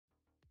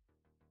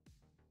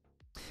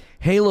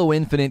Halo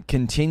Infinite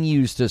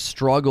continues to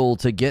struggle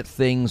to get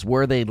things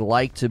where they'd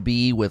like to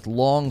be with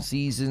long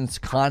seasons,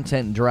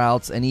 content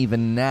droughts, and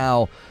even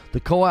now, the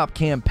co-op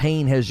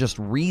campaign has just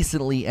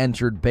recently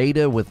entered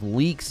beta with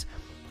leaks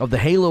of the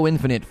Halo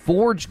Infinite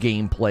Forge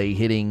gameplay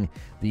hitting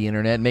the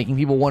internet, making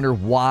people wonder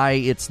why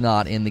it's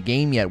not in the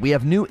game yet. We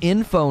have new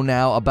info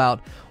now about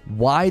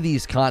why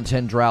these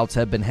content droughts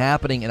have been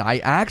happening, and I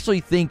actually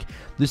think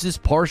this is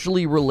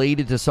partially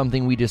related to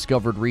something we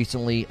discovered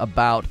recently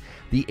about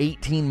the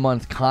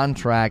 18-month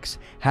contracts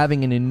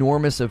having an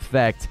enormous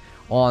effect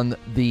on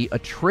the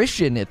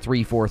attrition at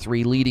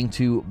 343, leading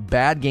to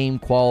bad game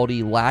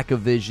quality, lack of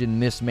vision,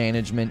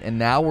 mismanagement, and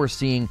now we're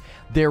seeing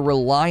their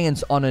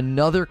reliance on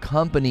another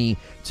company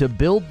to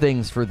build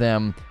things for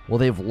them. Well,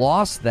 they've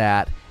lost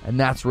that, and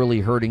that's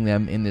really hurting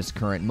them in this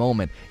current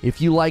moment.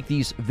 If you like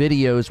these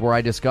videos where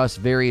I discuss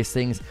various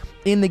things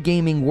in the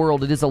gaming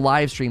world, it is a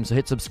live stream, so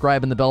hit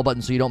subscribe and the bell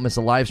button so you don't miss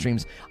the live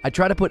streams. I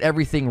try to put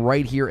everything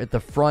right here at the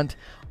front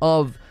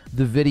of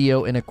the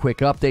video in a quick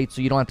update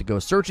so you don't have to go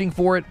searching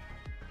for it.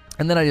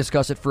 And then I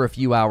discuss it for a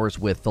few hours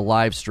with the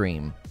live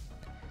stream.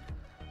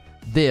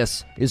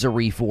 This is a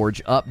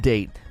Reforge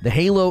update. The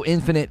Halo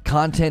Infinite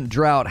content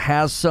drought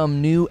has some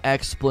new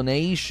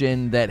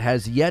explanation that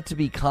has yet to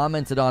be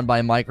commented on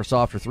by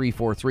Microsoft or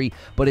 343,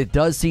 but it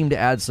does seem to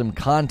add some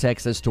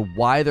context as to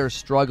why they're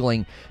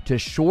struggling to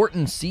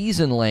shorten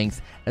season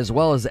length as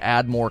well as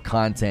add more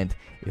content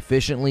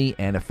efficiently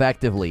and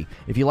effectively.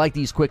 If you like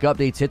these quick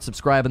updates, hit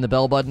subscribe and the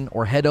bell button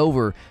or head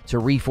over to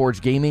Reforge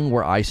Gaming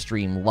where I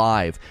stream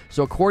live.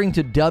 So according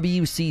to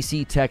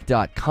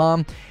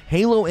WCCTech.com,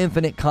 Halo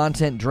Infinite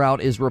content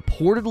drought is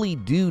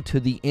reportedly due to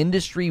the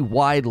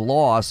industry-wide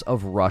loss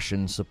of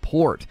Russian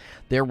support.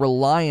 Their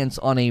reliance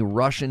on a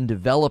Russian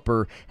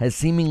developer has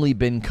seemingly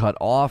been cut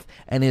off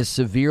and has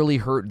severely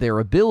hurt their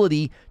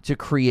ability to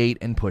create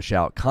and push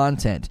out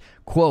content.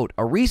 Quote,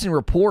 a recent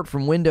report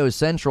from Windows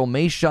Central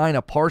may shine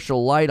a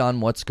partial light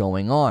on what's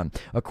going on.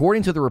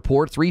 According to the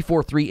report,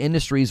 343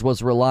 Industries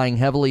was relying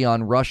heavily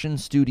on Russian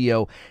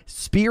studio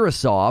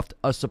Spirasoft,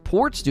 a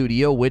support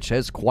studio which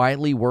has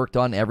quietly worked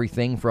on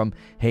everything from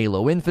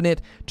Halo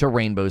Infinite to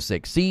Rainbow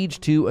Six Siege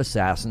to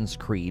Assassin's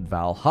Creed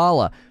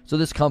Valhalla. So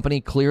this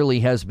company clearly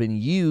has been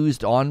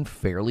used on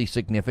fairly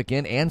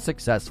significant and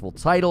successful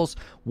titles.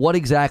 What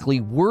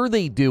exactly were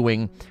they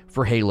doing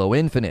for Halo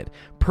Infinite?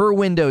 Per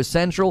Windows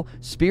Central,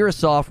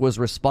 Spirasoft was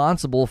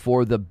responsible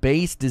for the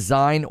base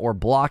design or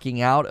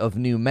blocking out of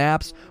new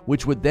maps,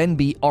 which would then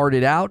be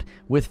arted out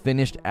with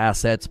finished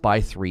assets by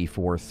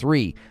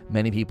 343.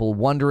 Many people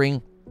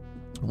wondering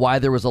why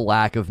there was a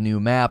lack of new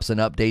maps and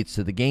updates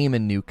to the game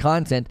and new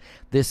content.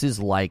 This is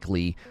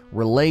likely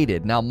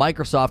related. Now,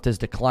 Microsoft has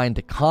declined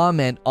to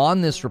comment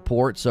on this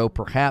report, so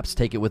perhaps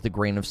take it with a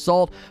grain of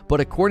salt, but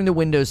according to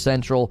Windows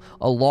Central,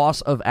 a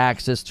loss of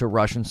access to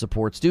Russian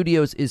support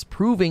studios is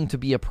proving to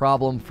be a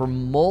problem for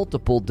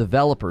multiple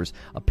developers.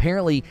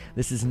 Apparently,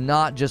 this is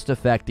not just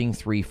affecting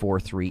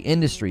 343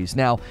 Industries.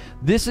 Now,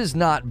 this is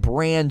not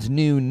brand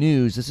new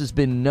news. This has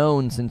been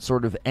known since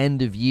sort of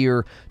end of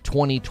year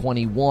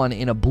 2021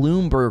 in a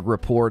Bloomberg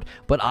report,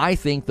 but I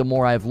think the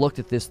more I've looked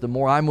at this, the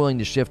more I'm willing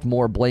to shift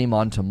more blame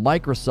onto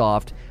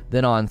Microsoft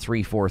than on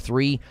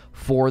 343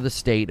 for the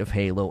state of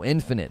Halo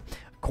Infinite.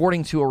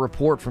 According to a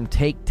report from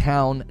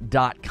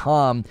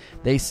TakeTown.com,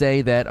 they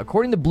say that,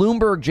 according to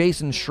Bloomberg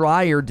Jason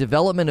Schreier,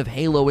 development of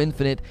Halo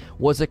Infinite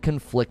was a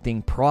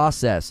conflicting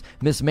process.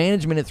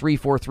 Mismanagement at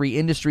 343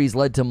 Industries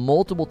led to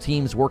multiple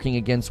teams working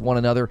against one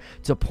another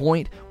to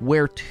point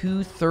where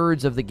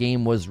 2/3 of the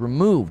game was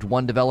removed.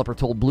 One developer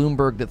told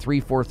Bloomberg that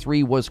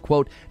 343 was,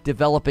 quote,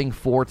 developing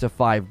 4 to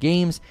 5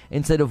 games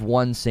instead of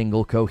one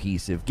single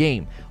cohesive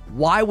game.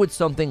 Why would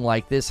something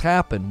like this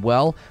happen?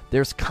 Well,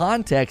 there's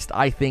context,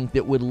 I think,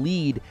 that would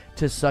lead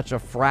to such a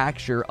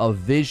fracture of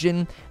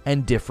vision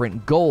and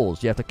different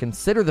goals. You have to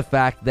consider the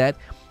fact that,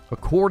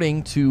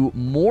 according to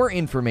more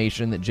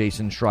information that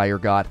Jason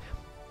Schreier got,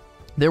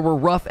 there were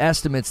rough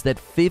estimates that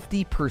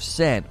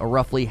 50%, or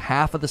roughly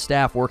half of the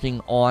staff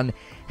working on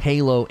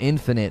Halo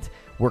Infinite,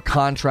 were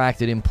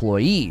contracted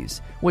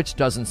employees, which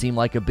doesn't seem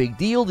like a big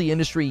deal. The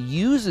industry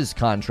uses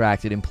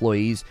contracted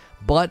employees,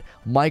 but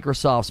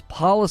Microsoft's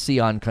policy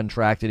on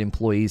contracted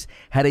employees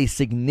had a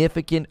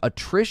significant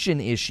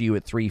attrition issue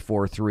at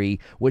 343,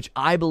 which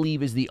I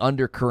believe is the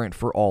undercurrent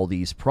for all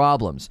these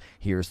problems.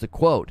 Here's the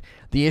quote.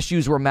 The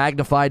issues were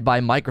magnified by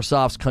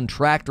Microsoft's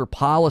contractor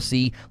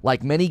policy.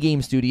 Like many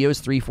game studios,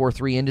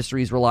 343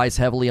 Industries relies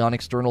heavily on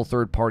external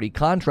third-party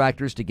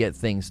contractors to get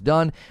things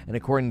done, and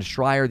according to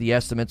Schreier, the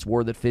estimates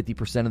were that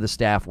 50% of the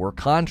staff were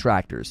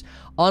contractors.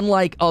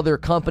 Unlike other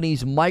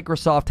companies,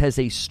 Microsoft has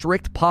a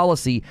strict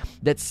policy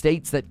that states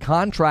states that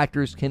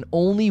contractors can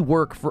only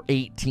work for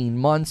 18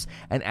 months,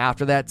 and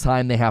after that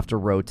time, they have to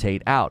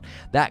rotate out.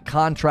 That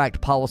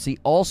contract policy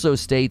also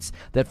states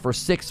that for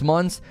 6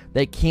 months,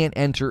 they can't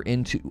enter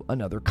into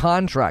another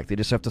contract. They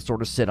just have to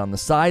sort of sit on the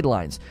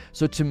sidelines.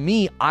 So to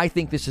me, I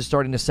think this is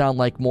starting to sound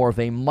like more of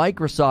a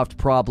Microsoft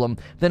problem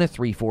than a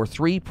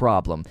 343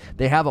 problem.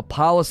 They have a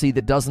policy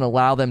that doesn't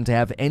allow them to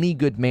have any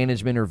good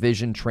management or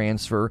vision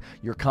transfer.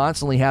 You're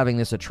constantly having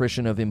this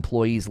attrition of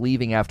employees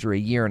leaving after a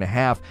year and a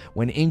half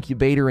when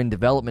incubator and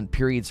development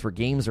periods for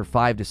games are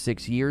 5 to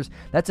 6 years.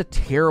 That's a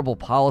terrible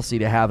policy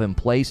to have in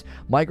place.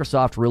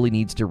 Microsoft really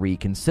needs to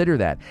reconsider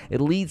that. It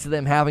leads to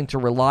them having to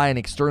rely on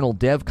external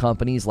dev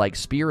companies like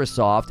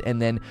Spirasoft,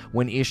 and then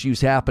when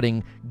issues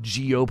happening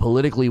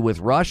geopolitically with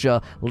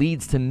Russia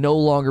leads to no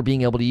longer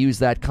being able to use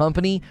that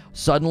company.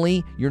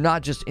 Suddenly, you're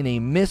not just in a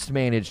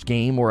mismanaged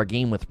game or a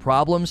game with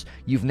problems,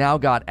 you've now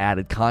got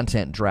added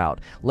content drought.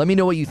 Let me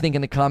know what you think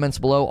in the comments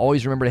below.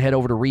 Always remember to head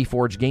over to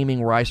Reforge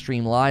Gaming where I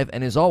stream live,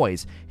 and as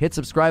always, hit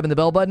subscribe and the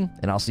bell button,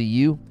 and I'll see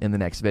you in the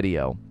next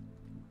video.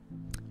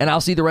 And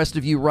I'll see the rest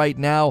of you right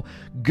now.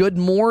 Good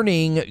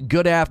morning,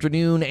 good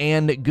afternoon,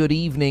 and good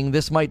evening.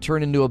 This might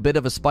turn into a bit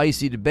of a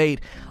spicy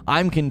debate.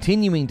 I'm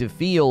continuing to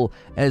feel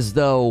as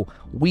though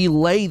we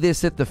lay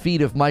this at the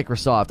feet of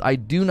Microsoft. I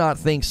do not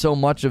think so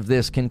much of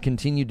this can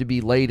continue to be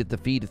laid at the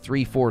feet of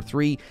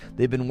 343.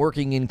 They've been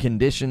working in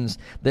conditions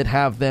that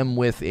have them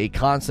with a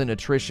constant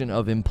attrition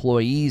of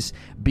employees.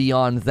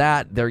 Beyond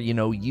that, they're,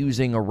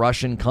 using a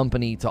Russian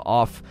company to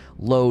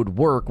offload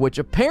work, which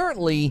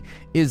apparently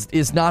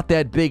is not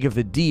that big of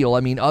a deal.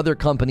 I mean, other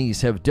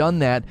companies have done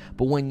that,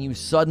 but when you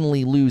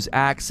suddenly lose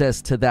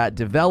access to that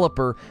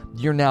developer,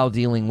 you're now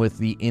dealing with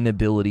the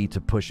inability to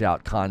push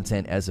out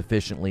content as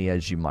efficiently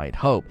as you might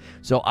hope.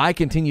 So I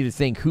continue to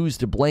think who's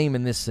to blame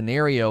in this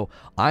scenario.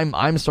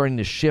 I'm starting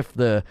to shift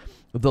the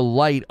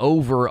light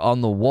over on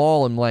the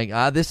wall. I'm like,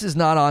 this is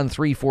not on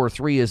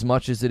 343 as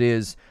much as it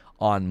is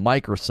on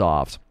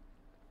Microsoft.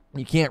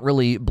 You can't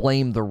really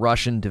blame the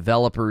Russian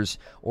developers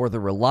or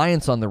the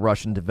reliance on the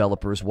Russian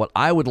developers. What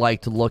I would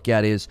like to look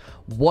at is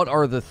what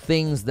are the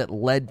things that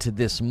led to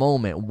this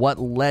moment? What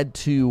led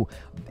to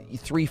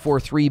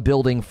 343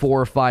 building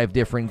 4 or 5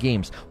 different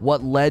games?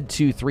 What led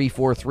to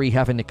 343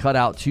 having to cut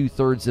out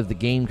 2/3 of the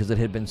game because it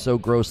had been so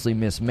grossly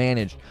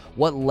mismanaged?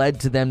 What led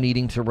to them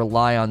needing to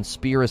rely on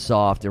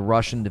Spirasoft, a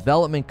Russian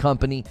development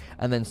company,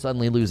 and then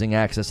suddenly losing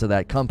access to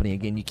that company?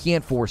 Again, you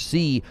can't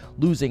foresee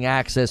losing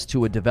access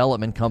to a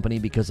development company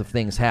because of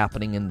things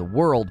happening in the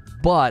world,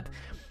 but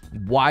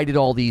why did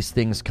all these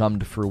things come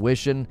to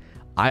fruition?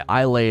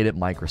 I lay it at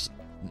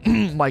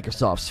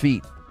Microsoft's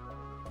feet.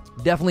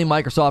 Definitely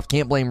Microsoft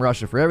can't blame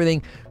Russia for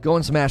everything. Go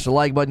and smash the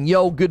like button.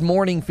 Yo, good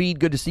morning, feed.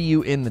 Good to see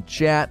you in the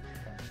chat.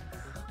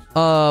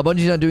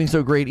 Bungie's not doing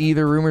so great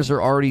either. Rumors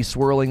are already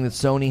swirling that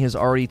Sony has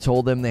already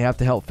told them they have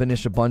to help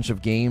finish a bunch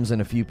of games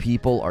and a few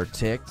people are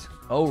ticked.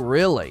 Oh,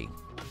 really?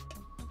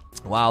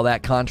 Wow,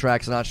 that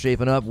contract's not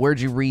shaping up.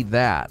 Where'd you read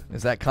that?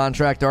 Is that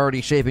contract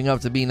already shaping up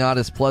to be not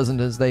as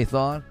pleasant as they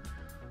thought?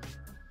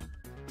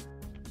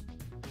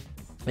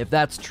 If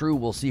that's true,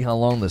 we'll see how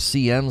long the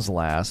CMs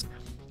last.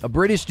 A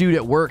British dude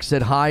at work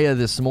said hiya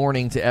this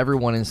morning to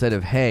everyone instead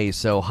of hey,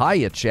 so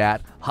hiya,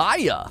 chat.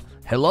 Hiya!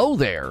 Hello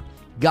there.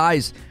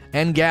 Guys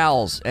and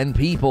gals and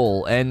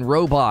people and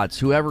robots,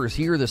 whoever's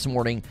here this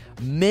morning,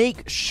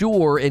 make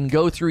sure and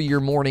go through your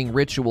morning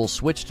ritual.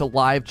 Switch to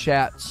live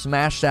chat.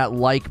 Smash that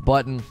like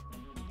button.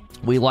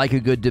 We like a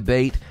good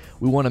debate.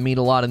 We want to meet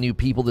a lot of new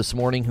people this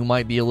morning who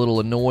might be a little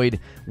annoyed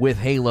with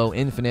Halo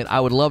Infinite. I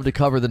would love to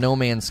cover the No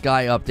Man's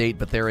Sky update,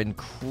 but they're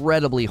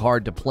incredibly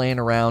hard to plan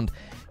around.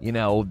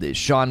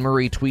 Sean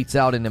Murray tweets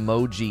out an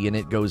emoji and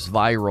it goes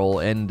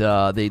viral, and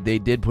they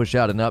did push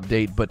out an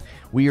update, but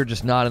we are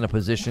just not in a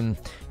position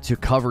to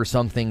cover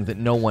something that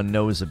no one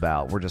knows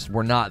about.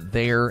 We're not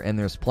there, and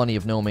there's plenty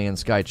of No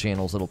Man's Sky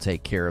channels that'll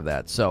take care of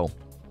that. So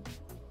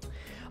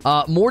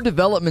more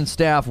development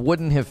staff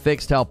wouldn't have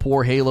fixed how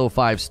poor Halo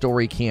 5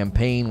 story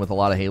campaign with a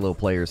lot of Halo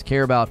players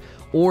care about,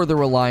 or the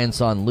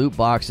reliance on loot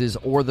boxes,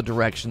 or the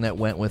direction that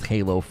went with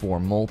Halo 4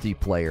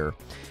 multiplayer.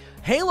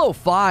 Halo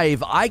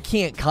 5, I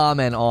can't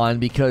comment on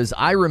because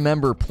I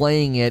remember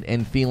playing it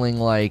and feeling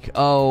like,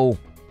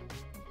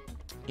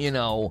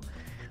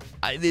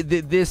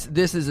 this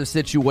is a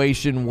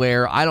situation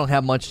where I don't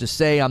have much to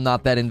say. I'm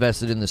not that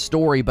invested in the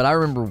story, but I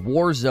remember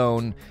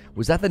Warzone,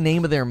 was that the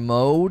name of their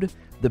mode?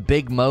 The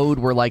big mode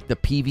where like the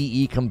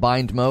PvE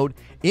combined mode?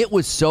 It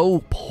was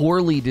so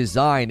poorly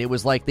designed. It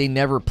was like they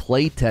never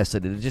play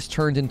tested it. It just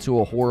turned into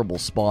a horrible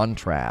spawn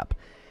trap.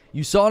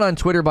 You saw it on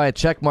Twitter by a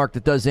checkmark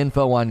that does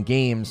info on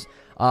games.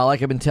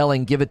 Like I've been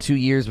telling, give it 2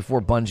 years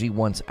before Bungie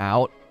wants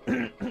out.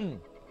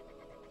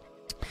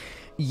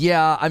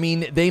 Yeah, I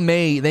mean, they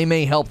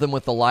may help them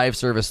with the live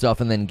service stuff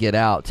and then get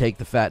out, take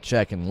the fat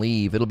check and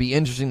leave. It'll be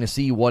interesting to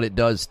see what it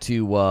does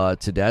to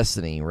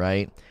Destiny,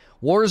 right?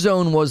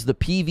 Warzone was the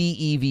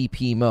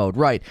PvEVP mode,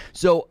 right?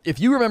 So if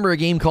you remember a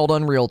game called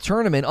Unreal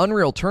Tournament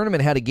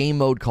had a game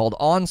mode called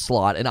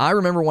Onslaught, and I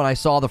remember when I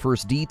saw the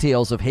first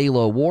details of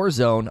Halo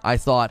Warzone, I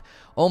thought,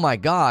 oh my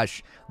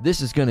gosh,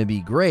 this is going to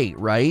be great,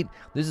 right?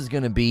 This is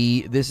going to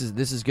be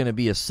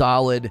a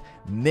solid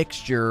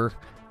mixture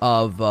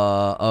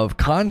of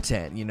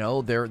content. You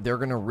know, they're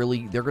gonna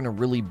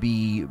really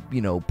be,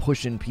 you know,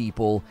 pushing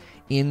people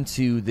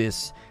into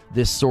this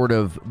sort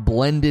of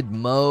blended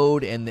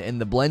mode, and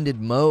the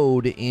blended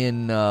mode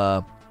in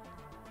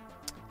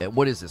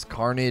what is this,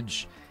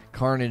 Carnage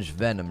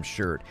Venom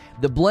shirt.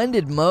 The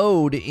blended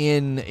mode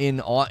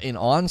in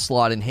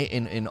Onslaught and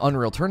in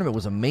Unreal Tournament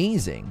was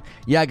amazing.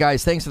 Yeah,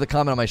 guys, thanks for the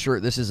comment on my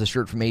shirt. This is a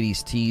shirt from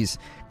 80s Tees.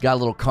 Got a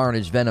little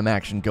Carnage Venom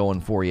action going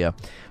for you.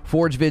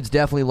 Forge vids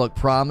definitely look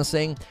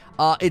promising.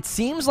 It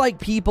seems like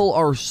people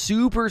are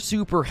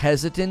super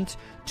hesitant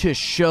to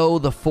show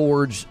the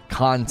Forge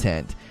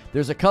content.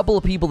 There's a couple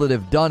of people that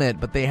have done it,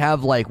 but they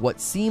have like what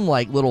seem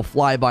like little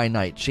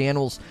fly-by-night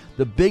channels.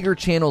 The bigger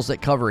channels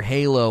that cover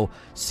Halo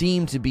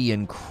seem to be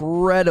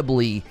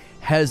incredibly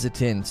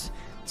hesitant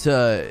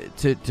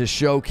to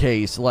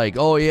showcase, like,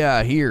 oh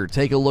yeah, here,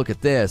 take a look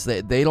at this.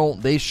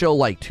 They show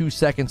like 2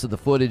 seconds of the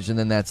footage, and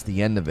then that's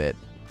the end of it.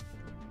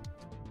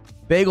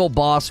 Bagel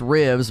Boss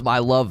Rivs, I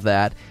love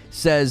that,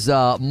 says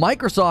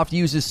Microsoft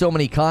uses so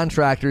many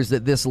contractors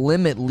that this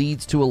limit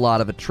leads to a lot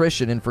of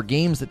attrition, and for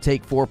games that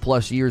take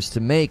 4+ years to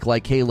make,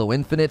 like Halo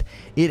Infinite,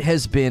 it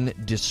has been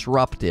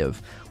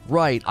disruptive.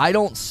 Right, I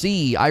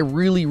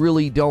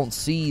really don't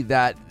see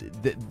that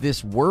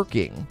this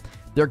working.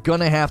 They're going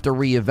to have to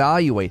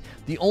reevaluate.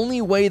 The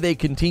only way they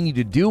continue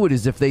to do it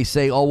is if they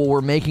say, oh, well, we're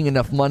making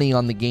enough money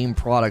on the game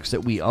products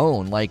that we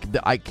own. Like,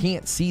 I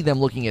can't see them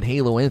looking at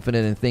Halo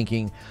Infinite and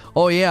thinking,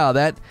 oh,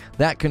 yeah,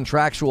 that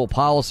contractual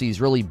policy is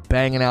really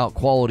banging out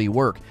quality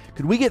work.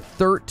 Could we get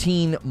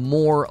 13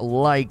 more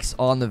likes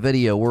on the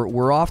video?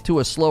 We're off to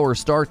a slower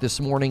start this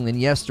morning than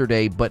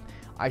yesterday, but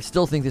I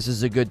still think this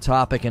is a good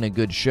topic and a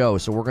good show,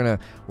 so we're gonna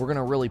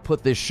really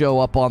put this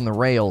show up on the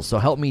rails. So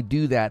help me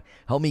do that.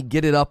 Help me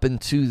get it up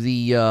into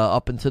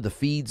the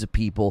feeds of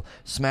people.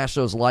 Smash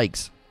those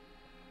likes.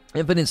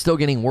 Infinite's still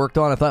getting worked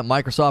on. I thought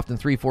Microsoft and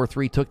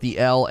 343 took the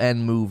L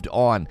and moved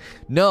on.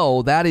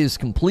 No, that is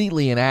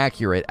completely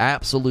inaccurate.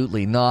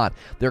 Absolutely not.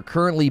 They're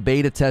currently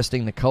beta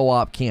testing the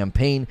co-op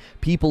campaign.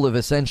 People have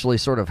essentially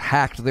sort of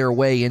hacked their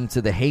way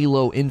into the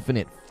Halo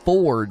Infinite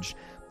Forge.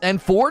 And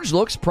Forge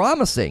looks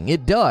promising.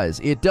 It does.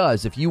 It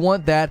does. If you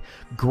want that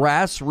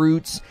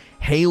grassroots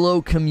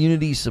Halo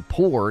community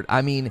support,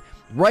 I mean,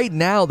 right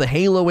now the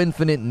Halo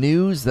Infinite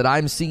news that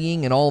I'm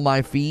seeing in all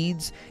my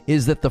feeds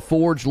is that the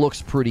Forge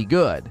looks pretty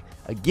good.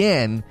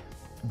 Again,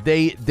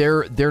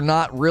 they're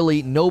not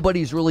really,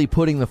 nobody's really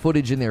putting the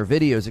footage in their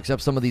videos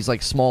except some of these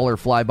like smaller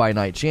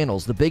fly-by-night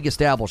channels. The big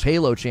established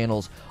Halo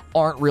channels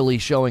aren't really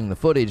showing the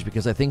footage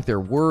because I think they're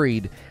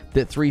worried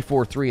that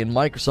 343 and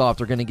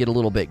Microsoft are going to get a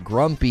little bit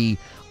grumpy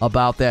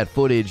about that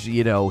footage,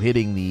 you know,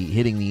 hitting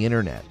the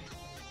internet.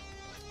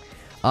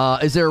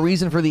 Is there a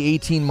reason for the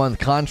 18-month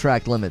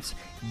contract limits?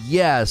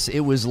 Yes, it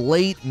was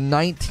late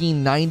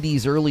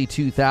 1990s, early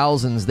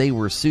 2000s. They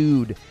were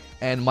sued,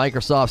 and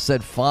Microsoft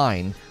said,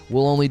 fine,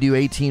 we'll only do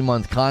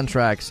 18-month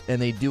contracts,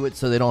 and they do it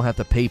so they don't have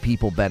to pay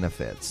people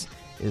benefits,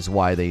 is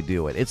why they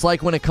do it. It's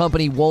like when a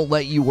company won't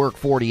let you work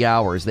 40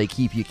 hours. They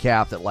keep you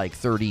capped at like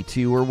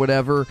 32 or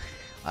whatever.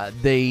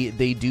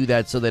 They do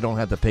that so they don't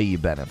have to pay you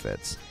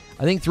benefits.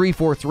 I think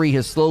 343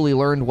 has slowly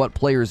learned what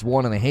players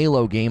want in a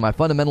Halo game. I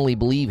fundamentally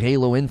believe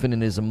Halo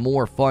Infinite is a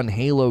more fun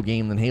Halo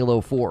game than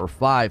Halo 4 or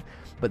 5,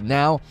 but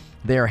now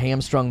they are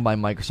hamstrung by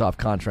Microsoft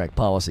contract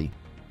policy.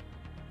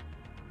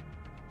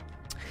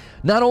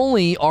 Not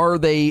only are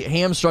they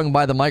hamstrung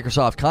by the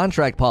Microsoft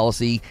contract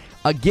policy,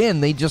 again,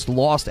 they just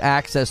lost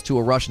access to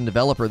a Russian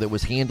developer that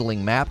was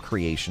handling map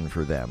creation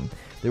for them.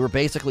 They were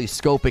basically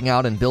scoping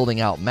out and building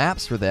out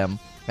maps for them,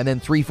 and then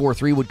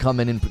 343 would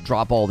come in and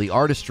drop all the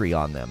artistry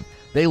on them.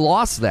 They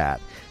lost that.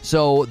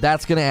 So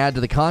that's going to add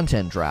to the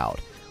content drought,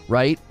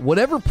 right?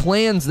 Whatever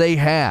plans they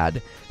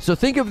had. So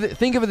think of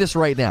this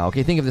right now.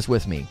 Okay, think of this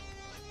with me.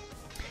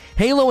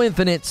 Halo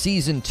Infinite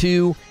Season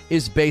 2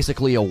 is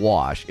basically a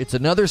wash. It's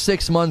another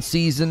 6-month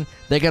season.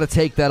 They got to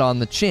take that on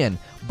the chin.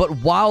 But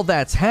while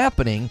that's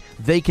happening,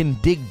 they can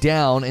dig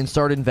down and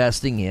start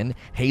investing in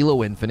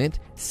Halo Infinite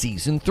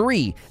Season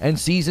 3. And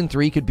Season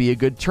 3 could be a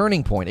good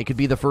turning point. It could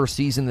be the first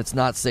season that's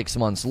not 6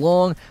 months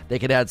long. They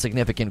could add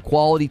significant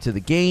quality to the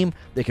game.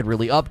 They could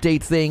really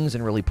update things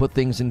and really put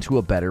things into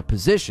a better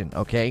position,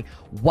 okay?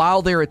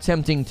 While they're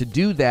attempting to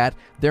do that,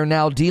 they're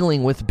now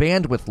dealing with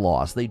bandwidth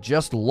loss. They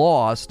just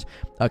lost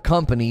a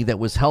company that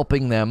was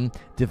helping them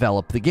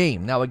develop the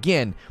game. Now,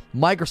 again,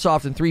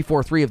 Microsoft and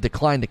 343 have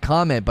declined to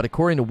comment, but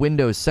according to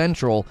Windows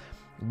Central,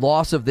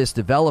 loss of this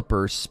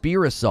developer,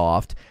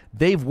 Spirasoft,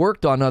 they've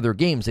worked on other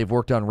games. They've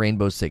worked on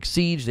Rainbow Six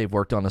Siege. They've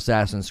worked on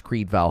Assassin's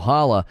Creed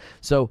Valhalla.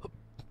 So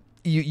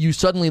you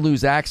suddenly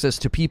lose access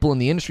to people in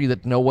the industry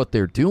that know what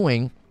they're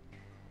doing.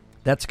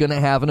 That's going to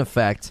have an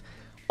effect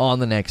on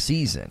the next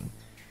season.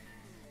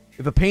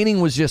 If a painting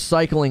was just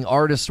cycling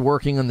artists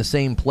working in the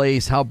same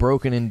place, how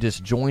broken and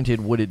disjointed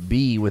would it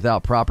be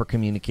without proper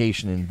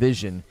communication and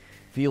vision?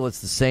 Feel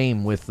it's the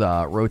same with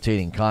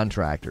rotating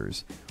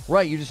contractors.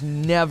 Right, you're just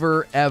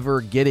never, ever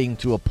getting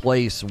to a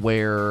place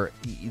where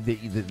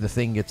the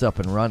thing gets up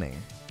and running.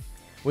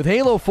 With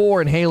Halo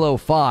 4 and Halo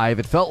 5,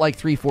 it felt like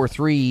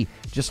 343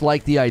 just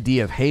liked the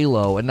idea of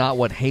Halo and not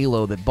what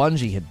Halo that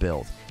Bungie had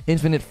built.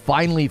 Infinite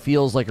finally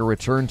feels like a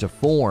return to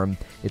form.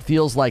 It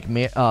feels like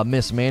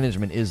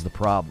mismanagement is the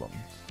problem.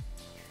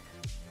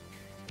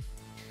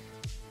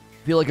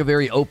 I feel like a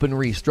very open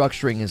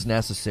restructuring is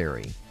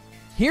necessary.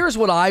 Here's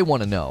what I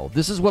want to know.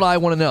 This is what I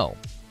want to know.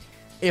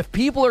 If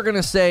people are going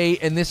to say,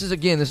 and this is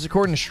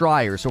according to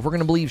Schreier, so if we're going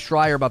to believe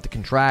Schreier about the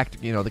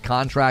the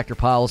contractor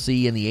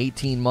policy and the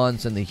 18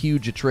 months and the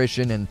huge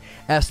attrition and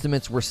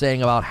estimates we're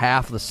saying about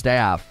half the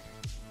staff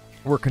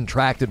were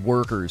contracted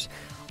workers,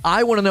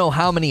 I want to know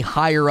how many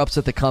higher-ups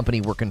at the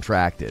company were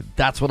contracted.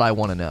 That's what I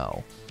want to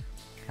know.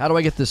 How do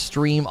I get the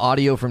stream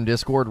audio from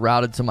Discord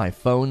routed to my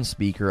phone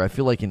speaker? I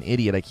feel like an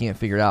idiot. I can't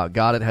figure it out.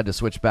 Got it. Had to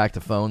switch back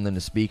to phone, then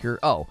to speaker.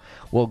 Oh,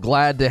 well,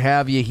 glad to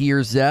have you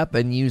here, Zep,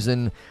 and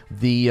using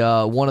the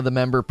one of the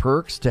member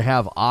perks to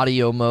have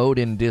audio mode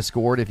in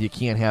Discord if you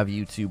can't have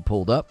YouTube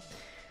pulled up.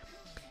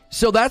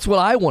 So that's what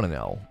I want to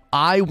know.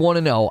 I want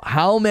to know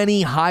how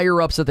many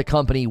higher-ups at the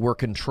company were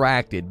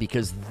contracted,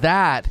 because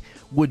that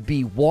would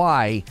be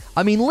why.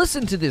 I mean,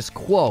 listen to this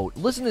quote.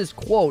 Listen to this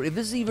quote. If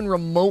this is even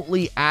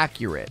remotely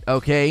accurate,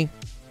 okay?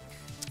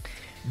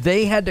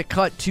 They had to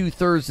cut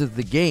 2/3 of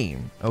the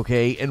game,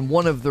 okay? And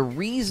one of the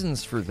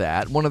reasons for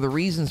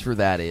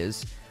that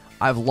is,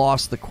 I've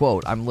lost the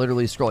quote. I'm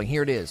literally scrolling.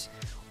 Here it is.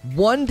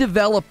 One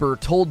developer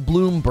told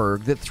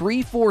Bloomberg that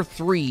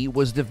 343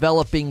 was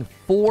developing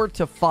 4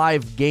 to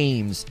 5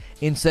 games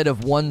instead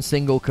of one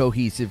single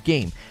cohesive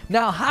game.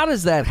 Now, how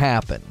does that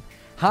happen?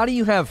 How do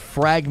you have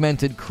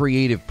fragmented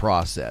creative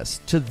process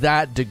to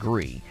that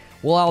degree?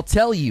 Well, I'll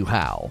tell you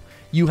how.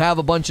 You have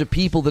a bunch of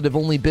people that have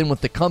only been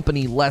with the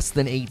company less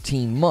than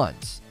 18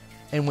 months.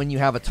 And when you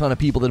have a ton of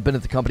people that have been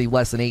at the company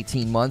less than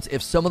 18 months,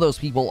 if some of those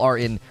people are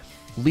in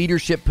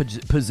leadership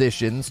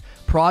positions,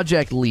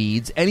 project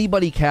leads,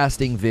 anybody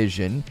casting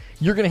vision,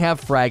 you're going to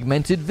have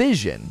fragmented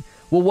vision.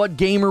 Well, what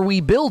game are we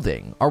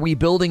building? Are we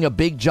building a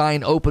big,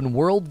 giant open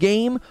world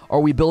game? Are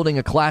we building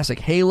a classic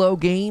Halo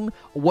game?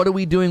 What are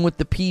we doing with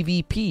the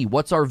PvP?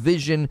 What's our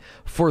vision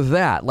for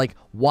that? Like,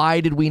 why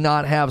did we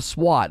not have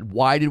SWAT?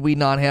 Why did we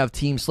not have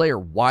Team Slayer?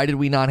 Why did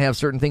we not have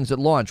certain things at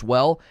launch?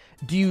 Well,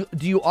 do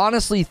you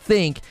honestly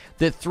think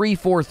that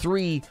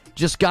 343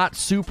 just got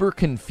super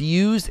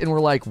confused and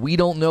we're like, we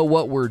don't know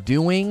what we're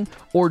doing?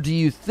 Or do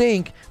you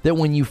think that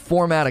when you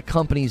format a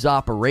company's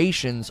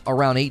operations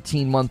around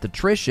 18-month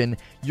attrition,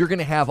 you're going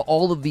to have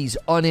all of these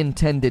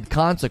unintended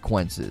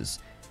consequences?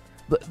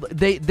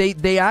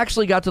 They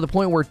actually got to the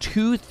point where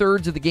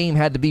 2/3 of the game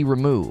had to be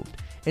removed.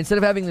 Instead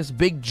of having this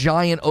big,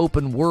 giant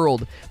open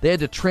world, they had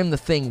to trim the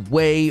thing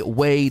way,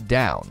 way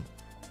down.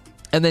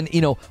 And then,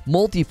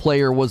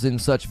 multiplayer was in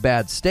such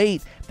bad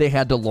state, they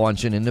had to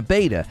launch it into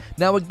beta.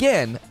 Now,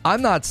 again,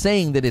 I'm not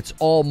saying that it's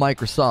all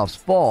Microsoft's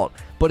fault,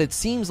 but it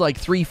seems like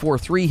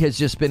 343 has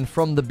just been,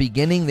 from the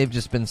beginning, they've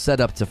just been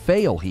set up to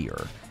fail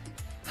here.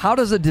 How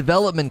does a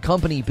development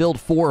company build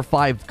 4 or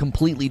 5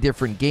 completely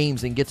different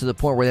games and get to the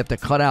point where they have to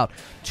cut out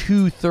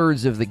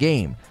 2/3 of the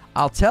game?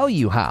 I'll tell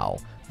you how.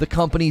 The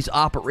company's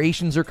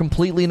operations are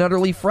completely and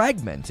utterly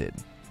fragmented.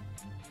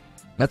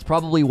 That's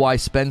probably why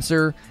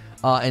Spencer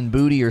and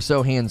Booty are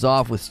so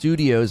hands-off with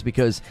studios,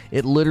 because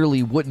it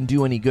literally wouldn't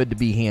do any good to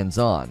be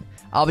hands-on.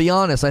 I'll be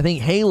honest, I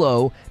think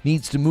Halo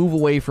needs to move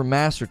away from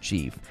Master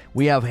Chief.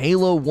 We have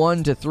Halo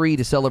 1 to 3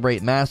 to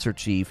celebrate Master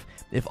Chief.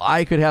 If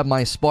I could have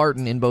my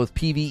Spartan in both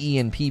PvE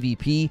and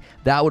PvP,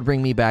 that would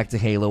bring me back to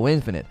Halo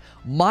Infinite.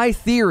 My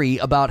theory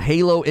about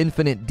Halo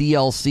Infinite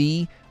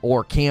DLC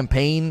or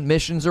campaign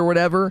missions or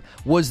whatever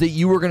was that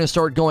you were going to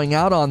start going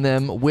out on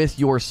them with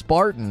your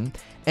Spartan,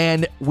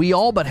 and we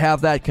all but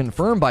have that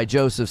confirmed by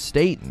Joseph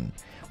Staten.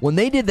 When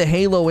they did the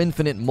Halo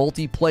Infinite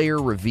multiplayer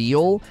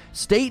reveal,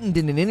 Staten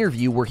did an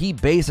interview where he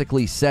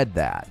basically said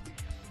that.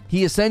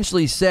 He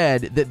essentially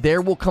said that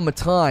there will come a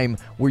time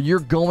where you're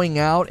going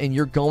out and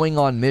you're going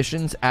on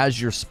missions as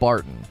your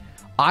Spartan.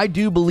 I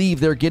do believe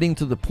they're getting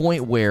to the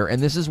point where,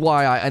 and this is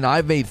why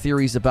I've made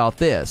theories about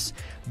this,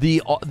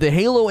 the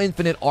Halo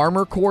Infinite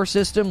armor core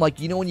system, like,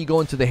 when you go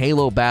into the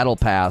Halo Battle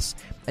Pass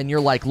and you're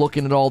like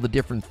looking at all the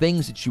different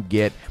things that you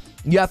get,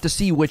 you have to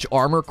see which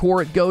armor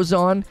core it goes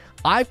on.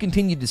 I've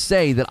continued to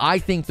say that I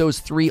think those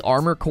 3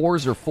 armor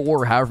cores, or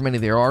 4, or however many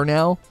there are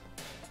now,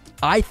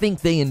 I think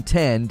they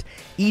intend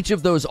each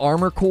of those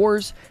armor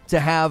cores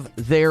to have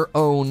their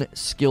own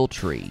skill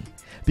tree.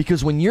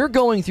 Because when you're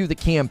going through the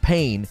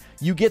campaign,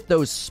 you get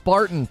those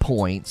Spartan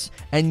points,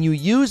 and you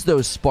use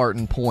those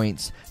Spartan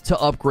points to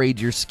upgrade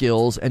your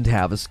skills and to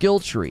have a skill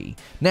tree.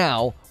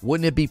 Now,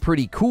 Wouldn't it be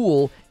pretty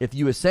cool if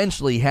you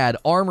essentially had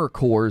armor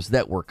cores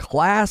that were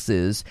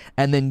classes,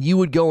 and then you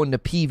would go into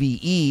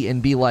PvE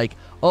and be like,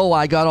 oh,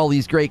 I got all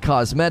these great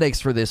cosmetics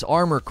for this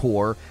armor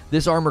core.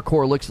 This armor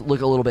core look a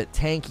little bit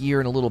tankier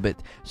and a little bit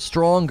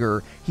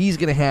stronger. He's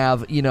going to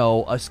have,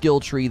 a skill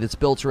tree that's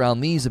built around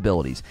these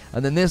abilities.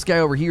 And then this guy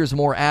over here is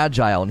more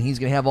agile, and he's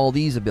going to have all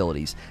these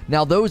abilities.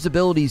 Now, those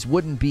abilities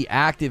wouldn't be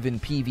active in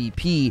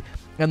PvP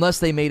unless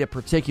they made a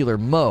particular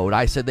mode.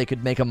 I said they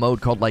could make a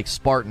mode called like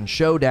Spartan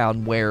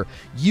Showdown, where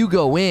you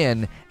go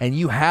in and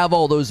you have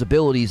all those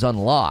abilities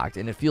unlocked,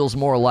 and it feels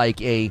more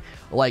like a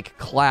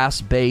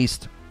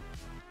class-based,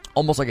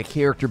 almost like a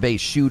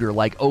character-based shooter,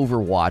 like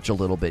Overwatch a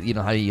little bit. You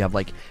know how you have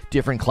like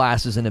different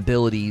classes and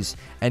abilities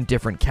and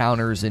different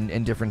counters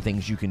and different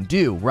things you can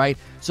do, right?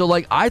 So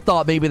like I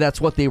thought maybe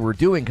that's what they were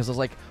doing, because I was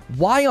like,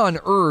 why on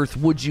earth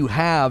would you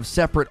have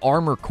separate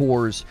armor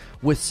cores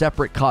with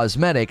separate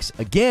cosmetics?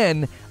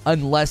 Again,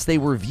 unless they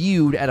were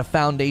viewed at a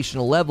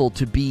foundational level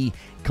to be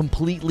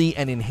completely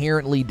and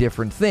inherently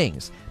different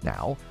things.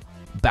 Now,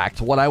 back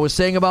to what I was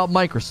saying about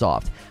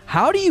Microsoft.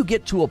 How do you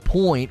get to a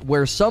point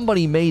where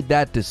somebody made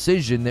that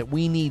decision that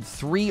we need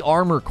 3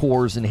 armor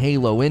cores in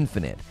Halo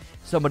Infinite?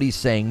 Somebody's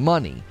saying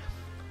money.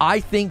 I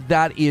think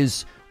that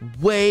is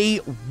way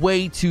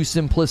too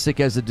simplistic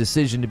as a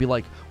decision to be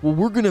like, well,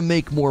 we're going to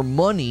make more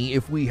money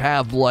if we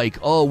have we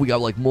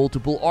got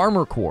multiple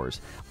armor cores.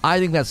 I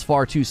think that's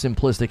far too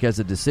simplistic as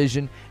a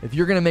decision. If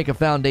you're going to make a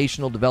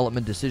foundational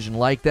development decision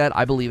like that,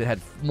 I believe it had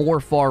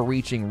more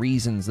far-reaching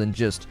reasons than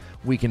just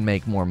we can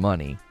make more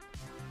money.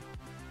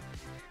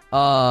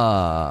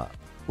 Love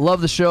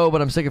the show,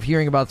 but I'm sick of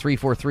hearing about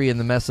 343 and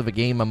the mess of a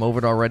game. I'm over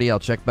it already. I'll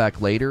check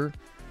back later.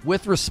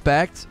 With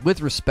respect,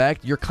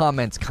 your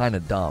comment's kind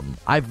of dumb.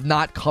 I've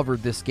not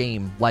covered this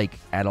game,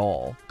 at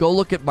all. Go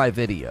look at my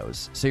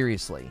videos.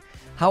 Seriously.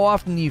 How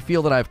often do you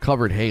feel that I've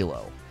covered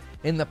Halo?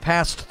 In the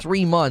past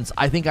 3 months,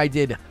 I think I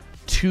did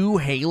 2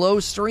 Halo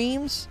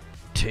streams.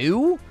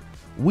 2?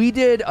 We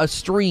did a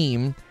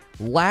stream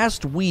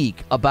last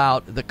week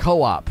about the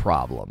co-op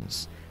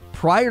problems.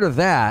 Prior to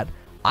that,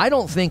 I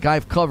don't think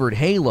I've covered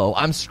Halo.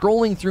 I'm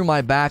scrolling through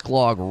my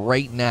backlog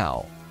right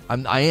now.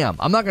 I am.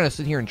 I'm not going to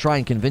sit here and try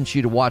and convince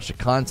you to watch the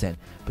content,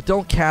 but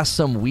don't cast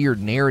some weird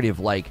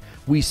narrative like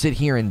we sit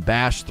here and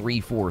bash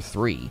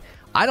 343.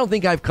 I don't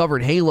think I've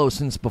covered Halo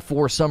since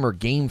before Summer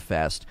Game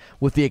Fest,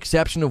 with the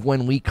exception of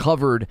when we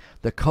covered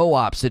the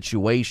co-op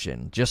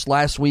situation. Just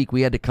last week,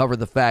 we had to cover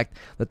the fact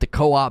that the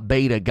co-op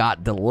beta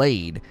got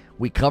delayed.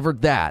 We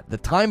covered that. The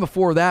time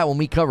before that, when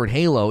we covered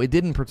Halo, it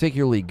didn't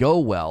particularly go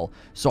well,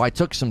 so I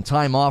took some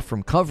time off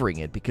from covering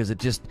it because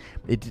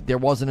there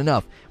wasn't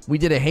enough. We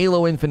did a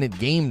Halo Infinite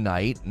game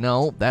night.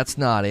 No, that's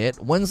not it.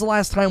 When's the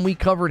last time we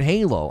covered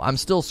Halo? I'm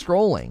still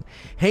scrolling.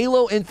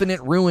 Halo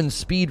Infinite ruined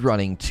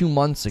speedrunning 2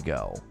 months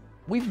ago.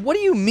 What do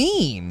you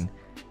mean?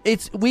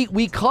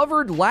 We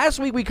covered last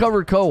week. We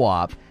covered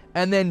co-op,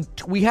 and then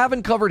we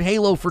haven't covered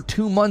Halo for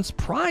 2 months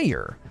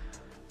prior.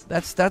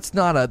 That's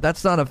not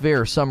a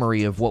fair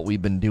summary of what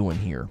we've been doing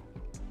here.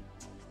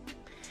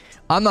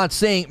 I'm not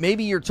saying,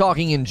 maybe you're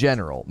talking in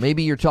general.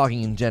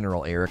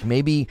 Eric.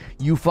 Maybe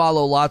you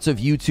follow lots of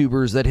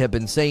YouTubers that have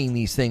been saying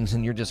these things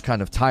and you're just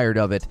kind of tired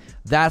of it.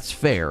 That's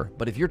fair.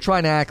 But if you're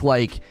trying to act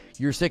like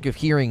you're sick of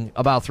hearing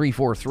about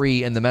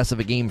 343 and the mess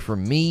of a game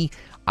from me,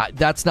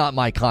 that's not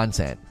my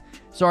content.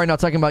 Sorry, not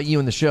talking about you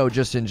in the show,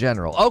 just in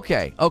general.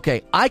 Okay.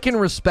 I can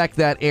respect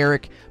that,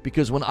 Eric,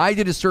 because when I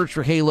did a search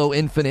for Halo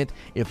Infinite,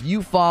 if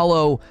you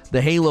follow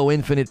the Halo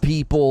Infinite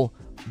people,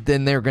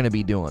 then they're going to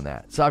be doing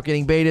that. Stop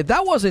getting baited.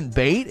 That wasn't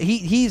bait.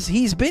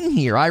 He's been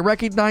here. I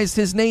recognized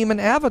his name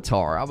and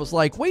avatar. I was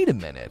like, wait a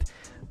minute.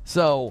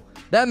 So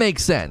that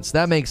makes sense.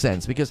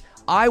 Because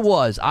I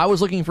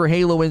was looking for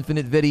Halo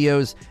Infinite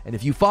videos, and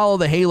if you follow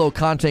the Halo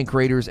content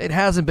creators, it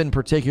hasn't been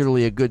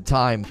particularly a good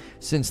time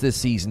since this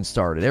season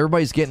started.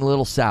 Everybody's getting a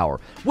little sour,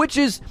 which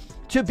is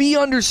to be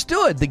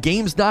understood. The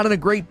game's not in a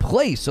great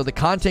place, so the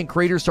content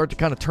creators start to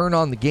kind of turn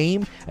on the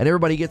game, and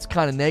everybody gets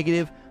kind of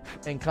negative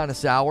and kind of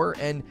sour,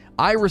 and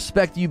I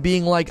respect you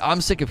being like,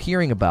 I'm sick of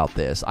hearing about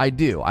this. I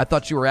do. I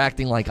thought you were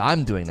acting like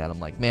I'm doing that. I'm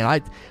like,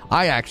 man,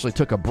 I actually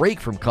took a break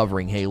from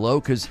covering Halo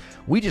because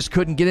we just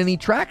couldn't get any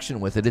traction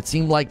with it. It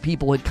seemed like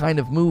people had kind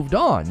of moved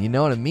on, you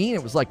know what I mean?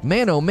 It was like,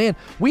 man, oh man,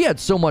 we had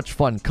so much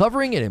fun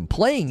covering it and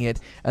playing it,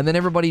 and then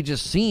everybody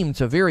just seemed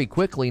to very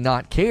quickly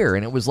not care,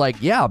 and it was like,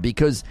 yeah,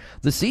 because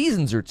the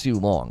seasons are too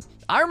long.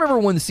 I remember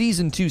when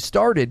Season 2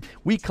 started,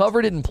 we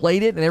covered it and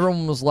played it, and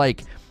everyone was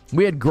like,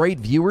 we had great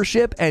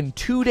viewership, and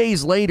 2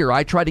 days later,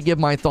 I tried to give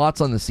my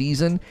thoughts on the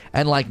season,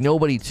 and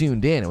nobody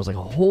tuned in. It was like,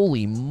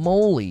 holy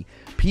moly,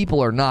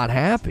 people are not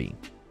happy.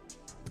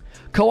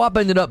 Co-op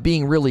ended up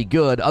being really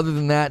good. Other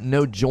than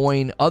no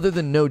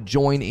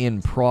join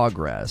in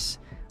progress.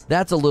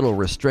 That's a little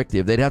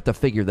restrictive. They'd have to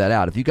figure that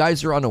out. If you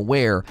guys are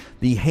unaware,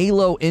 the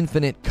Halo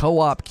Infinite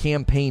co-op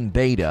campaign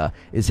beta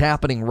is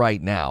happening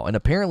right now, and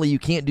apparently you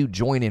can't do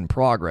join in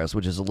progress,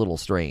 which is a little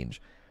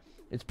strange.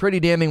 It's pretty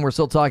damning we're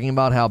still talking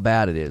about how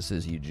bad it is,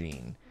 says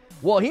Eugene.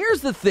 Well,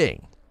 here's the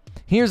thing.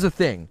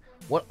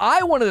 What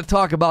I wanted to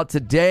talk about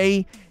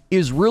today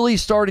is really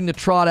starting to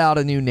trot out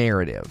a new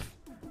narrative.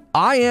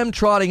 I am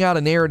trotting out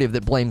a narrative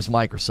that blames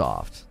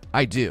Microsoft.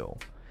 I do.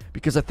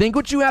 Because I think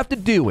what you have to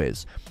do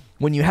is,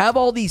 when you have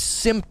all these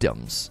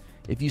symptoms,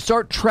 if you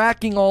start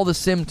tracking all the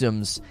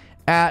symptoms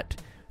at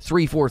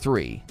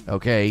 343,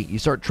 okay? You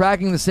start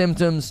tracking the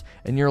symptoms,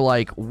 and you're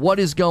like, what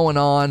is going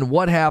on?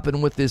 What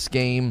happened with this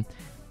game?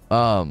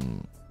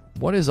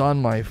 What is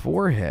on my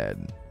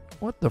forehead?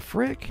 What the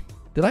frick?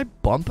 Did I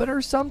bump it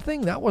or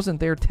something? That wasn't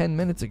there 10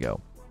 minutes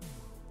ago.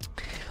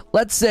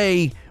 Let's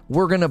say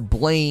we're going to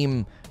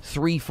blame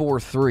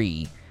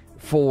 343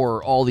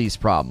 for all these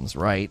problems,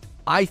 right?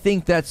 I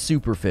think that's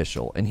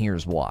superficial, and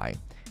here's why.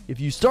 If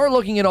you start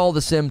looking at all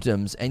the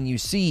symptoms and you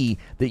see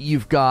that you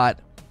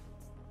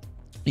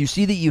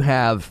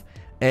have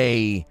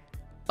a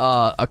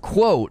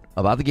quote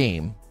about the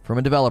game from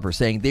a developer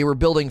saying they were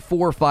building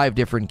 4 or 5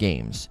 different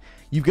games.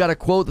 You've got a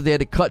quote that they had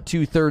to cut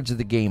 2/3 of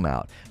the game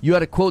out. You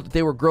had a quote that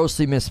they were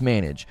grossly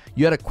mismanaged.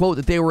 You had a quote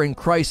that they were in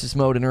crisis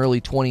mode in early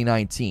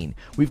 2019.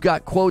 We've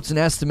got quotes and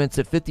estimates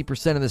that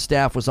 50% of the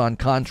staff was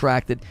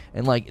uncontracted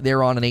and like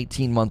they're on an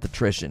 18-month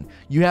attrition.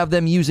 You have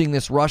them using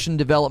this Russian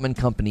development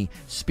company,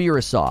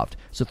 Spirasoft.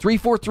 So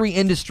 343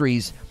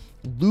 Industries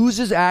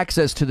loses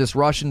access to this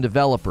Russian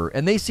developer,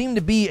 and they seem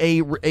to be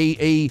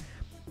a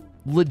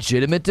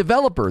legitimate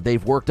developer.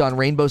 They've worked on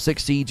Rainbow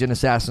Six Siege and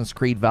Assassin's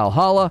Creed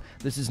Valhalla.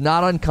 This is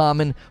not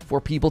uncommon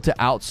for people to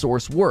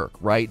outsource work,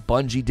 right?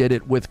 Bungie did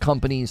it with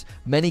companies.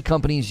 Many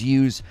companies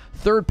use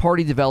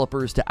third-party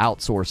developers to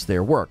outsource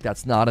their work.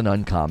 That's not an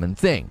uncommon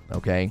thing,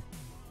 okay?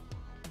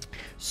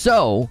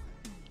 So,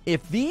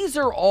 if these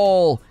are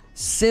all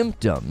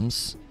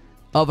symptoms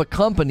of a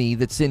company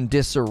that's in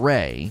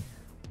disarray,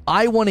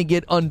 I want to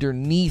get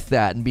underneath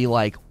that and be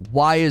like,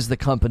 why is the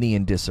company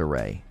in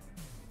disarray?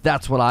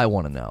 That's what I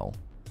want to know.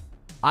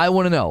 I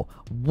want to know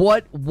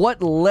what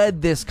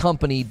led this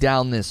company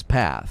down this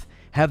path.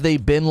 Have they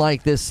been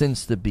like this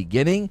since the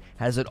beginning?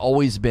 Has it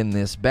always been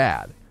this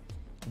bad?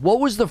 What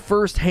was the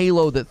first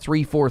Halo that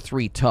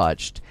 343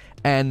 touched?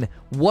 And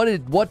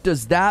what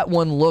does that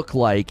one look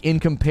like in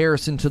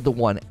comparison to the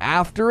one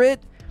after it?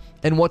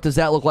 And what does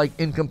that look like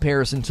in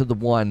comparison to the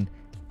one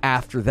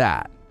after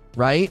that?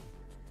 Right?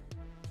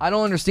 I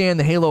don't understand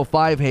the Halo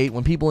 5 hate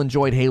when people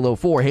enjoyed Halo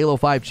 4. Halo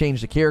 5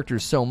 changed the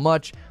characters so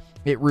much,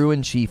 it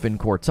ruined Chief and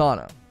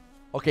Cortana.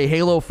 Okay,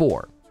 Halo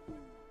 4.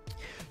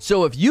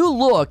 So if you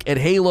look at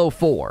Halo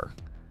 4,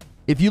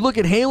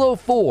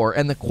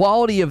 and the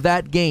quality of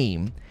that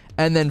game,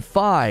 and then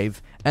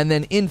 5, and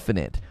then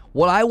Infinite,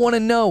 what I want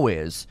to know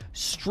is,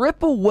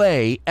 strip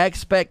away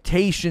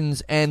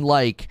expectations and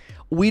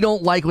we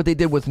don't like what they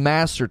did with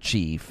Master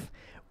Chief.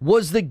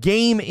 Was the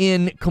game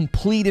in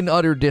complete and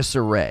utter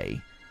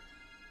disarray?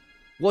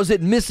 Was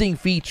it missing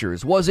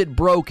features? Was it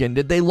broken?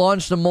 Did they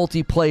launch the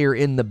multiplayer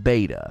in the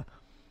beta?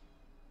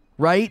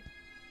 Right?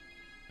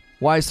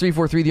 Why is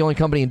 343 the only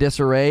company in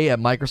disarray at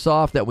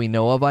Microsoft that we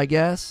know of, I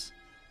guess?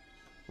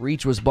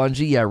 Reach was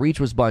Bungie? Yeah, Reach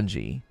was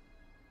Bungie.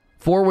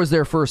 4 was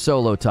their first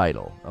solo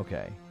title.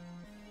 Okay.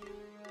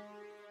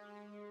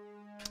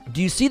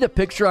 Do you see the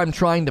picture I'm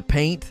trying to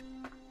paint?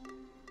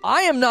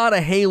 I am not a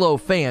Halo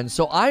fan,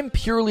 so I'm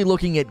purely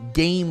looking at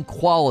game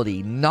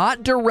quality,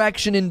 not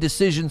direction and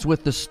decisions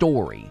with the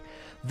story.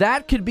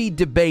 That could be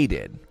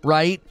debated,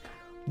 right?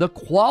 The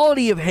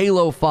quality of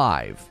Halo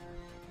 5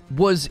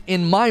 was,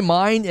 in my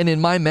mind and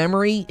in my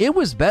memory, it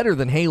was better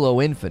than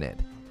Halo Infinite.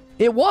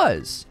 It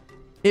was.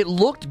 It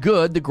looked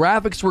good. The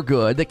graphics were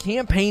good. The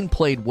campaign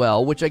played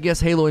well, which I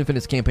guess Halo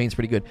Infinite's campaign is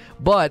pretty good.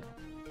 But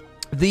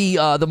the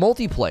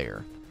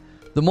multiplayer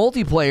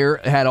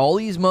had all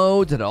these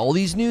modes, had all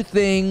these new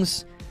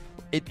things.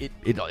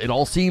 It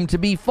all seemed to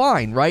be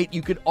fine, right?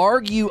 You could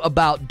argue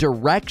about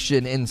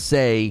direction and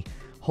say,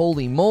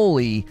 holy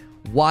moly,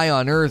 why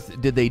on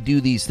earth did they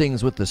do these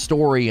things with the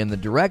story and the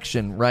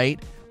direction,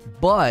 right?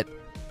 But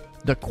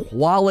the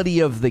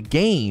quality of the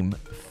game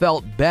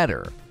felt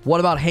better.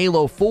 What about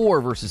Halo 4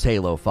 versus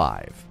Halo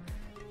 5?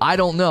 I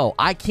don't know.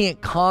 I can't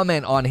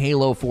comment on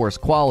Halo 4's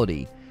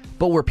quality.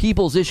 But were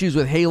people's issues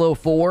with Halo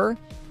 4?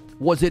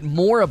 Was it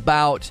more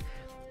about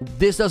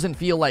this doesn't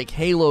feel like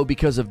Halo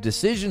because of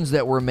decisions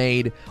that were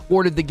made,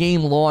 or did the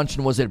game launch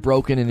and was it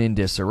broken and in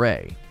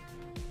disarray?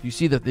 You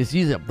see the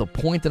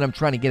point that I'm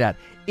trying to get at.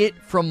 It,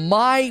 from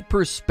my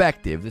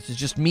perspective, this is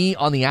just me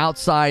on the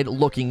outside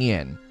looking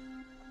in.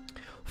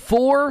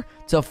 4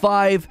 to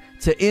 5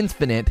 to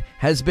Infinite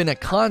has been a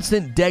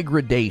constant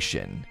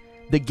degradation.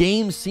 The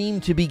games seem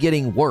to be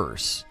getting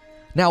worse.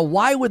 Now,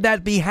 why would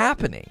that be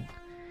happening?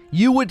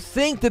 You would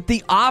think that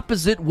the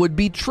opposite would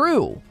be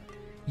true.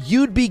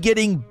 You'd be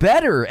getting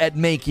better at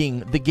making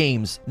the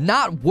games,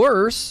 not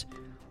worse.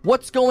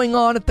 What's going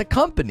on at the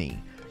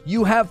company?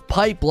 You have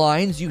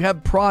pipelines, you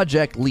have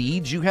project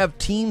leads, you have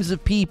teams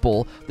of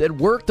people that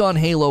worked on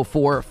Halo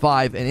 4,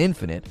 5, and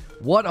Infinite.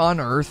 What on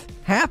earth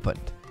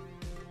happened?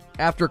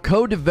 After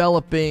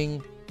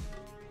co-developing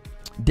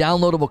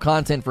downloadable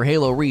content for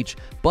Halo Reach,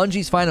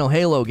 Bungie's final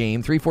Halo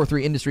game,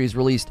 343 Industries,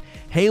 released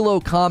Halo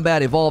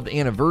Combat Evolved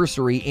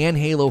Anniversary and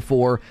Halo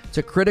 4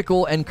 to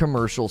critical and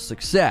commercial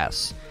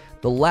success.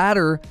 The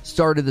latter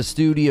started the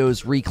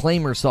studio's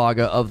Reclaimer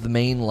saga of the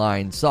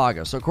mainline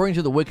saga. So according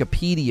to the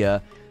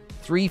Wikipedia,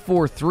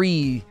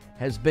 343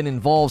 has been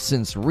involved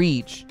since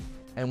Reach,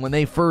 and when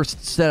they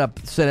first set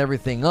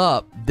everything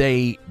up,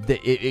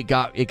 it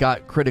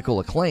got critical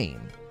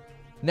acclaim.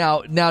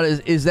 Now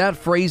is that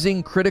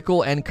phrasing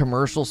critical and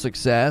commercial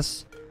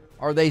success?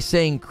 Are they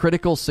saying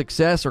critical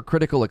success or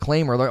critical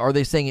acclaim, or are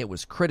they saying it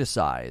was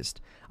criticized?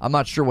 I'm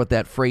not sure what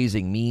that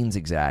phrasing means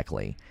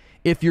exactly.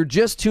 If you're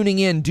just tuning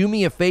in, do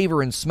me a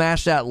favor and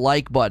smash that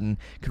like button.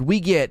 Could we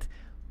get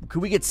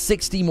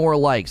 60 more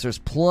likes? There's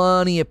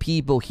plenty of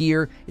people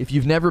here. If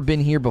you've never been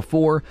here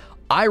before,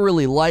 I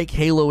really like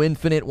Halo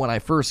Infinite. When I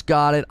first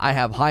got it, I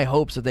have high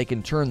hopes that they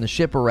can turn the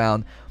ship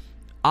around.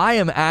 I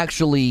am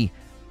actually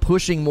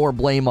pushing more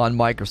blame on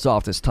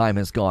Microsoft as time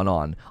has gone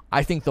on.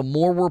 I think the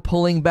more we're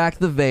pulling back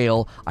the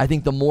veil, I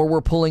think the more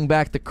we're pulling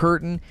back the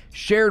curtain.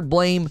 Shared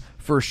blame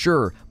for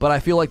sure, but I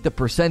feel like the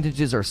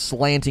percentages are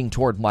slanting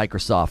toward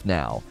Microsoft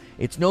now.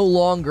 It's no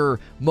longer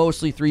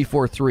mostly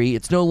 343.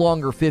 It's no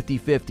longer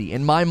 50-50.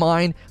 In my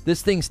mind,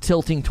 this thing's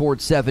tilting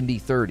towards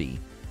 70-30.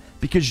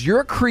 Because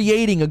you're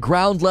creating a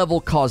ground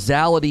level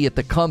causality at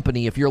the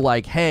company if you're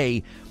like,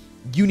 hey,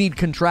 you need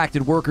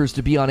contracted workers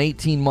to be on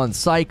 18-month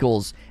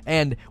cycles.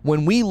 And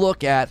when we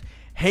look at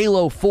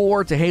Halo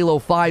 4 to Halo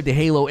 5 to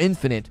Halo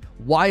Infinite,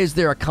 why is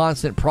there a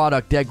constant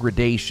product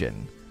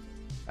degradation?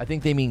 I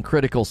think they mean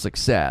critical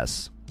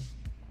success.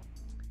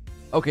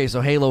 Okay,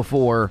 so Halo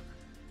 4.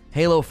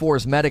 Halo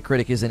 4's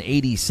Metacritic is an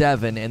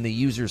 87 and the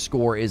user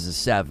score is a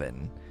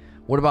 7.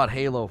 What about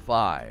Halo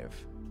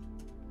 5?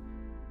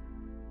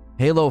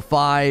 Halo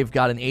 5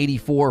 got an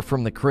 84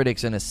 from the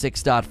critics and a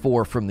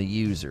 6.4 from the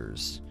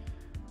users.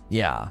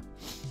 Yeah.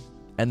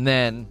 And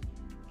then,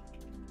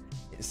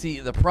 see,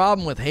 the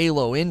problem with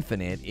Halo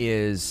Infinite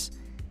is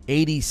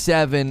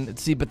 87.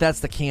 See, but that's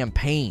the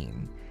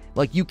campaign.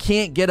 Like, you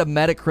can't get a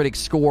Metacritic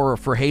score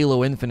for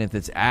Halo Infinite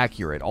that's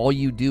accurate. All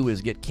you do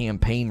is get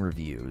campaign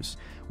reviews,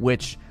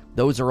 which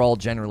those are all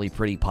generally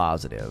pretty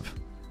positive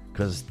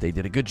because they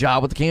did a good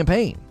job with the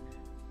campaign.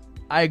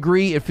 I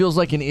agree. It feels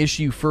like an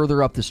issue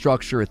further up the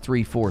structure at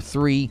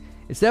 343.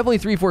 It's definitely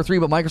 343,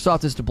 but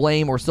Microsoft is to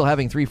blame or still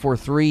having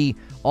 343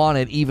 on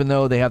it, even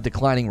though they have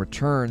declining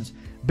returns.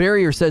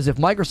 Barrier says, if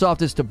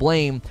Microsoft is to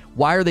blame,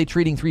 why are they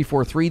treating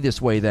 343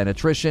 this way then?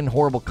 Attrition,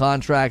 horrible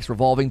contracts,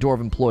 revolving door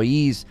of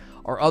employees.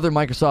 Are other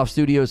Microsoft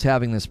studios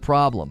having this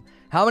problem?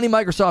 How many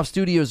Microsoft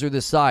studios are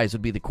this size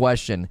would be the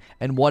question,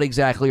 and what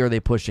exactly are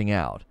they pushing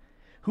out?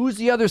 Who's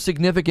the other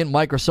significant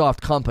Microsoft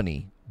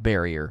company,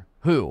 Barrier?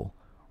 Who?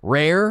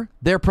 Rare?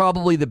 They're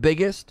probably the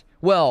biggest?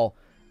 Well,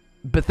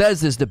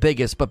 Bethesda's the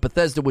biggest, but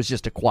Bethesda was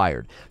just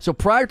acquired. So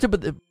prior to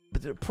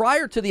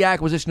the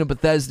acquisition of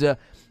Bethesda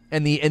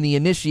and the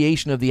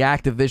initiation of the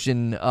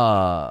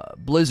Activision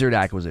Blizzard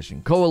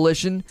acquisition,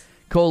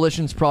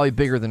 Coalition's probably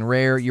bigger than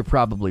Rare. You're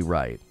probably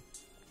right.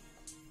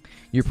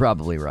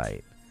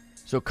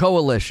 So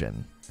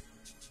Coalition.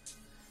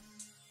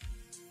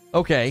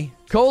 Okay,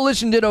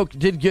 Coalition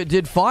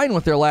did fine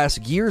with their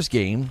last Gears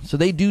game, so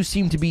they do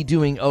seem to be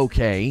doing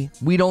okay.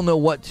 We don't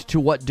know to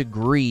what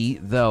degree,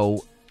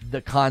 though,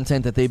 the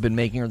content that they've been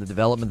making or the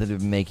development that they've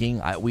been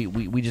making.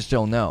 We just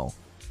don't know.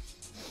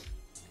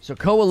 So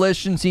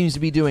Coalition seems to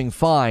be doing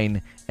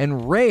fine,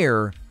 and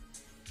Rare,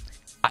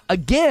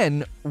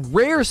 again,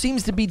 Rare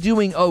seems to be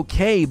doing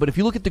okay, but if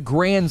you look at the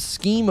grand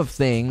scheme of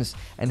things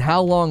and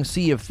how long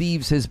Sea of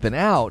Thieves has been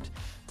out,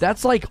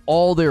 that's like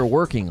all they're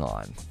working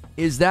on.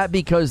 Is that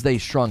because they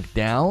shrunk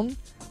down?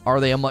 Are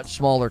they a much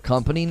smaller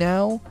company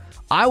now?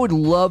 I would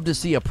love to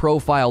see a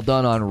profile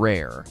done on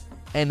Rare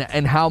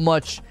and how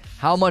much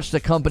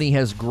the company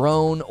has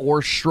grown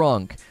or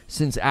shrunk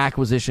since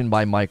acquisition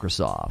by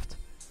Microsoft.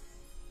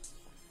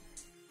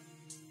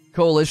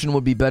 Coalition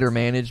would be better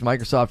managed.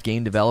 Microsoft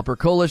game developer.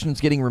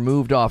 Coalition's getting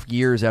removed off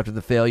Gears after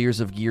the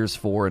failures of Gears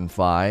 4 and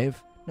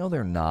 5. No,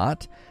 they're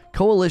not.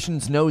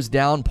 Coalition's nose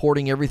down,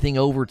 porting everything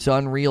over to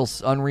Unreal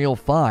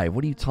 5.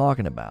 What are you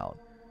talking about?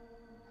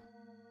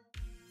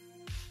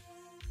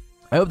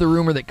 I hope the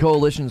rumor that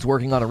Coalition's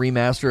working on a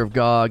remaster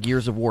of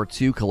Gears of War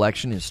 2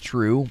 collection is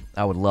true.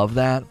 I would love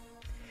that.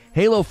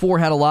 Halo 4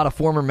 had a lot of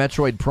former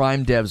Metroid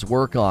Prime devs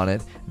work on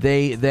it.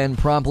 They then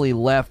promptly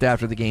left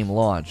after the game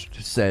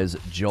launched, says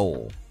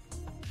Joel.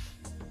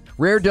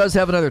 Rare does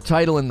have another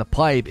title in the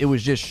pipe. It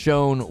was just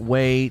shown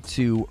way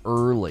too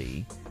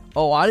early.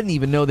 Oh, I didn't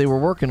even know they were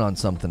working on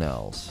something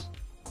else.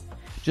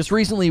 Just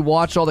recently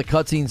watched all the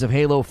cutscenes of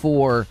Halo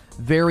 4.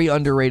 Very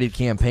underrated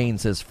campaign,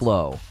 says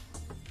Flo.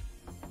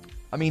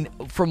 I mean,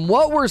 from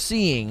what we're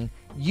seeing,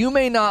 you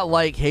may not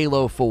like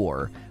Halo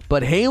 4,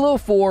 but Halo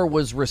 4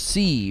 was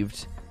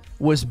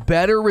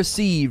better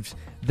received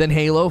than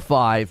Halo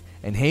 5,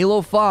 and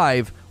Halo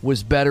 5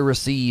 was better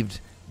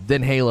received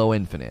than Halo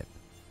Infinite.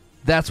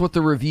 That's what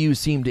the reviews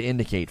seem to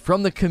indicate.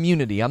 From the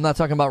community, I'm not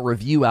talking about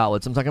review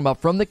outlets, I'm talking about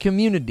from the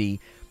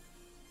community,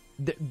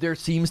 there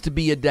seems to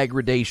be a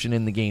degradation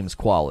in the game's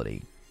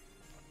quality.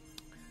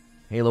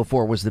 Halo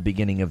 4 was the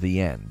beginning of the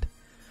end.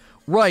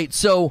 Right,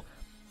 so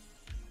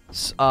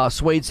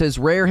Suede says,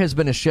 Rare has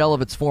been a shell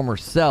of its former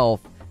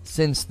self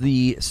since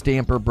the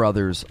Stamper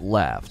brothers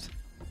left.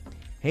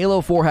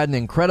 Halo 4 had an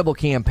incredible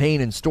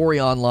campaign and story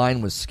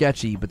online was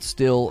sketchy, but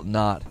still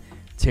not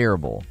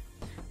terrible.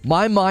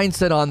 My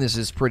mindset on this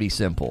is pretty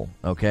simple,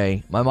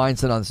 okay? My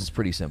mindset on this is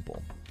pretty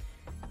simple.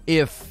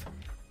 If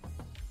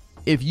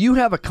you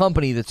have a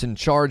company that's in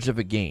charge of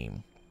a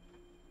game,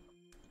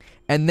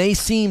 and they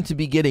seem to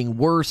be getting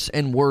worse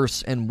and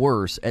worse and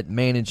worse at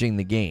managing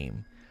the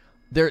game,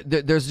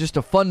 there's just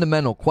a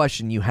fundamental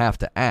question you have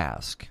to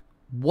ask.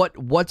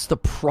 What's the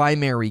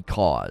primary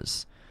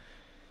cause?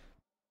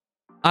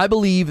 I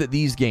believe that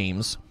these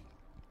games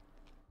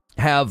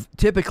have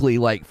typically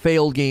like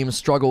failed games,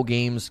 struggle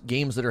games,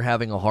 games that are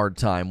having a hard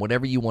time,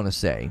 whatever you want to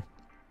say.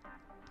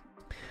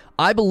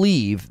 I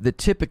believe that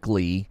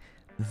typically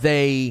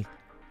they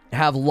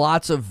have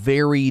lots of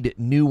varied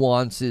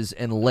nuances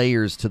and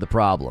layers to the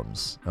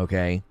problems,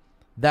 okay?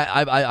 That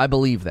I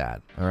believe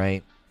that, all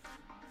right?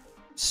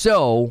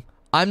 So,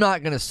 I'm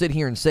not going to sit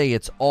here and say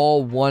it's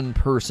all one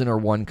person or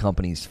one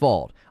company's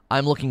fault.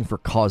 I'm looking for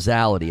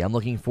causality. I'm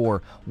looking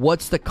for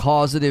what's the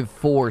causative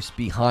force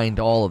behind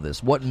all of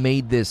this? What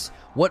made this,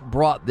 what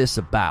brought this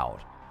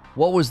about?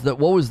 What was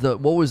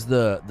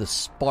the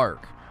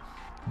spark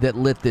that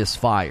lit this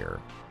fire?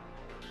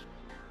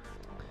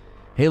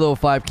 Halo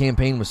 5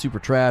 campaign was super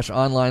trash.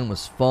 Online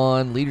was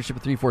fun. Leadership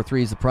of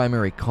 343 is the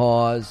primary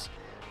cause.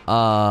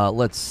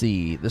 Let's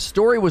see. The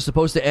story was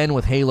supposed to end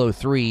with Halo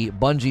 3.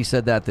 Bungie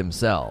said that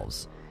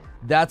themselves.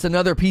 That's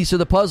another piece of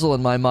the puzzle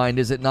in my mind.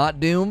 Is it not,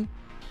 Doom?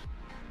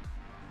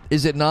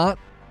 Is it not?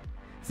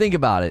 Think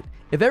about it.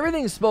 If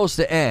everything's supposed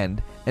to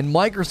end and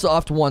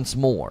Microsoft wants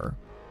more,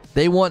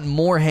 they want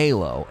more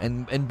Halo,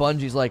 and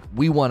Bungie's like,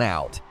 we want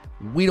out.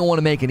 We don't want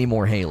to make any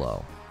more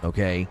Halo,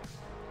 okay?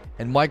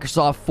 And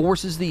Microsoft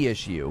forces the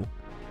issue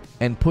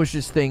and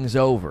pushes things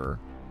over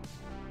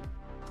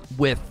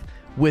with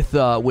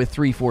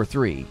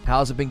 343.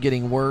 How's it been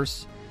getting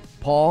worse?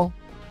 Paul,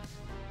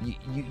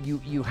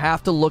 you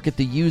have to look at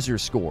the user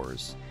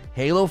scores.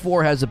 Halo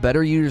 4 has a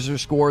better user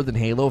score than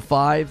Halo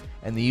 5,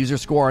 and the user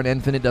score on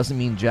Infinite doesn't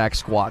mean jack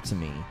squat to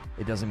me.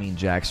 It doesn't mean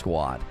jack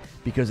squat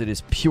because it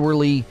is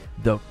purely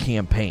the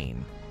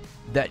campaign.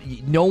 That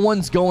no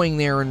one's going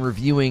there and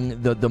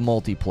reviewing the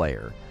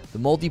multiplayer. The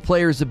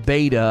multiplayer is a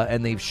beta,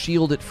 and they've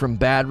shielded it from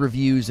bad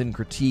reviews and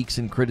critiques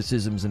and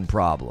criticisms and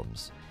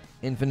problems.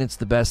 Infinite's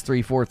the best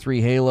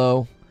 343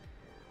 Halo?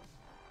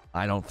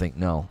 I don't think,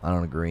 no. I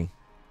don't agree.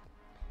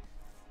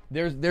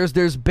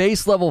 There's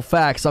base level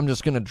facts I'm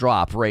just going to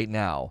drop right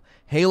now.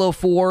 Halo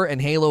 4 and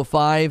Halo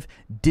 5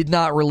 did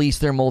not release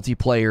their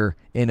multiplayer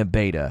in a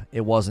beta.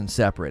 It wasn't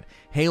separate.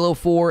 Halo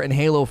 4 and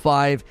Halo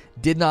 5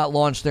 did not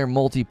launch their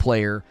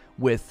multiplayer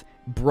with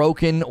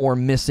broken or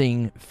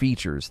missing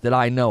features that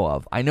I know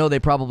of. I know they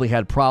probably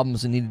had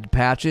problems and needed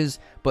patches,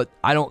 but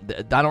I don't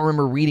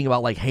remember reading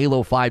about like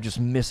Halo 5 just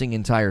missing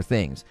entire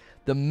things.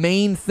 The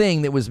main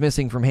thing that was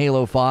missing from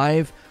Halo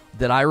 5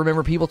 that I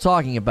remember people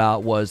talking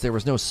about was there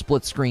was no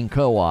split screen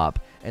co-op,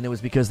 and it was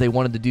because they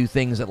wanted to do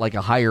things at like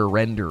a higher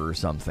render or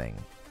something.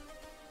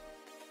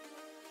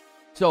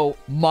 So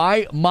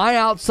my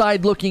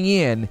outside looking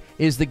in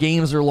is the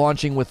games are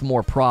launching with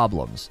more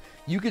problems.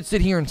 You could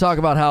sit here and talk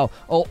about how,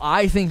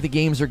 I think the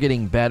games are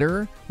getting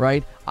better,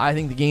 right? I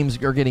think the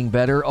games are getting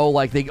better.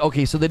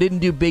 So they didn't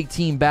do big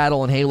team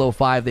battle in Halo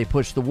 5. They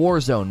pushed the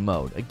Warzone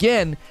mode.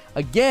 Again,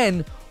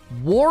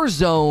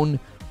 Warzone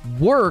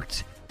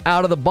worked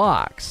out of the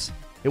box.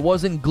 It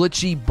wasn't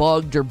glitchy,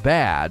 bugged, or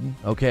bad,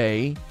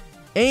 okay?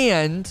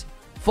 And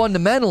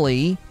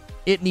fundamentally,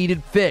 it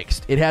needed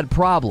fixed. It had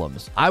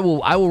problems. I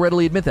will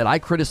readily admit that. I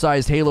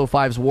criticized Halo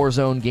 5's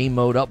Warzone game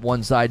mode up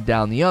one side,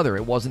 down the other.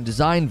 It wasn't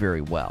designed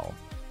very well.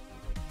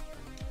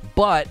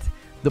 But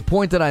the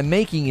point that I'm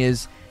making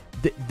is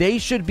they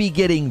should be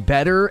getting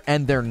better,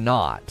 and they're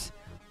not.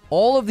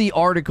 All of the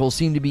articles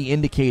seem to be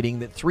indicating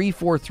that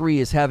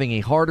 343 is having a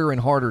harder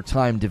and harder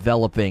time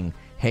developing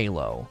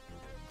Halo.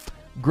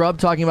 Grub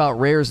talking about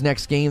Rare's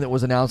next game that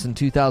was announced in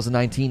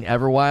 2019,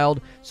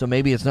 Everwild. So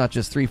maybe it's not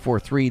just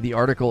 343. The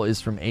article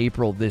is from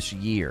April this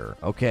year.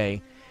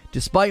 Okay.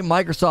 Despite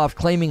Microsoft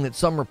claiming that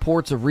some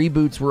reports of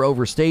reboots were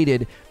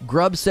overstated,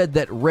 Grubb said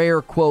that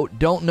Rare, quote,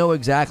 don't know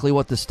exactly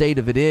what the state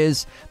of it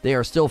is. They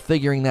are still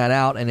figuring that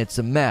out, and it's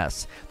a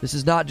mess. This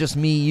is not just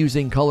me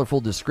using colorful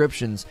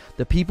descriptions.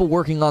 The people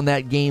working on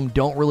that game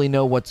don't really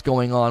know what's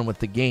going on with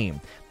the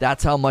game.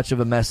 That's how much of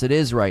a mess it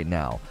is right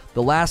now.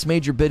 The last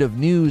major bit of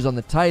news on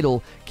the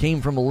title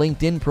came from a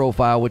LinkedIn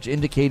profile which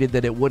indicated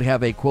that it would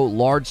have a, quote,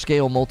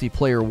 large-scale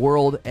multiplayer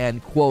world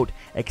and, quote,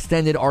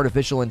 extended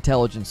artificial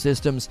intelligence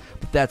systems,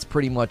 but that's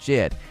pretty much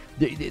it.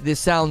 This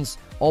sounds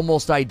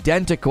almost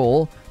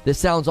identical. This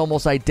sounds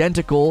almost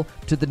identical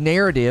to the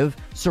narrative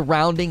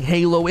surrounding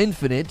Halo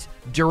Infinite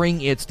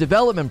during its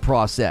development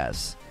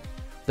process.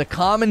 The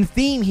common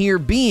theme here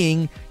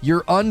being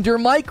you're under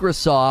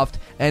Microsoft,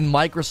 and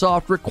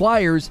Microsoft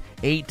requires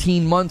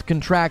 18-month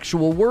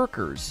contractual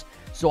workers.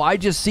 So I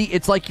just see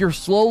it's like you're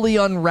slowly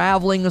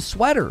unraveling a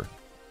sweater.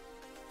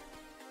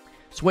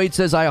 Swade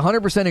says, I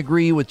 100%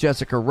 agree with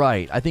Jessica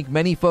Wright. I think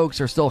many folks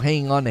are still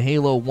hanging on to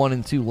Halo 1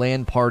 and 2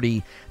 LAN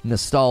party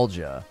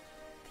nostalgia.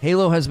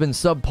 Halo has been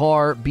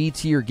subpar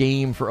B-tier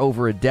game for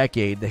over a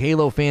decade. The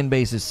Halo fan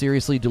base is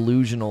seriously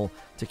delusional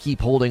to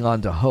keep holding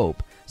on to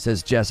hope,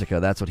 says Jessica.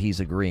 That's what he's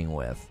agreeing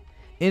with.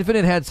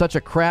 Infinite had such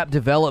a crap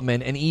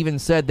development and even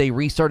said they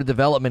restarted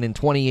development in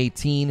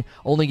 2018,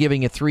 only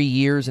giving it 3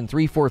 years, and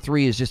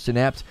 343 is just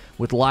inept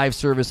with live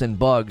service and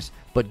bugs,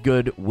 but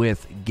good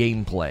with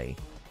gameplay.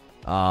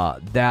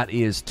 That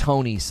is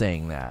Tony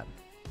saying that.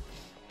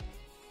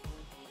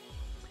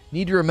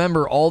 Need to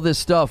remember all this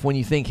stuff when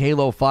you think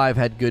Halo 5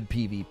 had good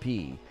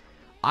PvP.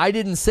 I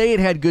didn't say it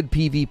had good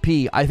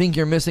PvP. I think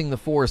you're missing the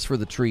forest for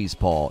the trees,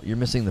 Paul. You're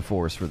missing the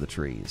forest for the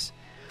trees.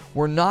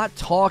 We're not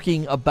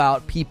talking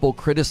about people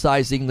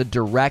criticizing the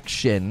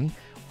direction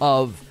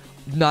of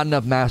not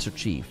enough Master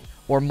Chief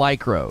or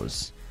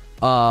micros.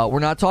 We're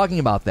not talking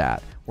about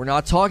that. We're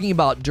not talking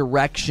about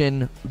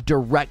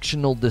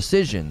directional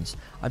decisions.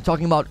 I'm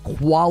talking about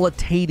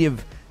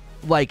qualitative,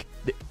 like,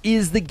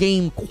 is the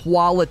game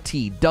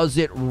quality? Does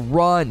it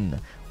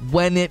run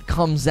when it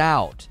comes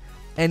out?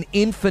 And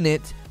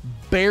Infinite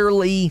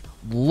barely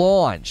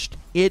launched.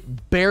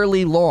 It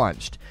barely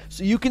launched.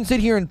 So you can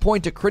sit here and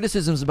point to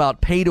criticisms about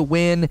pay to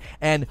win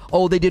and,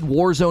 oh, they did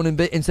Warzone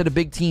instead of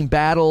Big Team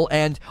Battle,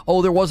 and,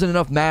 oh, there wasn't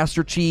enough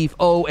Master Chief,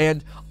 oh,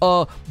 and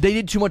they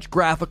did too much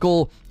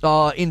graphical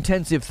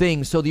intensive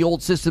things, so the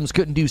old systems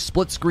couldn't do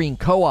split screen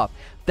co-op.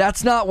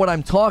 That's not what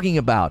I'm talking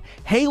about.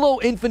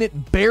 Halo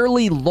Infinite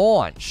barely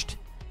launched.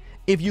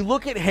 If you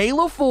look at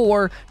Halo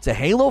 4 to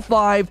Halo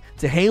 5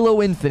 to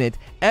Halo Infinite,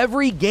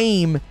 every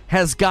game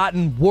has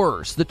gotten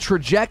worse. The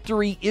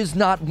trajectory is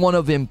not one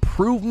of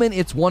improvement,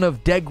 it's one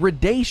of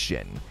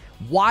degradation.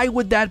 Why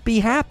would that be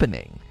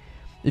happening?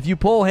 If you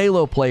poll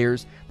Halo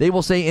players, they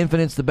will say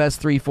Infinite's the best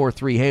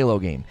 343 Halo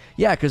game.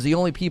 Yeah, because the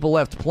only people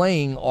left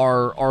playing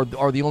are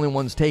the only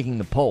ones taking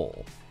the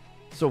poll.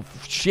 So,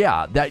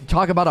 yeah,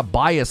 talk about a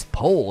biased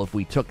poll if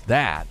we took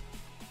that.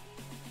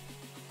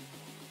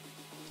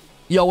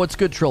 Yo, what's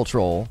good, Trill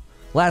Troll?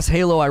 Last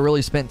Halo, I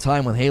really spent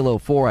time with Halo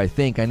 4, I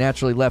think. I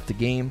naturally left the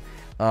game.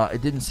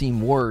 It didn't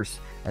seem worse,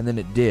 and then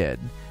it did.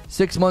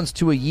 6 months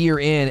to a year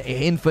in,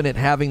 Infinite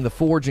having the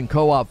Forge and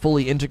co-op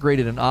fully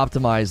integrated and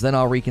optimized, then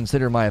I'll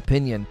reconsider my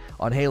opinion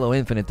on Halo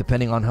Infinite,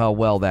 depending on how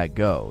well that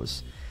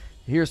goes.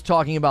 Here's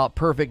talking about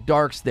Perfect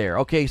Darks there.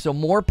 Okay, so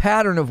more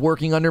pattern of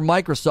working under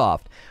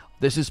Microsoft.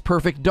 This is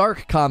Perfect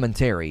Dark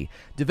commentary.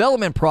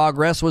 Development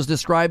progress was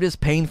described as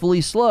painfully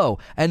slow,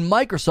 and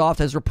Microsoft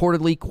has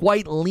reportedly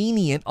quite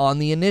lenient on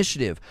the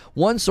initiative.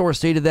 One source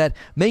stated that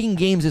making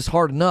games is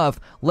hard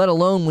enough, let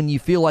alone when you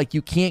feel like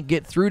you can't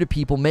get through to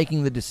people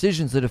making the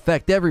decisions that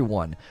affect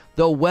everyone,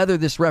 though whether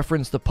this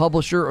referenced the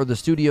publisher or the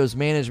studio's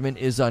management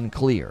is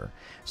unclear.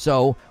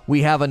 So,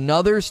 we have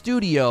another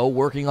studio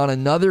working on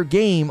another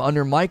game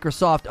under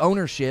Microsoft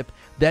ownership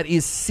that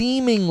is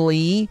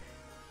seemingly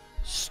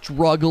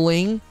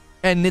struggling,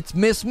 and it's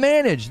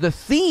mismanaged. The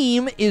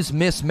theme is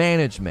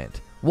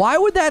mismanagement. Why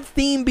would that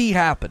theme be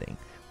happening?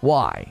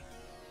 Why?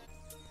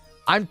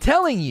 I'm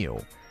telling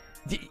you,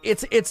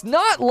 it's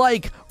not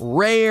like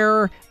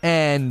Rare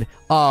and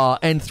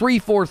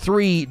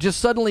 343 just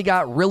suddenly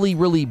got really,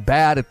 really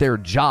bad at their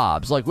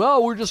jobs. Like,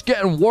 well, we're just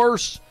getting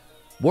worse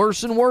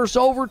and worse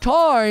over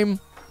time.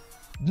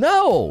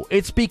 No,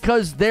 it's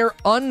because they're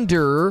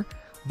under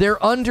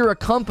a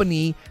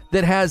company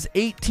that has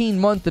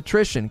 18-month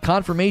attrition.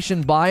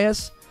 Confirmation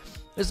bias.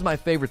 This is my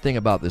favorite thing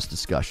about this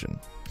discussion.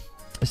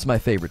 This is my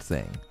favorite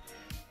thing.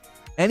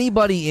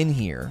 Anybody in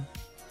here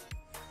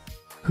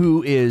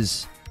who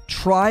is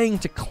trying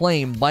to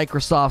claim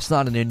Microsoft's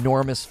not an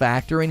enormous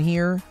factor in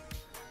here,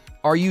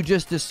 are you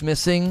just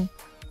dismissing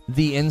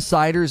the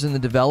insiders and the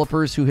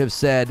developers who have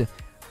said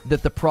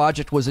that the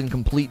project was in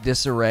complete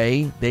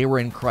disarray, they were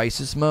in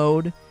crisis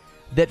mode,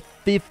 that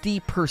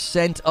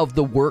 50% of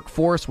the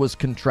workforce was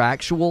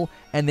contractual,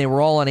 and they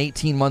were all on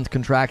 18-month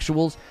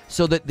contractuals,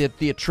 so that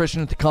the attrition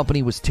at the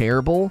company was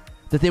terrible,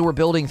 that they were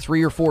building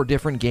 3 or 4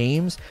 different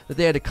games, that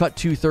they had to cut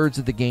 2/3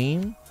 of the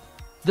game?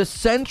 The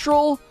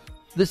central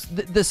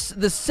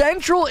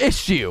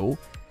issue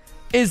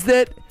is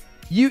that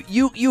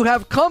you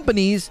have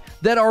companies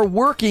that are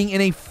working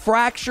in a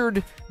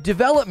fractured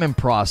development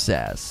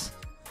process.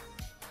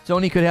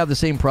 Sony could have the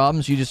same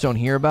problems, you just don't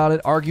hear about it.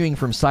 Arguing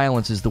from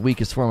silence is the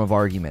weakest form of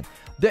argument.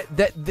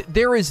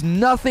 There is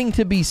nothing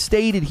to be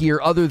stated here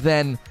other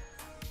than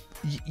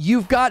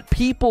you've got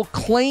people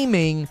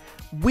claiming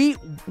we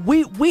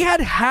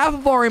had half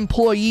of our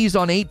employees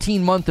on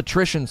 18-month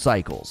attrition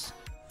cycles.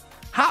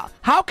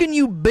 How can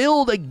you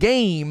build a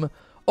game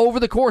over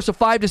the course of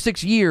 5 to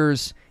 6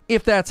 years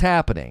if that's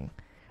happening?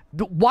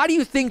 Why do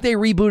you think they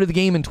rebooted the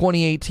game in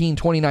 2018,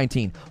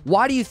 2019?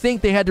 Why do you think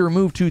they had to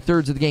remove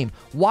 2/3 of the game?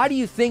 Why do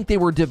you think they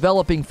were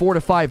developing 4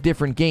 to 5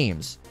 different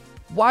games?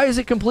 Why is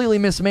it completely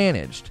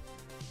mismanaged?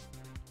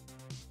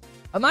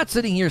 I'm not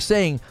sitting here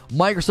saying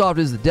Microsoft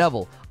is the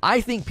devil.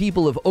 I think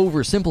people have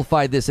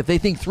oversimplified this if they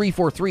think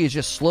 343 has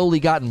just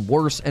slowly gotten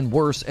worse and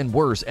worse and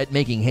worse at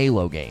making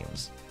Halo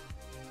games.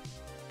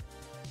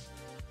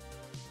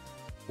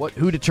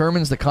 Who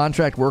determines the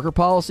contract worker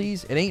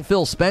policies? It ain't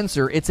Phil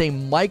Spencer. It's a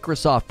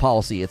Microsoft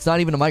policy. It's not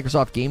even a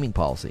Microsoft gaming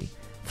policy.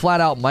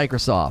 Flat out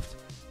Microsoft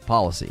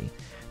policy.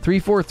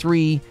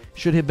 343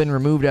 should have been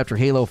removed after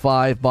Halo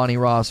 5. Bonnie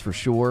Ross for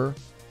sure.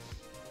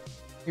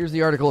 Here's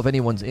the article if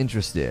anyone's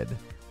interested.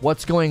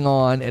 What's going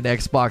on at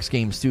Xbox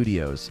Game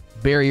Studios?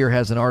 Barrier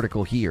has an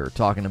article here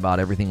talking about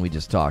everything we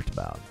just talked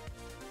about.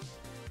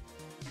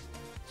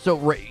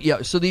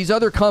 So these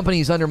other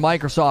companies under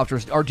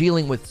Microsoft are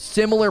dealing with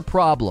similar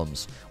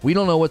problems. We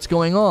don't know what's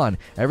going on.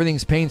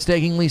 Everything's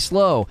painstakingly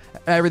slow.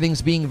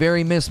 Everything's being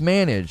very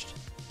mismanaged.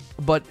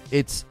 But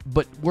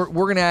we're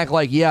going to act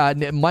like,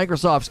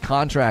 Microsoft's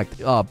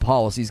contract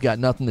policy's got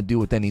nothing to do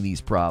with any of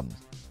these problems.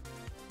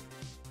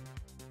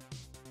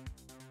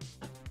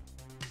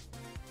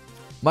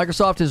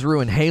 Microsoft has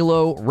ruined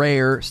Halo,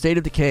 Rare, State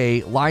of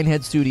Decay,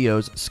 Lionhead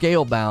Studios,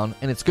 Scalebound,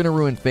 and it's going to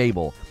ruin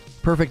Fable,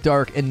 Perfect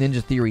Dark, and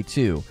Ninja Theory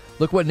 2.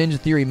 Look what Ninja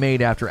Theory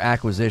made after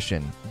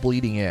acquisition,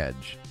 Bleeding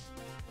Edge.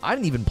 I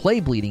didn't even play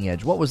Bleeding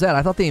Edge. What was that?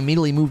 I thought they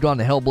immediately moved on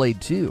to Hellblade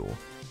 2.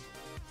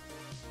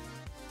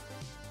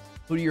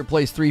 Who do you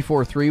replace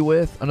 343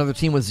 with? Another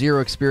team with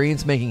zero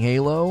experience making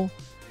Halo?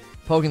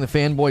 Poking the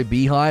fanboy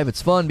beehive?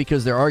 It's fun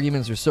because their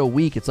arguments are so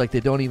weak, it's like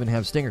they don't even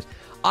have stingers.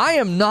 I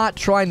am not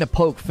trying to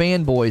poke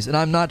fanboys, and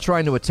I'm not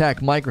trying to attack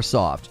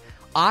Microsoft.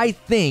 I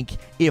think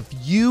if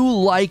you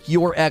like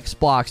your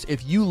Xbox,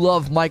 if you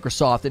love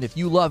Microsoft, and if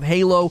you love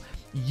Halo,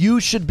 you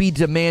should be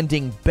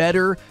demanding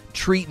better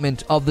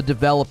treatment of the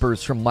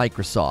developers from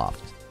Microsoft.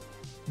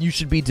 You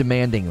should be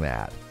demanding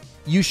that.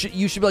 You should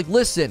be like,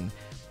 listen,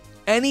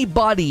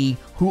 anybody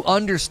who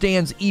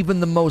understands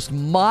even the most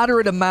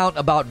moderate amount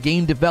about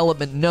game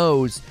development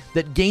knows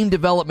that game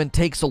development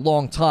takes a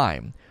long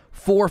time.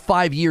 4 or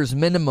 5 years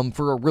minimum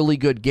for a really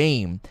good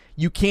game.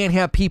 You can't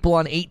have people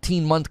on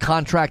 18-month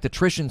contract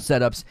attrition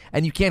setups,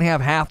 and you can't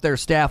have half their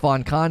staff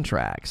on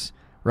contracts,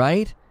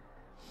 right?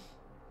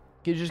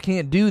 You just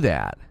can't do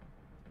that.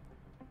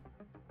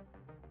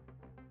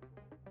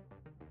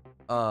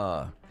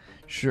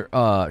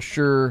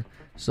 Sure.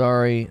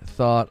 Sorry,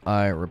 thought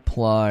I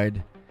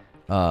replied.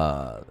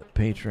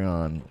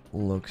 Patreon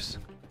looks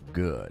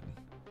good.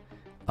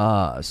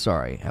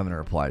 Sorry, having to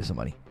reply to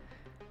somebody.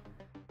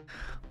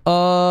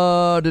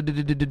 Halo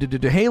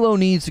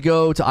needs to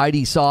go to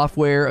ID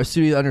Software, a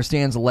studio that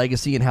understands the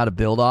legacy and how to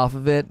build off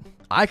of it.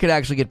 I could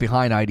actually get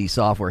behind ID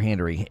Software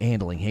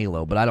handling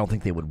Halo, but I don't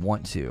think they would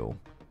want to.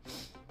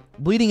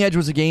 Bleeding Edge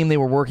was a game they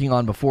were working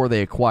on before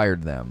they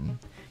acquired them.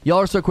 Y'all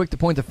are so quick to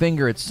point the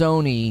finger at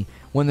Sony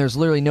when there's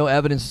literally no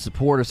evidence to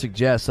support or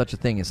suggest such a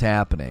thing is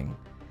happening.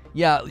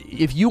 Yeah,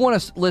 if you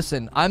want to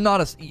listen, I'm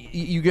not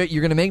you're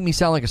going to make me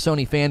sound like a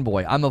Sony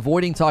fanboy. I'm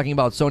avoiding talking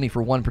about Sony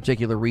for one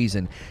particular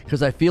reason,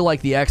 because I feel like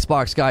the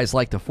Xbox guys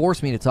like to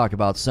force me to talk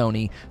about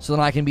Sony so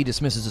that I can be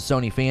dismissed as a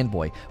Sony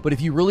fanboy. But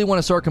if you really want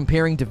to start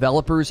comparing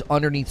developers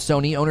underneath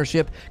Sony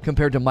ownership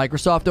compared to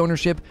Microsoft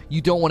ownership, you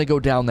don't want to go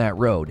down that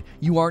road.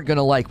 You aren't going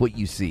to like what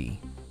you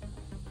see.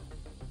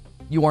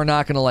 You are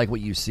not going to like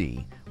what you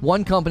see.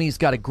 One company's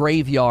got a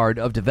graveyard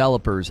of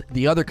developers.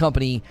 The other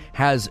company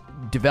has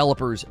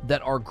developers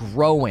that are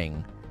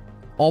growing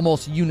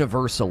almost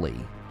universally.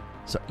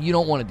 So you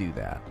don't want to do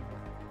that.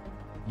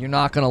 You're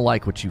not going to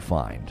like what you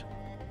find.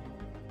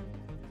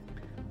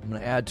 I'm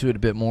going to add to it a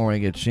bit more when I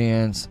get a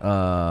chance.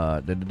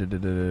 The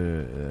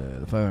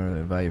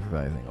value for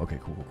value thing. Okay,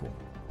 cool.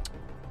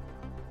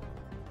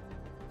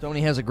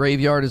 Sony has a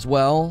graveyard as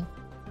well.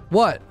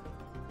 What?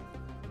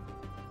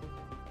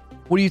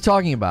 What are you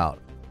talking about?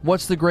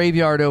 What's the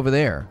graveyard over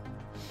there?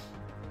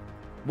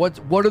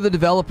 What are the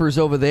developers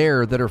over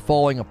there that are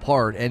falling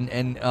apart and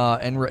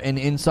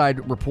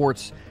inside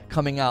reports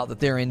coming out that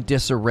they're in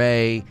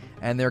disarray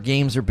and their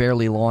games are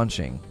barely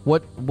launching?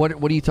 What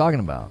are you talking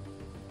about?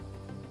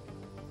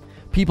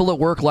 People at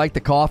work like the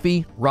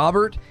coffee.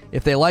 Robert,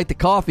 if they like the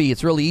coffee,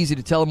 it's really easy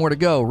to tell them where to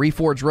go.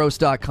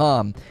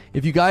 ReforgeRoast.com.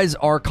 If you guys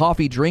are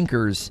coffee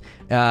drinkers,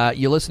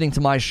 you're listening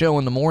to my show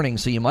in the morning,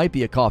 so you might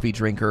be a coffee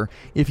drinker.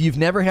 If you've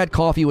never had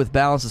coffee with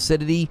balanced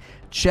acidity,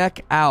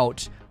 check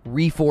out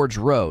Reforge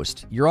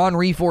Roast. You're on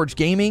Reforge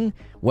Gaming?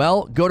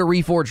 Well, go to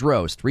Reforge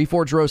Roast.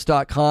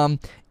 ReforgeRoast.com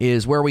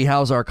is where we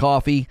house our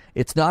coffee.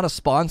 It's not a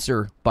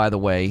sponsor, by the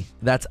way.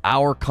 That's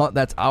our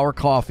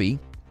coffee.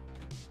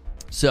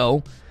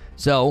 So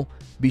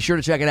be sure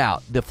to check it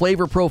out. The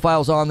flavor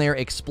profiles on there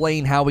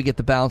explain how we get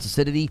the balanced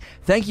acidity.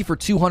 Thank you for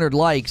 200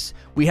 likes.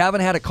 We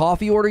haven't had a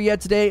coffee order yet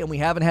today, and we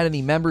haven't had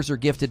any members or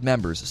gifted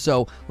members.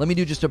 So let me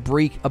do just a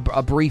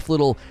brief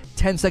little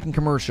 10-second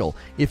commercial.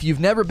 If you've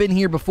never been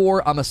here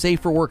before, I'm a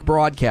safe-for-work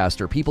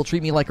broadcaster. People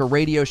treat me like a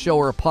radio show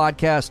or a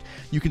podcast.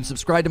 You can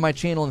subscribe to my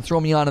channel and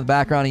throw me on in the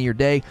background of your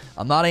day.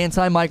 I'm not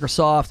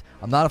anti-Microsoft.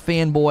 I'm not a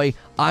fanboy.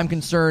 I'm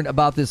concerned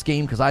about this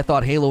game because I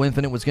thought Halo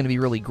Infinite was going to be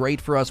really great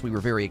for us. We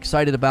were very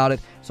excited about it.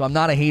 So I'm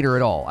not a hater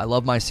at all. I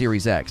love my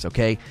Series X,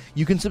 okay?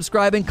 You can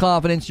subscribe in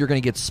confidence. You're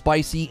going to get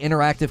spicy,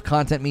 interactive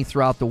content me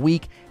throughout the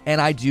week.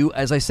 And I do,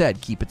 as I said,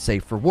 keep it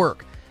safe for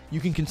work. you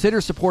can consider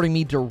supporting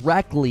me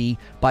directly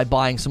by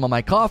buying some of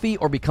my coffee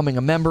or becoming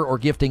a member or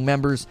gifting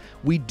members.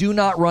 We do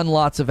not run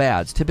lots of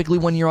ads. Typically,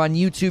 when you're on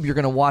YouTube, you're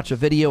going to watch a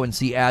video and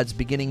see ads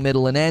beginning,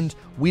 middle, and end.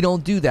 We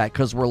don't do that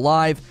because we're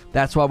live.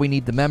 That's why we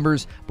need the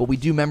members, but we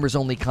do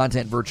members-only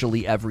content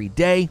virtually every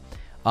day.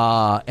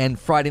 And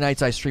Friday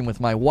nights I stream with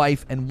my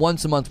wife, and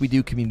once a month we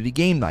do community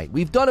game night.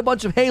 We've done a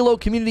bunch of Halo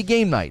community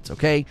game nights,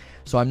 okay?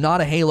 So I'm not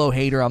a Halo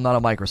hater. I'm not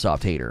a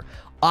Microsoft hater.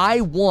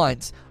 I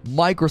want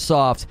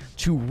Microsoft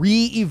to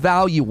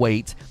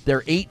reevaluate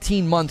their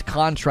 18-month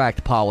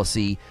contract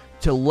policy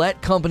to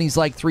let companies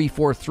like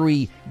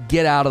 343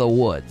 get out of the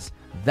woods.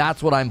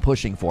 That's what I'm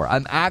pushing for.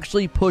 I'm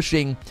actually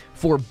pushing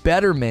for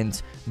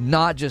betterment,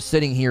 not just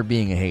sitting here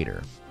being a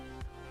hater.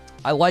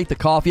 I like the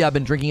coffee. I've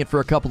been drinking it for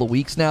a couple of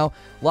weeks now.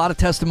 A lot of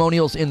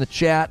testimonials in the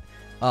chat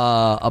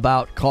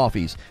about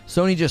coffees.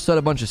 Sony just shut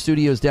a bunch of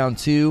studios down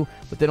too,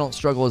 but they don't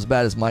struggle as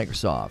bad as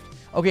Microsoft.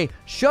 Okay,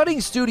 shutting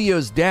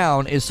studios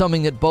down is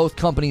something that both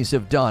companies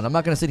have done. I'm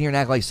not going to sit here and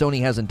act like Sony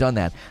hasn't done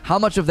that. How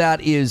much of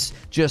that is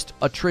just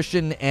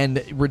attrition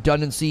and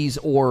redundancies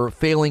or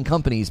failing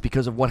companies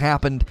because of what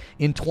happened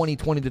in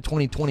 2020 to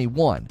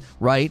 2021,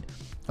 right?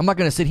 I'm not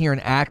going to sit here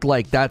and act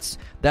like that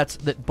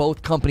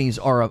both companies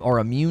are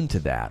immune to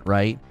that,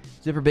 right?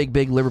 Zipper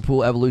Big,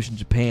 Liverpool, Evolution,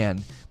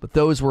 Japan, but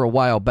those were a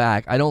while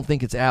back. I don't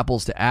think it's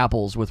apples to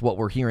apples with what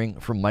we're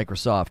hearing from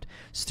Microsoft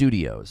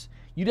Studios.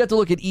 You'd have to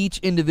look at each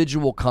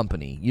individual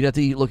company.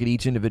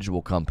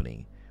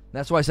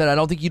 That's why I said I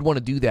don't think you'd want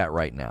to do that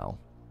right now.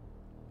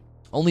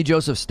 Only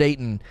Joseph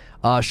Staten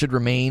should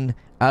remain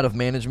out of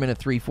management at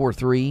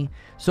 343.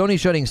 Sony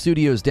shutting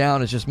studios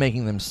down is just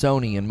making them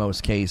Sony in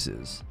most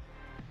cases.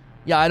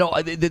 Yeah, I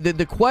don't.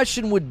 The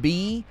question would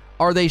be,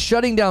 are they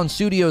shutting down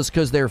studios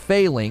because they're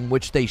failing,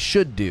 which they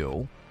should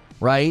do,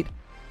 right?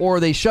 Or are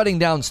they shutting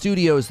down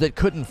studios that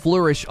couldn't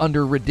flourish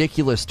under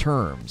ridiculous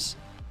terms?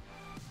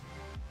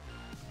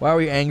 Why are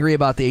we angry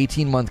about the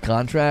 18-month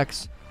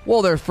contracts?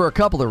 Well, they're for a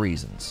couple of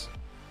reasons.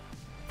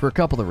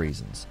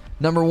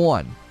 Number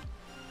one,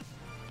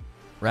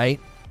 right?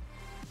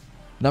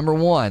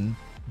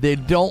 They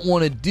don't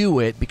want to do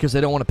it because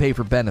they don't want to pay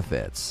for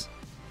benefits.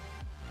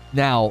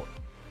 Now,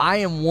 I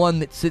am one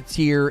that sits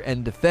here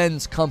and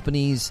defends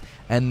companies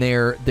and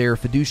their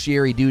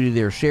fiduciary duty to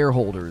their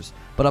shareholders,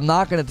 but I'm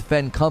not going to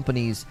defend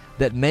companies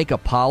that make a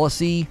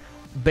policy,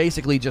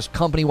 basically just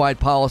company-wide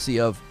policy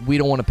of we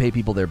don't want to pay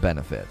people their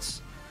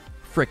benefits.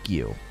 Frick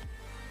you.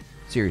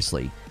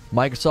 Seriously.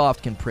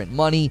 Microsoft can print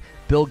money,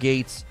 Bill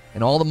Gates,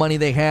 and all the money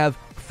they have,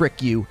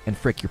 frick you and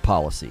frick your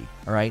policy.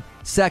 All right?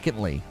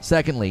 Secondly,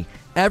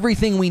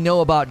 everything we know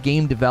about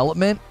game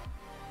development,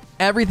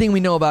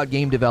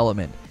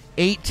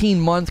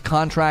 18-month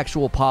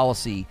contractual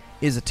policy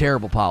is a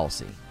terrible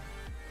policy.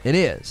 It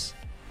is.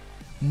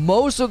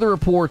 Most of the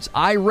reports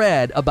I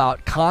read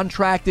about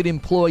contracted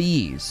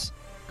employees,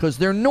 because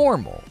they're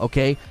normal,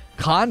 okay?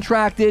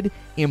 Contracted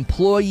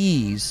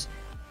employees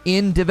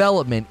in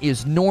development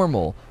is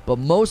normal, but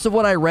most of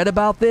what I read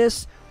about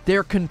this,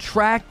 they're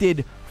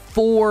contracted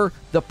for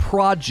the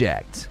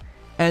project,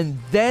 and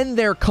then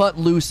they're cut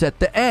loose at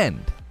the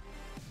end.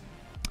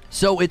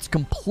 So it's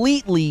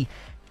completely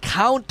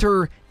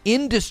counter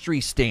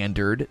industry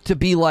standard to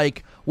be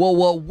like, well,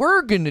 what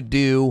we're going to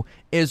do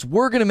is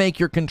we're going to make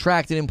your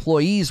contracted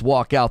employees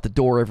walk out the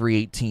door every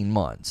 18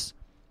 months.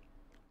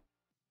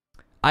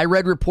 I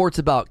read reports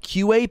about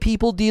QA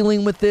people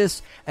dealing with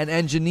this and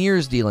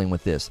engineers dealing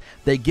with this.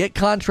 They get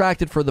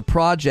contracted for the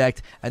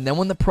project, and then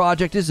when the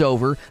project is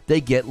over,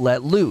 they get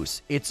let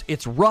loose.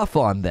 It's rough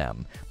on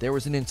them. There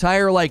was an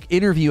entire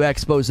interview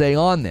expose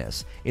on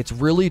this. It's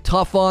really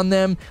tough on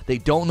them. They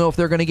don't know if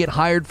they're going to get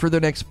hired for their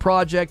next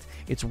project.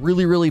 It's a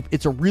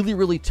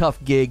really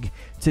tough gig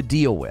to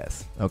deal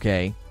with,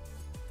 okay?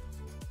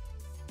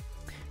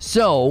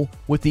 So,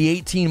 with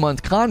the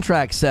 18-month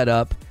contract set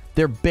up,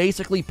 they're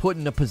basically put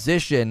in a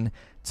position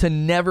to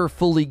never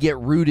fully get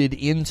rooted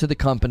into the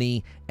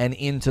company and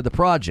into the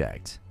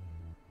project.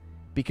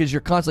 Because you're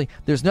constantly...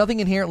 There's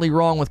nothing inherently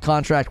wrong with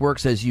contract work,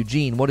 says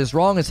Eugene. What is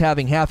wrong is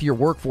having half your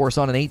workforce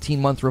on an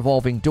 18-month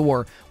revolving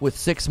door with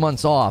 6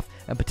 months off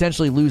and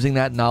potentially losing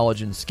that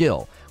knowledge and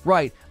skill.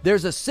 Right.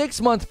 There's a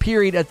 6-month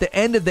period at the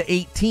end of the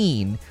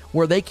 18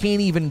 where they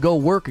can't even go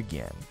work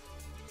again.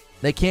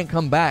 They can't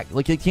come back.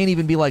 They can't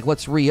even be like,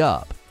 let's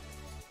re-up.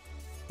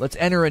 Let's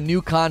enter a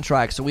new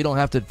contract so we don't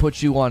have to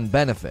put you on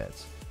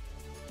benefits.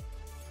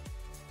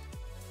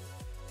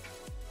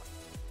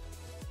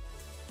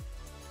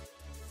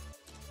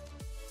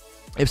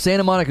 If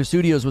Santa Monica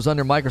Studios was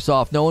under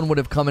Microsoft, no one would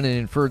have come in and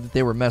inferred that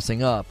they were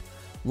messing up.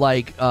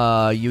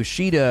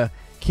 Yoshida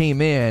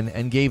came in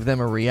and gave them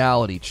a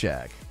reality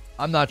check.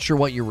 I'm not sure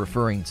what you're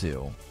referring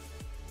to.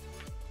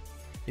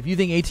 If you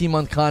think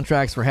 18-month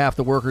contracts for half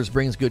the workers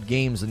brings good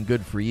games, then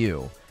good for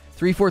you.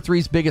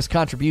 343's biggest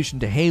contribution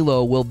to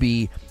Halo will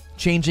be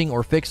changing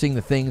or fixing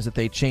the things that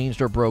they changed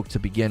or broke to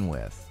begin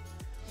with.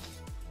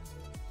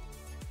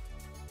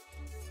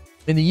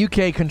 In the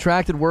UK,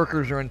 contracted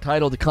workers are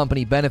entitled to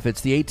company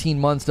benefits. The 18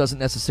 months doesn't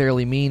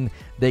necessarily mean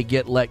they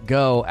get let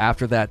go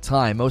after that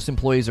time. Most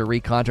employees are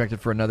recontracted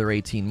for another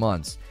 18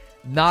 months.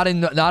 Not at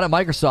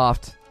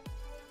Microsoft.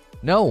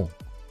 No,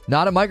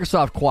 not at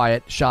Microsoft,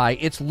 quiet, shy.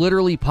 It's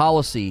literally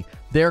policy.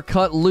 They're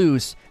cut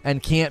loose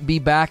and can't be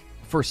back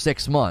for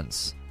 6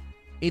 months.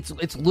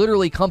 It's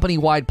literally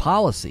company-wide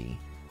policy.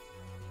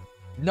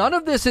 None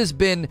of this has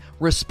been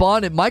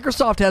responded.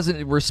 Microsoft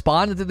hasn't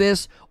responded to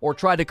this or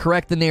tried to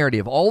correct the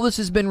narrative. All this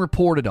has been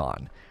reported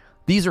on.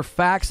 These are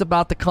facts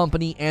about the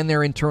company and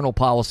their internal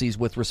policies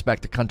with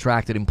respect to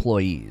contracted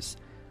employees.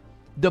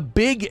 The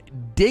big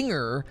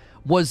dinger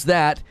was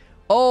that,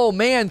 oh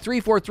man,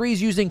 343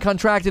 is using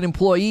contracted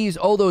employees.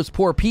 Oh, those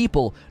poor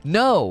people.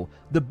 No,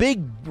 the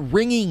big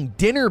ringing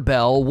dinner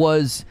bell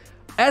was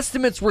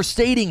estimates were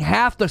stating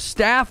half the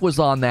staff was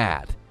on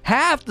that.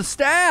 Half the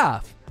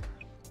staff.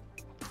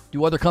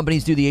 Do other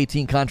companies do the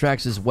 18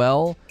 contracts as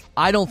well?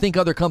 I don't think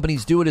other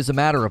companies do it as a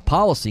matter of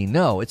policy.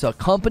 No, it's a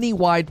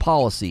company-wide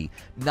policy,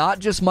 not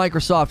just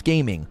Microsoft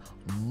Gaming.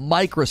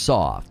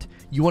 Microsoft.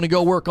 You want to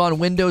go work on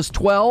Windows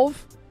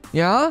 12?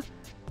 Yeah?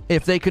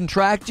 If they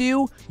contract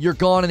you, you're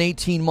gone in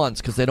 18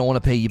 months because they don't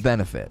want to pay you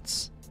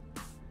benefits.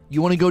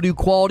 You want to go do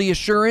quality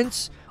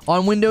assurance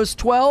on Windows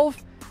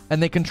 12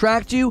 and they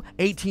contract you,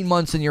 18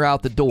 months and you're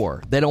out the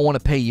door. They don't want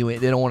to pay you.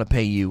 They don't want to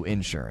pay you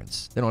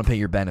insurance. They don't want to pay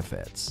your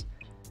benefits.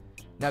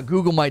 Now,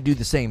 Google might do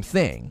the same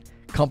thing.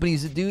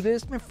 Companies that do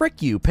this, man,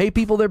 frick you. Pay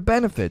people their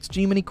benefits.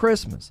 Jiminy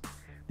Christmas.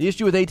 The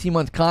issue with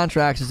 18-month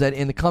contracts is that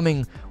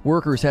incoming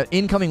workers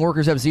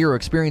have zero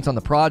experience on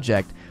the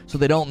project, so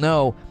they don't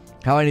know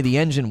how any of the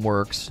engine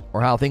works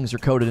or how things are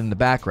coded in the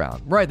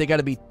background. Right, they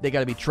got to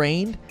be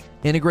trained,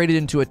 integrated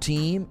into a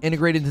team,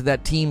 integrated into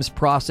that team's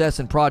process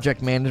and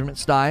project management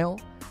style,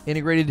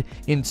 integrated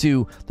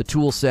into the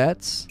tool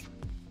sets.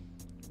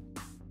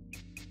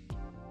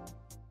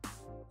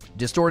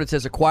 Distorted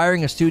says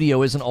acquiring a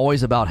studio isn't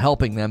always about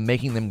helping them,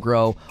 making them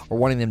grow, or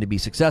wanting them to be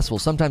successful.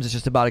 Sometimes it's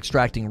just about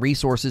extracting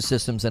resources,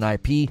 systems, and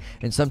IP,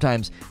 and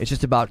sometimes it's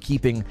just about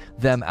keeping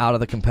them out of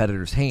the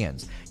competitor's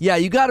hands. Yeah,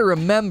 you got to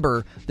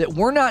remember that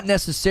we're not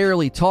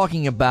necessarily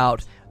talking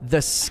about the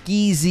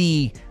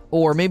skeezy,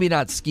 or maybe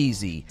not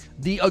skeezy,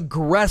 the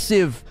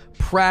aggressive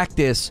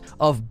practice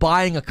of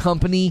buying a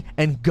company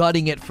and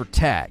gutting it for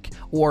tech,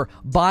 or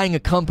buying a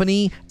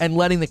company and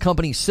letting the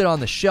company sit on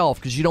the shelf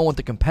because you don't want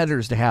the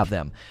competitors to have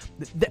them.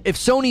 If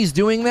Sony's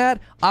doing that,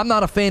 I'm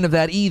not a fan of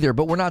that either,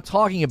 but we're not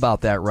talking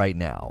about that right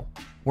now.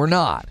 We're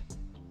not.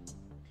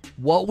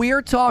 What we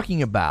are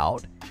talking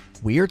about,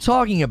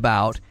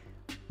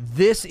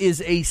 this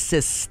is a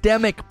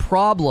systemic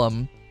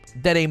problem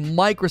that a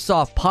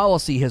Microsoft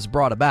policy has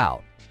brought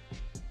about.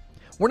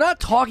 We're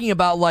not talking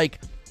about like,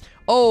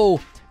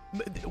 oh,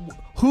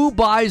 who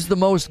buys the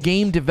most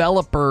game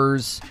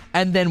developers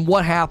and then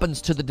what happens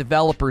to the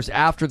developers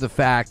after the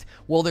fact.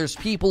 Well, there's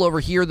people over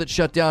here that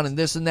shut down and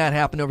this and that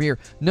happened over here.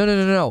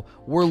 No.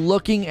 We're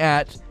looking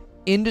at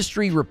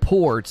industry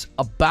reports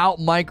about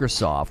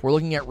Microsoft. We're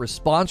looking at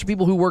response from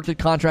people who worked at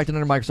contracted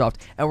under Microsoft,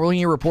 and we're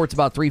looking at reports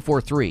about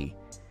 343.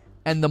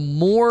 And the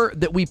more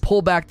that we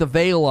pull back the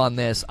veil on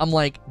this, I'm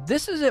like,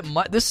 this is on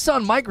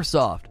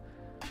Microsoft.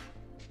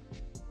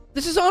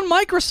 This is on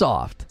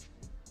Microsoft.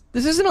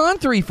 This isn't on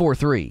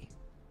 343.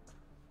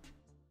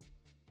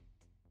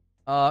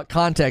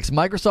 Context.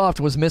 Microsoft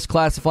was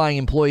misclassifying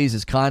employees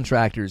as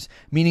contractors,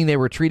 meaning they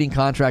were treating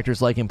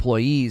contractors like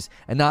employees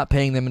and not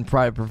paying them and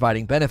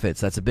providing benefits.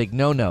 That's a big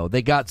no-no.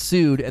 They got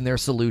sued, and their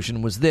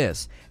solution was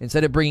this.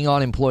 Instead of bringing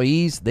on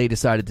employees, they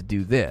decided to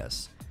do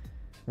this.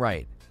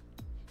 Right.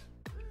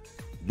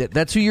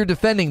 That's who you're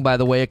defending, by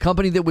the way. A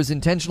company that was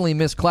intentionally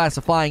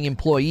misclassifying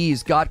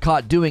employees got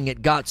caught doing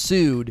it, got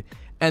sued,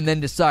 and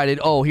then decided,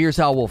 oh, here's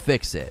how we'll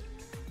fix it.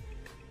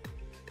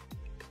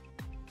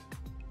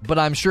 But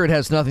I'm sure it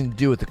has nothing to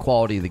do with the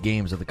quality of the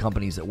games of the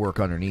companies that work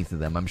underneath of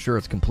them. I'm sure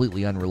it's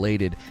completely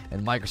unrelated,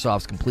 and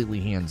Microsoft's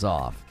completely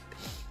hands-off.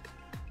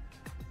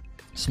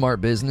 Smart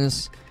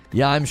business.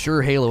 Yeah, I'm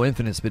sure Halo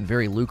Infinite's been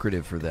very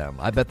lucrative for them.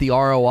 I bet the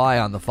ROI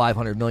on the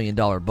 $500 million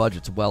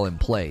budget's well in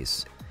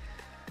place.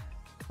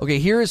 Okay,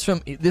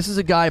 this is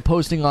a guy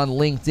posting on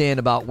LinkedIn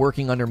about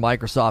working under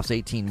Microsoft's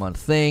 18-month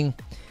thing.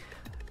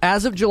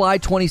 As of July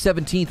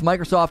 2017,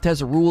 Microsoft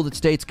has a rule that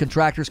states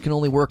contractors can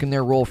only work in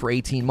their role for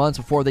 18 months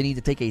before they need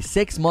to take a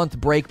 6-month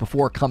break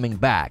before coming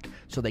back.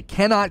 So they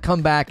cannot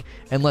come back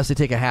unless they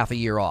take a half a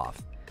year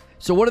off.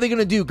 So what are they going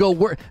to do? Go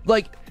work?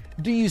 Like,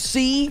 do you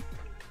see?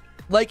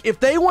 Like, if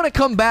they want to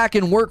come back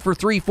and work for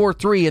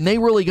 343 and they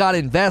really got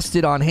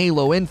invested on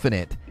Halo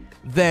Infinite,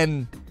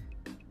 then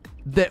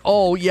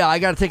oh yeah, I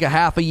got to take a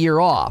half a year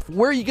off.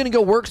 Where are you going to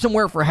go work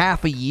somewhere for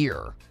half a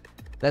year?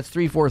 That's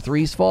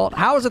 343's fault?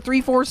 How is it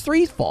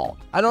 343's fault?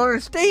 I don't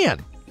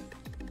understand.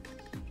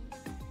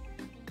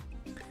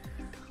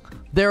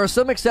 There are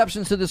some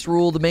exceptions to this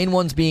rule, the main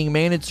ones being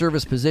managed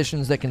service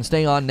positions that can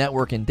stay on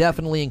network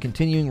indefinitely and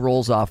continuing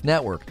roles off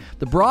network.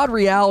 The broad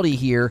reality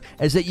here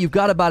is that you've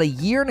got about a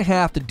year and a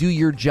half to do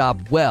your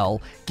job well,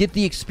 get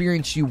the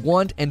experience you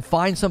want, and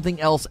find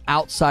something else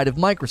outside of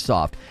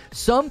Microsoft.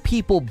 Some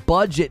people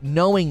budget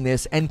knowing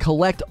this and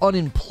collect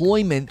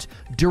unemployment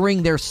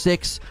during their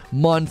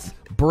 6-month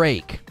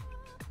break.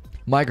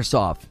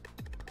 Microsoft,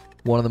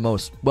 one of the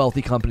most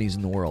wealthy companies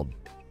in the world.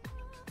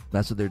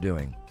 That's what they're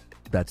doing.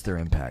 That's their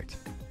impact.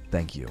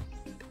 Thank you.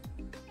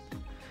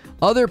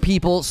 Other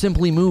people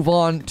simply move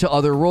on to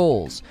other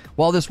roles.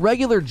 While this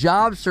regular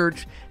job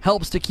search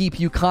helps to keep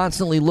you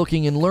constantly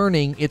looking and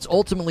learning, it's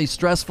ultimately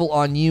stressful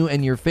on you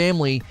and your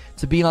family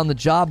to be on the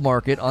job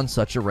market on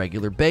such a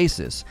regular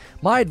basis.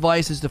 My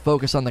advice is to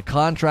focus on the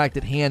contract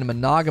at hand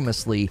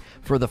monogamously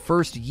for the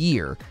first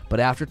year, but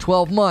after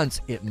 12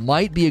 months, it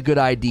might be a good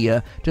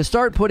idea to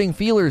start putting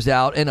feelers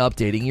out and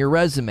updating your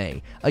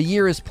resume. A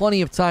year is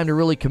plenty of time to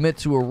really commit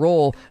to a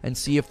role and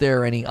see if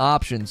there are any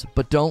options,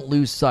 but don't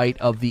lose sight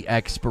of the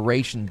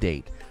expiration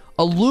date.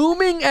 A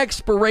looming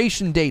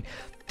expiration date.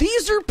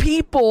 These are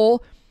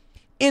people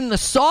in the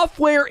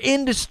software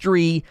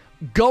industry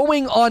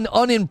going on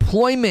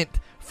unemployment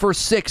for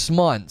 6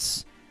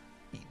 months.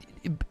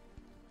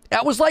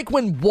 That was like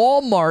when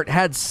Walmart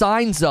had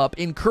signs up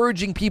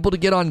encouraging people to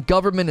get on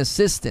government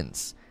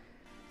assistance.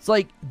 It's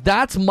like,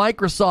 that's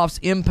Microsoft's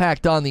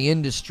impact on the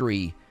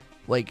industry.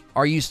 Like,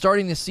 are you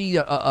starting to see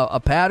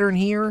a pattern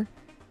here?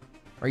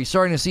 Are you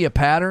starting to see a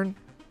pattern?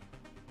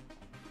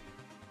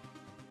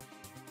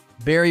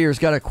 Barrier's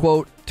got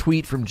a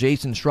tweet from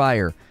Jason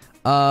Schreier.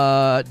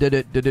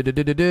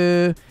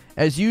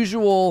 As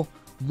usual,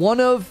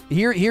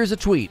 here's a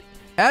tweet.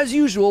 As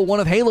usual,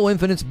 one of Halo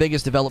Infinite's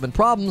biggest development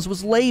problems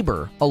was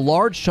labor. A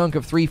large chunk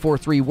of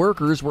 343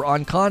 workers were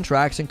on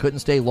contracts and couldn't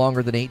stay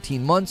longer than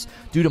 18 months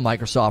due to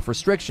Microsoft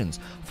restrictions.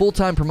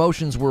 Full-time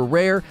promotions were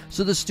rare,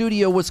 so the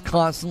studio was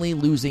constantly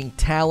losing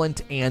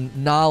talent and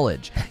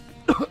knowledge.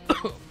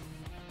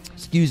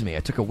 Excuse me, I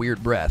took a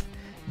weird breath.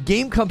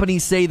 Game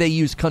companies say they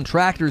use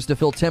contractors to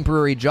fill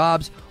temporary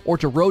jobs or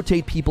to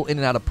rotate people in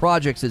and out of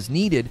projects as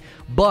needed,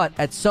 but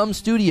at some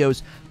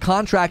studios,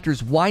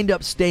 contractors wind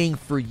up staying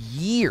for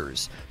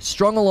years,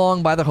 strung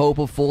along by the hope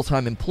of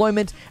full-time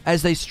employment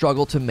as they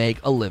struggle to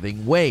make a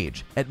living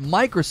wage. At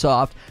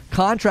Microsoft,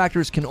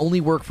 contractors can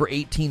only work for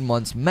 18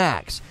 months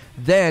max.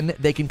 Then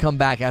they can come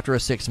back after a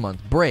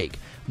 6-month break.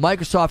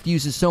 Microsoft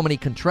uses so many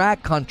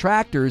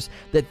contractors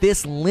that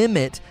this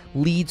limit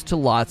leads to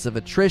lots of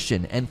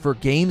attrition. And for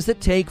games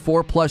that take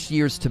 4+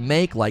 years to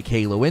make, like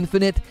Halo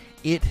Infinite,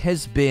 it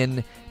has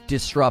been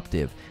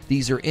disruptive.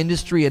 These are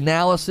industry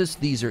analysis.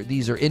 These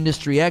are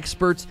industry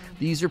experts.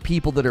 These are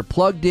people that are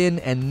plugged in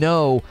and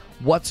know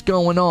what's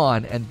going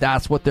on, and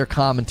that's what their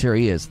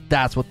commentary is.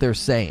 That's what they're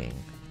saying.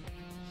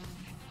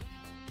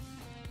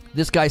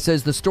 This guy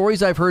says, the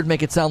stories I've heard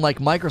make it sound like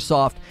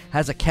Microsoft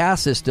has a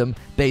caste system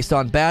based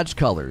on badge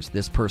colors.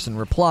 This person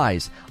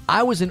replies,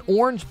 I was an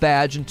orange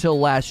badge until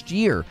last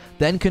year,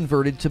 then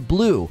converted to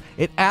blue.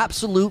 It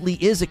absolutely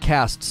is a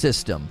caste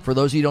system. For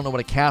those of you who don't know what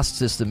a caste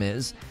system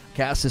is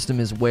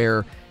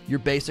where you're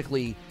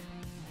basically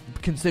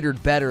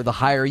considered better the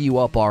higher you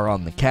up are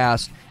on the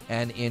caste.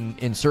 And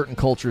in certain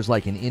cultures,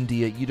 like in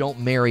India, you don't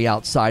marry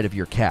outside of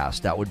your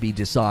caste. That would be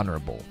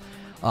dishonorable.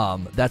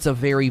 That's a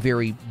very,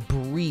 very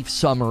brief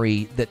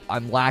summary that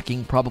I'm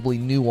lacking probably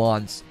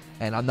nuance,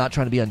 and I'm not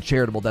trying to be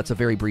uncharitable. That's a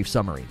very brief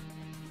summary.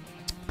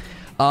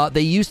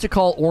 They used to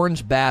call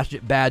orange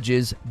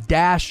badges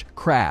dash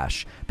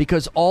crash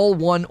because all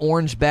one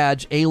orange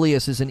badge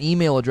aliases and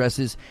email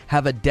addresses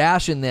have a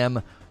dash in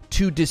them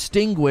to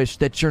distinguish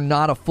that you're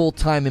not a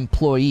full-time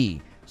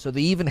employee. So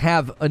they even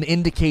have an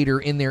indicator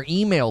in their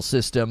email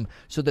system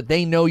so that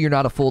they know you're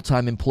not a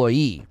full-time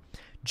employee.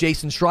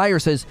 Jason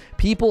Schreier says,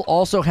 people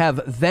also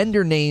have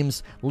vendor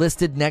names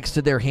listed next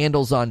to their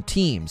handles on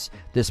Teams.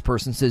 This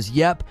person says,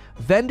 yep,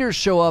 vendors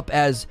show up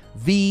as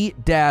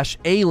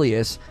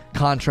V-alias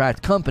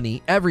contract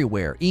company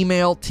everywhere.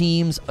 Email,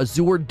 Teams,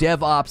 Azure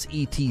DevOps,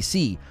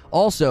 etc.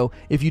 Also,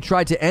 if you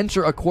tried to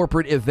enter a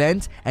corporate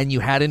event and you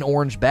had an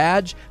orange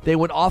badge, they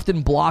would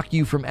often block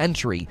you from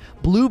entry.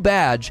 Blue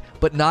badge,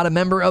 but not a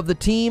member of the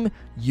team,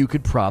 you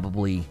could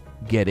probably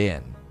get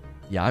in.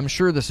 Yeah, I'm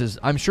sure this has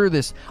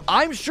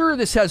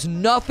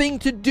nothing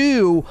to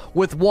do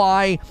with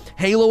why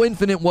Halo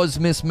Infinite was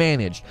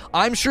mismanaged.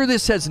 I'm sure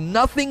this has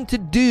nothing to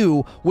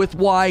do with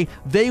why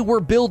they were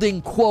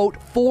building, quote,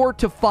 4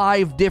 to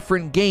 5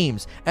 different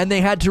games, and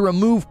they had to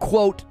remove,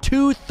 quote,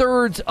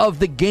 2/3 of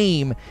the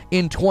game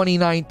in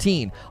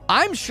 2019.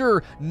 I'm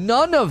sure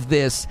none of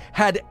this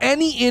had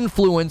any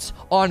influence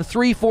on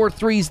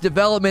 343's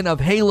development of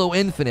Halo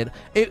Infinite.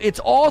 It's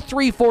all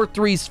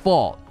 343's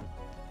fault.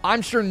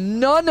 I'm sure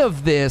none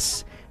of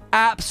this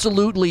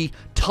absolutely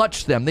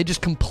touched them. They just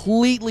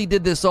completely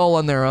did this all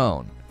on their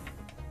own.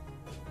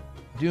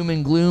 Doom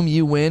and gloom,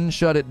 you win,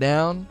 shut it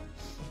down.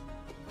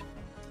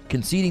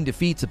 Conceding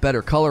defeat's a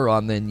better color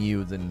on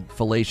than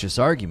fallacious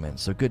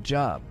arguments, so good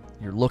job.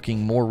 You're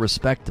looking more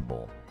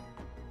respectable.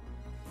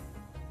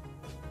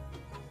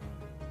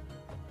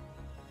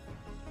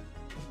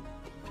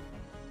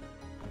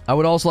 I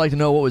would also like to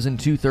know what was in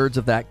 2/3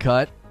 of that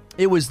cut.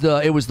 It was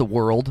the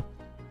world.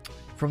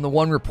 From the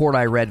one report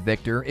I read,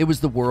 Victor, it was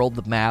the world,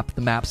 the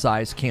map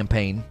size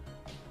campaign.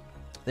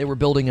 They were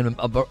building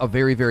a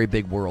very, very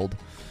big world.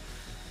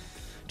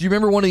 Do you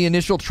remember one of the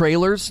initial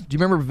trailers? Do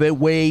you remember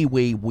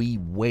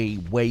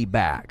way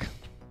back?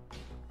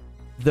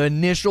 The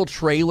initial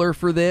trailer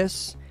for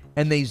this,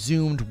 and they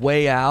zoomed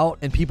way out,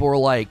 and people were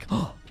like,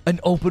 oh, an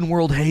open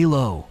world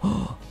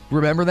Halo.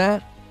 Remember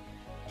that?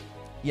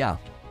 Yeah,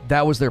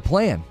 that was their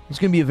plan. It's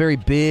going to be a very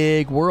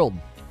big world.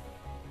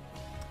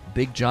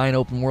 Big, giant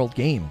open world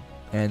game.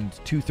 And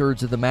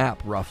 2/3 of the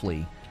map,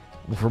 roughly,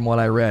 from what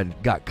I read,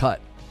 got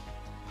cut.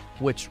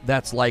 Which,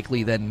 that's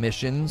likely then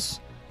missions,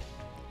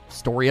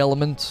 story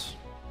elements,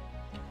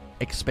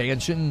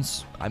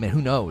 expansions. I mean,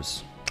 who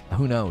knows?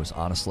 Who knows,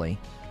 honestly,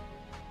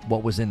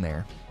 what was in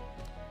there.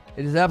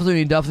 It has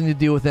absolutely nothing to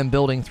do with them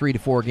building 3 to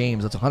 4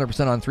 games. That's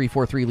 100% on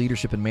 343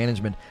 leadership and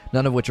management,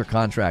 none of which are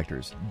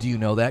contractors. Do you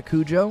know that,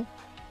 Cujo?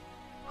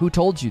 Who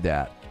told you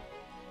that?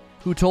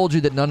 Who told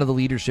you that none of the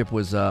leadership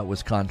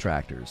was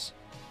contractors?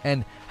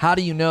 And how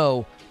do you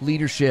know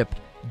leadership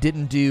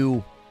didn't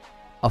do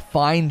a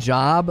fine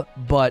job,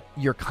 but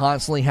you're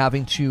constantly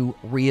having to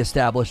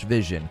reestablish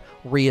vision,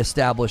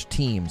 reestablish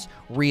teams,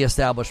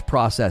 reestablish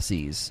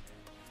processes?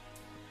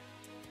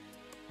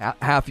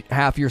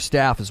 Half your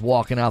staff is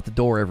walking out the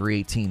door every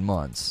 18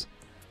 months.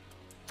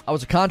 I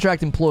was a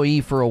contract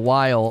employee for a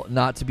while,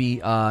 not to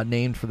be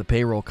named for the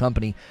payroll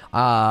company.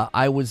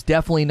 I was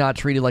definitely not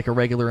treated like a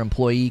regular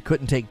employee,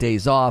 couldn't take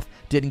days off,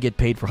 didn't get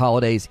paid for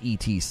holidays,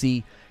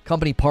 etc.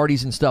 Company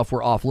parties and stuff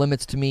were off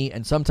limits to me,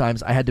 and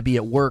sometimes I had to be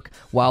at work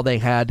while they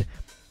had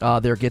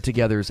their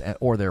get-togethers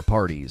or their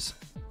parties.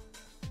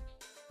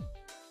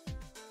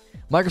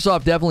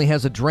 Microsoft definitely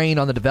has a drain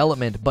on the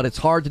development, but it's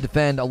hard to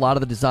defend a lot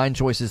of the design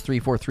choices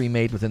 343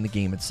 made within the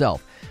game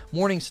itself.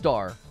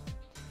 Morningstar,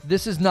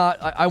 this is not...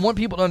 I want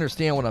people to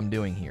understand what I'm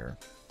doing here.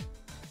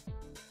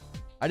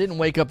 I didn't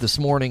wake up this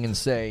morning and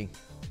say,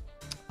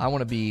 I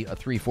want to be a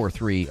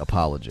 343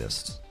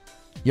 apologist.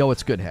 Yo,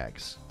 it's good,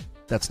 Hags.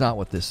 That's not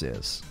what this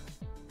is.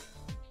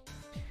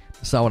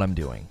 That's not what I'm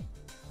doing.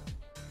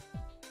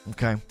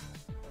 Okay?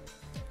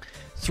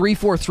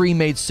 343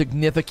 made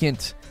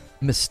significant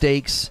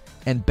mistakes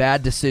and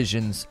bad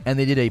decisions, and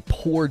they did a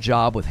poor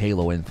job with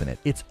Halo Infinite.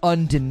 It's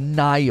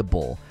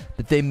undeniable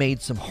that they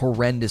made some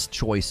horrendous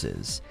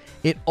choices.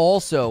 It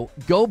also,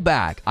 go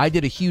back, I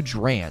did a huge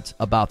rant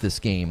about this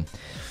game.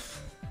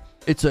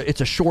 It's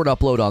a short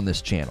upload on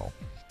this channel.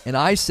 And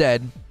I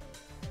said,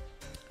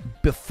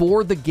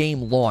 before the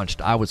game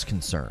launched, I was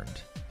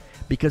concerned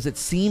because it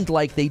seemed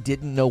like they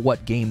didn't know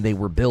what game they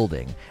were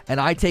building. And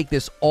I take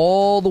this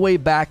all the way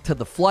back to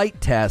the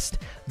flight test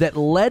that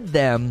led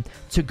them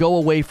to go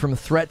away from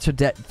threat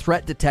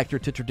detector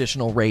to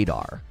traditional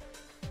radar.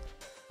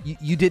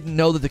 You didn't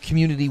know that the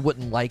community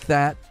wouldn't like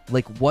that?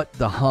 Like, what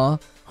the huh?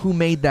 Who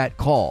made that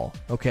call?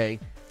 Okay,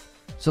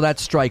 so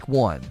that's strike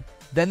one.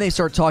 Then they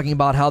start talking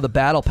about how the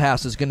battle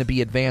pass is going to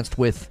be advanced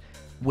with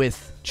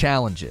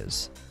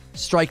challenges.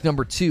 Strike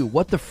number two.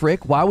 What the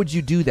frick? Why would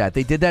you do that?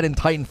 They did that in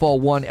Titanfall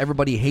 1.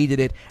 Everybody hated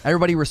it.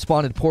 Everybody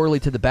responded poorly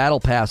to the battle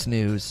pass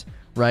news,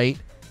 right?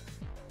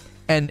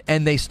 And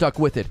they stuck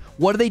with it.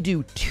 What do they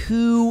do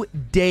 2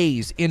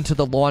 days into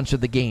the launch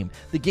of the game?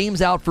 The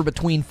game's out for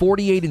between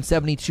 48 and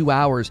 72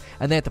 hours,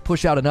 and they have to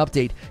push out an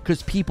update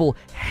because people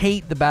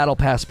hate the battle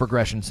pass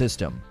progression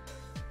system.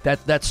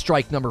 That's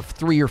strike number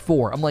 3 or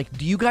 4. I'm like,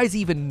 do you guys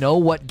even know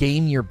what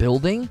game you're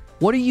building?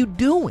 What are you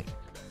doing?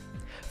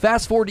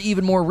 Fast forward to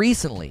even more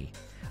recently.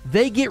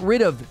 They get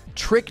rid of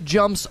trick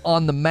jumps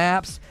on the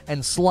maps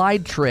and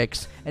slide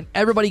tricks, and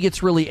everybody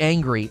gets really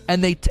angry,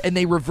 and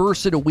they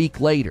reverse it a week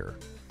later.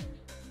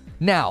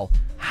 Now,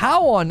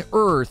 how on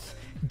earth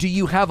do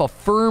you have a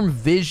firm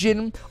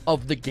vision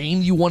of the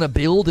game you want to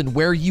build and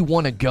where you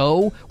want to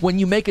go when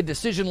you make a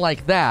decision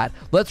like that?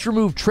 Let's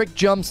remove trick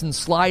jumps and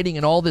sliding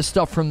and all this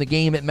stuff from the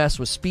game. It messed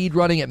with speed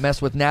running. It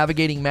messed with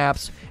navigating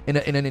maps in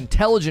an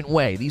intelligent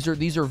way. These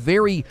are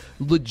very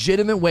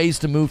legitimate ways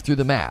to move through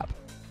the map.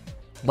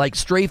 Like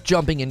strafe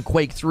jumping in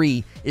Quake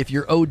 3 if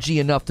you're OG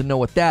enough to know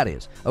what that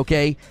is.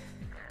 Okay?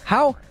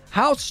 How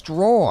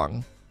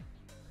strong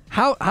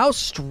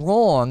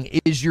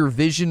is your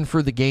vision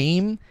for the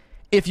game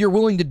if you're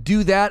willing to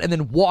do that and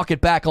then walk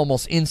it back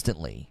almost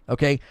instantly,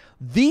 okay?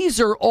 These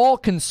are all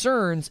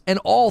concerns and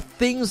all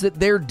things that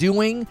they're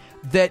doing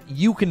that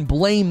you can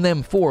blame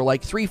them for.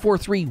 Like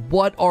 343,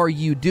 what are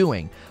you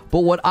doing? But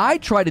what I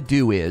try to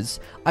do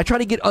is, I try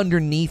to get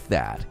underneath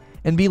that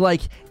and be like,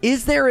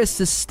 is there a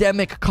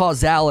systemic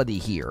causality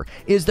here?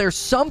 Is there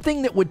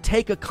something that would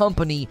take a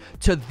company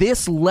to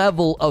this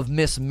level of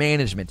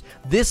mismanagement,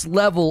 this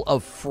level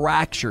of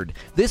fractured,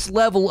 this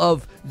level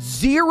of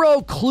zero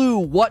clue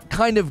what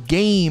kind of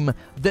game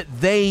that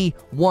they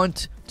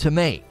want to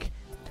make?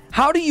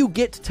 How do you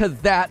get to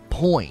that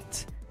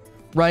point,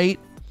 right?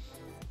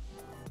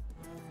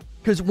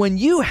 Because when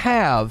you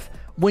have,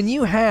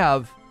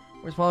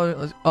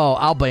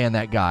 I'll ban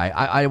that guy.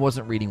 I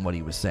wasn't reading what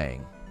he was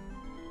saying.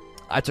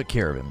 I took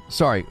care of him.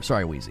 Sorry,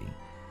 Wheezy.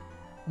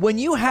 when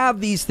you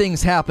have these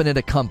things happen at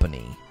a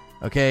company,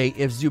 okay,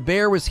 if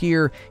Zubair was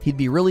here, he'd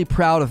be really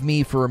proud of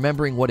me for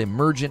remembering what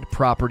emergent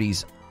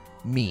properties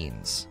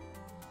means.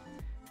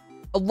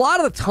 A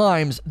lot of the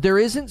times, there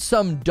isn't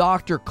some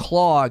Dr.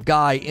 Claw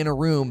guy in a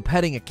room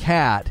petting a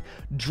cat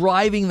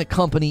driving the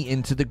company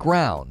into the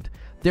ground.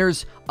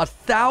 There's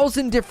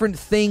 1,000 different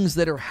things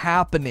that are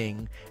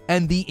happening,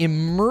 and the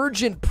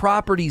emergent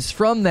properties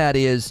from that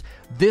is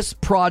this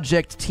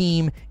project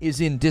team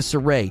is in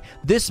disarray.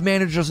 This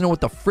manager doesn't know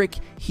what the frick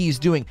he's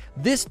doing.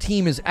 This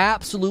team is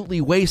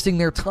absolutely wasting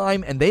their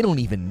time, and they don't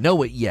even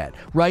know it yet,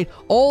 right?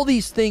 All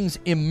these things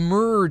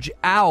emerge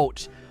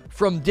out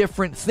from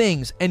different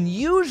things, and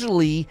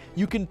usually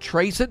you can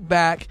trace it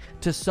back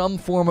to some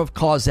form of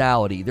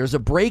causality. There's a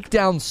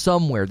breakdown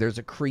somewhere. There's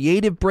a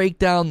creative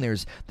breakdown.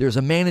 There's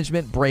a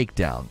management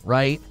breakdown,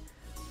 right?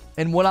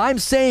 And what I'm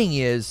saying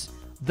is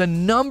the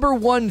number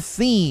one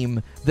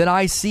theme that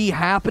I see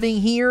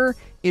happening here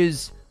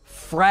is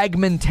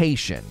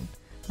fragmentation.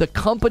 The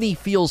company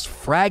feels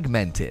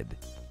fragmented.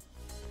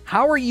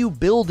 How are you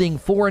building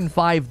 4 and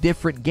 5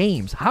 different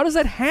games? How does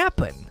that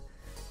happen?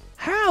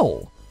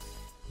 How?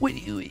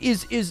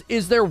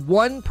 Is there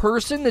one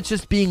person that's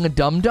just being a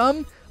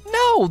dum-dum?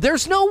 No,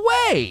 there's no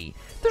way.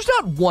 There's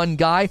not one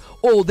guy.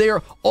 All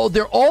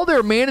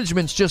their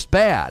management's just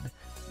bad.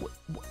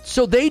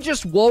 So they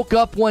just woke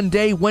up one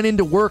day, went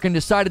into work, and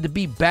decided to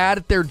be bad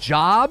at their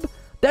job?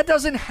 That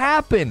doesn't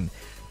happen.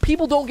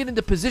 People don't get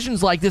into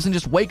positions like this and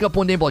just wake up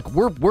one day and be like,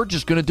 we're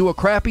just going to do a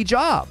crappy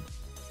job.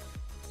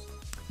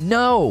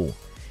 No,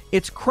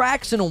 it's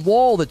cracks in a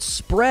wall that's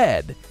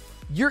spread.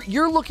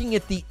 You're looking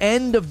at the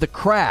end of the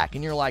crack,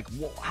 and you're like,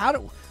 well,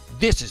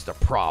 this is the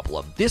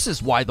problem. This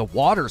is why the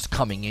water's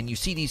coming in. You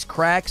see these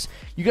cracks?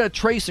 You got to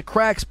trace the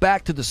cracks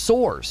back to the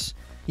source.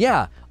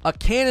 Yeah, a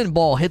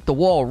cannonball hit the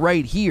wall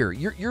right here.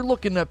 You're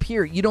looking up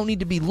here. You don't need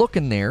to be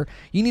looking there.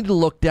 You need to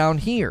look down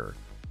here.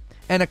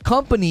 And a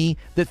company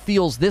that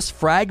feels this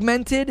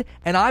fragmented,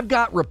 and I've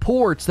got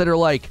reports that are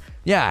like,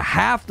 yeah,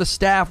 half the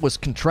staff was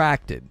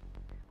contracted.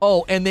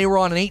 Oh, and they were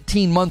on an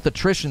 18-month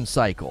attrition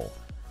cycle.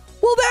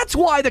 Well, that's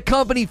why the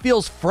company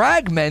feels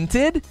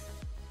fragmented.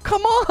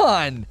 Come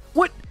on.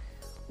 What?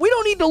 We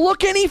don't need to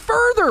look any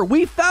further.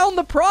 We found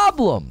the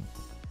problem.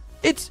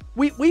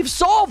 We've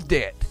solved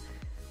it.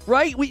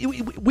 Right?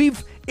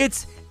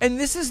 And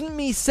this isn't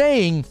me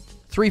saying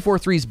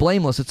 343 is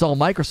blameless. It's all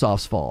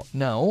Microsoft's fault.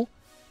 No.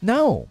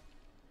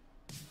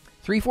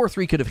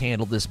 343 could have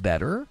handled this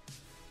better.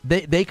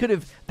 They could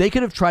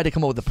have tried to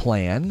come up with a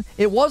plan.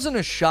 It wasn't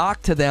a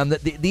shock to them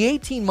that the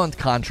 18-month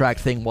contract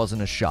thing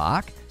wasn't a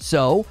shock.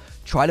 So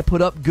try to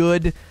put up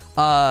good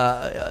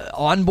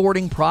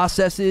onboarding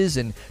processes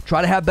and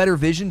try to have better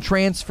vision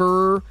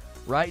transfer,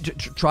 right?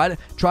 Try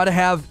to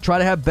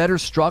have better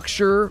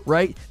structure,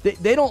 right?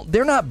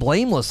 They're not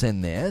blameless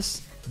in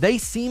this. They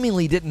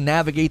seemingly didn't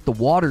navigate the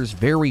waters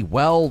very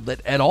well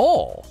at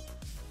all.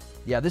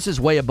 Yeah, this is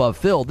way above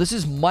Phil. This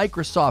is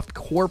Microsoft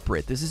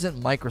corporate. This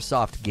isn't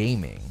Microsoft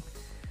gaming.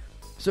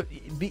 So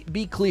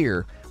be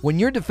clear. When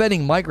you're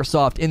defending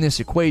Microsoft in this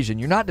equation,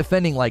 you're not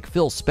defending like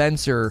Phil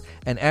Spencer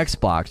and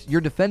Xbox.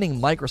 You're defending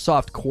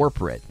Microsoft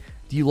corporate.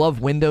 Do you love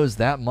Windows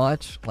that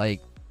much?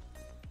 Like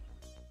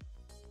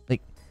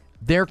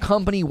their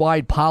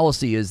company-wide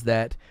policy is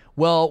that,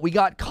 well, we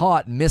got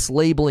caught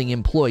mislabeling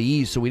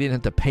employees, so we didn't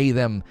have to pay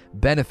them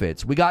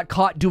benefits. We got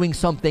caught doing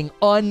something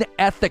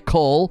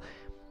unethical,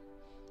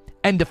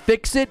 and to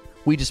fix it,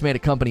 we just made a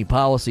company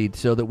policy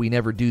so that we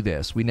never do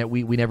this. We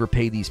never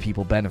pay these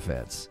people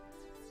benefits.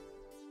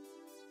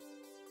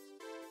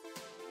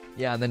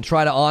 Yeah, and then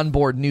try to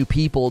onboard new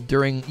people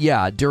during the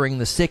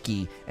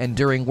sickie and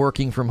during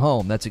working from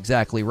home. That's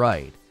exactly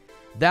right.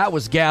 That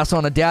was gas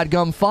on a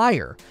dadgum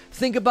fire.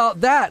 Think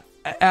about that.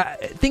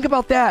 Think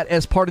about that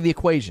as part of the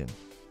equation.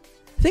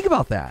 Think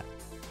about that.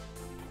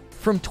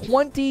 From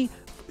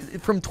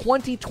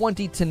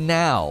 2020 to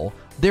now,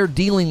 they're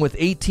dealing with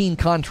 18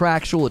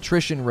 contractual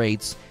attrition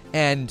rates,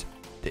 and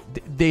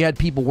they had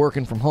people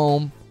working from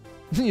home.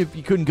 You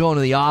couldn't go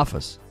into the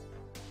office.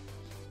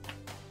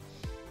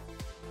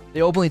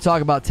 They openly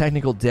talk about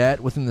technical debt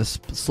within the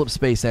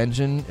Slipspace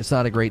engine. It's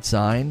not a great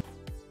sign.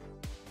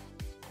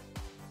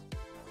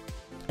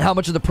 How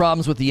much of the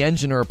problems with the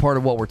engine are a part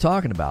of what we're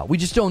talking about? We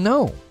just don't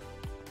know.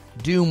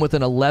 Doom with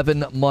an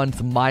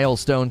 11-month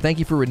milestone. Thank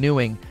you for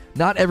renewing.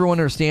 Not everyone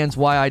understands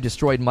why I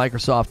destroyed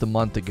Microsoft a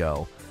month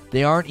ago.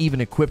 They aren't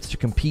even equipped to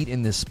compete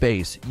in this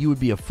space. You would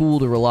be a fool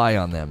to rely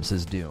on them,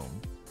 says Doom.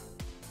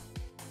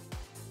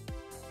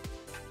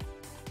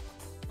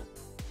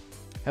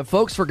 Have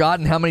folks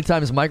forgotten how many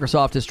times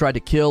Microsoft has tried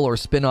to kill or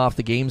spin off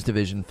the games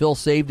division? Phil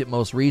saved it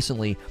most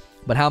recently,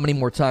 but how many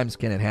more times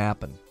can it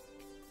happen?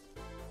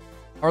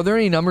 Are there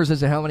any numbers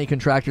as to how many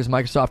contractors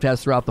Microsoft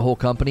has throughout the whole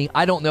company?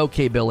 I don't know,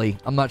 K-Billy.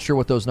 I'm not sure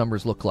what those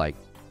numbers look like.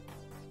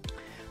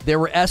 There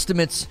were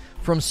estimates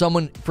from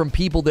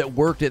people that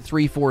worked at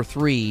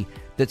 343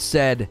 that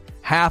said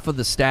half of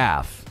the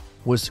staff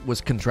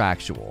was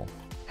contractual.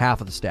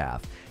 Half of the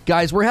staff.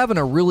 Guys, we're having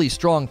a really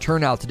strong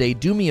turnout today.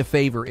 Do me a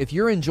favor. If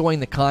you're enjoying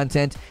the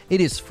content, it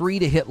is free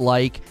to hit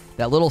like.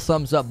 That little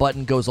thumbs up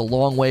button goes a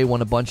long way when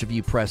a bunch of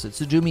you press it.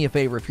 So do me a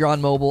favor. If you're on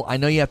mobile, I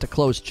know you have to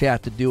close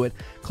chat to do it.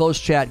 Close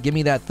chat. Give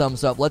me that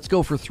thumbs up. Let's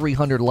go for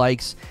 300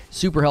 likes.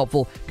 Super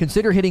helpful.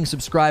 Consider hitting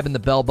subscribe and the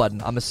bell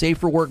button. I'm a Safe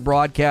for Work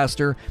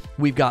broadcaster.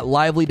 We've got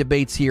lively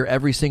debates here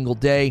every single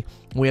day.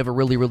 We have a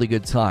really, really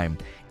good time.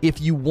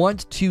 If you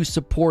want to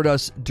support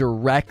us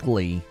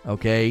directly,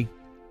 okay?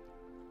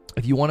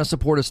 If you want to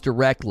support us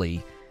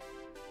directly,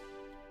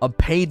 a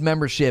paid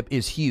membership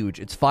is huge.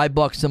 It's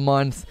 $5 a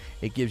month.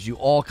 It gives you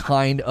all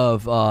kind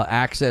of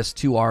access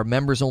to our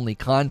members-only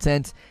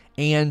content,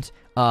 and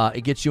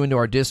it gets you into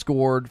our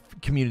Discord,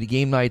 community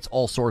game nights,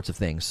 all sorts of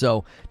things.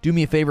 So do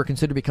me a favor,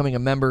 consider becoming a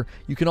member.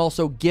 You can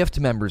also gift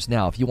members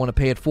now if you want to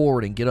pay it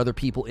forward and get other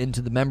people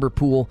into the member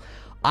pool.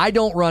 I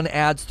don't run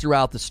ads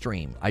throughout the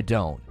stream. I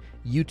don't.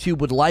 YouTube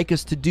would like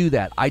us to do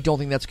that. I don't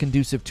think that's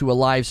conducive to a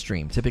live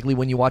stream. Typically,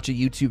 when you watch a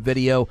YouTube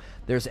video,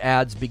 there's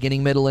ads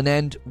beginning, middle, and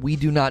end. We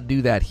do not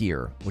do that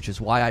here, which is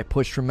why I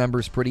push for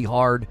members pretty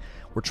hard.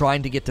 We're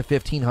trying to get to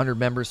 1,500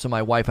 members, so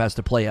my wife has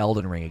to play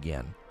Elden Ring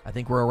again. I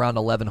think we're around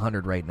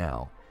 1,100 right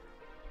now.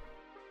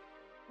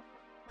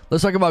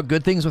 Let's talk about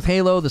good things with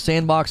Halo. The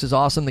sandbox is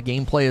awesome. The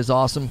gameplay is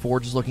awesome.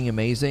 Forge is looking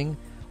amazing.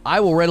 I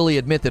will readily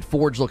admit that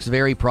Forge looks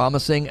very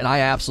promising, and I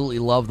absolutely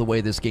love the way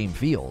this game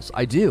feels.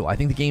 I do. I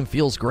think the game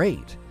feels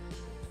great.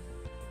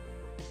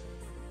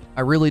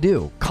 I really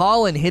do.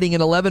 Colin hitting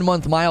an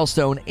 11-month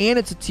milestone, and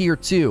it's a Tier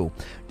 2.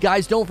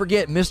 Guys, don't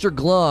forget, Mr.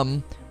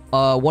 Glum,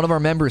 one of our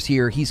members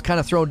here, he's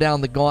kind of thrown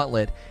down the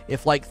gauntlet.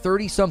 If like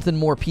 30-something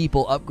more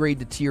people upgrade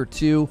to Tier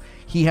 2,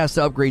 he has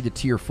to upgrade to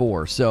Tier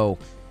 4. So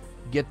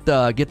get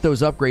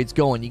those upgrades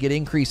going. You get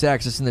increased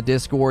access in the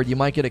Discord. You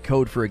might get a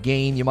code for a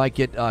game. You might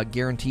get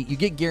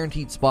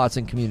guaranteed spots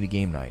in community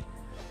game night.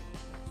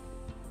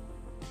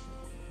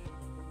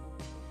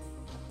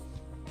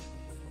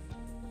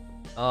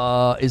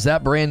 Is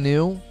that brand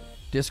new?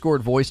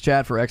 Discord voice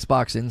chat for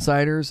Xbox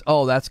insiders.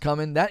 Oh, that's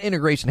coming. That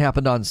integration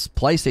happened on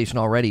PlayStation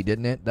already,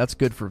 didn't it? That's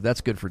good for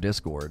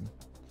Discord.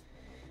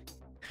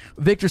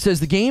 Victor says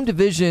the game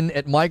division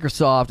at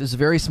Microsoft is a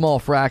very small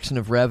fraction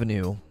of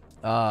revenue.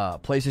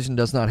 PlayStation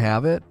does not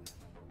have it.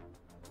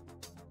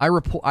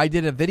 I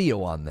did a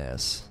video on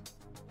this.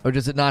 Or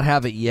does it not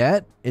have it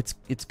yet?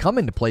 It's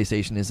coming to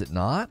PlayStation, is it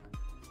not?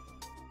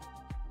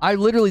 I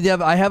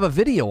have a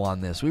video on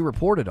this. We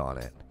reported on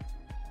it.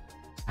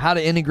 How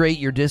to integrate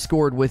your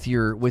Discord with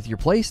your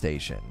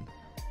PlayStation.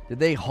 Did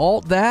they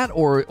halt that,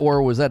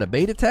 or was that a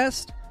beta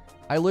test?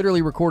 I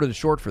literally recorded a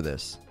short for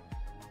this.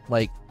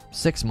 Like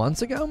 6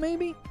 months ago,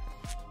 maybe?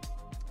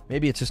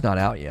 Maybe it's just not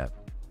out yet.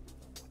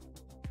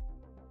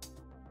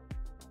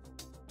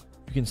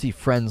 You can see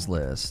friends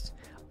list.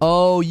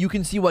 Oh, you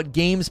can see what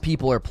games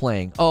people are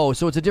playing. Oh,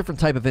 so it's a different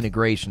type of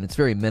integration. It's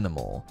very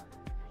minimal.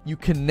 You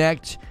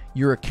connect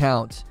your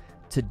account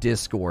to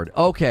Discord.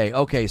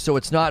 Okay, so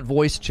it's not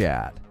voice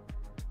chat.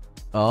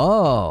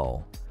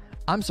 Oh.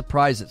 I'm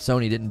surprised that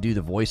Sony didn't do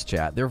the voice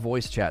chat. Their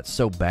voice chat's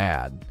so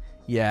bad.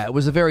 Yeah, it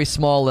was a very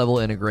small level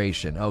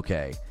integration.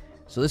 Okay.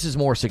 So this is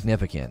more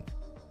significant.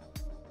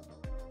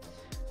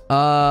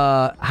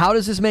 How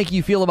does this make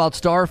you feel about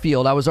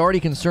Starfield? I was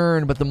already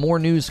concerned, but the more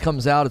news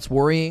comes out, it's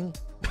worrying.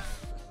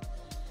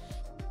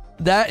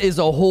 That is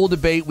a whole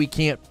debate we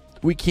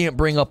can't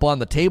bring up on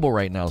the table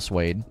right now,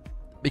 Swade,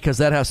 because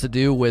that has to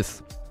do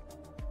with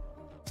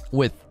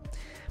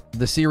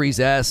the Series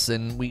S,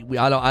 and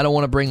I don't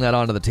want to bring that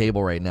onto the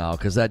table right now,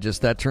 because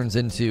that turns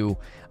into,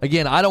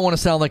 again, I don't want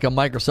to sound like a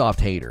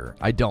Microsoft hater.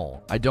 I don't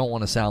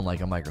want to sound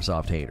like a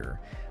Microsoft hater,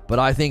 but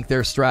I think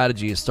their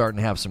strategy is starting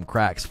to have some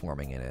cracks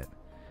forming in it.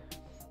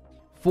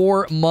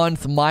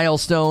 4-month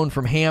milestone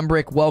from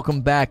Hambrick.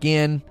 Welcome back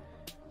in.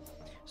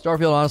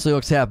 Starfield honestly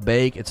looks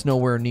half-baked. It's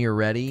nowhere near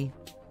ready.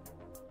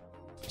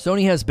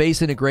 Sony has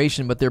base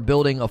integration, but they're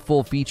building a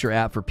full-feature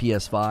app for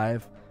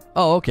PS5.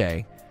 Oh,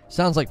 okay.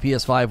 Sounds like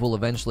PS5 will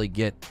eventually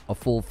get a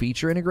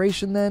full-feature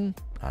integration then?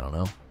 I don't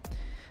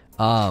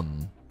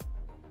know.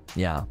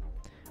 Yeah.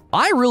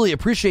 I really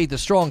appreciate the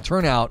strong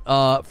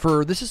turnout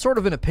for this is sort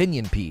of an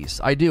opinion piece.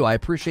 I do. I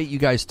appreciate you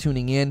guys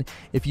tuning in.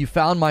 If you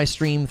found my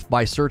stream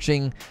by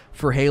searching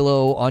for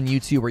Halo on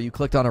YouTube or you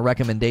clicked on a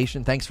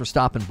recommendation, thanks for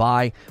stopping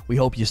by. We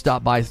hope you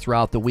stop by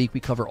throughout the week. We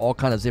cover all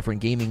kinds of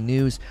different gaming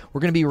news. We're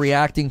going to be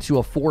reacting to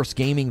a Force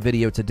Gaming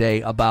video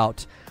today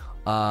about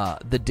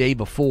the day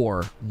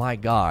before. My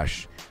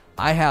gosh.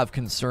 I have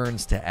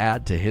concerns to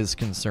add to his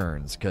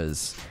concerns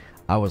because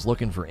I was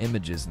looking for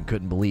images and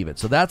couldn't believe it.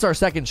 So that's our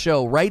second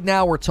show. Right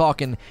now we're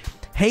talking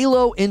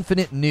Halo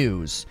Infinite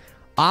news.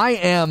 I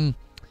am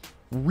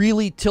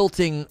really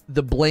tilting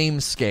the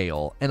blame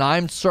scale, and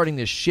I'm starting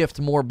to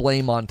shift more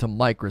blame onto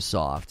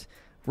Microsoft.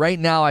 Right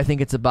now I think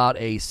it's about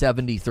a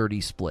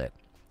 70-30 split.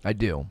 I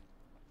do.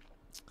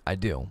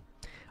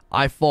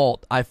 I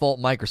fault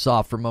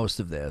Microsoft for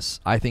most of this.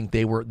 I think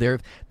they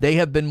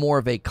have been more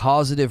of a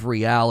causative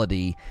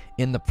reality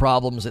in the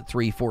problems at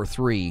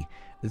 343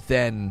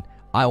 than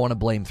I want to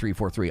blame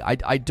 343.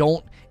 I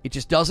don't. It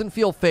just doesn't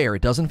feel fair.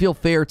 It doesn't feel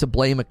fair to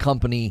blame a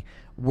company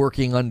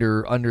working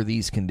under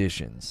these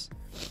conditions.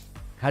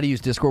 How to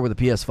use Discord with a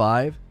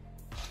PS5?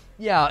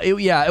 Yeah,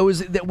 it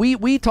was.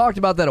 We talked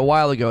about that a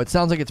while ago. It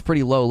sounds like it's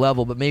pretty low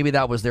level, but maybe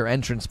that was their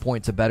entrance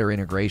point to better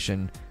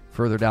integration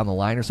further down the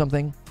line or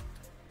something.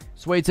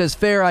 Suede says,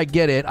 fair, I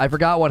get it. I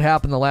forgot what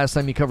happened the last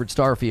time you covered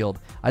Starfield.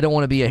 I don't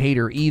want to be a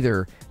hater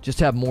either,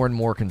 just have more and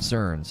more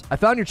concerns. I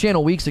found your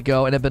channel weeks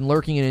ago and have been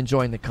lurking and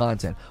enjoying the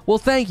content. Well,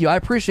 thank you. I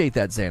appreciate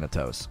that,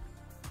 Xanatos.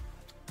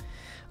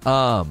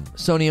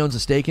 Sony owns a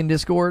stake in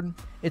Discord.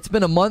 It's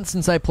been a month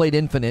since I played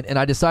Infinite, and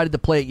I decided to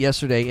play it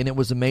yesterday, and it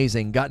was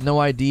amazing. Got no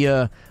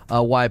idea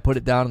why I put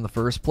it down in the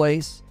first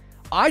place.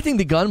 I think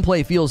the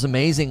gunplay feels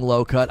amazing,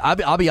 Low Cut.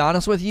 I'll be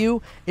honest with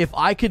you. If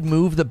I could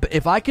move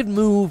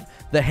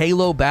the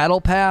Halo Battle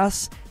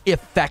Pass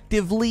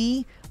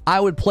effectively, I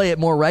would play it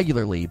more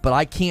regularly. But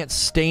I can't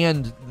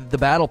stand the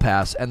Battle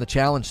Pass and the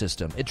challenge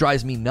system. It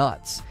drives me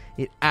nuts.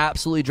 It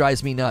absolutely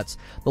drives me nuts.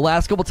 The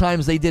last couple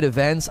times they did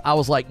events, I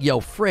was like, yo,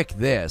 frick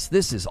this.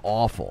 This is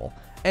awful.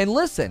 And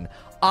listen,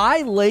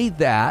 I laid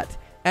that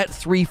at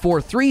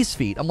 343's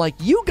feet. I'm like,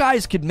 you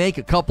guys could make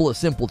a couple of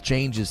simple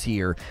changes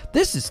here.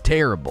 This is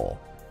terrible.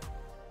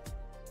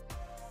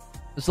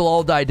 This will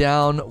all die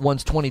down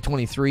once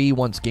 2023,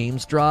 once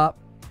games drop.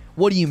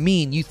 What do you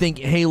mean? You think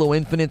Halo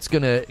Infinite's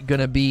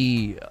gonna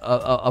be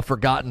a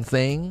forgotten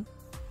thing?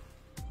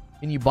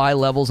 Can you buy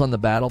levels on the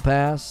Battle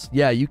Pass?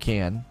 Yeah, you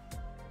can.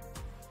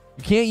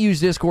 You can't use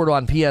Discord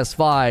on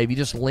PS5. You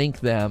just link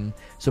them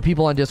so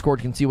people on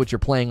Discord can see what you're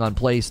playing on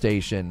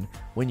PlayStation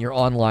when you're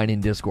online in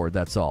Discord.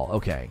 That's all.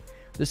 Okay.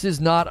 This is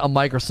not a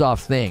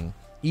Microsoft thing.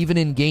 Even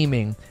in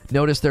gaming,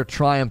 notice their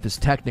triumph is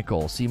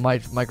technical. See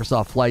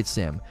Microsoft Flight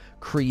Sim.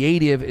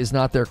 Creative is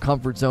not their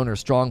comfort zone or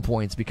strong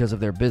points because of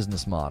their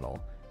business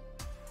model.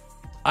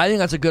 I think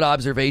that's a good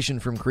observation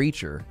from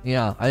Creature.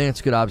 Yeah, I think it's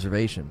a good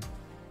observation.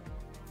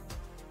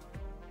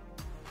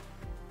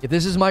 If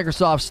this is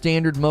Microsoft's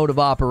standard mode of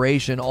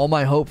operation, all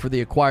my hope for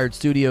the acquired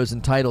studios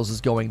and titles is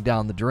going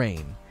down the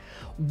drain.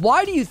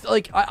 Why do you...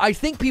 I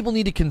think people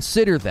need to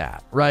consider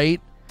that,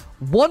 right?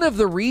 One of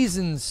the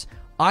reasons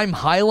I'm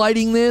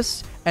highlighting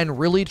this and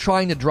really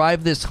trying to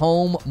drive this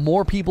home,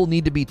 more people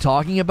need to be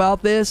talking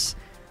about this.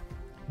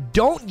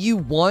 Don't you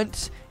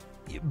want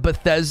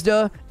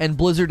Bethesda and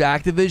Blizzard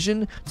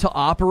Activision to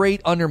operate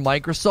under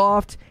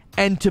Microsoft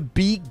and to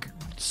be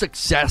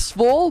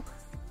successful?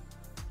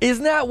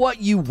 Isn't that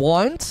what you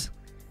want?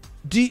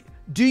 Do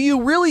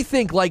you really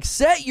think,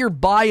 set your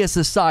bias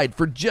aside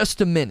for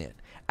just a minute.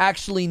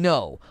 Actually,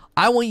 no.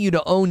 I want you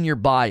to own your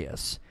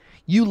bias.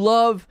 You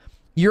love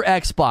your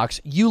Xbox.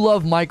 You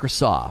love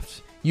Microsoft.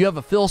 You have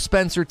a Phil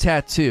Spencer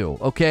tattoo,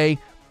 okay?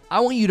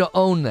 I want you to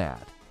own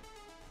that.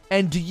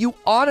 And do you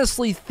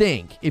honestly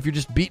think, if you're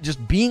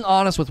just being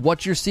honest with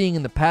what you're seeing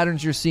and the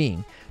patterns you're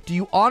seeing, do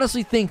you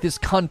honestly think this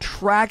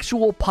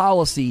contractual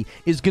policy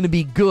is going to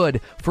be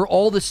good for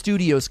all the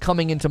studios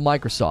coming into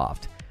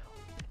Microsoft?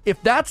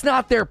 If that's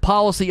not their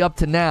policy up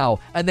to now,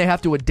 and they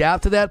have to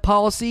adapt to that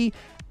policy,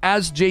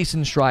 as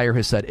Jason Schreier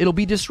has said, it'll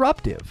be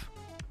disruptive.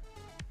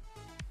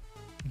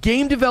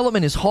 Game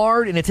development is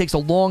hard and it takes a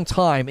long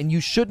time, and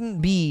you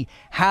shouldn't be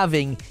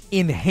having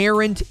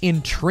inherent,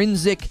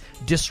 intrinsic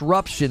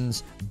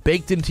disruptions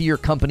baked into your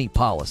company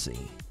policy.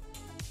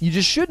 You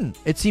just shouldn't.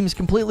 It seems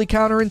completely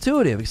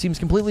counterintuitive. It seems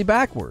completely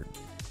backward.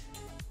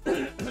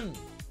 I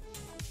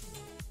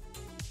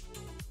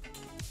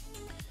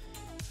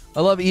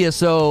love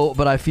ESO,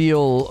 but I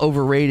feel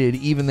overrated.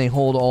 Even they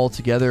hold all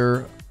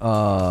together.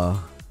 But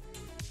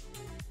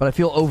I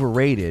feel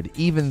overrated.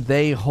 Even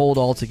they hold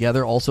all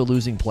together, also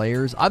losing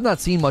players. I've not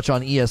seen much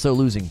on ESO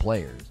losing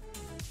players.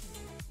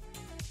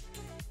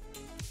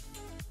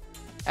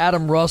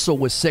 Adam Russell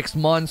with 6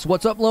 months.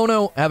 What's up,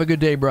 Lono? Have a good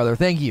day, brother.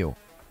 Thank you.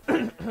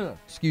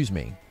 Excuse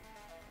me.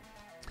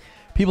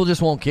 People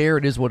just won't care.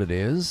 It is what it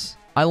is.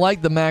 I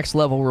like the max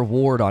level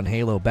reward on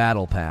Halo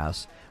Battle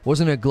Pass.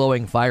 Wasn't it a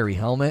glowing fiery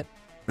helmet?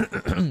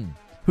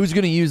 Who's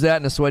going to use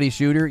that in a sweaty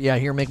shooter? Yeah,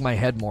 here, make my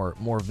head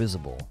more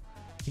visible.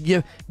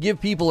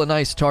 Give people a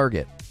nice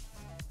target.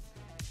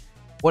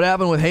 What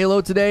happened with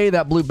Halo today?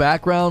 That blue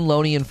background,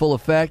 Loney in full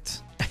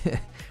effect.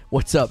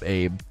 What's up,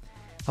 Abe?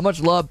 How much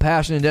love,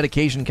 passion, and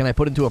dedication can I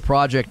put into a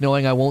project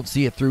knowing I won't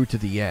see it through to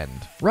the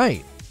end?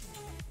 Right.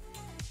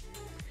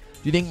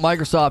 Do you think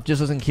Microsoft just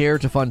doesn't care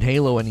to fund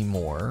Halo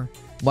anymore?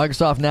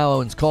 Microsoft now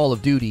owns Call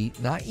of Duty,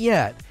 not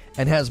yet,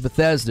 and has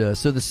Bethesda,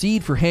 so the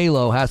seed for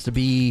Halo has to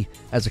be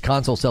as a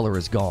console seller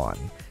is gone.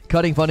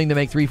 Cutting funding to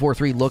make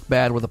 343 look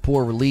bad with a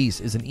poor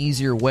release is an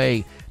easier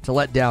way to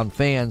let down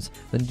fans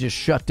than just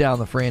shut down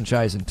the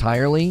franchise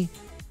entirely.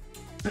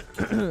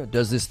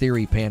 Does this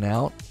theory pan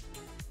out?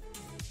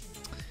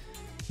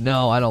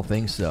 No, I don't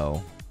think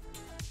so.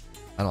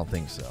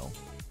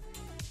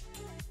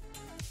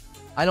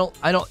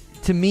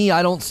 To me,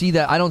 I don't see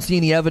that. I don't see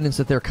any evidence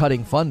that they're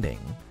cutting funding.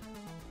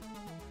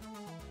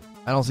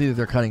 I don't see that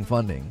they're cutting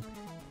funding.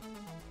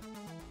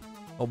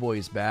 Oh boy,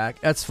 he's back.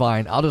 That's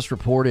fine. I'll just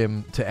report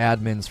him to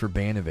admins for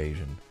ban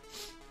evasion.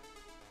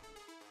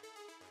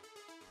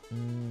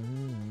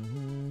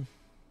 Mm-hmm.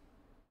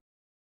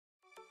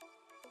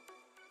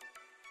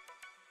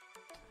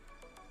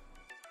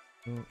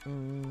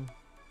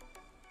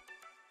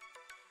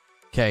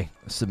 Okay,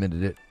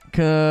 submitted it.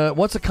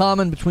 What's a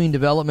common between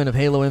development of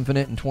Halo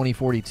Infinite and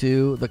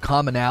 2042? The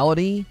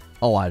commonality?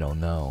 Oh, I don't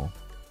know.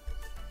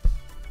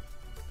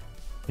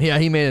 Yeah,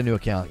 he made a new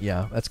account.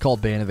 Yeah, that's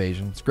called ban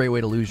evasion. It's a great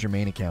way to lose your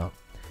main account.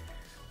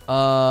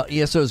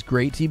 ESO is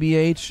great,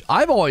 TBH.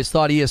 I've always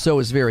thought ESO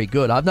is very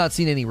good. I've not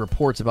seen any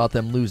reports about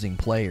them losing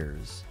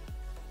players.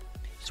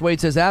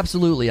 Suede says,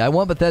 absolutely. I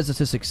want Bethesda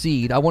to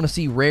succeed. I want to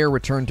see Rare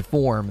return to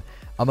form.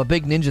 I'm a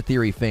big Ninja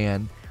Theory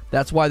fan.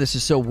 That's why this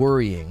is so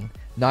worrying.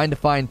 9 to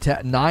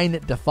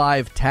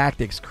 5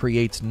 tactics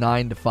creates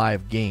 9 to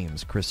 5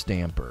 games, Chris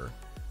Stamper.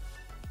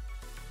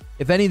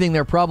 If anything,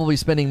 they're probably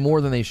spending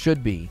more than they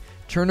should be.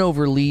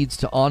 Turnover leads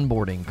to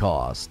onboarding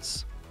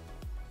costs.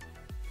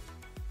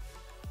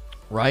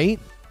 Right?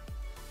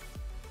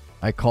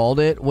 I called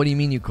it? What do you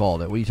mean you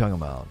called it? What are you talking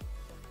about?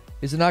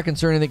 Is it not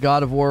concerning that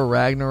God of War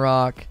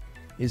Ragnarok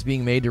is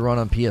being made to run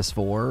on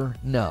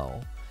PS4?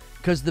 No.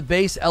 Because the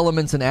base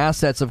elements and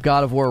assets of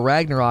God of War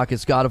Ragnarok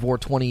is God of War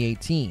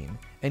 2018.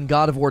 And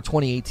God of War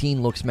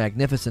 2018 looks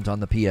magnificent on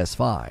the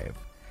PS5.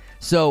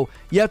 So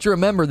you have to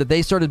remember that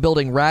they started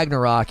building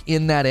Ragnarok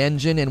in that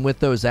engine and with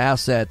those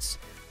assets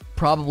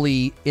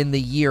probably in the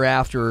year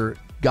after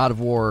God of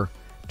War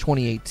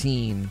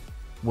 2018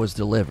 was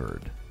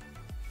delivered.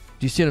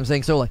 Do you see what I'm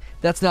saying? So like,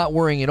 that's not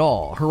worrying at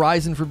all.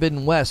 Horizon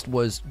Forbidden West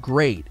was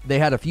great. They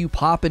had a few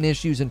pop-in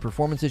issues and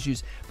performance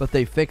issues, but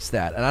they fixed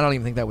that. And I don't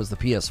even think that was the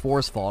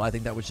PS4's fault. I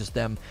think that was just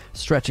them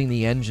stretching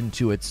the engine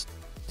to its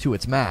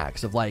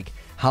max of like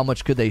how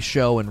much could they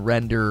show and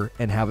render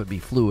and have it be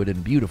fluid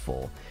and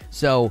beautiful.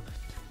 So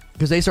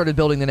because they started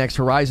building the next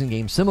Horizon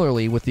game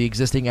similarly with the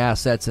existing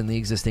assets and the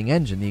existing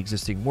engine, the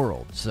existing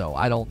world. So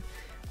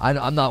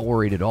I'm not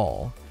worried at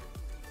all.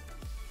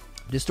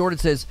 Distorted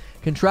says,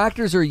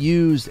 contractors are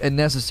used and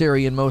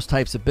necessary in most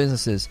types of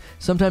businesses.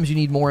 Sometimes you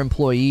need more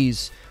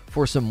employees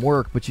for some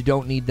work, but you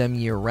don't need them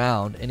year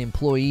round. And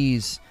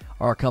employees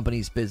are a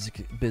company's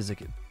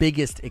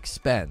biggest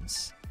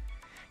expense.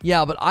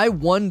 Yeah, but I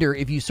wonder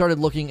if you started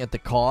looking at the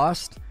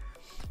cost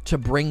to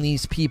bring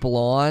these people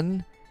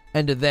on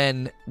and to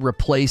then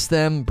replace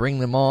them, bring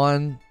them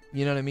on.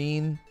 You know what I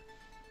mean?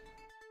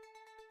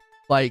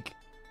 Like,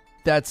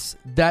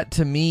 that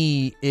to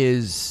me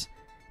is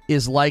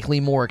likely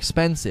more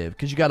expensive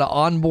because you got to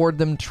onboard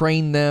them,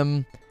 train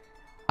them.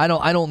 I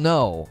don't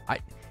know.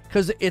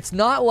 Because it's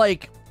not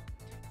like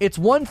it's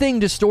one thing,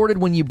 Distorted,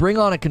 when you bring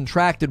on a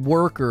contracted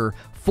worker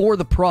for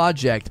the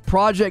project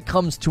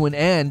comes to an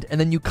end and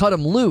then you cut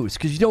them loose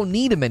because you don't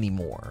need them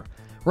anymore,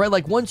 right?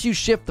 Like once you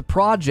shift the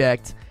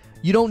project,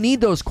 you don't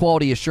need those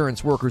quality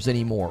assurance workers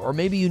anymore, or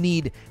maybe you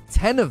need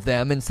 10 of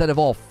them instead of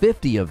all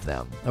 50 of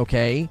them.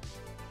 Okay,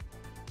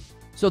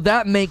 so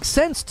that makes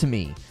sense to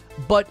me.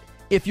 But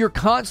if you're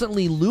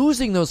constantly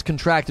losing those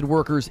contracted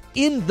workers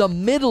in the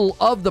middle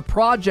of the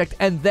project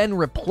and then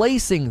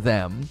replacing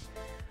them,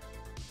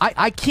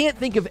 I can't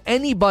think of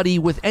anybody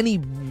with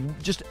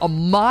just a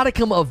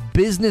modicum of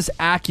business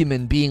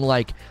acumen being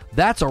like,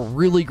 that's a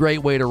really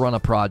great way to run a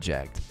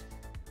project.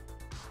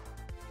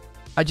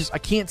 I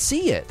can't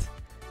see it.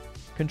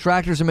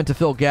 Contractors are meant to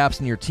fill gaps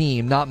in your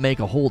team, not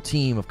make a whole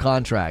team of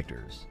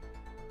contractors.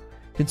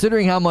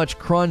 Considering how much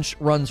crunch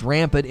runs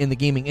rampant in the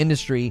gaming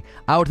industry,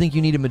 I would think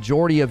you need a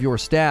majority of your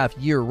staff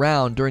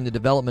year-round during the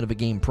development of a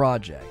game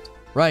project.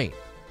 Right.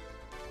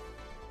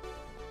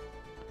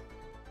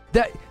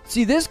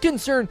 See, this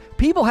concern,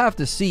 people have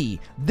to see,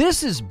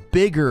 this is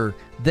bigger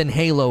than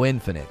Halo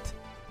Infinite.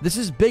 This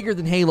is bigger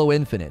than Halo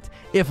Infinite.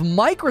 If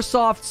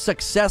Microsoft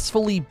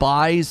successfully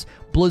buys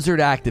Blizzard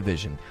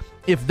Activision,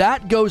 if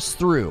that goes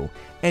through,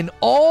 and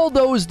all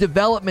those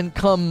development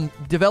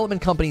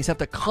companies have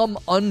to come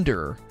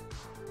under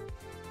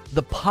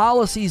the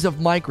policies of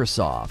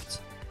Microsoft,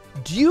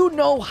 do you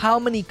know how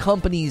many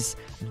companies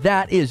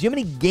that is? Do you know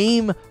how many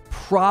game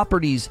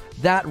properties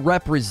that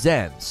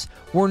represents?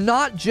 We're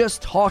not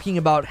just talking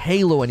about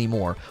Halo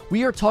anymore.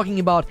 We are talking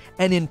about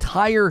an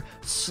entire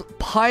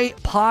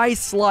pie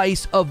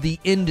slice of the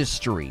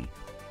industry.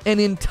 An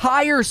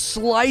entire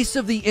slice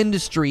of the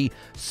industry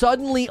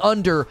suddenly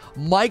under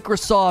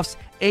Microsoft's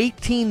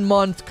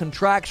 18-month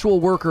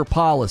contractual worker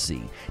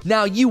policy.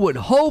 Now, you would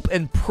hope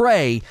and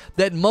pray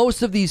that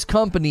most of these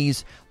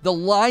companies, the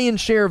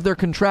lion's share of their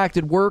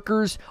contracted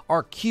workers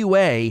are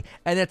QA,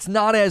 and it's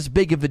not as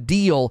big of a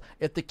deal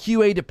if the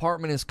QA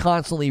department is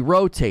constantly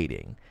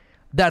rotating.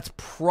 That's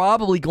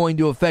probably going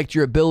to affect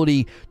your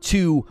ability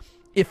to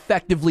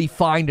effectively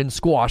find and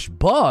squash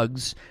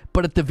bugs,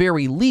 but at the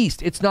very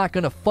least, it's not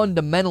going to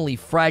fundamentally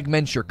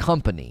fragment your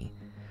company.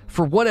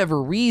 For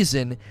whatever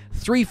reason,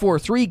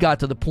 343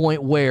 got to the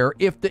point where,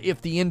 if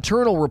the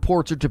internal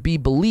reports are to be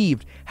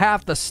believed,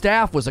 half the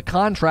staff was a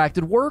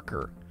contracted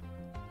worker.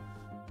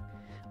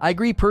 I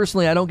agree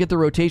personally, I don't get the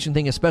rotation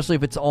thing, especially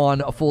if it's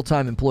on a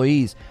full-time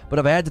employees. But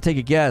if I had to take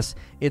a guess,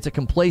 it's a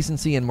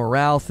complacency and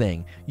morale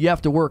thing. You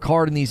have to work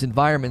hard in these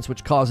environments,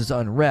 which causes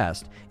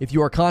unrest. If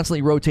you are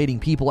constantly rotating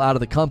people out of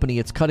the company,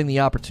 it's cutting the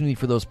opportunity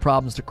for those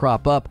problems to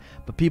crop up,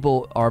 but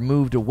people are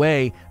moved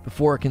away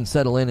before it can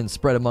settle in and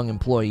spread among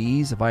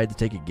employees, if I had to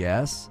take a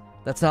guess.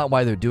 That's not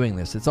why they're doing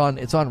this. It's on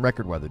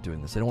record why they're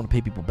doing this. They don't want to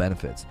pay people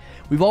benefits.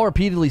 We've all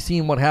repeatedly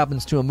seen what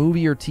happens to a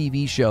movie or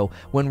TV show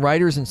when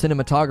writers and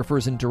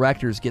cinematographers and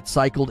directors get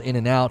cycled in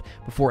and out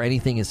before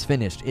anything is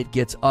finished. It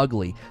gets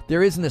ugly.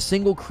 There isn't a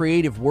single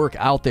creative work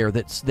out there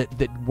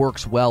that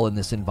works well in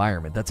this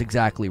environment. That's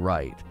exactly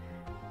right.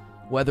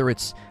 Whether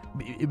it's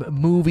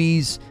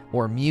movies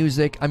or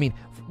music. I mean,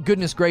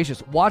 goodness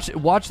gracious, watch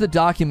the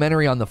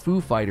documentary on the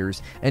Foo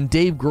Fighters, and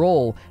Dave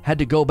Grohl had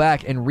to go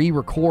back and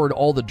re-record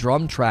all the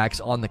drum tracks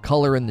on The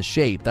Color and the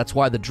Shape. That's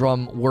why the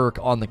drum work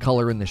on The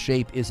Color and the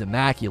Shape is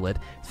immaculate.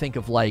 Think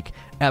of like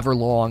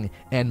Everlong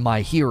and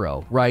My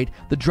Hero, right?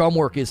 The drum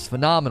work is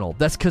phenomenal.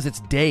 That's because it's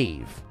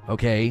Dave,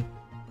 okay?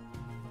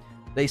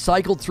 They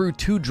cycled through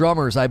 2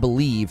 drummers, I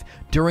believe,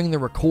 during the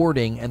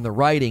recording and the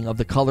writing of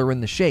The Color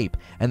and the Shape,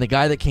 and the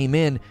guy that came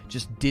in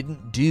just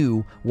didn't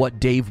do what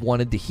Dave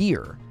wanted to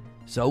hear.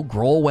 So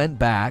Grohl went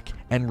back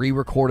and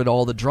re-recorded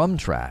all the drum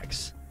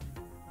tracks.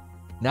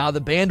 Now the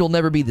band will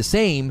never be the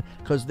same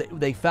because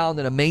they found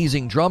an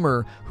amazing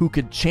drummer who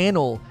could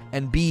channel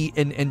and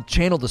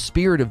channel the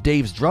spirit of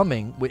Dave's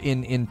drumming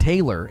in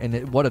Taylor.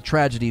 And what a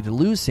tragedy to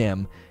lose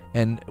him.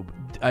 And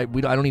I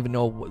don't even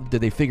know,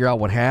 did they figure out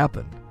what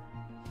happened?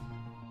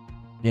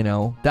 You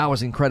know, that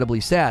was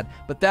incredibly sad.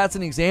 But that's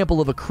an example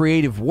of a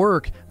creative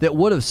work that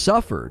would have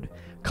suffered.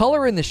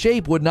 Color and the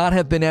Shape would not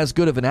have been as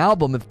good of an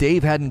album if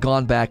Dave hadn't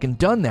gone back and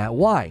done that.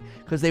 Why?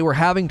 Because they were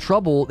having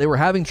trouble. They were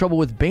having trouble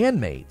with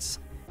bandmates,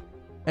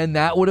 and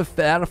that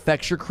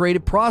affects your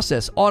creative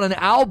process. On an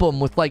album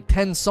with like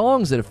 10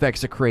 songs, it affects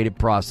the creative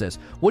process.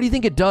 What do you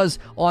think it does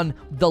on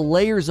the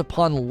layers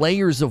upon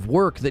layers of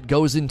work that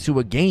goes into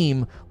a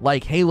game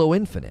like Halo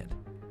Infinite?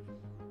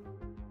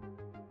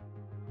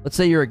 Let's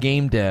say you're a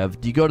game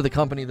dev. Do you go to the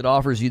company that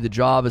offers you the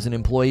job as an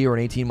employee or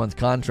an 18-month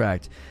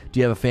contract? Do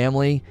you have a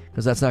family?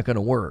 Because that's not going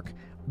to work.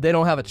 They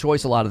don't have a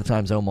choice a lot of the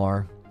times,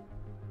 Omar.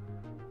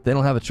 They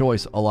don't have a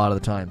choice a lot of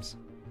the times.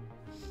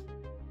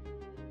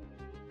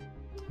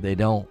 They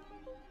don't.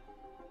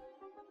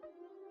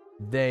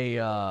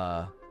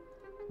 A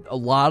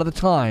lot of the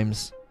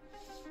times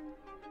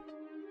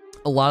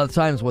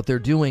what they're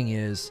doing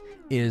is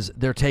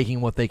they're taking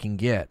what they can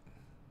get.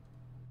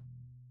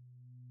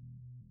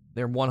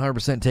 They're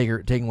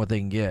 100% taking what they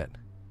can get.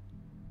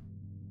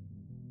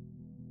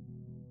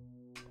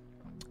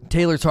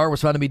 Taylor's heart was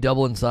found to be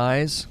double in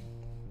size.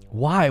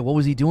 Why? What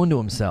was he doing to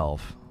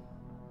himself?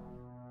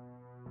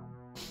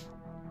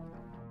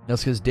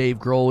 That's because Dave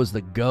Grohl is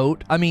the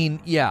GOAT. I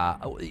mean, yeah.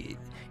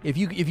 If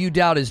you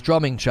doubt his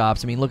drumming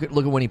chops, I mean, look at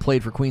when he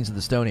played for Queens of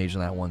the Stone Age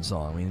in that one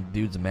song. I mean,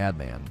 dude's a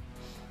madman.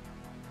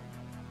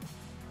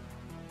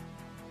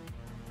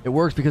 It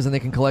works because then they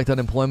can collect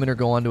unemployment or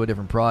go on to a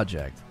different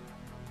project.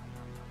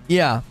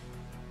 Yeah.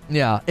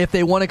 If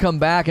they want to come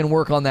back and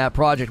work on that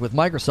project with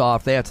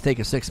Microsoft, they have to take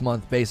a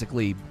 6-month,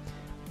 basically,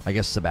 I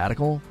guess,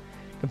 sabbatical.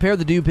 Compare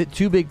the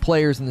 2 big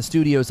players in the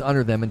studios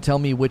under them and tell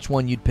me which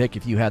one you'd pick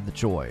if you had the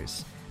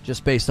choice,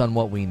 just based on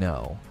what we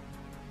know.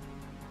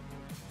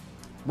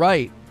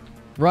 Right.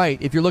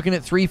 If you're looking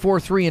at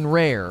 343 and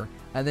Rare,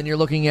 and then you're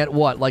looking at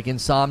what, like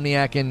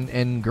Insomniac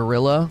and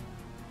Guerrilla,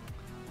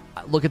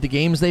 look at the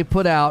games they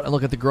put out and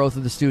look at the growth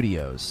of the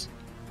studios.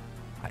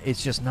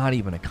 It's just not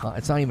even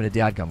it's not even a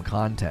dadgum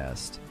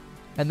contest.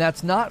 And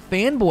that's not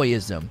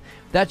fanboyism.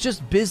 That's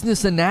just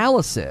business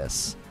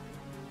analysis.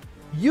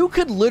 You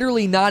could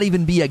literally not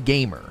even be a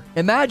gamer.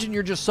 Imagine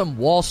you're just some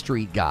Wall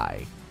Street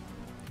guy.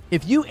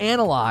 If you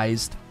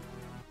analyzed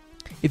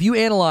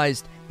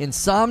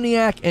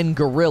Insomniac and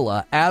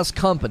Guerrilla as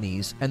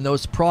companies and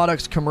those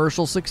products'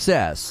 commercial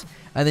success,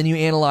 and then you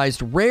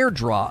analyzed Rare,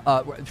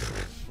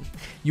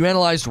 you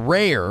analyzed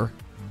Rare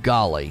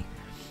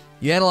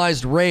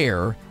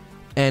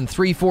and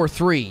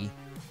 343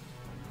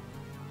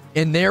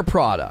 in their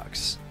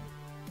products.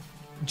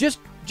 Just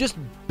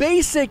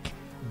basic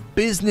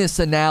business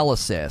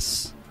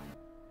analysis.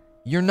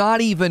 You're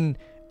not even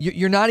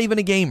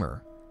a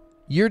gamer.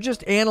 You're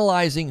just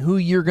analyzing who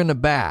you're going to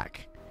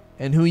back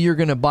and who you're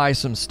going to buy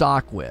some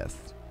stock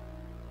with.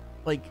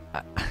 Like,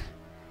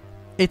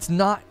 it's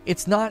not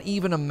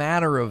even a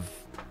matter of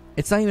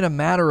like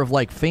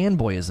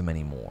fanboyism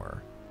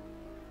anymore.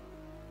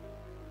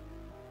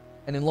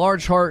 And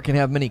enlarged heart can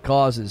have many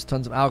causes.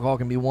 Tons of alcohol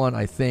can be one,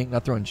 I think.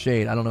 Not throwing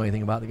shade. I don't know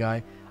anything about the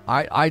guy.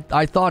 I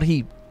thought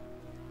he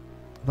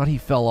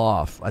fell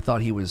off. I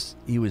thought he was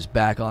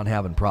back on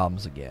having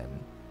problems again.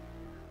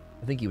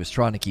 I think he was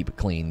trying to keep it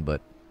clean,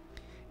 but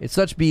it's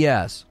such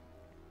BS.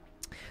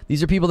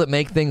 These are people that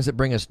make things that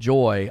bring us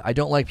joy. I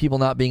don't like people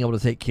not being able to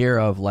take care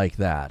of like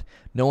that.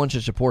 No one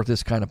should support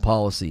this kind of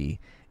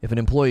policy. If an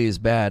employee is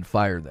bad,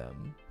 fire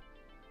them.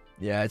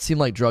 Yeah, it seemed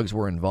like drugs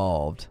were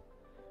involved.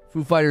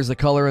 Foo Fighters, The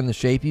Color and the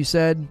Shape, you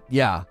said?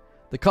 Yeah.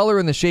 The Color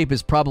and the Shape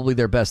is probably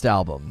their best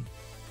album.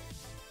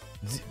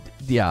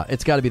 Yeah,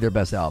 it's got to be their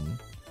best album.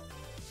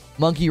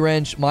 Monkey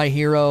Wrench, My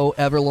Hero,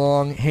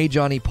 Everlong, Hey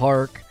Johnny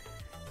Park.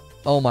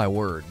 Oh my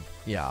word.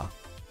 Yeah.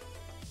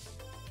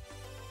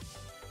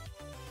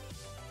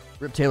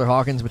 Rip Taylor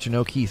Hawkins, but you're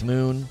no Keith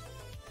Moon.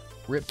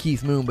 Rip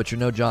Keith Moon, but you're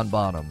no John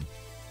Bonham.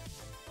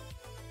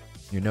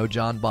 You're no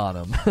John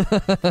Bonham.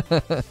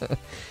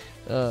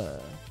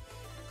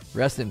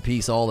 Rest in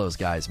peace, all those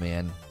guys,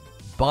 man.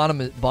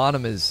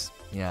 Bonham is,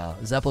 yeah.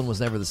 Zeppelin was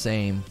never the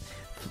same.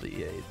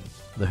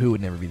 The Who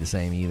would never be the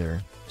same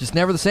either. Just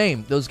never the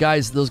same. Those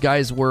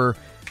guys were.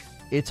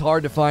 It's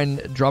hard to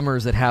find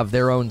drummers that have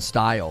their own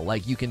style.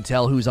 Like you can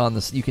tell who's on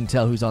the. You can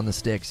tell who's on the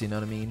sticks. You know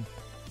what I mean?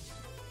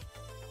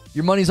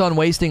 Your money's on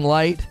Wasting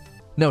Light.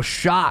 No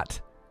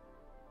shot.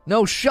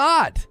 No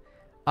shot.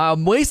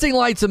 Wasting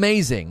Light's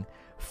amazing.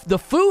 The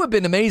Foo have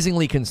been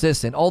amazingly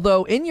consistent.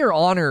 Although In Your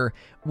Honor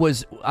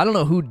was, I don't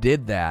know who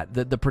did that.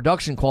 The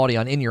production quality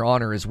on In Your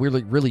Honor is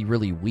really, really,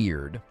 really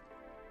weird.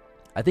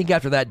 I think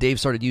after that, Dave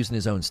started using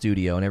his own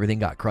studio and everything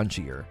got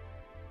crunchier.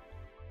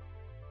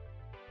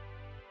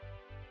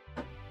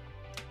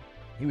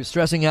 He was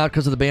stressing out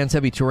because of the band's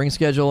heavy touring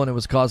schedule and it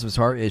was cause of his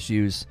heart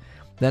issues.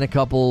 Then a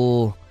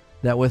couple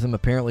that with him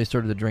apparently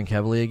started to drink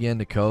heavily again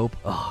to cope.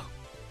 Oh,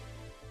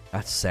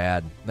 that's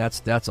sad.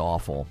 That's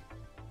awful.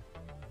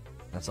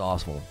 That's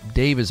awful.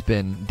 Dave's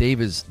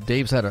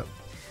had a,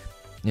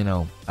 you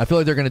know, I feel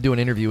like they're going to do an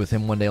interview with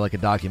him one day, like a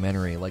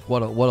documentary. Like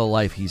what a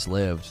life he's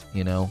lived,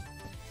 you know.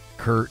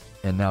 Kurt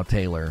and now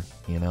Taylor,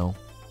 you know.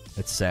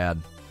 It's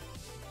sad.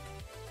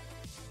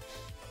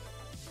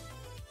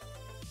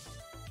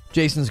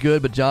 Jason's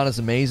good, but John is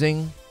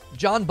amazing.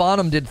 John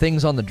Bonham did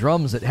things on the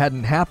drums that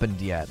hadn't happened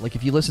yet. Like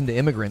if you listen to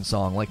Immigrant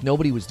Song, like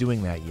nobody was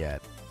doing that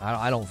yet.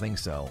 I don't think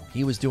so.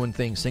 He was doing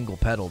things single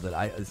pedal that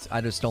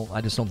I just don't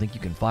think you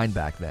can find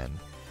back then.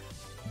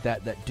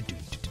 That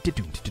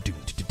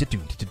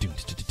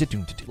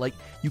like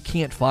you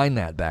can't find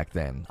that back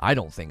then. I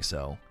don't think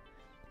so.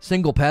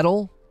 Single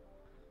pedal,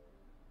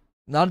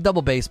 not a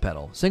double bass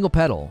pedal. Single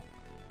pedal.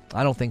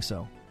 I don't think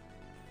so.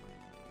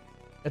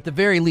 At the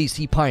very least,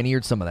 he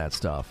pioneered some of that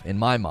stuff in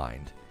my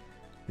mind.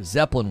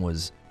 Zeppelin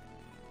was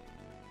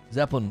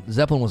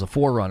a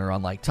forerunner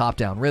on like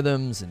top-down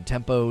rhythms and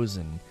tempos,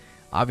 and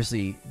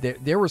obviously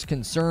there was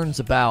concerns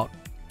about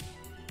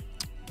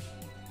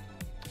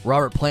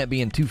Robert Plant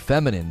being too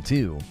feminine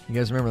too. You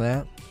guys remember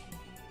that?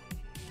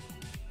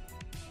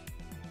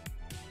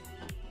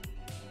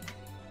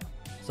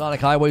 Sonic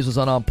Highways was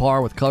on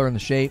par with Color and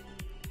the Shape.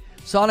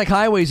 Sonic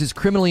Highways is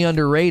criminally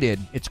underrated.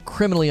 It's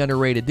criminally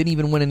underrated. Didn't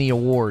even win any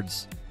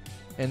awards.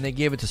 And they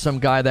gave it to some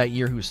guy that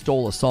year who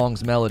stole a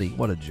song's melody.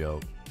 What a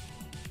joke.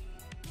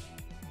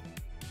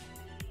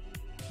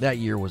 That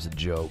year was a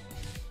joke.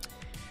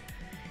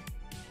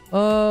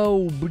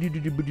 Oh, but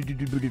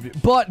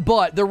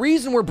the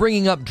reason we're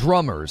bringing up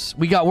drummers,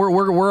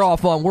 we're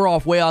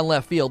off way on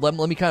left field. Let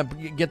me kind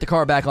of get the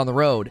car back on the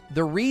road.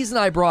 The reason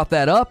I brought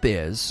that up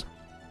is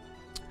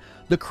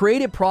the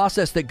creative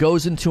process that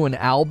goes into an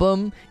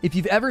album. If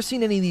you've ever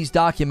seen any of these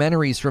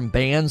documentaries from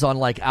bands on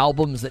like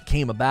albums that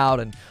came about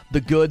and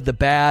the good, the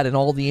bad, and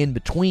all the in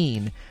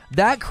between,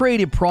 that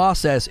creative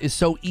process is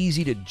so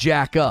easy to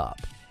jack up.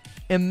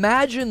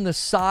 Imagine the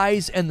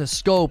size and the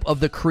scope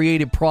of the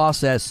creative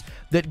process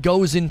that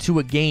goes into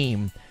a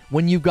game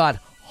when you've got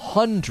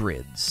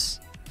hundreds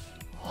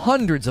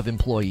of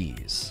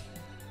employees.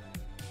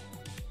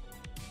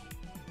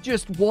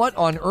 Just what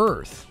on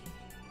earth?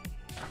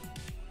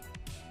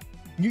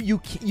 You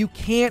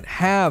can't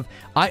have...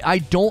 I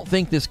don't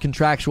think this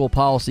contractual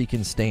policy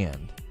can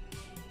stand.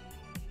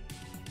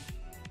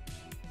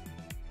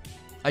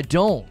 I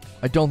don't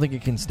think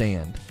it can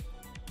stand.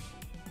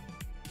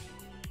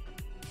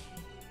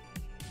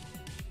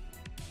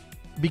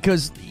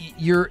 Because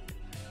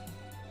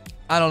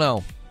I don't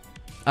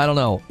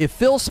know. If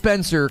Phil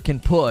Spencer can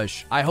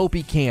push, I hope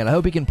he can. I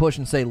hope he can push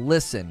and say,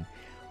 listen,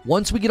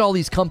 once we get all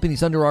these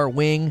companies under our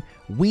wing,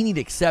 we need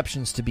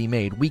exceptions to be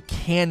made. We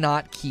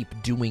cannot keep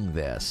doing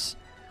this.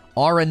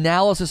 Our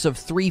analysis of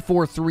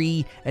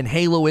 343 and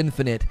Halo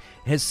Infinite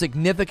has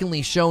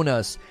significantly shown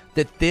us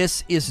that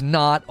this is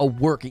not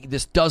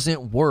this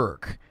doesn't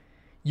work.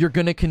 You're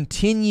going to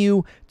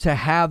continue to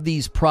have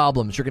these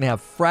problems. You're going to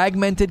have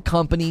fragmented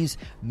companies,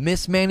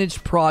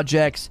 mismanaged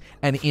projects,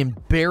 and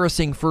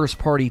embarrassing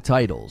first-party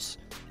titles.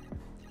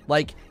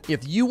 Like,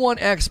 if you want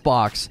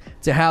Xbox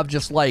to have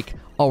just like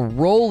a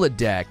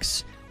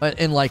Rolodex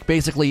and like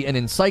basically an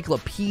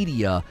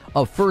encyclopedia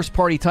of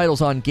first-party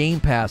titles on Game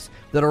Pass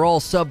that are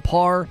all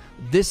subpar,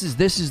 this is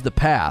the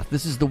path.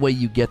 This is the way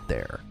you get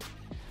there.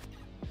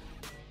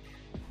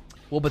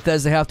 Will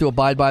Bethesda have to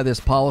abide by this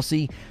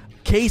policy?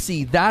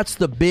 Casey, that's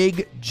the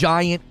big,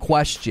 giant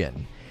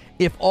question.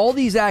 If all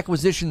these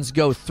acquisitions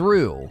go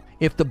through,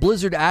 if the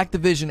Blizzard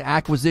Activision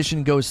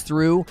acquisition goes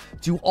through,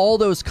 do all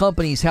those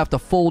companies have to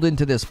fold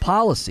into this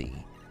policy?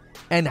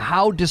 And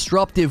how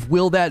disruptive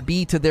will that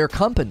be to their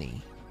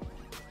company?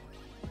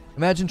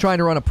 Imagine trying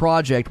to run a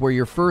project where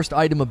your first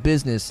item of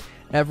business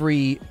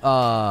every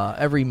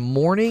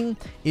morning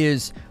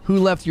is who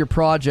left your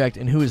project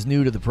and who is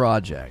new to the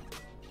project.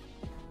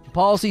 The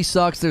policy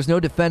sucks. There's no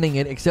defending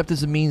it except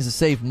as a means to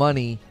save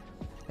money,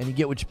 and you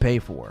get what you pay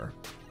for.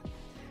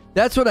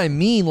 That's what I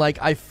mean.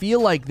 Like, I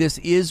feel like this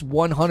is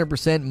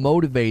 100%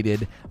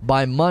 motivated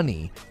by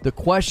money. The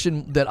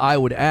question that I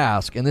would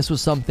ask, and this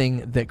was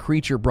something that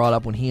Creature brought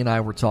up when he and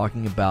I were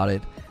talking about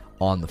it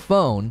on the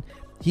phone,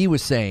 he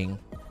was saying,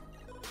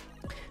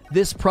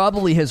 this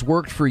probably has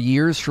worked for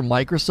years for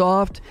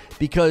Microsoft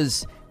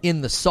because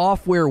in the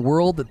software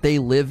world that they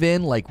live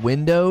in, like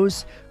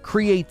Windows,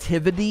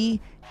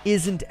 creativity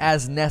isn't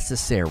as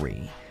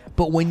necessary.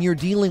 But when you're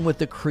dealing with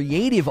the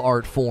creative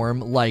art form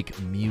like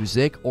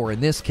music, or in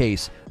this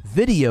case,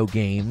 video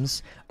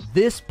games,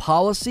 this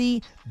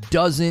policy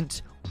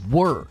doesn't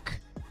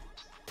work.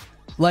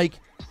 Like,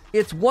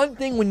 it's one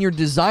thing when you're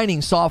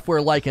designing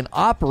software like an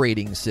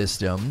operating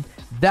system.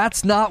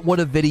 That's not what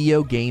a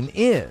video game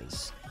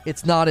is.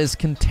 It's not as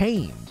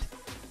contained.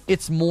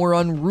 It's more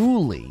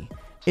unruly.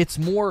 It's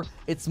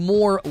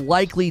more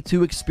likely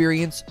to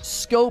experience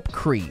scope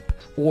creep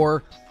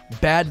or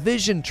bad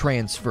vision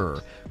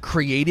transfer,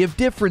 creative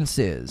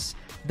differences.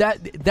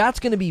 That's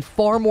going to be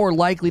far more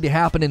likely to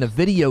happen in a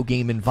video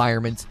game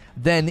environment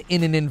than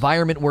in an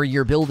environment where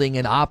you're building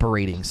an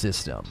operating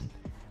system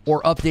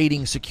or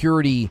updating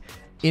security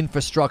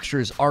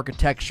infrastructures,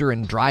 architecture,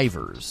 and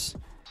drivers.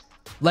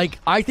 Like,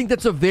 I think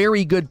that's a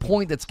very good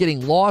point that's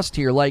getting lost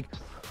here. Like,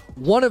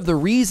 one of the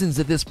reasons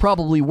that this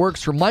probably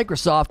works for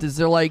Microsoft is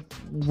they're like,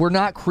 we're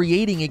not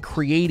creating a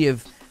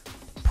creative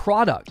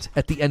product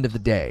at the end of the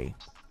day.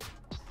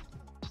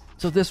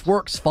 So this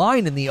works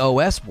fine in the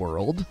OS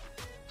world,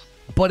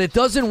 but it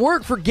doesn't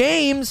work for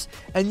games.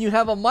 And you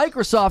have a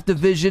Microsoft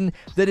division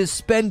that is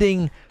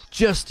spending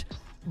just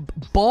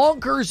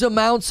bonkers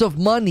amounts of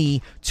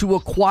money to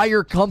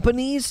acquire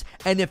companies.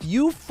 And if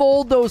you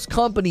fold those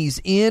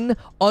companies in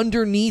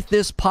underneath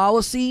this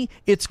policy,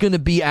 it's going to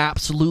be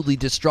absolutely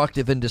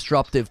destructive and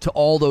disruptive to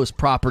all those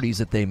properties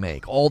that they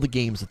make, all the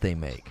games that they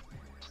make.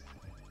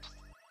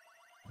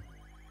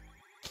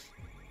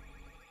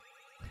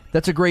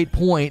 That's a great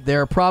point.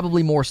 There are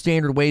probably more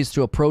standard ways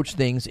to approach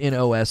things in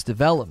OS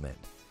development.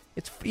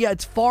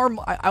 It's far.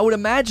 I would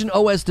imagine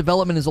OS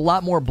development is a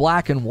lot more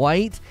black and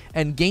white,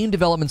 and game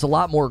development's a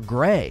lot more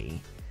gray.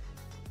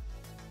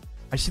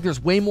 I see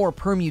there's way more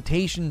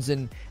permutations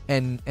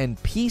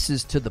and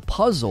pieces to the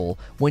puzzle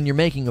when you're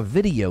making a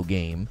video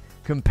game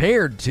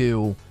compared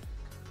to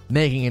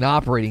making an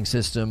operating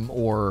system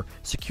or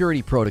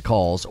security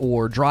protocols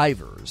or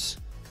drivers.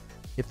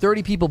 If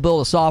 30 people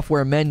build a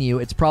software menu,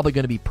 it's probably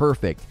going to be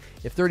perfect.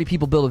 If 30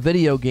 people build a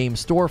video game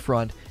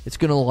storefront, it's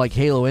going to look like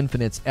Halo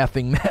Infinite's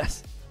effing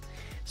mess.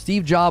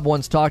 Steve Jobs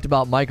once talked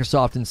about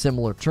Microsoft in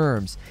similar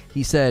terms.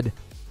 He said,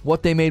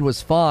 what they made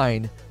was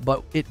fine,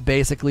 but it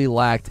basically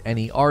lacked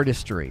any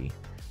artistry.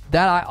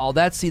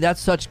 That's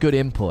such good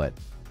input.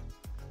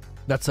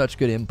 That's such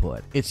good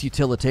input. It's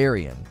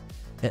utilitarian.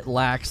 It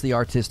lacks the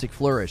artistic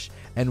flourish.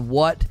 And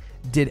what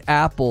did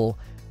Apple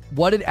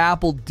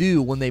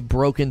do when they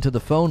broke into the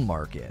phone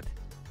market?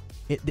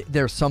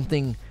 There was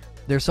something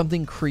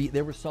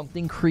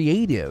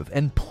creative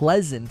and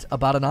pleasant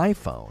about an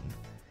iPhone.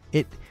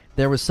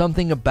 There was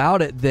something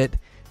about it that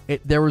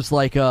there was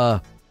like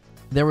a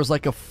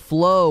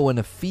flow and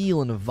a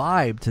feel and a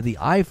vibe to the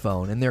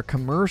iPhone and their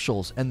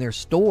commercials and their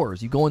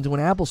stores. You go into an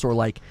Apple store,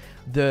 like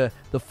the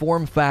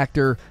form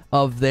factor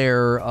of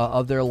their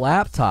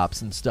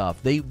laptops and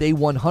stuff. They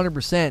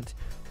 100%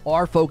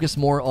 are focused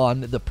more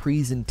on the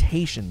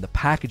presentation, the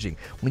packaging.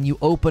 When you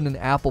open an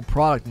Apple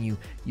product and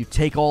you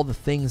take all the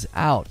things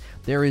out,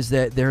 there's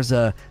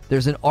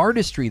an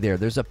artistry there.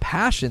 There's a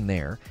passion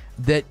there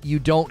that you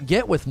don't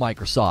get with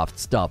Microsoft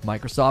stuff.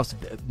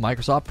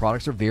 Microsoft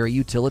products are very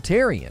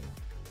utilitarian.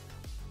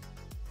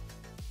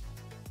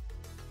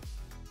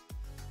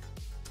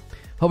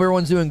 Hope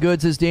everyone's doing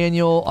good, says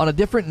Daniel. On a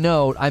different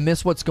note, I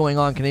miss what's going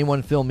on. Can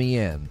anyone fill me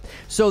in?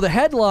 So the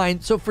headline,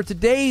 for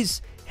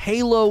today's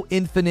Halo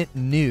Infinite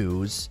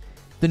news,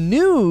 the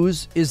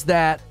news is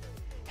that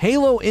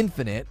Halo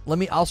Infinite,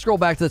 I'll scroll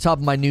back to the top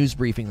of my news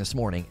briefing this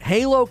morning.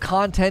 Halo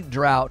content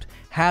drought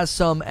has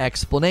some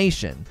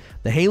explanation.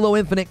 The Halo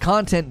Infinite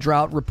content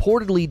drought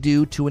reportedly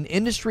due to an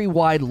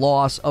industry-wide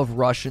loss of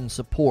Russian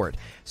support.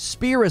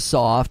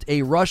 Spirasoft,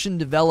 a Russian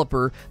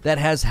developer that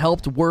has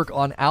helped work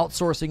on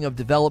outsourcing of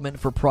development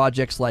for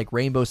projects like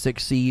Rainbow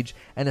Six Siege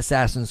and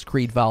Assassin's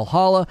Creed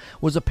Valhalla,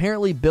 was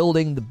apparently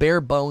building the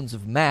bare bones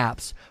of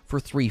maps for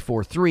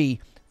 343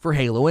 for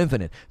Halo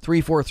Infinite.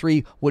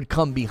 343 would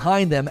come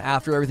behind them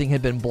after everything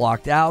had been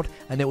blocked out,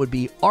 and it would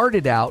be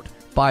arted out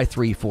by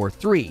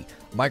 343.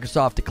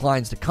 Microsoft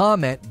declines to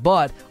comment,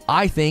 but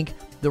I think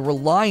the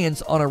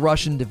reliance on a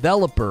Russian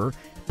developer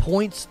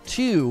points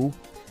to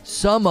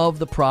some of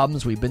the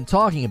problems we've been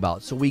talking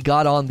about. So we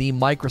got on the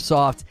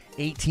Microsoft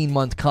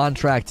 18-month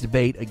contract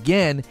debate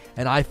again,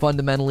 and I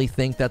fundamentally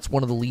think that's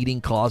one of the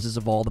leading causes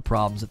of all the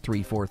problems at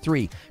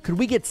 343. Could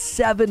we get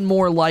 7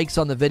 more likes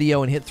on the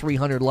video and hit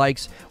 300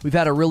 likes? We've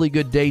had a really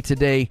good day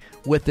today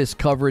with this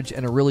coverage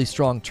and a really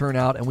strong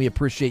turnout, and we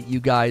appreciate you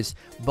guys,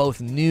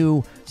 both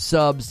new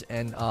subs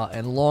and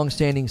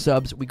long-standing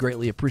subs. We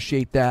greatly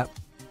appreciate that.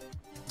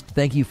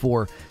 Thank you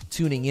for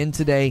tuning in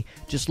today.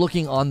 Just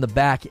looking on the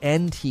back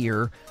end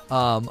here,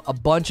 a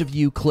bunch of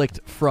you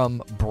clicked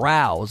from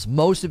browse.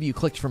 Most of you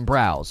clicked from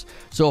browse.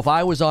 So if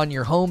I was on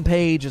your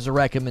homepage as a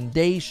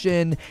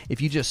recommendation,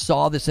 if you just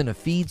saw this in a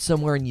feed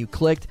somewhere and you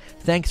clicked,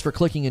 thanks for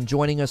clicking and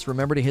joining us.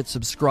 Remember to hit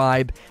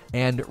subscribe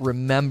and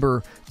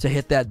remember to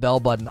hit that bell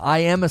button. I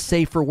am a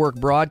Safe for Work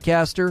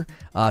broadcaster,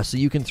 so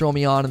you can throw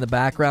me on in the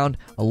background.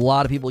 A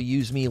lot of people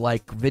use me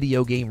like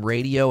video game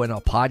radio and a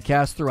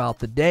podcast throughout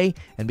the day.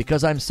 And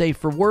because I'm safe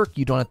for work,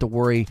 you don't have to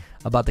worry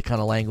about the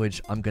kind of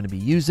language I'm going to be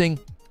using.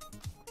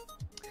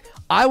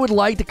 I would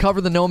like to cover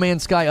the No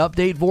Man's Sky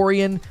update,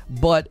 Vorian,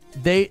 but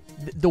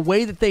the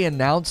way that they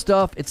announce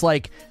stuff, it's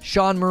like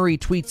Sean Murray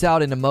tweets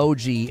out an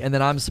emoji, and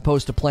then I'm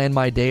supposed to plan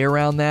my day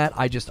around that.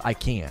 I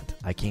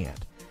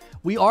can't.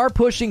 We are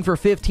pushing for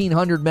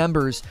 1,500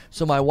 members,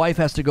 so my wife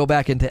has to go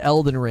back into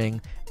Elden Ring.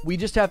 We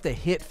just have to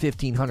hit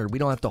 1,500. We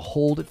don't have to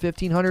hold at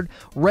 1,500.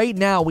 Right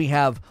now, we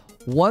have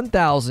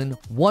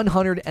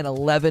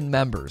 1,111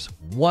 members.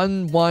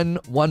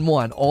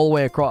 1111 all the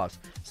way across.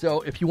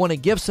 So if you want to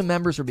give some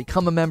members or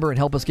become a member and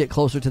help us get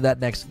closer to that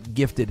next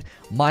gifted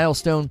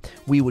milestone,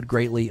 we would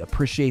greatly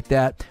appreciate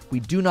that. We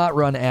do not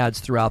run ads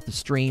throughout the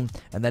stream,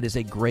 and that is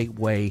a great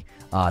way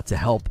to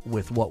help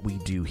with what we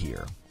do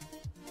here.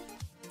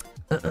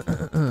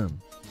 The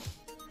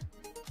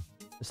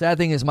sad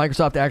thing is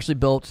Microsoft actually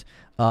built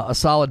a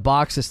solid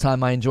box this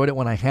time. I enjoyed it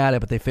when I had it,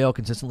 but they fail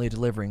consistently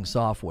delivering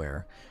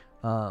software.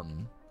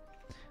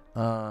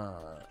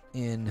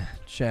 In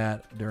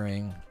chat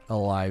during a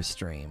live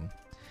stream.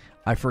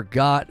 I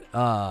forgot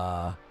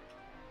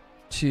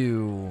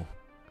to...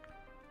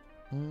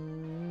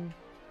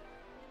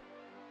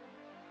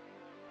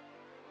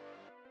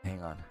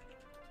 Hang on.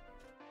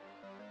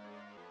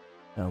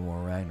 No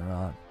more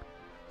Ragnarok.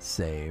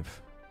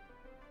 Save.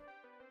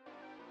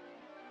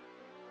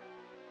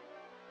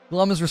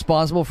 Glum is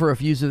responsible for a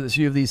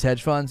few of these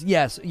hedge funds.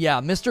 Yes, yeah,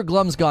 Mr.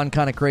 Glum's gone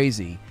kind of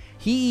crazy.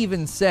 He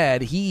even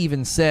said that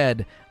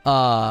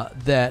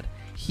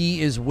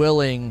he is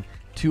willing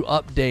to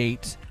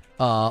update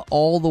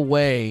all the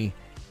way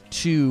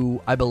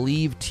to, I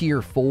believe,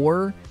 tier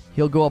 4.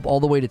 He'll go up all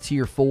the way to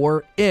tier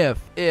 4 if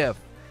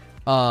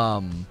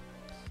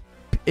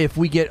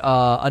we get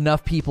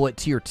enough people at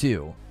tier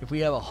 2. If we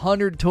have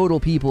 100 total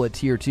people at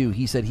tier 2,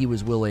 he said he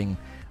was willing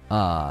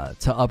to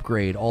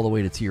upgrade all the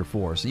way to tier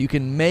 4. So you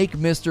can make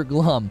Mr.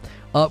 Glum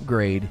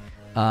upgrade,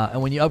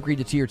 and when you upgrade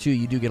to tier 2,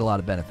 you do get a lot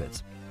of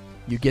benefits.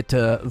 You get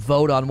to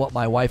vote on what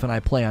my wife and I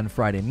play on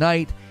Friday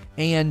night,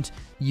 and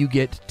you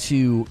get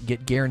to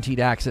get guaranteed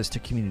access to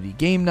community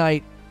game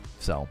night.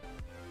 So,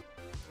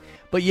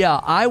 but yeah,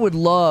 I would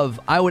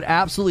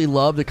absolutely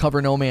love to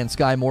cover No Man's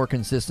Sky more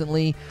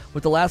consistently.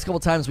 With the last couple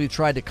times we've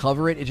tried to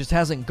cover it, it just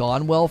hasn't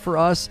gone well for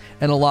us,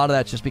 and a lot of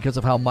that's just because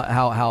of how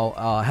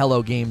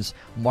Hello Games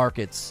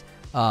markets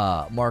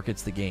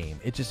the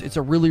game. It's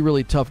a really,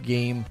 really tough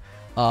game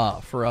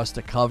for us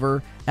to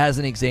cover. As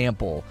an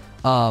example,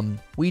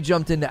 we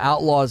jumped into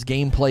Outlaws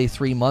gameplay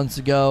 3 months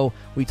ago.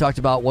 We talked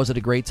about, was it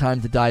a great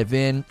time to dive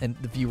in? And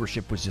the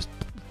viewership was just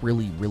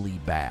really, really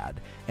bad.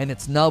 And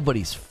it's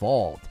nobody's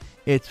fault.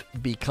 It's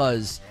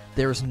because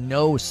there's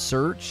no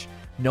search.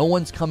 No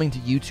one's coming to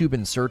YouTube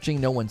and searching.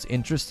 No one's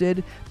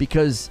interested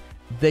because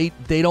they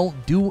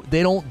don't do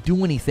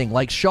anything.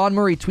 Like Sean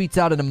Murray tweets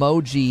out an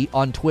emoji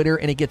on Twitter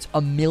and it gets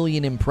 1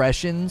 million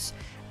impressions.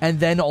 And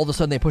then all of a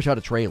sudden they push out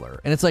a trailer.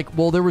 And it's like,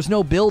 well, there was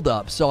no build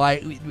up. So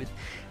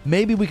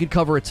maybe we could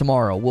cover it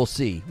tomorrow. We'll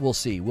see.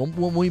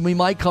 We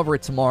might cover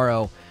it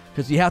tomorrow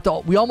because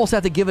we almost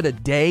have to give it a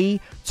day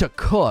to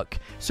cook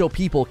so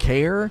people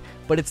care.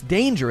 But it's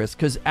dangerous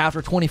because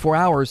after 24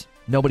 hours,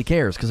 nobody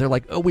cares because they're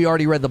like, oh, we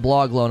already read the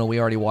blog, Lona.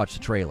 We already watched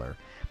the trailer.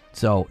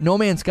 So No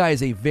Man's Sky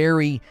is a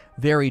very,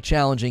 very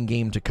challenging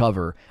game to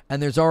cover.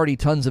 And there's already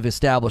tons of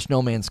established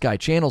No Man's Sky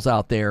channels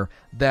out there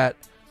that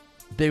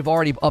they've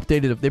already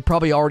updated. They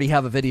probably already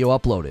have a video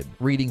uploaded,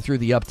 reading through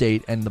the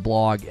update and the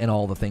blog and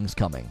all the things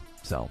coming.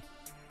 So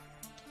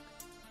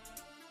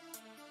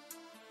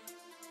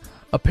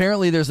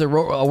apparently there's a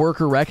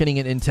worker reckoning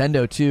at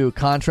Nintendo too.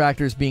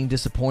 Contractors being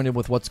disappointed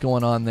with what's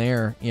going on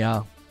there.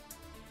 Yeah.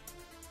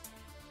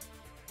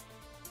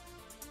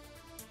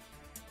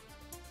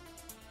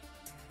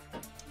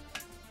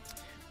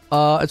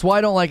 It's why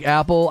I don't like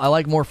Apple. I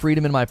like more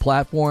freedom in my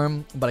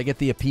platform, but I get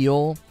the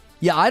appeal.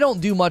 Yeah, I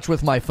don't do much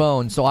with my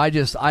phone, so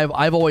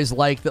I've always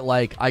liked that,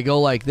 like, I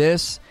go like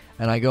this,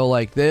 and I go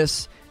like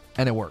this,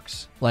 and it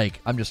works. Like,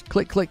 I'm just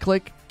click, click,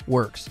 click,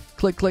 works.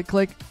 Click, click,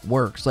 click,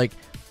 works. Like,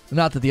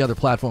 not that the other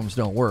platforms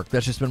don't work.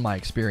 That's just been my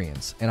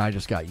experience, and I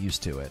just got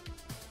used to it.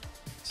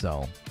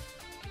 So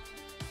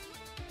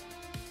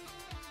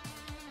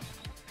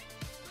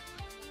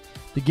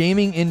the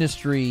gaming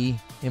industry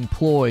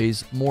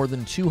employs more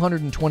than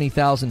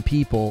 220,000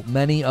 people,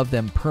 many of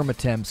them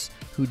permatemps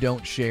who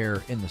don't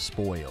share in the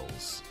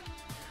spoils.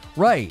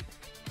 Right.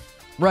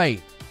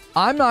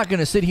 I'm not going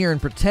to sit here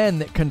and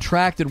pretend that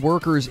contracted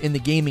workers in the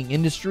gaming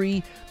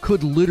industry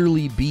could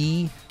literally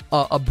be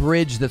a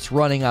bridge that's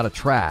running out of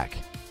track.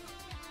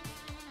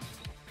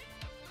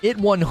 It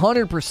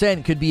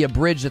 100% could be a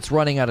bridge that's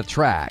running out of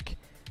track.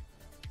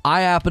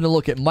 I happen to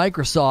look at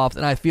Microsoft,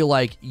 and I feel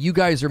like you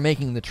guys are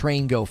making the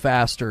train go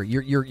faster.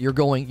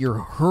 You're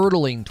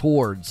hurtling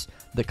towards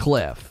the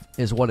cliff,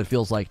 is what it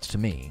feels like to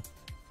me.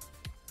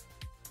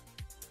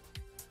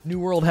 New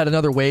World had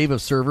another wave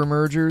of server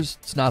mergers.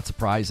 It's not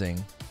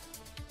surprising.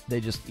 They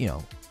just,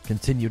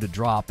 continue to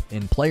drop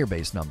in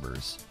player-based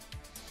numbers.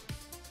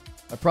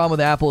 My problem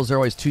with Apple is they're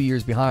always 2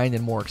 years behind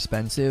and more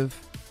expensive.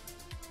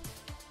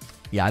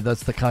 Yeah,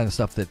 that's the kind of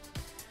stuff that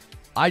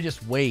I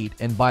just wait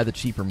and buy the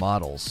cheaper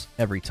models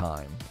every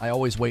time. I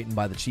always wait and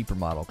buy the cheaper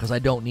model because I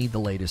don't need the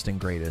latest and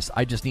greatest.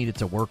 I just need it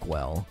to work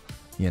well,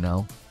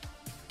 I'm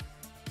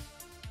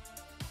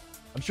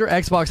sure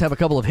Xbox have a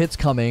couple of hits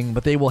coming,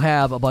 but they will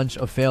have a bunch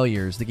of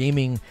failures. The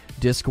gaming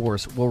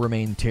discourse will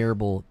remain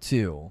terrible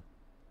too.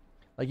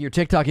 Like your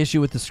TikTok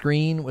issue with the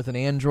screen with an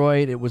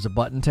Android, it was a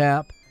button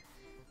tap.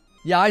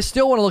 Yeah, I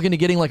still want to look into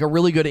getting like a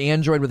really good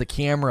Android with a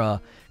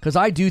camera because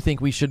I do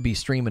think we should be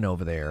streaming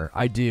over there.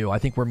 I do. I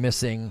think we're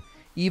missing,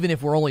 even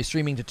if we're only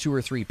streaming to 2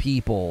 or 3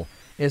 people,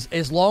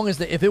 as long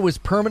as if it was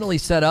permanently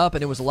set up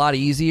and it was a lot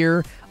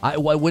easier, it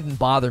wouldn't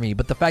bother me.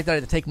 But the fact that I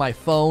had to take my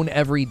phone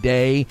every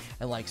day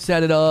and like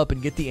set it up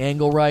and get the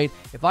angle right,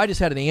 if I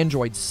just had an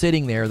Android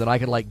sitting there that I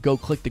could like go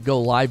click the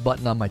go live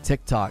button on my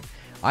TikTok,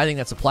 I think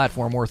that's a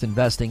platform worth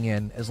investing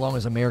in as long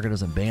as America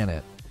doesn't ban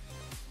it.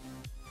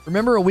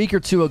 Remember a week or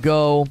two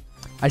ago,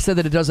 I said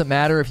that it doesn't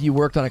matter if you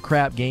worked on a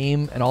crap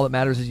game and all that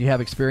matters is you have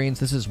experience.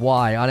 This is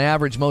why. On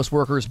average, most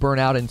workers burn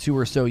out in 2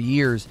 or so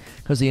years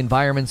because the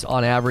environments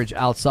on average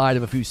outside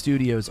of a few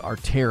studios are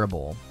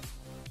terrible.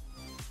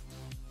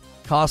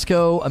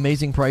 Costco,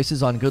 amazing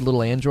prices on good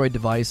little Android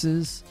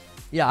devices.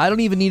 Yeah, I don't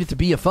even need it to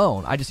be a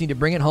phone. I just need to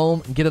bring it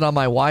home and get it on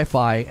my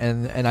Wi-Fi,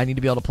 and I need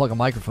to be able to plug a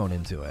microphone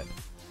into it.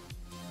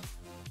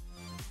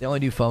 They only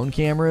do phone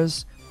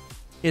cameras.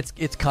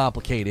 It's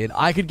complicated.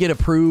 I could get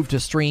approved to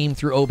stream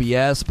through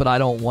OBS, but I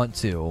don't want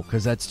to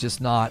because that's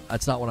not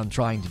what I'm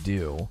trying to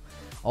do.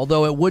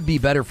 Although it would be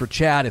better for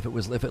chat if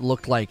it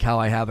looked like how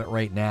I have it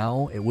right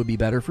now. It would be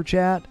better for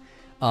chat.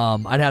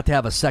 I'd have to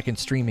have a second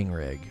streaming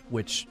rig,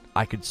 which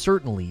I could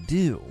certainly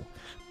do,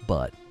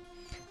 but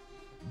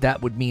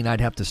that would mean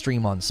I'd have to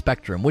stream on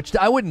Spectrum, which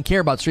I wouldn't care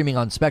about streaming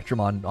on Spectrum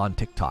on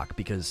TikTok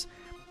because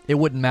it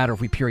wouldn't matter if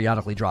we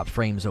periodically dropped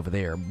frames over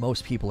there.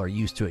 Most people are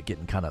used to it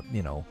getting kind of,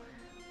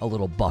 a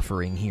little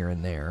buffering here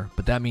and there,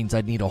 but that means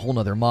I'd need a whole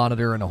nother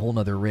monitor and a whole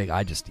nother rig.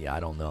 I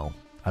don't know.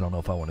 I don't know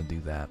if I want to do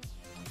that.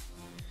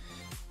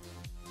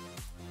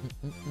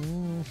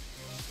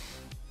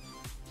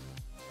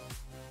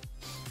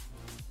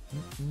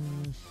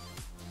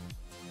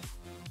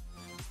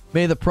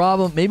 Maybe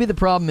the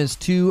problem is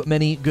too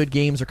many good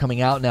games are coming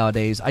out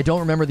nowadays. I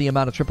don't remember the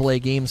amount of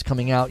AAA games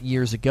coming out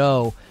years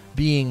ago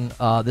being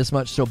this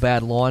much so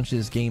bad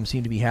launches. Games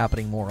seem to be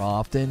happening more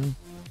often.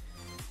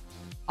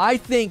 I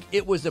think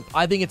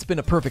it's been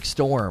a perfect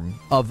storm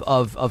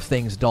of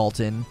things,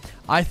 Dalton.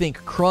 I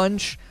think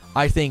crunch.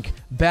 I think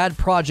bad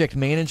project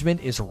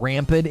management is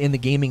rampant in the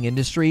gaming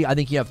industry. I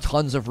think you have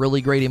tons of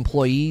really great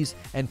employees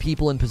and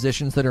people in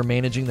positions that are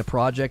managing the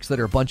projects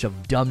that are a bunch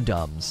of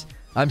dum-dums.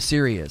 I'm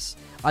serious.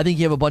 I think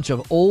you have a bunch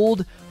of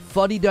old,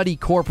 fuddy-duddy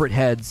corporate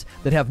heads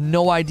that have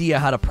no idea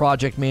how to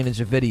project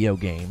manage a video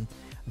game.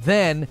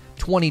 Then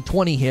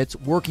 2020 hits,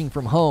 working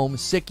from home,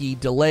 sicky,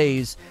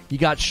 delays. You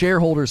got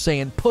shareholders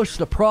saying, push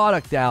the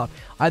product out.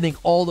 I think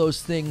all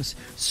those things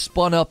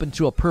spun up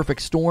into a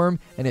perfect storm,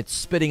 and it's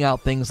spitting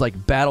out things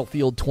like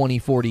Battlefield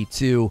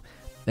 2042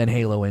 and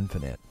Halo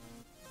Infinite.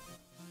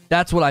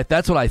 That's what I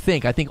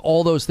think. I think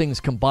all those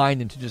things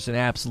combined into just an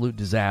absolute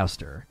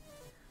disaster.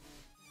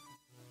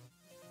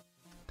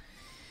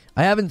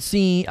 I haven't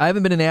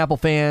been an Apple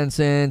fan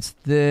since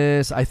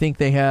this. I think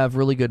they have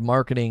really good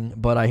marketing,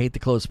 but I hate the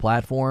closed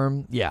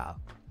platform. Yeah.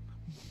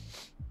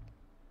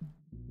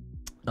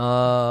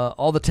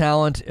 All the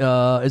talent is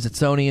at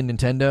Sony and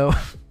Nintendo.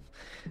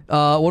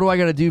 What do I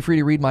got to do for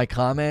you to read my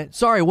comment?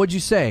 Sorry, what'd you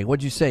say?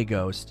 What'd you say,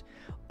 Ghost?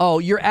 Oh,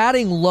 you're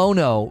adding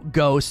Lono,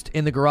 Ghost,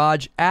 in the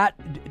garage.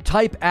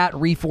 Type at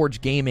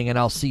Reforge Gaming and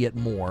I'll see it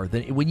more.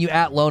 When you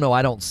at Lono,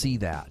 I don't see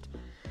that.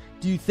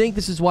 Do you think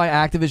this is why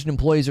Activision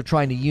employees are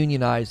trying to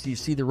unionize? Do you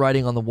see the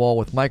writing on the wall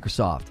with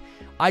Microsoft?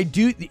 I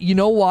do. You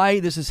know why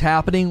this is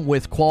happening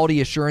with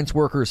quality assurance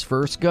workers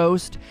first,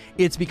 Ghost?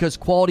 It's because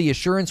quality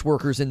assurance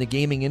workers in the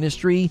gaming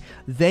industry,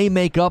 they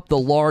make up a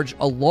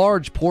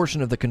large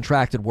portion of the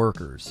contracted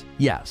workers.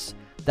 Yes,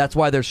 that's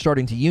why they're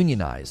starting to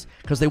unionize,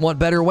 because they want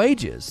better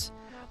wages.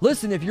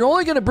 Listen, if you're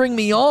only going to bring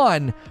me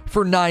on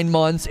for 9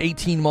 months,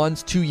 18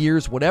 months, 2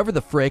 years, whatever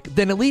the frick,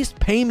 then at least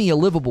pay me a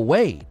livable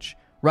wage,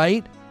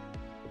 right?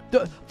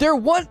 The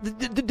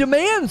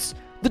demands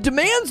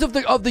of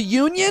the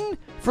union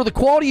for the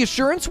quality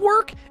assurance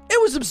work,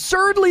 it was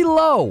absurdly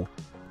low.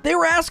 They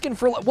were asking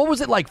for, what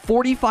was it, like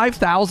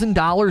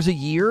 $45,000 a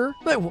year?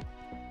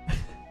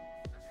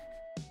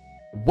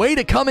 Way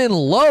to come in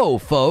low,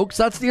 folks.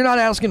 You're not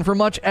asking for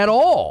much at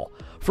all.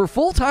 For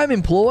full-time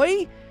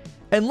employee,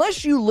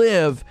 unless you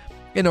live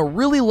in a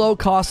really low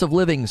cost of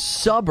living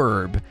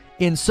suburb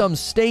in some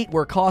state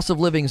where cost of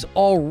living's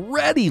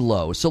already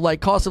low. So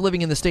like cost of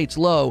living in the state's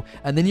low,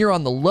 and then you're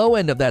on the low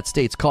end of that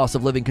state's cost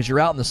of living because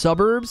you're out in the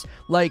suburbs.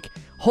 Like,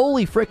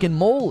 holy frickin'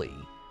 moly.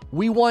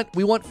 We want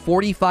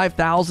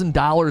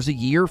 $45,000 a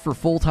year for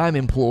full-time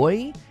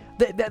employee?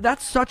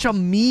 That's such a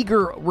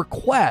meager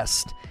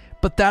request.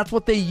 But that's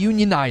what they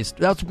unionized.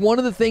 That's one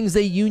of the things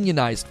they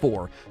unionized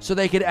for. So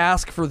they could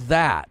ask for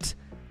that.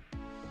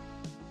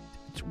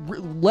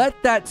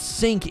 Let that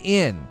sink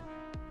in.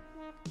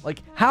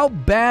 Like, how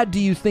bad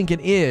do you think it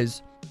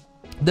is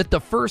that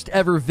the first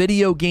ever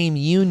video game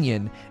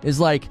union is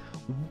like,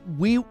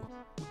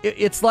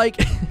 it's like,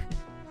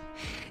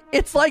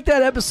 it's like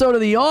that episode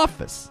of The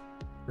Office,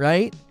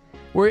 right?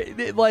 Where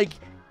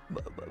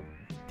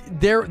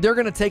they're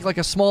going to take like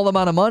a small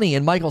amount of money,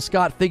 and Michael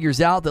Scott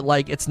figures out that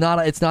like it's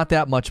not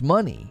that much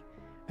money,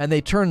 and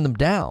they turn them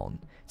down.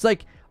 It's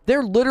like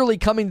they're literally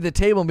coming to the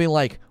table and being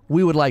like,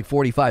 we would like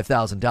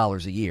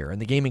 $45,000 a year,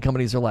 and the gaming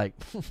companies are like,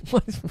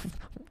 what?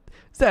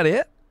 Is that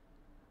it?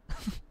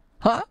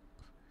 Huh?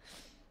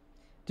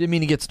 Didn't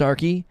mean to get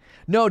snarky.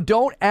 No,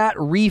 don't at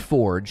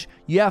Reforge.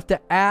 You have to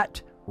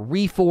at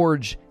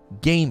Reforge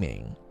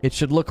Gaming. It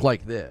should look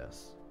like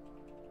this.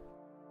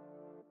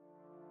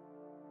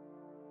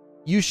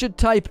 You should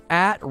type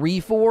at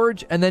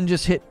Reforge and then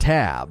just hit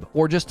tab,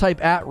 or just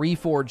type at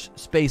Reforge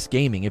space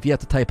gaming if you have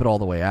to type it all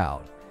the way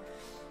out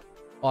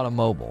on a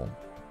mobile.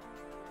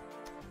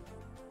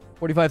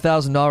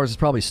 $45,000 is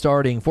probably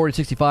starting. 40 to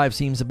 65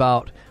 seems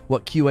about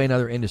what QA and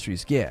other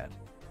industries get.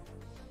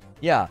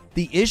 Yeah,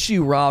 the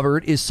issue,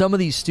 Robert, is some of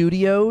these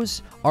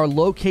studios are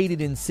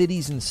located in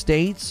cities and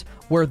states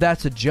where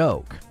that's a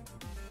joke.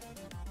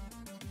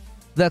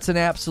 That's an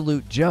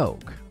absolute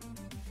joke.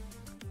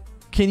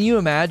 Can you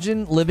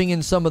imagine living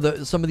in some of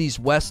these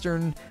West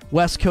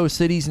Coast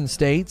cities and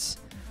states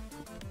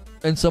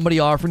and somebody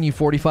offering you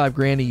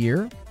 $45,000 a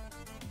year?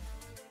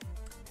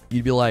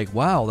 You'd be like,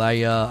 wow,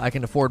 I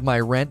can afford my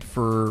rent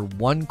for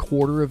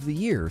 1/4 of the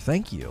year.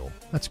 Thank you.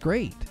 That's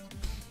great.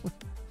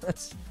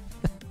 That's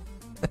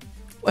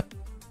what?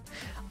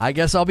 I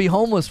guess I'll be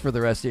homeless for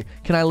the rest of the year.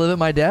 Can I live at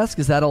my desk?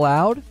 Is that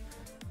allowed?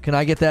 Can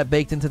I get that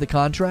baked into the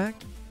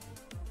contract?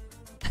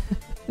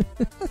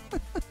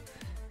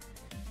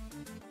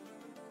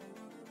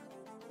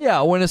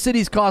 Yeah, when a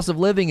city's cost of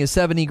living is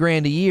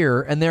 $70,000 a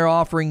year and they're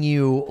offering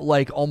you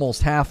like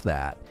almost half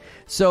that.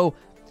 So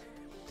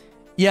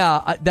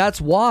yeah, that's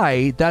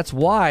why that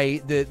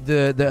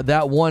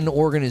one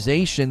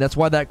organization, that's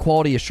why that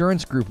quality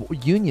assurance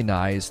group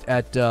unionized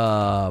at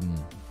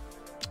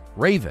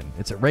Raven.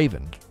 It's at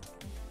Raven.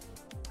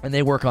 And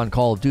they work on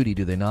Call of Duty,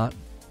 do they not?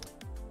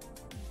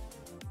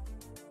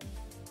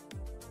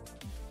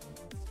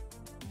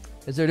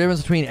 Is there a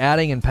difference between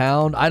adding and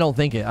pound? I don't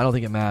think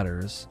it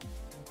matters.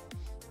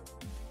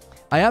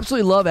 I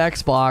absolutely love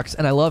Xbox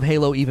and I love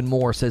Halo even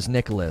more, says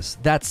Nicholas.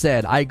 That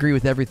said, I agree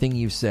with everything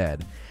you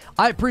said.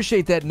 I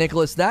appreciate that,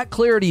 Nicholas. That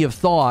clarity of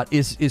thought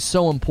is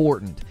so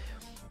important.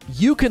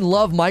 You can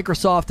love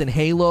Microsoft and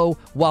Halo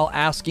while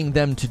asking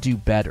them to do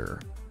better,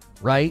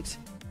 right?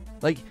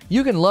 Like,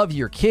 you can love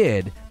your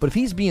kid, but if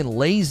he's being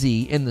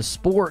lazy in the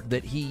sport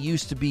that he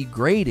used to be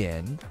great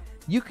in,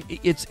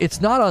 it's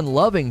not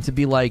unloving to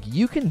be like,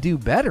 you can do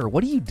better.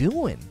 What are you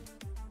doing?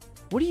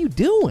 What are you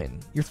doing?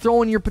 You're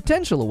throwing your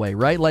potential away,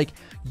 right? Like,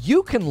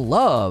 you can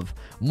love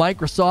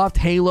Microsoft,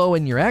 Halo,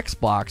 and your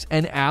Xbox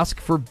and ask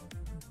for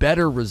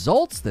better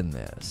results than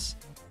this.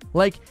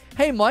 Like,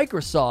 hey,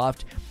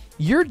 Microsoft,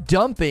 you're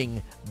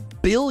dumping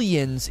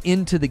billions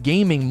into the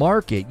gaming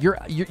market.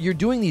 You're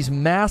doing these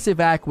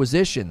massive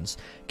acquisitions.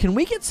 Can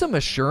we get some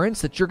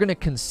assurance that you're going to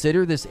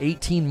consider this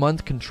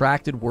 18-month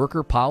contracted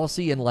worker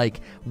policy and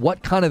like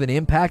what kind of an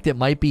impact it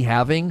might be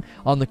having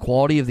on the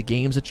quality of the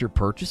games that you're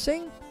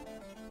purchasing?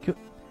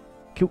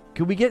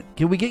 Can we get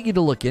you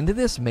to look into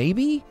this?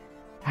 Maybe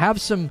have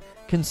some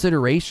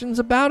considerations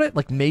about it,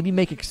 like maybe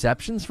make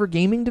exceptions for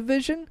gaming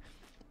division.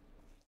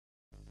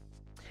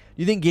 Do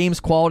you think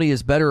games quality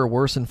is better or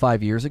worse than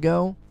 5 years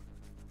ago?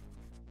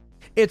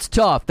 It's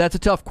tough. That's a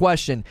tough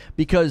question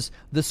because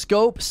the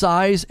scope,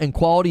 size, and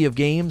quality of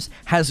games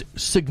has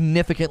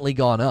significantly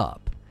gone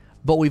up.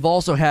 But we've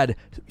also had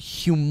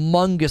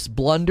humongous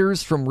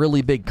blunders from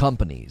really big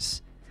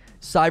companies.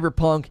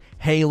 Cyberpunk,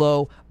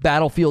 Halo,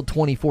 Battlefield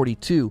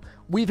 2042.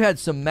 We've had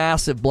some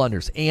massive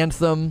blunders.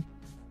 Anthem,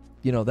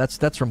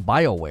 that's from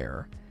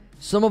BioWare.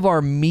 Some of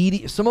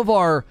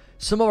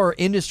our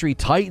industry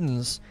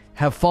titans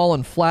have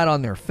fallen flat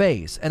on their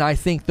face, and I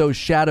think those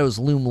shadows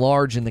loom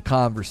large in the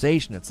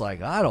conversation. It's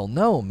like, I don't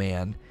know,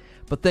 man.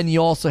 But then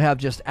you also have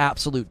just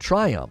absolute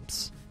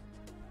triumphs.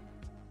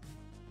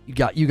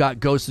 You got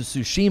Ghost of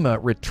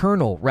Tsushima,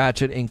 Returnal,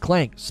 Ratchet and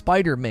Clank,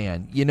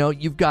 Spider-Man.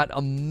 You've got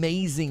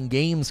amazing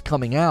games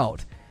coming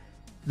out.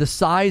 the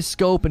size,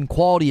 scope, and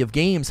quality of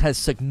games has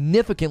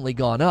significantly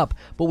gone up,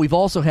 but we've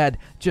also had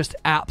just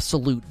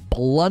absolute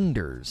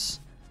blunders.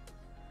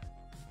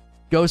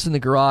 Ghost in the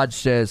Garage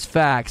says,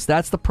 facts.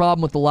 That's the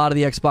problem with a lot of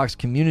the Xbox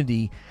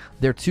community.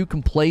 They're too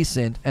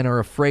complacent and are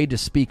afraid to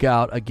speak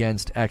out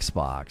against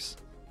Xbox.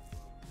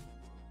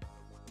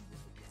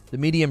 The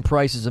median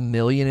price is $1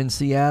 million in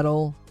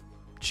Seattle.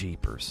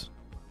 Jeepers.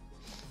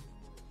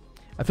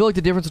 I feel like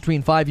the difference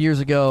between 5 years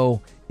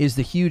ago is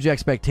the huge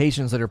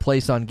expectations that are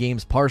placed on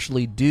games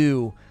partially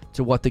due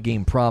to what the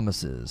game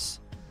promises.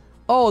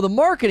 Oh, the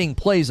marketing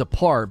plays a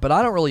part, but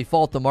I don't really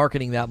fault the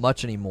marketing that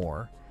much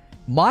anymore.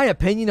 My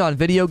opinion on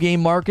video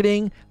game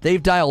marketing,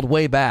 they've dialed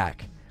way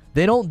back.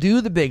 They don't do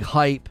the big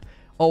hype,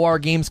 oh, our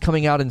game's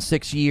coming out in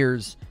 6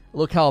 years.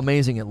 Look how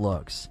amazing it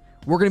looks.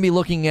 We're going to be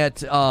looking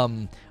at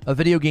a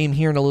video game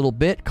here in a little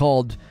bit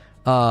called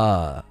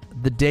The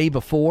Day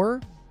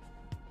Before.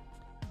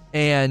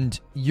 And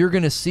you're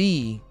going to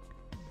see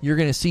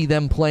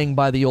them playing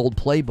by the old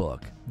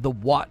playbook, the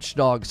Watch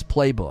Dogs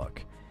playbook,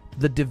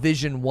 the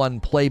Division 1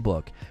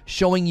 playbook,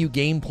 showing you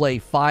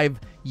gameplay 5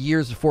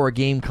 years before a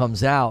game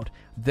comes out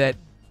that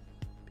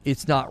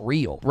it's not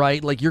real,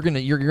 right? Like you're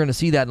gonna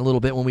see that in a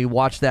little bit when we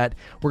watch that.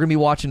 We're gonna be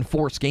watching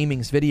Force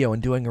Gaming's video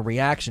and doing a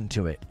reaction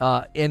to it.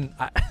 And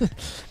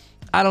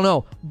I don't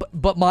know,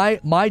 but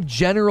my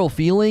general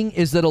feeling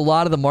is that a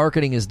lot of the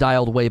marketing is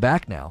dialed way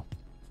back now.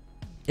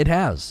 It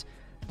has.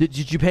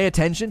 Did you pay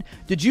attention?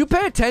 Did you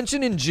pay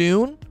attention in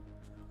June?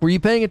 Were you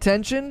paying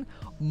attention?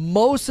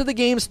 Most of the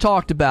games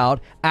talked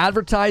about,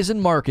 advertised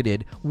and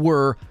marketed,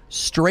 were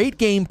straight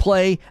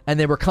gameplay, and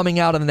they were coming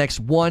out in the next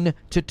 1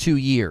 to 2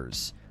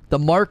 years. The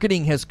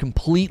marketing has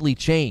completely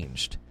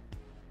changed.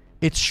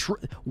 It's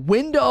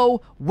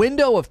window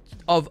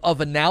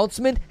of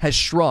announcement has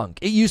shrunk.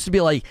 It used to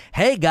be like,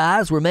 hey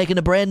guys, we're making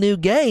a brand new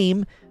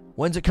game.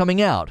 When's it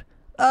coming out?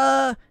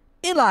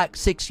 In like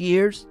 6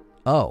 years.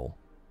 Oh,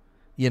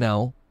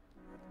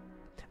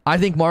 I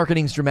think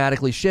marketing's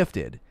dramatically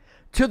shifted.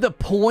 To the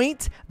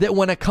point that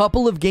when a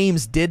couple of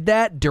games did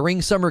that during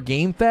Summer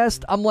Game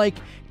Fest, I'm like,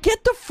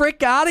 get the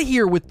frick out of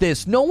here with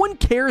this. No one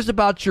cares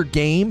about your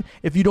game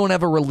if you don't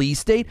have a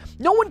release date.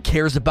 No one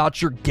cares about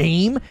your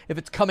game if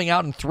it's coming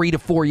out in 3 to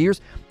 4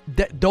 years.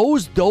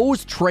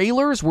 Those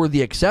trailers were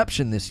the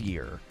exception this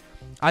year.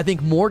 I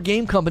think more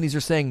game companies are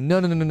saying,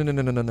 no.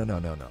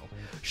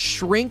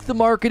 Shrink the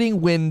marketing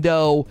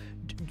window.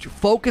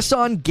 Focus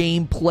on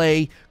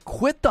gameplay.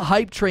 Quit the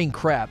hype train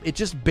crap. It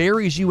just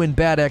buries you in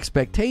bad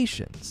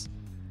expectations.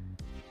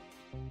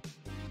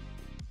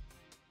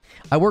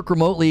 I work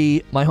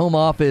remotely. My home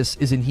office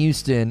is in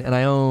Houston, and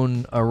I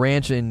own a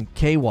ranch in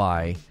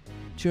KY.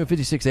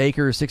 256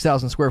 acres,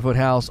 6,000 square foot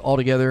house.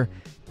 Altogether,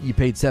 you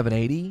paid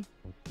 $780.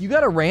 You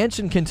got a ranch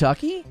in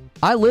Kentucky?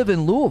 I live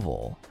in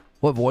Louisville.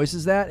 What voice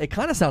is that? It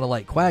kind of sounded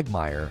like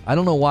Quagmire. I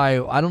don't know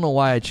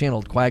why I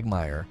channeled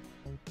Quagmire.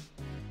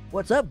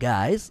 What's up,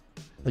 guys?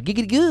 A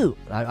giggity goo.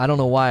 I don't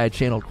know why I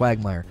channeled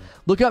Quagmire.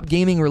 Look up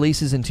gaming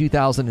releases in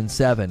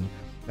 2007.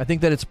 I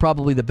think that it's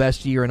probably the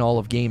best year in all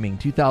of gaming.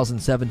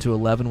 2007 to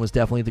 11 was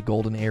definitely the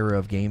golden era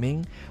of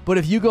gaming. But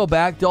if you go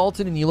back,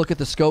 Dalton, and you look at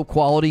the scope,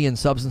 quality, and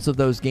substance of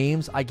those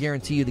games, I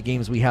guarantee you the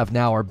games we have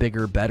now are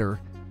bigger, better.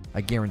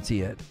 I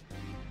guarantee it.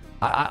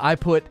 I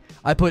put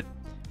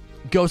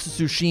Ghost of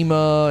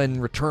Tsushima and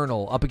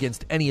Returnal up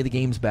against any of the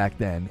games back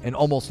then, and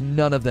almost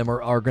none of them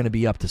are going to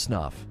be up to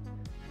snuff.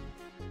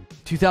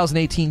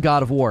 2018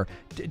 God of War.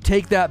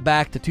 Take that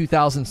back to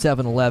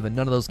 2007-11.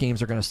 None of those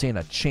games are going to stand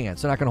a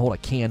chance. They're not going to hold a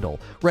candle.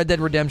 Red Dead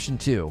Redemption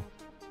 2.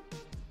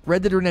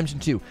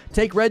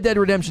 Take Red Dead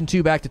Redemption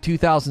 2 back to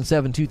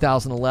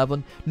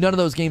 2007-2011. None of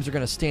those games are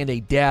going to stand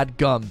a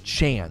dadgum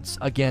chance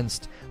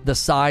against the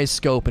size,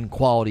 scope, and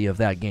quality of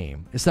that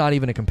game. It's not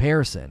even a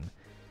comparison.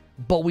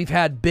 But we've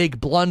had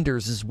big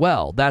blunders as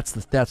well. That's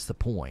the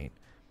point.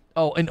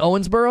 Oh, in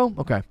Owensboro?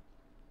 Okay.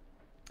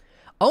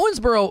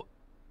 Owensboro...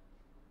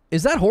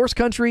 Is that horse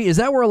country? Is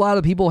that where a lot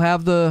of people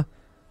have the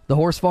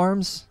horse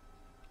farms?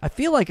 I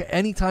feel like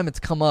anytime it's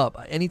come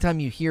up, anytime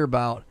you hear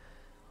about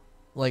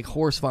like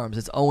horse farms,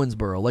 it's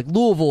Owensboro. Like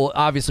Louisville,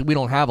 obviously we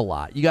don't have a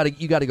lot. You got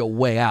to go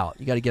way out.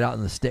 You got to get out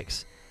in the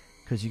sticks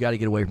because you got to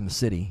get away from the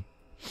city.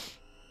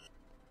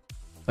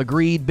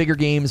 Agreed. Bigger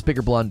games,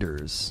 bigger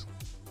blunders.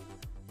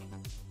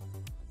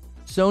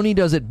 Sony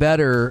does it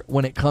better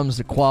when it comes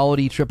to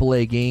quality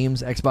AAA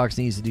games. Xbox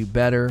needs to do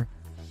better.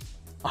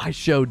 I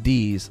Show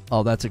D's.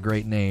 Oh, that's a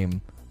great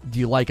name. Do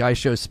you like I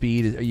Show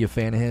Speed? Are you a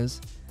fan of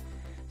his?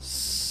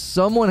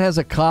 Someone has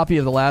a copy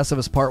of The Last of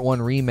Us Part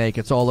 1 remake.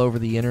 It's all over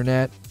the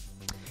internet.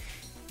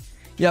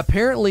 Yeah,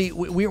 apparently,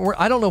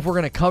 I don't know if we're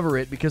going to cover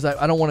it because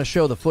I don't want to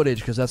show the footage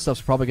because that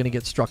stuff's probably going to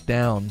get struck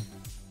down.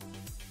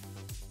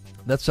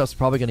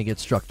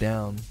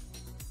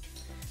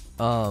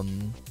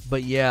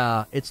 But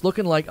yeah, it's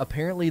looking like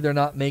apparently they're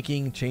not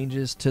making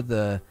changes to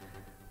the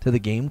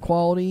game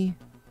quality.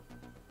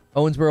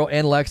 Owensboro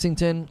and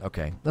Lexington?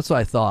 Okay, that's what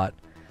I thought.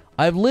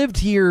 I've lived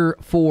here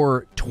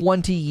for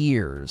 20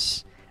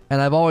 years, and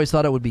I've always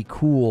thought it would be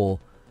cool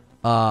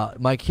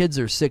My kids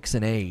are 6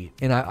 and 8,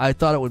 and I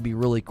thought it would be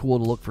really cool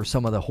to look for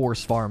some of the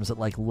horse farms that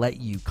like let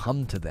you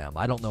come to them.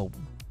 I don't know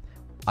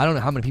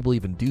how many people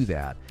even do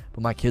that,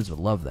 but my kids would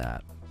love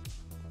that.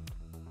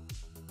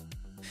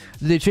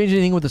 Did they change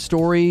anything with the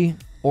story,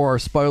 or are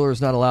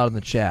spoilers not allowed in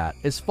the chat?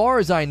 As far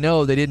as I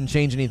know, they didn't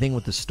change anything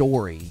with the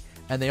story,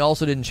 and they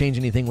also didn't change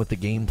anything with the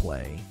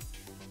gameplay.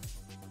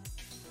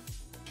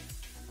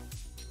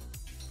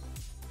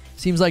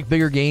 Seems like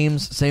bigger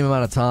games, same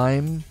amount of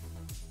time.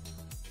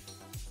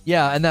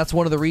 Yeah, and that's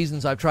one of the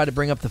reasons I've tried to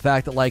bring up the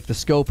fact that like the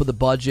scope of the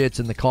budgets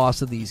and the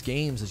cost of these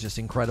games is just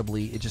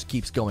incredibly, it just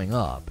keeps going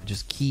up. It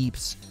just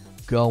keeps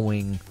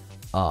going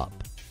up.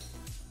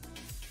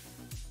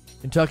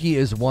 Kentucky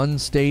is 1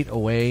 state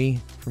away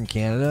from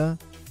Canada.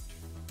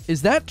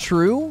 Is that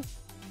true?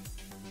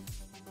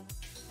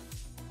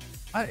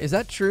 Is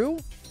that true?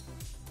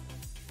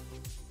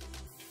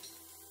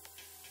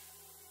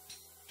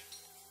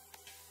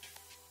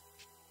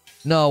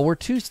 No, we're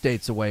 2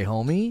 states away,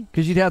 homie.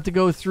 Because you'd have to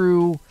go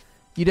through.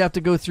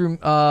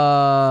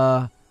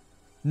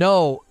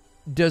 No,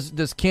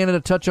 does Canada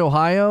touch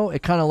Ohio?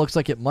 It kind of looks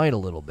like it might a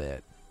little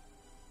bit.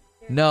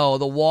 No,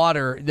 the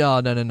water.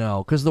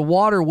 No. Because the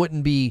water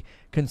wouldn't be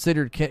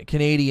considered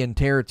Canadian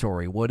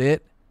territory, would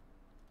it?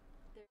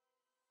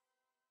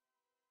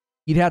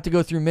 You'd have to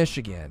go through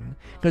Michigan.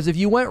 Because if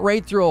you went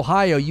right through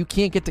Ohio, you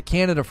can't get to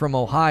Canada from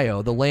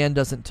Ohio. The land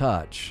doesn't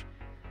touch.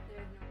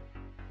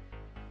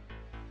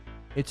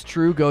 It's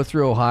true, go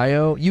through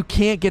Ohio. You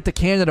can't get to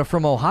Canada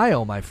from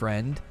Ohio, my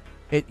friend.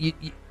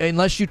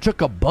 Unless you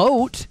took a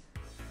boat.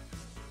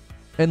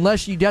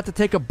 Unless you'd have to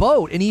take a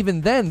boat. And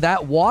even then,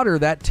 that water,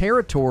 that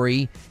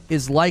territory,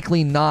 is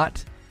likely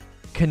not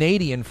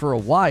Canadian for a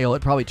while.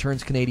 It probably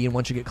turns Canadian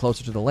once you get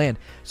closer to the land.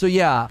 So,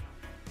 yeah.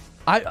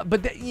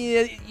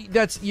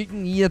 That's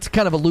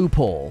kind of a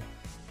loophole.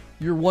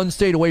 You're 1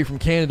 state away from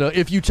Canada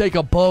if you take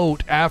a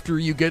boat after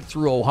you get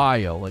through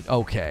Ohio. Like,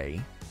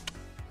 okay.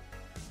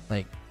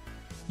 Like...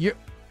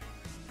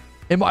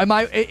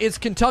 Is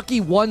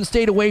Kentucky 1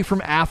 state away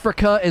from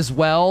Africa as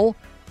well?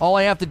 All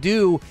I have to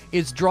do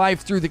is drive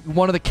through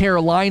one of the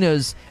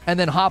Carolinas and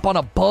then hop on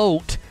a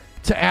boat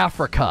to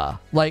Africa.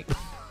 Like,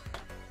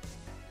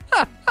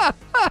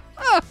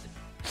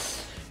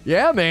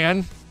 yeah,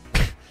 man.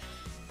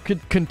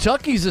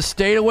 Kentucky's a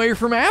state away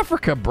from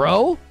Africa,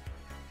 bro.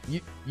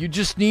 You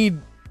just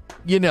need,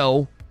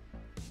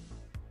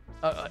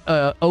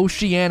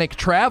 oceanic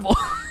travel.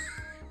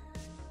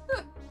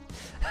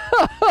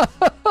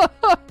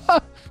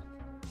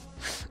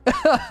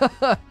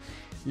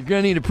 You're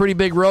gonna need a pretty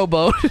big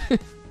rowboat.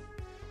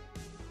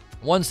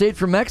 1 state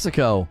from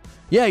Mexico.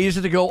 Yeah, you just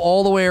have to go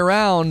all the way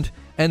around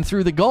and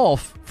through the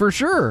Gulf for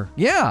sure.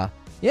 Yeah.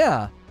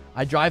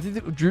 I drive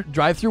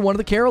through one of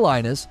the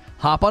Carolinas,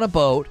 hop on a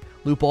boat,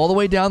 loop all the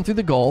way down through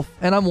the Gulf,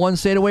 and I'm 1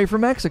 state away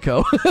from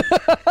Mexico.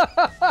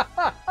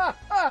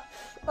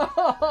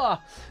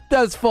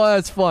 That's fun.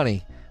 That's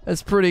funny.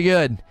 That's pretty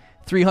good.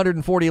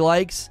 340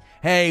 likes.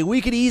 Hey, we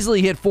could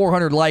easily hit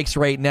 400 likes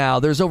right now.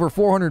 There's over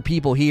 400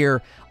 people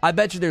here. I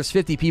bet you there's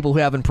 50 people who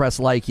haven't pressed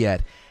like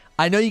yet.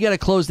 I know you got to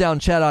close down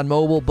chat on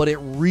mobile, but it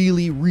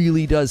really,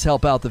 really does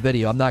help out the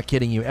video. I'm not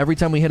kidding you. Every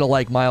time we hit a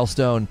like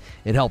milestone,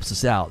 it helps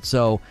us out.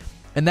 So,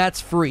 and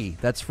that's free.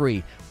 That's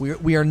free.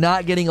 We are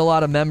not getting a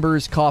lot of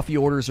members, coffee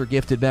orders, or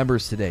gifted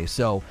members today.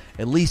 So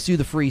at least do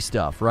the free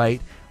stuff,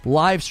 right?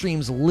 Live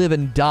streams live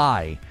and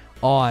die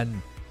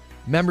on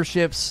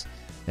memberships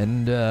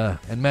and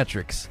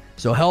metrics.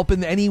 So help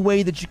in any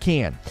way that you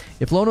can.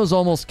 If Lono's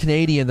almost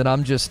Canadian, then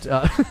I'm just...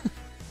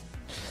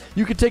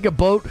 you could take a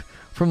boat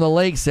from the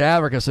lakes to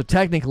Africa, so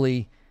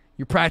technically,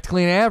 you're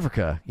practically in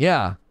Africa.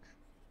 Yeah.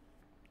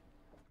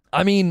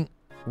 I mean,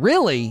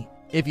 really,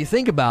 if you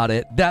think about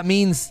it, that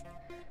means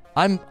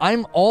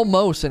I'm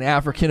almost an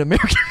African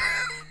American.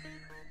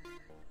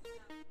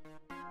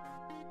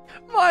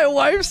 My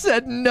wife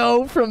said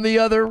no from the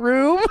other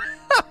room.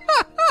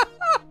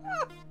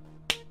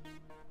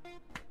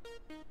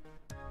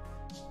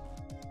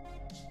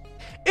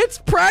 It's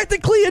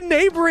practically a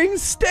neighboring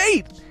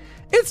state.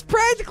 It's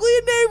practically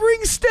a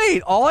neighboring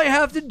state. All I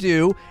have to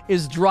do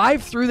is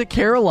drive through the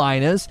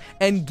Carolinas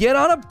and get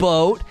on a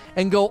boat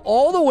and go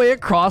all the way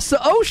across the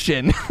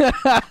ocean.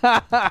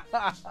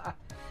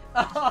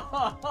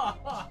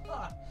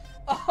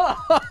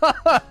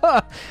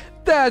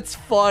 That's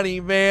funny,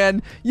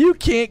 man. You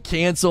can't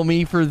cancel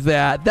me for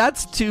that.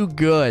 That's too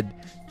good.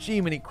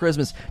 Jiminy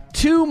Christmas.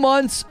 2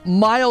 months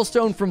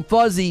milestone from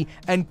Fuzzy,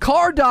 and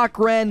Cardoc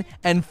Ren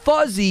and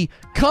Fuzzy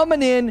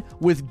coming in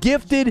with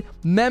gifted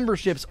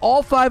memberships.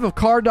 All 5 of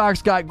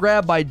Cardoc's got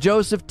grabbed by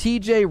Joseph,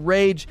 TJ,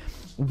 Rage,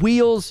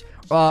 Wheels,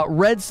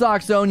 Red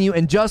Sox Own You,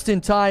 and Just in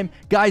Time.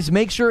 Guys,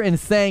 make sure and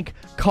thank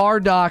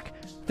Cardoc.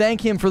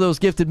 Thank him for those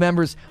gifted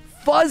members.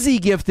 Fuzzy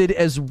gifted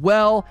as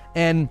well,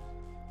 and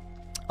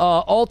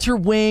Alter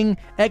Wing,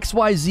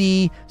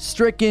 XYZ,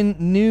 Stricken,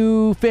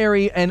 New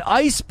Fairy, and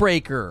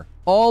Icebreaker.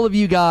 All of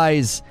you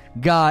guys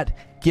got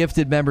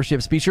gifted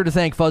memberships. Be sure to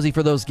thank Fuzzy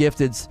for those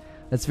gifteds.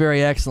 That's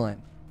very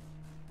excellent.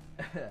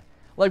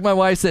 Like my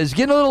wife says,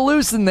 getting a little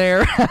loose in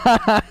there.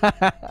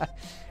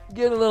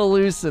 Get a little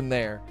loose in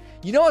there.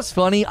 You know what's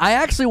funny? I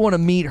actually want to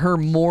meet her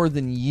more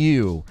than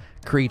you,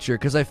 Creature,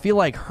 because I feel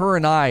like her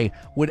and I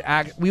would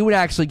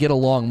actually get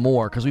along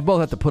more because we both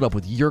have to put up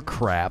with your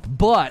crap.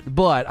 But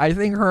I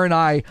think her and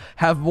I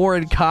have more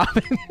in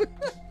common.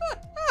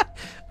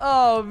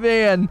 Oh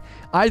man,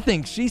 I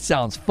think she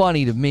sounds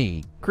funny to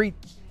me.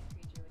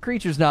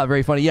 Creature's not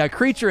very funny. Yeah,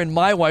 Creature and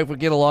my wife would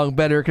get along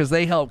better because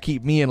they help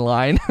keep me in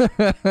line.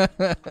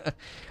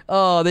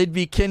 Oh, they'd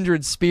be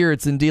kindred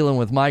spirits in dealing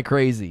with my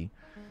crazy.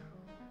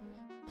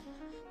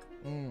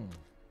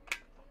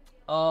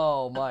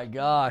 Oh my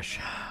gosh.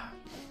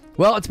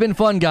 Well, it's been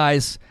fun,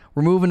 guys.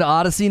 We're moving to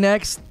Odyssey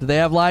next. Do they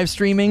have live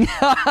streaming?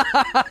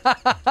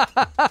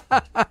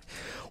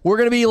 We're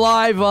going to be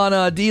live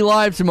on D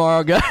Live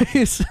tomorrow,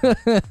 guys.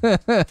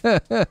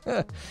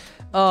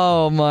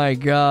 Oh my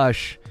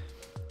gosh.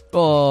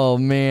 Oh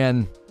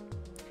man.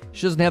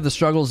 She doesn't have the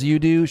struggles you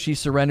do. She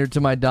surrendered to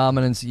my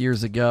dominance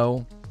years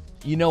ago.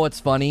 You know what's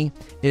funny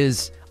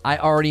is I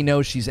already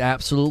know she's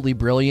absolutely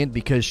brilliant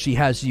because she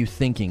has you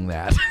thinking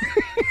that.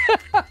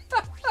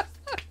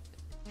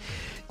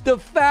 The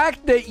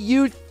fact that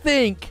you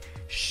think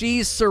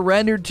she's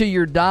surrendered to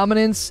your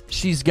dominance,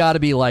 she's got to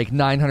be like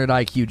 900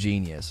 IQ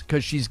genius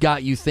because she's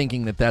got you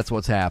thinking that that's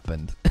what's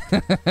happened.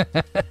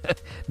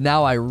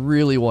 Now I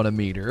really want to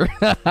meet her.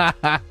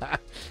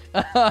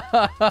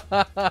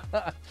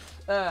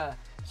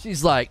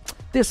 She's like,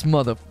 this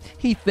mother,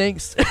 he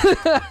thinks.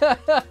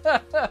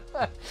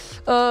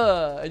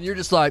 And you're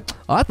just like,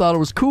 I thought it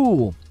was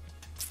cool.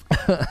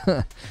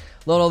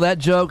 Lono, that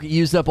joke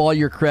used up all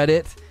your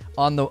credit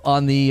on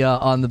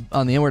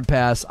the inward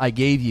pass I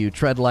gave you.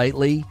 Tread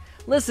lightly.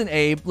 Listen,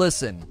 Abe.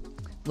 Listen.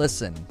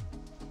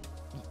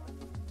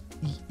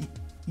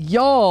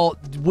 Y'all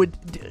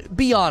would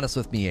be honest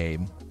with me,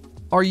 Abe.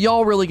 Are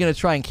y'all really gonna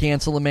try and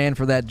cancel a man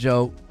for that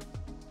joke?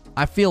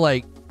 I feel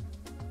like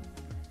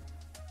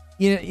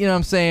you know what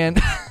I'm saying.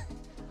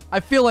 I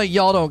feel like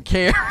y'all don't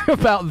care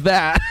about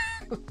that.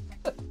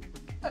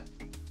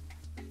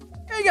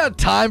 Ain't got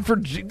time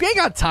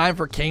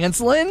for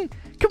canceling.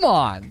 Come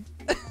on.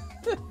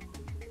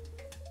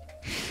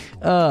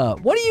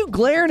 What are you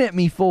glaring at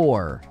me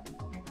for?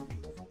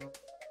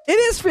 It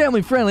is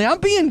family friendly. I'm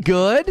being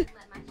good.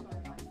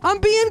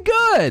 That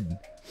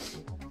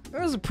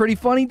was a pretty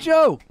funny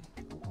joke.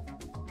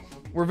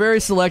 We're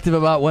very selective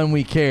about when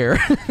we care.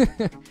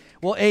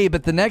 Well, Abe,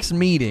 at the next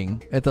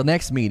meeting,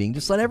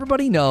 just let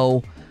everybody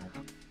know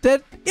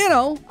that, you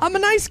know, I'm a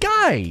nice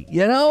guy.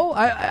 You know,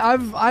 I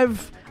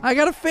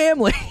got a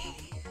family.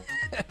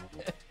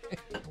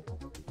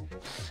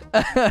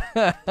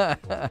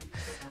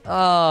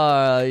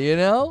 You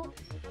know?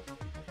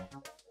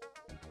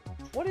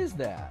 What is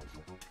that?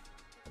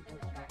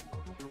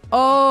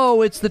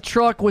 Oh, it's the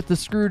truck with the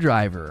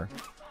screwdriver.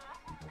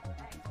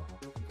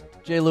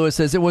 Jay Lewis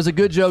says, it was a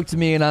good joke to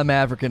me and I'm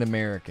African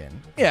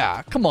American.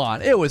 Yeah, come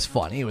on. It was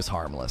funny. It was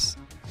harmless.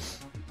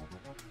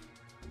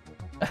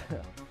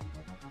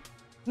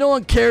 No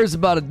one cares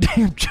about a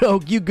damn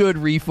joke. You good,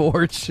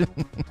 Reforge.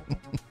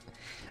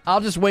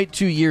 I'll just wait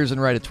 2 years and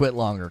write a twit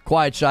longer.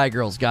 Quiet Shy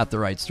Girl's got the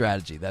right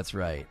strategy. That's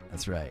right.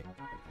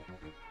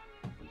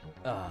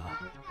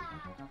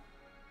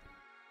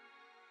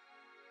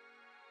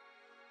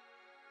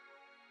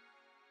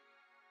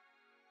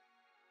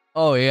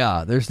 Oh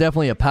yeah, there's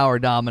definitely a power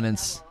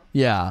dominance.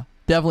 Yeah,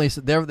 definitely.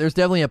 There's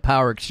definitely a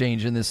power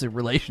exchange in this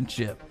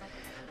relationship.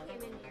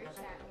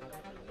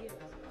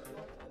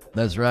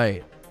 That's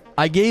right.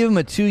 I gave him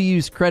a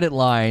 2-use credit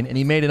line, and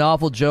he made an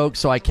awful joke,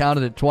 so I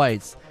counted it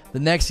twice. The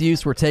next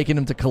use, we're taking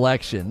him to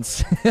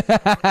collections.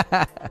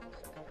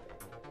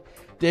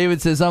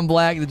 David says, I'm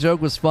black. The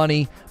joke was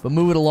funny, but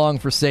move it along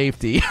for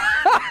safety.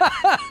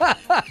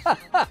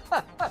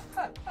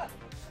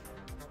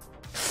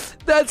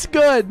 That's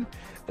good.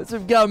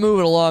 We've got to move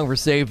it along for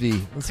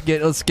safety. Let's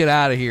get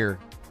out of here.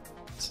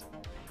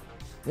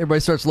 Everybody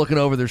starts looking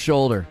over their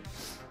shoulder.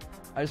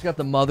 I just got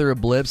the mother of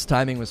blips.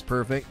 Timing was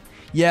perfect.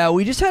 Yeah,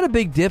 we just had a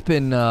big dip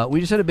in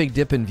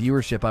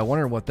viewership. I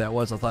wonder what that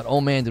was. I thought,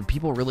 oh man, did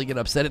people really get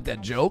upset at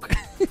that joke?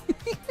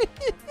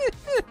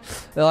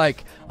 They're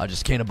like, I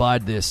just can't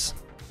abide this.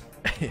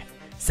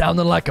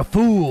 Sounding like a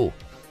fool.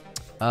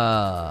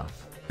 What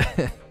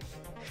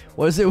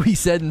is it we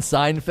said in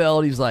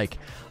Seinfeld? He's like,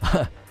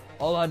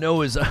 all I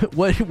know is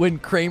when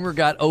Kramer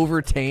got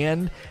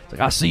overtanned, it's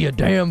like, I see a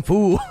damn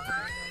fool.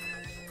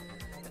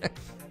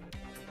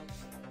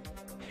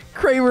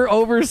 Kramer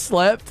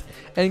overslept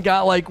and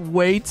got like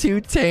way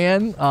too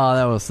tan. Oh,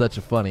 that was such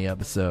a funny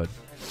episode.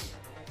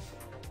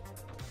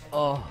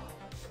 Oh.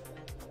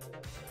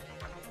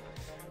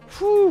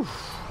 Whew.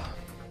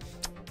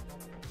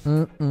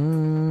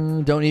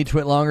 Don't need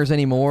twit longers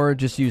anymore.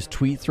 Just use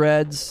tweet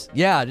threads.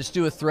 Yeah, just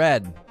do a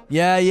thread.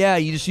 Yeah.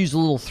 You just use a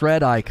little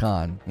thread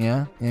icon.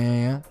 Yeah.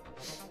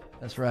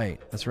 That's right.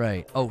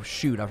 Oh,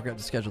 shoot. I forgot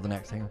to schedule the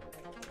next thing.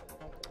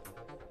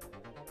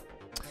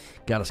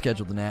 Gotta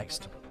schedule the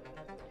next.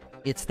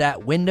 It's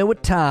that window of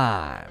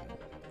time.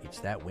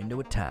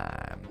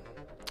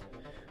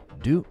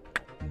 Do.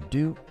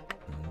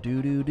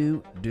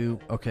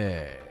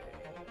 Okay.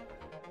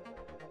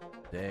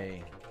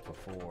 Day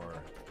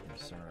before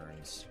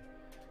concerns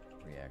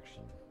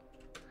reaction.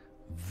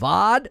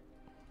 VOD.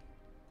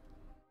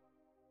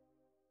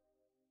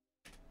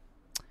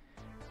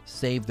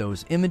 Save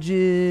those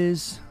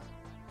images.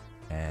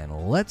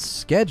 And let's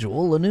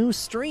schedule a new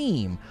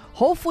stream.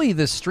 Hopefully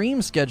the stream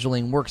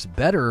scheduling works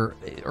better.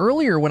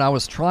 Earlier when I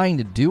was trying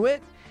to do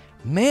it,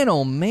 man,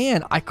 oh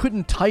man, I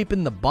couldn't type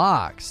in the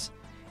box.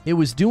 It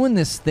was doing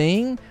this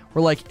thing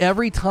where like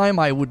every time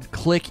I would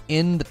click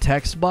in the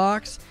text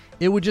box,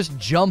 it would just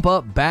jump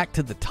up back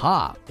to the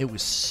top. It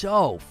was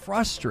so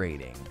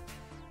frustrating.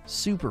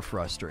 Super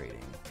frustrating.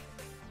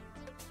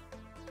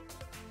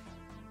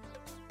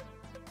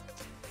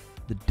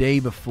 The day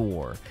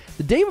before.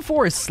 The day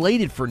before is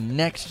slated for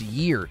next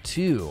year,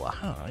 too.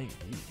 I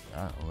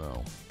don't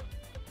know.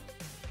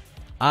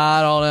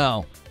 I don't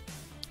know.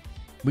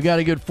 We got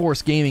a good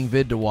Force Gaming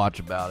vid to watch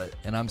about it,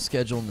 and I'm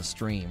scheduling the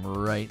stream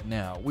right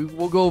now.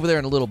 We'll go over there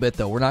in a little bit,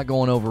 though. We're not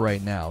going over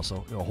right now,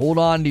 so hold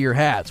on to your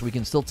hats. We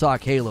can still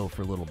talk Halo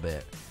for a little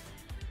bit.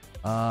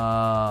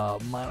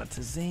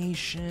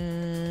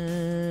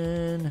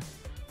 Monetization.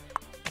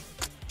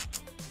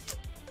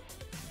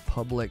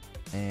 Public,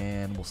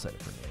 and we'll set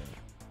it for new.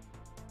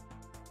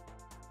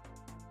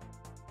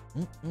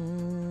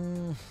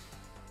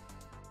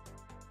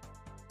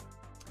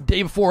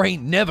 Day before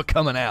ain't never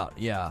coming out.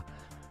 Yeah,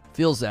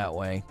 feels that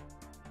way.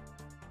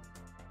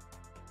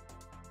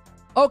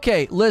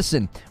 Okay,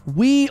 listen,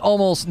 we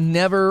almost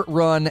never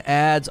run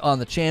ads on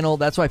the channel.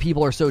 That's why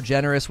people are so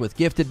generous with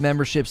gifted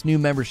memberships, new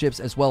memberships,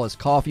 as well as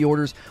coffee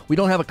orders. We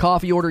don't have a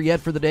coffee order yet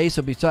for the day,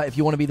 so if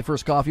you want to be the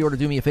first coffee order,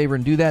 do me a favor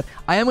and do that.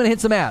 I am going to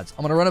hit some ads.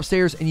 I'm going to run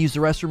upstairs and use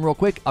the restroom real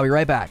quick. I'll be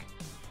right back.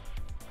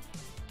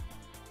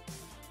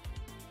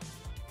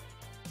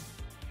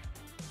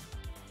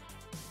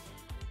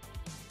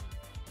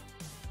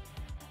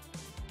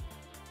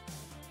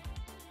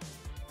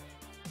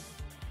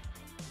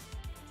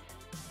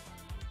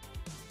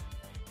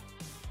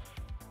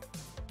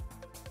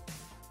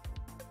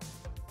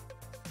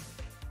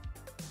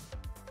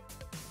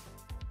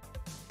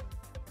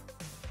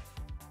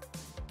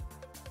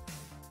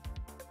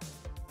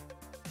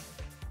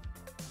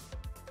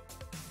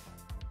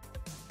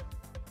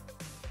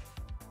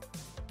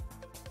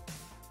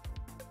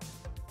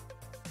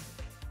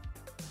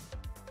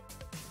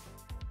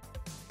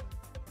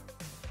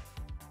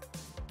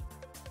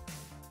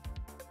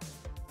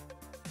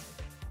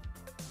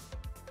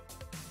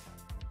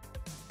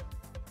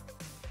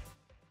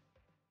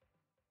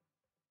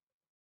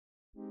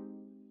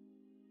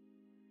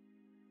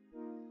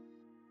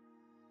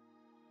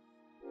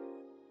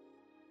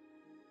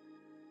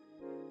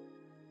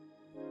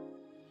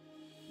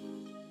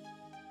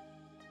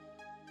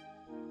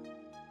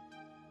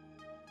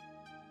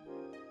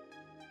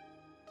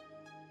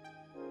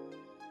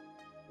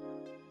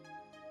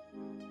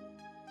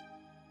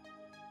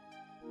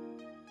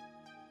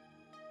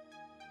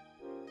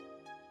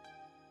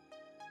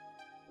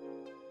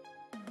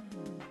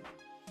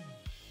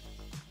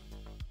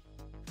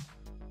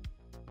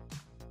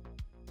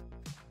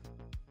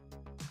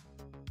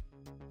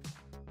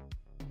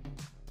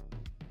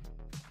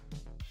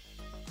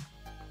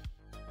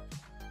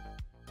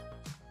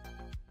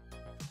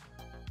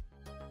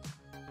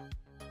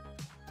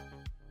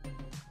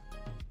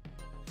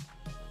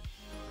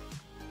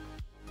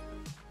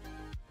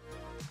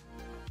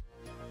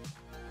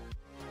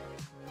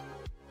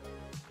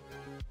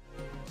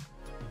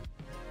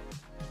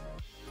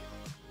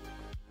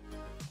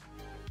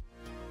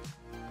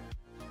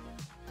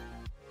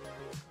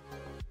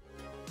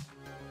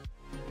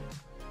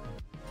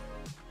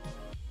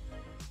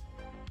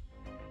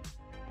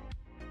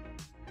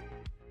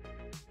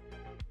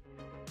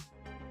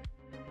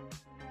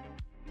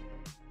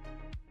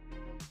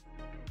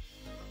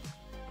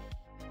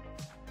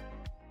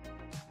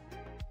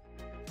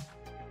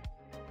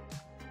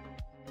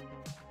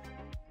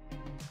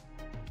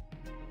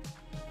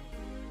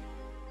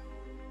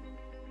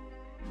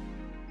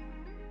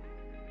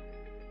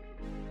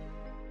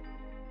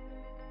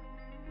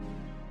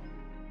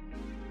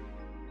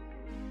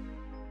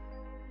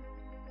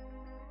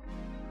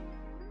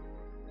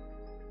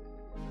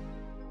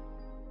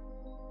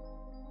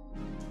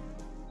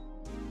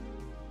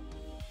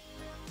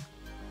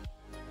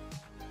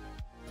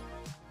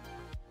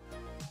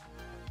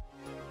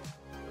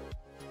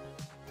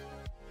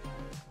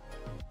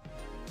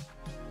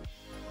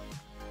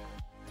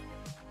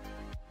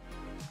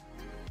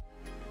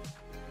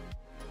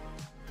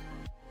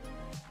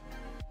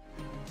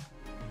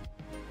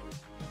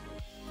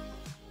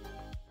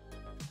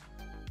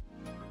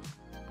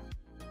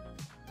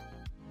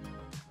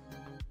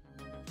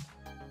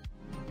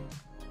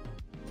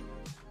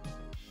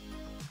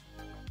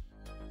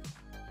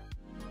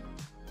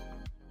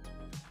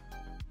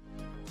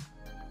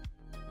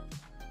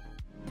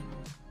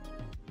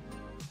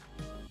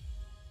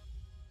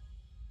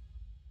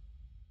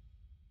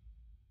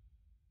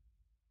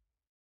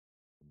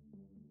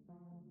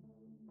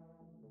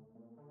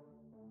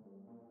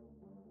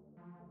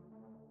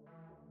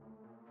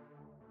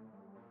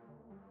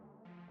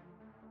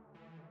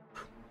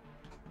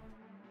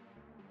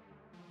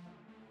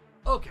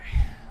 Okay,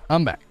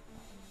 I'm back.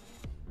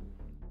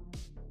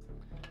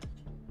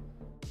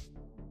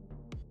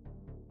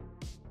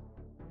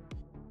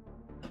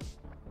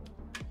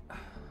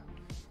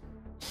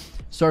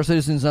 Star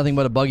Citizen's nothing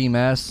but a buggy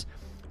mess.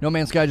 No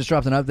Man's Sky just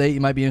dropped an update.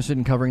 You might be interested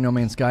in covering No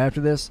Man's Sky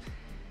after this.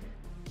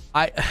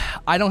 I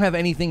don't have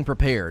anything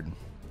prepared.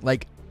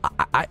 Like,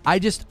 I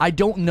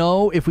don't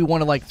know if we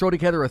want to, like, throw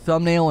together a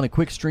thumbnail and a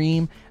quick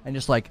stream and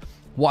just, like,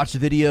 watch the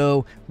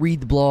video, read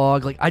the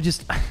blog. Like, I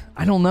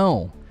don't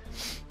know.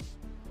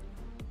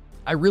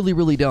 I really,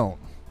 really don't.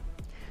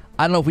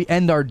 I don't know if we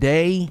end our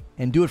day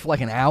and do it for,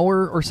 like, an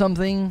hour or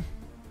something.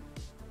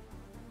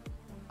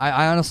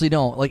 I honestly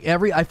don't. Like,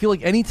 I feel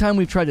like anytime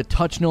we've tried to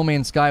touch No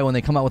Man's Sky when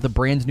they come out with a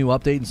brand new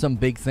update and some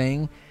big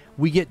thing,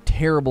 we get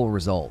terrible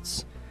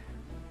results.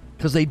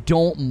 Because they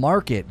don't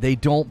market. They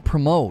don't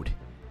promote.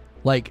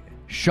 Like,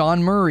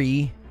 Sean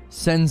Murray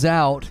sends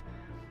out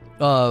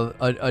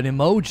an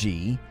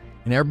emoji,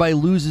 and everybody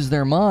loses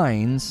their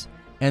minds,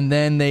 and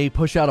then they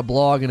push out a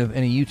blog and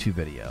a YouTube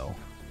video.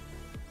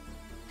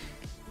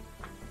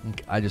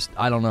 I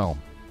don't know.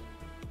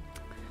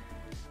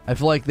 I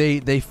feel like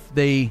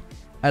they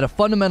at a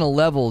fundamental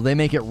level, they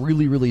make it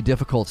really, really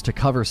difficult to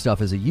cover stuff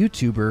as a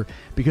YouTuber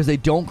because they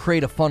don't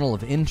create a funnel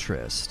of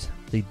interest.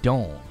 They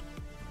don't.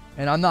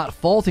 And I'm not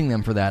faulting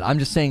them for that. I'm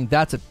just saying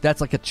that's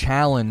like a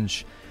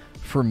challenge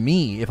for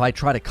me if I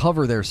try to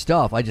cover their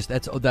stuff.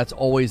 That's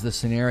always the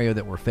scenario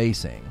that we're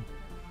facing.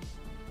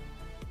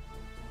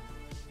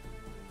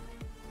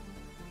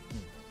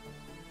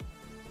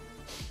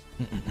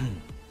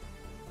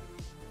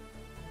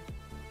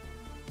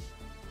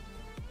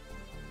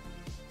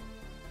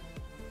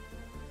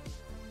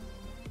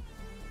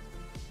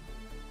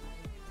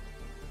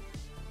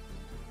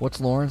 What's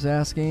Lawrence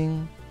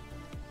asking?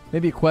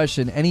 Maybe a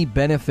question. Any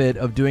benefit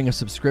of doing a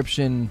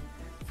subscription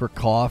for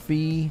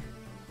coffee?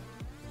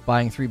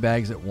 Buying 3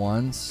 bags at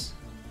once?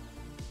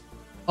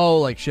 Oh,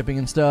 like shipping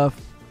and stuff?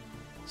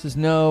 Says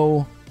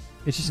no.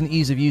 It's just an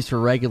ease of use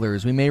for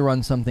regulars. We may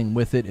run something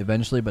with it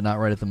eventually, but not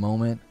right at the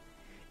moment.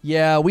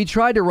 Yeah, we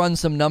tried to run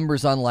some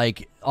numbers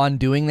on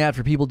doing that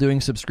for people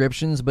doing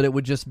subscriptions, but it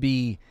would just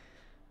be...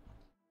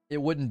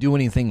 It wouldn't do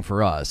anything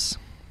for us.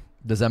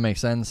 Does that make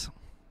sense?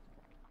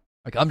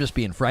 Like, I'm just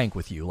being frank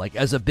with you. Like,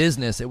 as a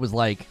business, it was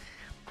like,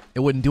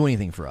 it wouldn't do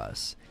anything for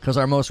us. Because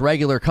our most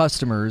regular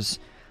customers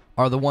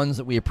are the ones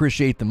that we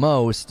appreciate the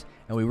most,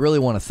 and we really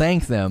want to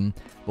thank them,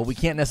 but we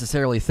can't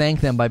necessarily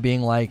thank them by being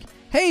like,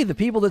 hey, the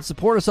people that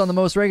support us on the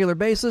most regular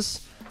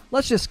basis,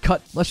 let's just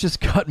cut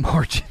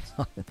margins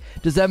on it.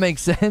 Does that make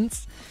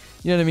sense?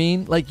 You know what I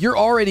mean? Like, you're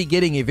already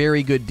getting a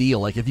very good deal.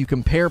 Like, if you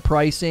compare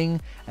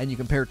pricing and you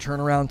compare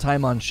turnaround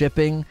time on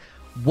shipping,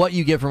 what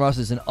you get from us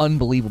is an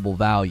unbelievable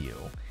value.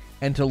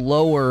 And to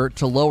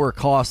lower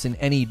costs in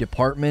any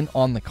department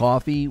on the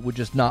coffee would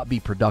just not be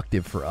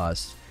productive for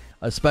us,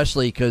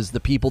 especially because the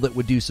people that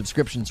would do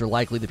subscriptions are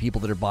likely the people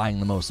that are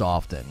buying the most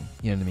often.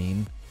 You know what I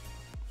mean?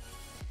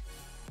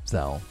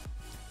 So,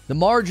 the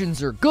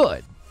margins are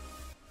good.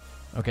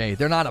 Okay,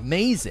 they're not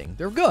amazing.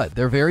 They're good.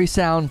 They're very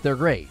sound. They're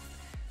great.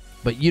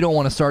 But you don't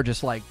want to start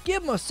just like,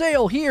 give them a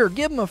sale here,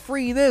 give them a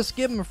free this,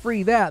 give them a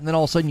free that, and then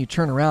all of a sudden you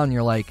turn around and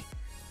you're like,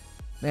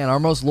 man, our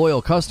most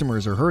loyal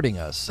customers are hurting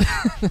us.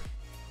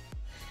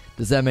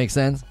 Does that make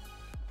sense?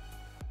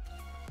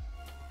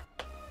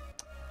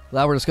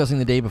 That we're discussing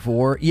the day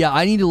before. Yeah,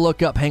 I need to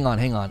look up. Hang on.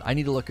 I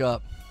need to look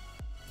up.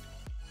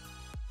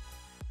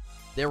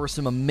 There were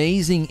some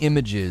amazing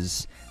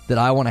images that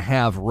I want to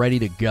have ready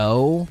to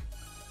go.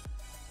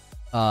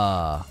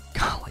 Golly,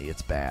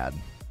 it's bad.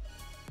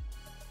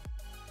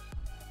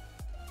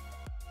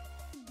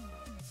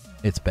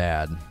 It's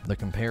bad. The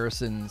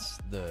comparisons,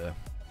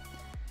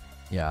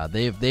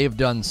 they've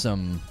done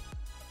some.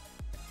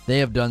 They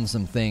have done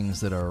some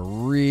things that are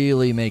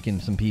really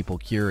making some people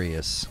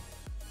curious.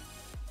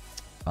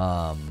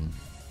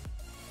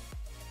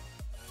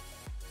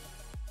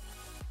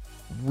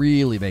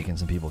 Really making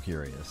some people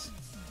curious.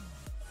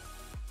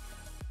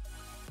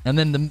 And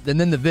then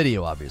the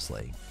video,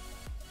 obviously.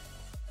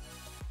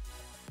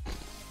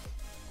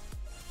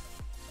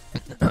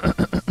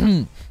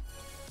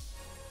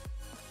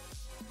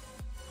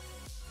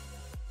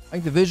 I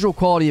think the visual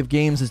quality of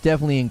games has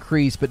definitely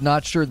increased, but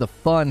not sure the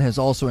fun has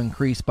also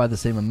increased by the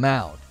same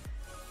amount.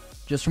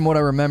 Just from what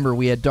I remember,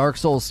 we had Dark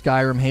Souls,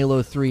 Skyrim,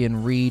 Halo 3,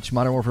 and Reach,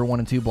 Modern Warfare 1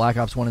 and 2, Black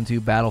Ops 1 and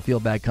 2,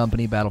 Battlefield, Bad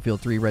Company,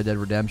 Battlefield 3, Red Dead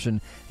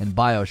Redemption, and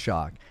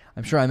BioShock.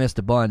 I'm sure I missed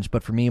a bunch,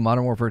 but for me,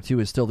 Modern Warfare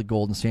 2 is still the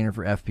golden standard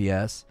for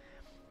FPS.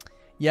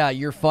 Yeah,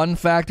 your fun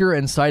factor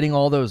and citing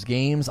all those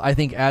games, I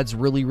think adds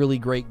really, really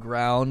great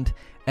ground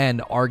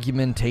and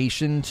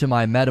argumentation to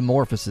my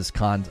Metamorphosis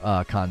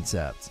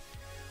concept.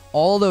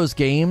 All those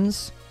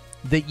games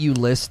that you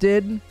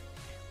listed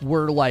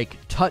were like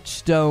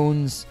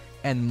touchstones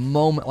and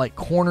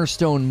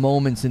cornerstone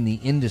moments in the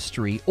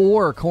industry,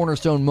 or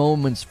cornerstone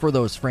moments for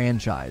those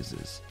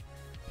franchises.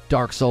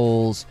 Dark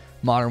Souls,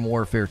 Modern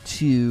Warfare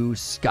 2,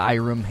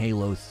 Skyrim,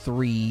 Halo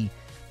 3.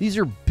 These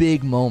are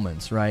big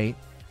moments, right?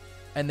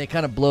 And they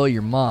kind of blow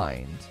your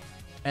mind.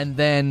 And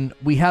then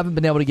we haven't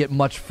been able to get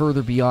much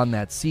further beyond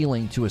that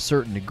ceiling to a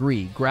certain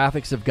degree.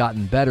 Graphics have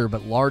gotten better,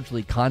 but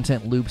largely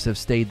content loops have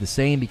stayed the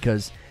same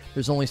because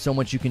there's only so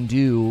much you can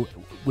do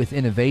with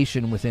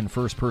innovation within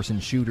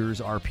first-person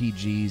shooters,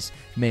 RPGs,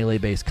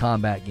 melee-based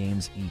combat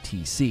games,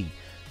 etc.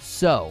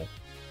 So,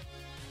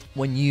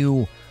 when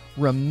you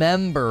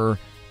remember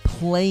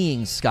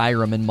playing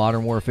Skyrim in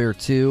Modern Warfare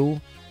 2,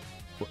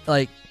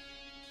 like,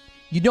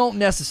 you don't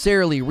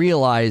necessarily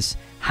realize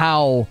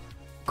how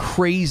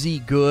crazy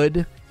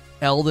good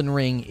Elden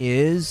Ring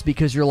is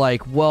because you're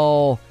like,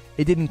 well,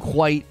 it didn't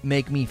quite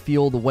make me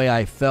feel the way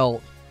I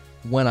felt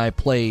when I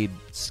played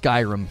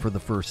Skyrim for the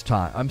first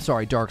time. I'm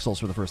sorry, Dark Souls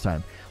for the first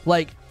time.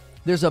 Like,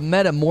 there's a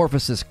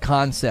metamorphosis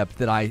concept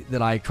that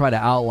I try to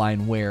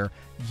outline where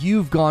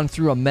you've gone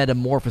through a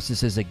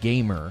metamorphosis as a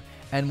gamer,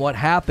 and what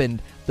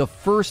happened the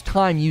first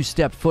time you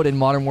stepped foot in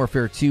Modern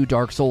Warfare 2,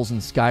 Dark Souls, and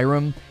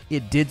Skyrim,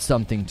 it did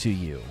something to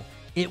you.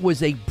 It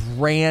was a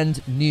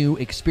brand new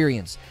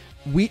experience.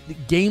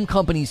 Game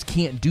companies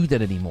can't do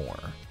that anymore.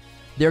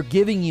 They're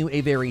giving you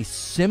a very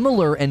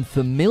similar and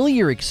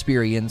familiar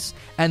experience,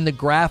 and the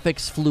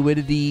graphics,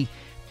 fluidity,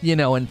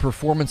 and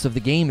performance of the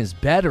game is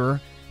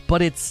better,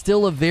 but it's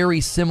still a very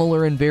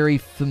similar and very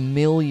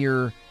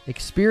familiar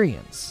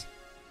experience.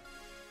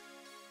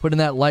 Put in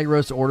that light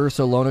roast order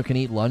so Lono can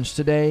eat lunch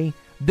today.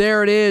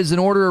 There it is, an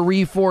order of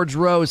Reforged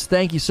roast.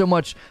 Thank you so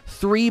much.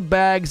 3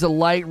 bags of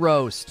light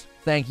roast.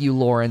 Thank you,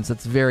 Lawrence.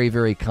 That's very,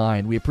 very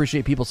kind. We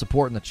appreciate people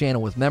supporting the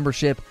channel with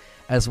membership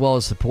as well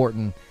as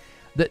supporting...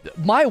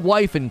 My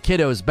wife and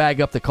kiddos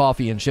bag up the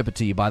coffee and ship it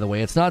to you, by the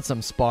way. It's not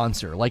some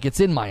sponsor. Like, it's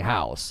in my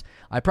house.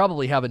 I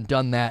probably haven't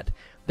done that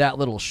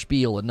little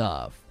spiel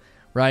enough,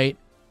 right?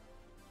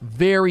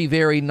 Very,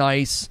 very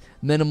nice,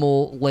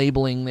 minimal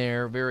labeling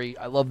there.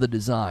 I love the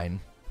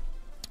design.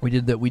 We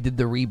did the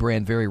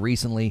rebrand very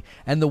recently,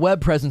 and the web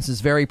presence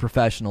is very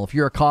professional. If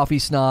you're a coffee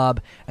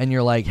snob and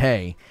you're like,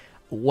 hey...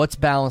 what's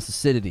balanced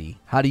acidity?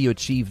 How do you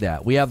achieve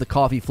that? We have the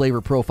coffee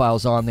flavor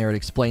profiles on there. It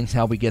explains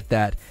how we get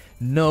that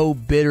no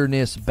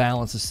bitterness,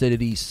 balanced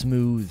acidity,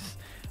 smooth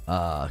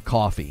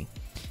coffee.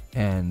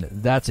 And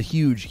that's a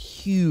huge,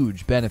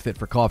 huge benefit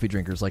for coffee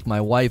drinkers. Like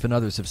my wife and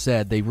others have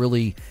said, they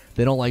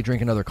don't like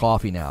drinking other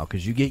coffee now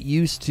because you get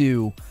used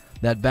to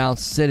that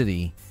balanced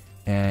acidity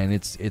and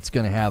it's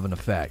going to have an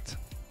effect.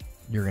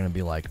 You're going to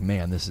be like,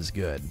 man, this is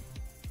good.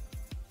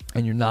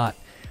 And you're not...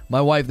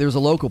 My wife, there's a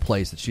local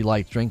place that she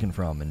liked drinking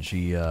from, and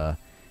she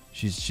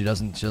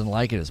doesn't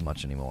like it as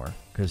much anymore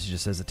because she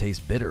just says it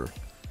tastes bitter.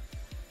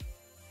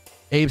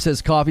 Abe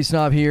says coffee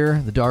snob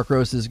here. The dark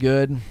roast is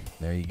good.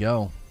 There you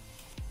go.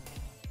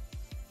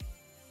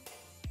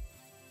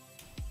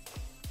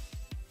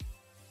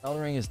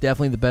 Elden Ring is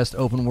definitely the best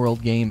open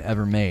world game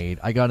ever made.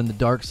 I got into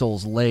Dark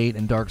Souls late,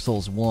 and Dark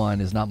Souls 1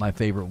 is not my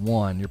favorite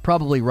one. You're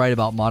probably right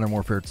about Modern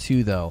Warfare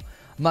 2, though.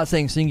 I'm not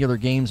saying singular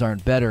games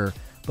aren't better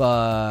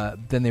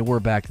than they were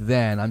back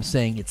then. I'm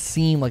saying it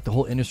seemed like the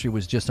whole industry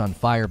was just on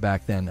fire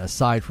back then,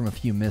 aside from a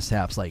few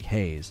mishaps like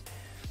Haze.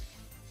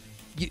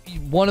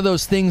 One of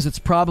those things that's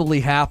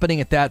probably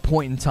happening at that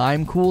point in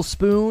time, Cool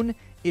Spoon,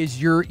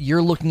 is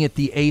you're looking at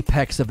the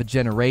apex of a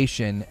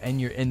generation,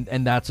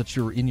 and that's what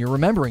you're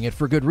remembering it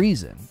for good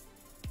reason.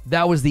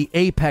 That was the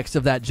apex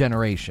of that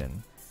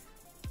generation,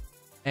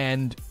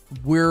 and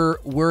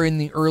we're in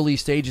the early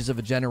stages of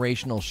a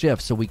generational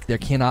shift, so there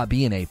cannot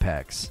be an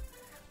apex.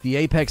 The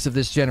apex of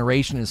this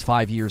generation is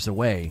 5 years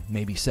away,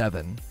 maybe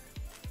 7.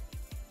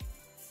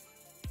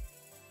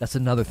 That's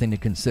another thing to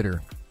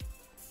consider.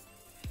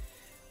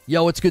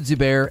 Yo, what's good,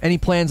 Zubair? Any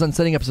plans on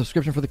setting up a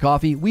subscription for the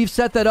coffee? We've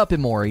set that up,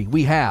 Imori.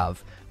 We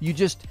have. You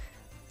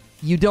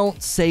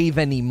don't save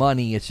any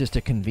money. It's just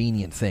a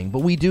convenient thing. But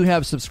we do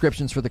have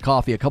subscriptions for the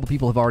coffee. A couple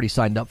people have already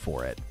signed up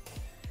for it.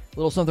 A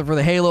little something for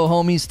the Halo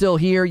homies still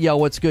here. Yo,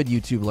 what's good,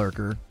 YouTube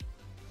lurker?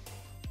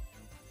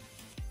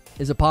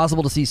 Is it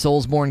possible to see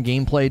Soulsborne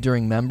gameplay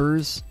during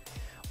members?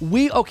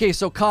 Okay,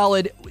 so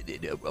Khalid,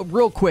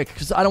 real quick,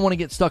 because I don't want to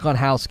get stuck on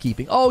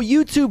housekeeping. Oh,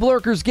 YouTube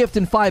lurkers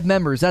gifting 5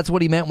 members. That's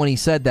what he meant when he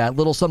said that.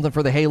 Little something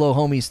for the Halo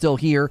homies still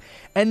here.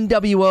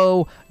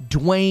 NWO,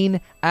 Dwayne,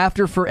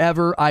 After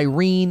Forever,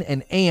 Irene,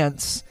 and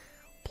Ants,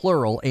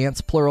 plural. Ants,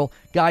 plural.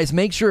 Guys,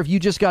 make sure if you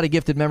just got a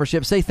gifted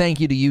membership, say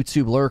thank you to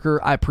YouTube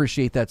lurker. I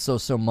appreciate that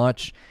so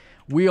much.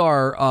 We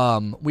are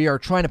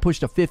trying to push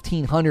to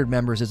 1,500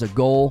 members as a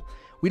goal.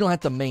 We don't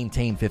have to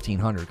maintain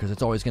 1,500 because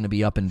it's always going to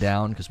be up and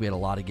down because we had a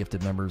lot of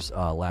gifted members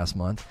last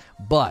month.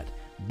 But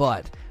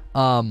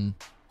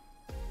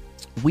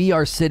we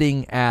are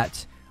sitting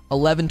at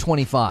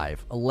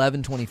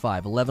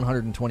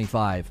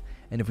 1,125.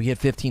 And if we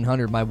hit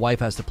 1,500, my wife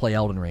has to play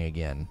Elden Ring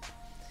again.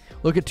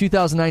 Look at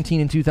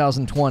 2019 and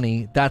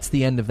 2020. That's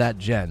the end of that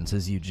gen,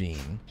 says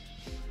Eugene.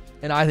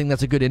 And I think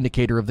that's a good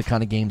indicator of the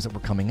kind of games that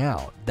were coming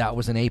out. That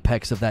was an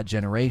apex of that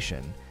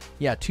generation.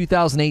 Yeah,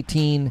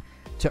 2018...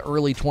 to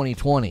early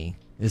 2020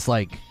 is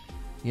like,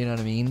 you know what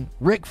I mean?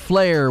 Ric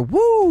Flair,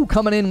 woo,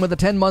 coming in with a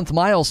 10-month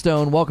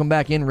milestone. Welcome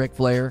back in, Ric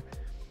Flair.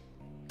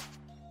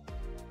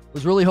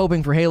 Was really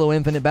hoping for Halo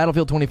Infinite.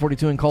 Battlefield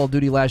 2042 and Call of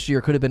Duty last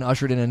year could have been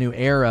ushered in a new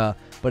era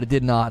but it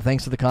did not.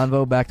 Thanks for the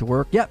convo. Back to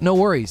work. Yep, no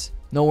worries.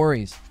 No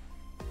worries.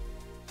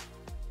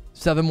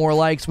 7 more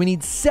likes. We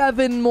need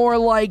 7 more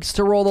likes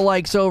to roll the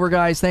likes over,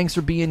 guys. Thanks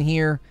for being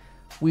here.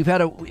 We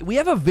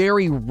have a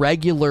very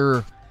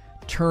regular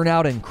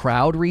turnout and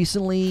crowd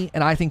recently,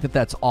 and I think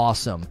that's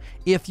awesome.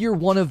 If you're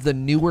one of the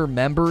newer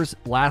members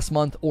last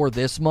month or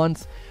this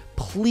month,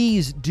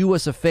 please do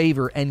us a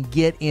favor and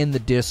get in the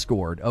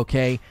Discord,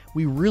 okay?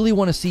 We really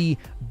want to see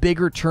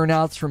bigger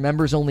turnouts for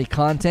members-only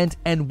content,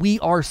 and we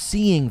are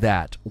seeing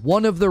that.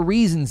 One of the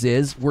reasons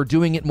is we're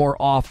doing it more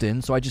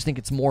often, so I just think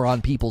it's more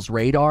on people's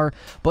radar,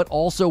 but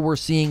also we're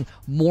seeing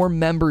more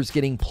members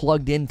getting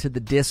plugged into the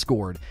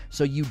Discord,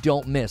 so you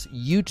don't miss.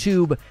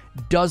 YouTube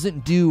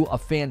doesn't do a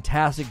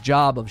fantastic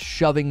job of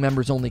shoving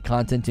members-only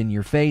content in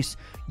your face.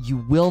 You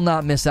will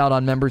not miss out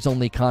on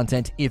members-only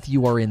content if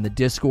you are in the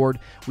Discord.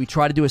 We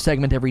try to do a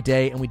segment every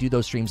day, and we do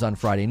those streams on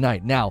Friday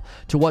night. Now,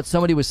 to what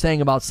somebody was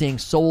saying about seeing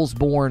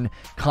Soulsborne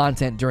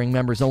content during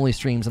members-only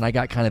streams, and I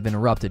got kind of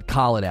interrupted.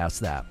 Khaled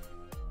asked that.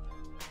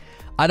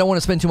 I don't want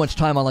to spend too much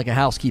time on like a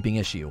housekeeping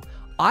issue.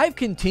 I've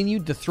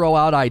continued to throw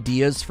out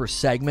ideas for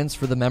segments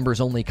for the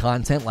members-only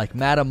content, like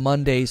Madam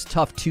Mondays,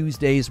 Tough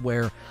Tuesdays,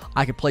 where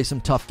I could play some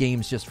tough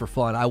games just for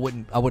fun. I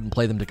wouldn't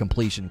play them to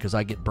completion because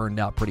I get burned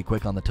out pretty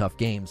quick on the tough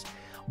games.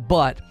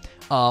 But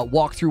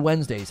walkthrough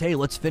Wednesdays. Hey,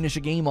 let's finish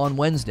a game on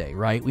Wednesday,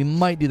 right? We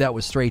might do that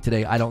with Stray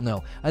today. I don't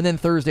know. And then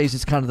Thursdays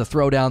is kind of the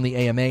throwdown, the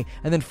AMA.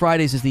 And then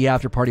Fridays is the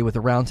after party with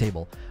the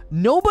roundtable.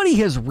 Nobody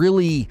has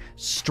really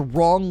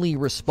strongly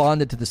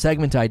responded to the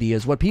segment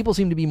ideas. What people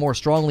seem to be more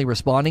strongly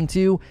responding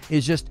to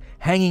is just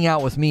hanging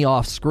out with me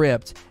off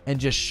script and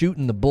just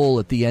shooting the bull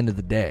at the end of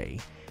the day.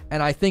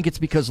 And I think it's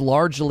because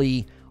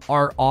largely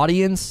our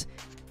audience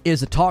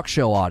is a talk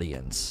show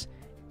audience.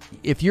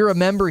 If you're a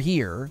member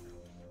here,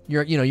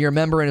 you're a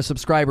member and a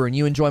subscriber and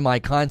you enjoy my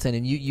content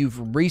and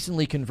you've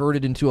recently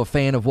converted into a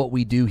fan of what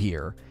we do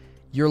here,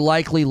 you're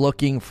likely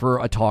looking for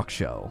a talk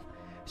show.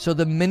 So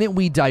the minute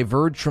we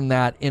diverge from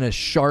that in a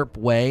sharp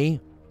way,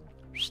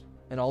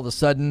 and all of a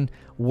sudden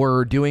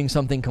we're doing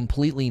something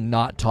completely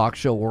not talk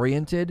show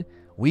oriented,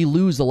 we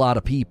lose a lot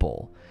of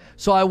people.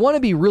 So I want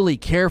to be really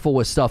careful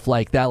with stuff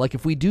like that. Like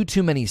if we do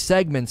too many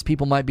segments,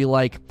 people might be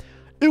like,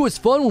 it was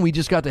fun when we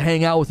just got to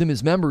hang out with him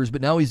as members,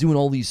 but now he's doing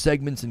all these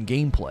segments and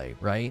gameplay,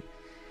 right?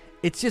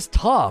 It's just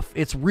tough.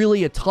 It's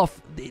really a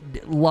tough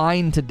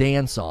line to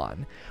dance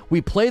on. We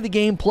play the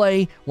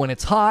gameplay when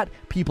it's hot.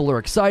 People are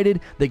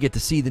excited. They get to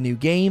see the new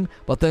game.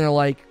 But then they're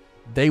like,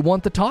 they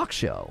want the talk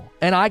show.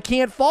 And I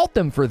can't fault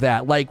them for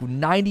that. Like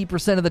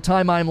 90% of the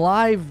time I'm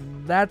live,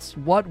 that's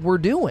what we're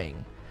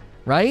doing,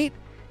 right?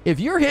 If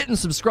you're hitting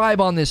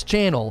subscribe on this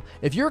channel,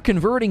 if you're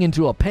converting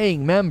into a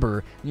paying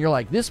member, and you're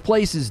like, this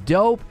place is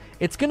dope,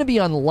 it's going to be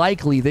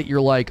unlikely that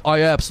you're like,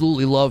 I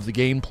absolutely love the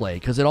gameplay,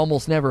 because it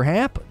almost never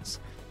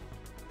happens.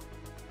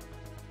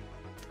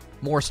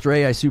 More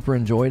Stray, I super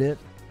enjoyed it.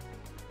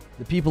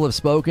 The people have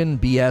spoken,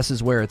 BS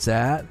is where it's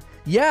at.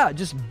 Yeah,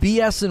 just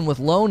BSing with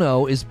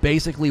Lono is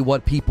basically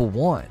what people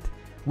want.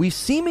 We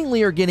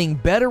seemingly are getting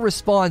better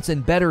response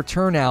and better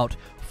turnout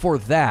for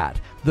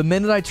that. The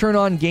minute I turn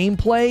on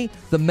gameplay,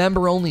 the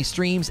member-only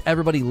streams,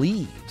 everybody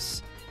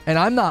leaves. And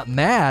I'm not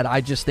mad,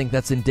 I just think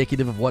that's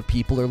indicative of what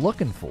people are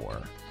looking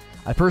for.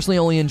 I personally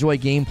only enjoy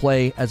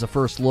gameplay as a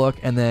first look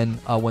and then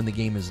when the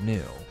game is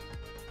new.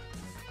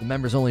 The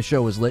members-only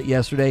show was lit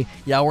yesterday.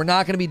 Yeah, we're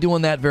not going to be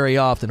doing that very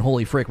often.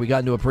 Holy frick, we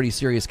got into a pretty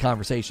serious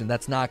conversation.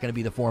 That's not going to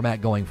be the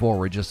format going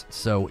forward, just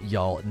so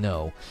y'all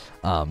know.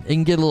 It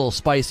can get a little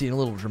spicy and a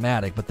little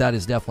dramatic, but that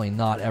is definitely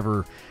not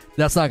ever...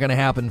 That's not going to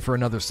happen for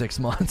another 6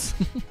 months.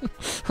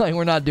 Like,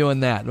 we're not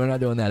doing that. We're not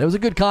doing that. It was a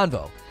good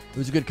convo.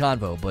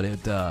 But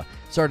it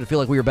started to feel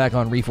like we were back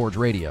on Reforge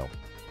Radio.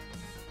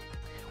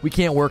 We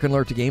can't work and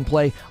alert to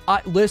gameplay.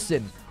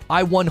 Listen...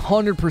 I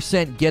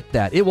 100% get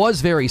that. It was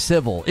very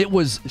civil. It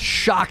was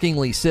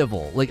shockingly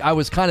civil. Like, I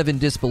was kind of in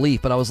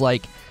disbelief, but I was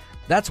like,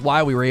 that's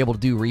why we were able to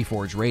do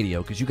Reforge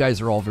Radio, because you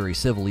guys are all very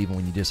civil even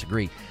when you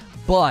disagree.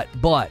 But,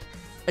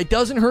 it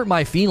doesn't hurt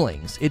my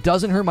feelings. It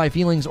doesn't hurt my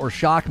feelings or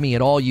shock me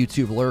at all,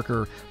 YouTube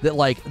Lurker, that,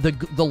 like,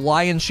 the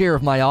lion's share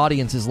of my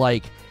audience is,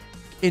 like,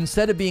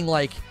 instead of being,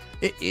 like,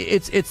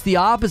 it's the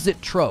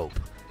opposite trope.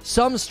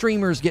 Some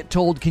streamers get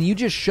told, can you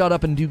just shut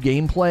up and do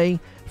gameplay?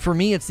 For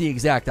me, it's the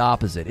exact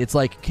opposite. It's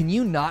like, can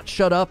you not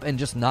shut up and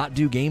just not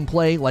do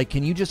gameplay? Like,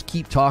 can you just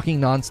keep talking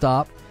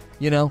nonstop?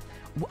 You know?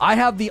 I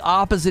have the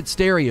opposite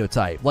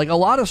stereotype. Like, a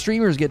lot of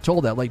streamers get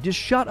told that. Like, just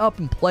shut up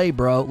and play,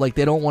 bro. Like,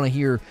 they don't want to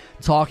hear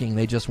talking.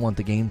 They just want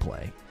the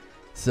gameplay.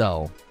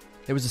 So,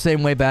 it was the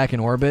same way back in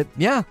Orbit.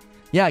 Yeah,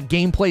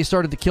 gameplay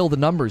started to kill the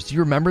numbers. Do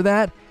you remember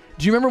that?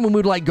 Do you remember when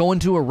we'd, like, go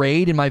into a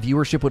raid and my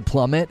viewership would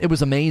plummet? It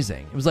was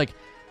amazing. It was like...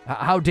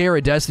 How dare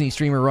a Destiny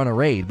streamer run a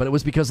raid? But it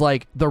was because,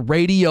 like, the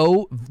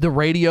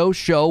radio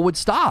show would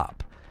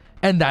stop.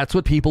 And that's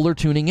what people are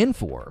tuning in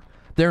for.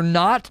 They're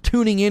not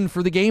tuning in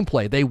for the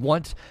gameplay. They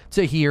want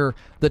to hear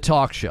the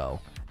talk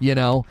show, you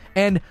know?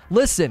 And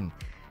listen,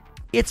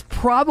 it's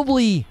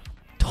probably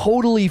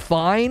totally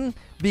fine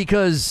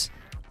because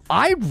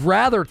I'd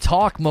rather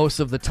talk most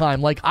of the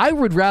time. Like, I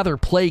would rather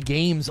play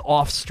games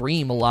off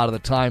stream a lot of the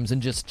times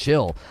and just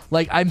chill.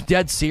 Like, I'm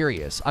dead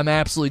serious. I'm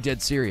absolutely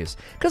dead serious.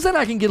 Because then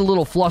I can get a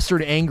little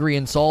flustered, angry,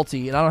 and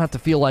salty, and I don't have to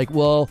feel like,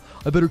 well,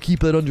 I better keep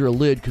that under a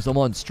lid because I'm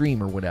on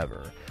stream or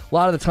whatever. A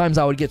lot of the times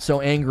I would get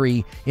so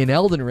angry in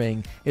Elden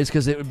Ring is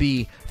because it would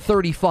be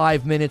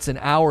 35 minutes, an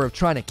hour of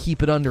trying to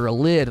keep it under a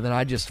lid, and then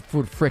I just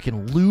would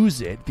frickin'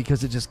 lose it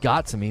because it just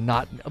got to me,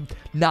 not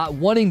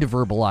wanting to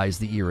verbalize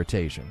the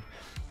irritation.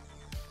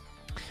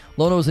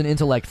 Lono's an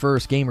intellect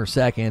first, gamer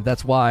second.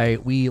 That's why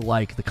we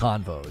like the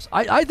convos.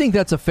 I think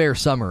that's a fair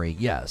summary,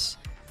 yes.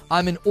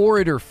 I'm an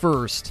orator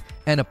first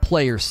and a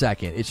player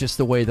second. It's just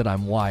the way that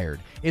I'm wired.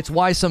 It's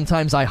why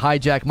sometimes I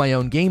hijack my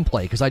own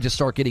gameplay, because I just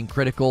start getting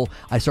critical.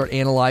 I start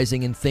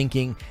analyzing and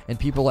thinking, and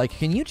people are like,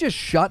 can you just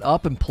shut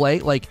up and play?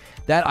 Like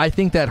that, I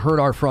think that hurt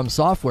our From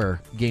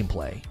Software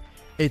gameplay.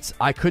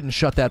 I couldn't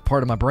shut that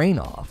part of my brain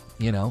off,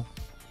 you know?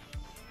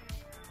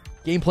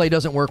 Gameplay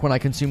doesn't work when I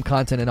consume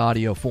content in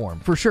audio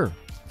form. For sure.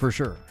 For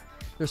sure.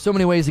 There's so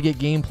many ways to get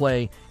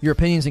gameplay. Your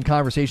opinions and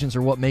conversations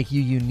are what make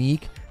you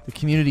unique. The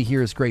community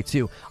here is great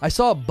too. I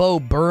saw Bo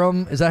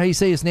Burham. Is that how you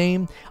say his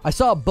name? I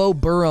saw Bo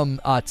Burham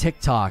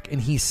TikTok,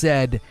 and he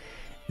said,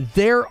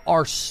 there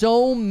are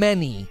so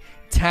many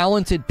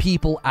talented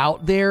people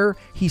out there.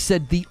 He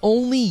said the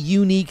only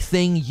unique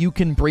thing you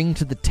can bring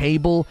to the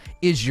table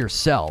is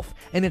yourself.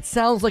 And it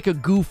sounds like a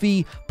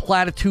goofy,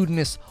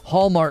 platitudinous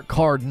Hallmark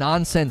card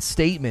nonsense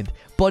statement,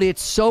 but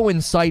it's so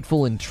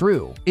insightful and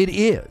true. It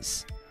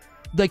is.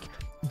 Like,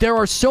 there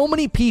are so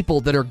many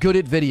people that are good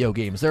at video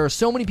games. There are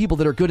so many people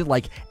that are good at,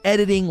 like,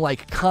 editing,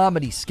 like,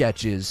 comedy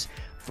sketches,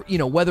 for, you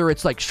know, whether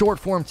it's, like,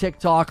 short-form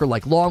TikTok or,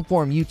 like,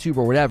 long-form YouTube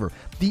or whatever.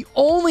 The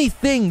only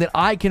thing that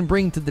I can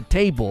bring to the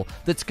table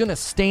that's going to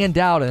stand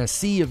out in a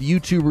sea of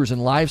YouTubers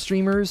and live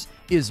streamers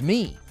is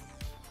me,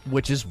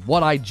 which is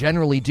what I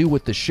generally do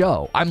with the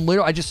show.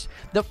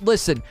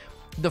 Listen,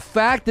 the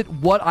fact that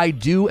what I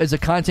do as a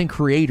content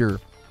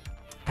creator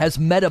has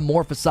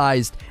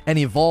metamorphosized and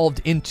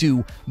evolved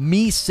into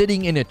me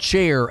sitting in a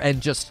chair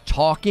and just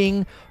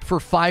talking for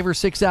 5 or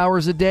 6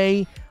 hours a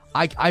day,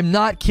 I'm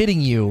not kidding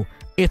you.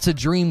 It's a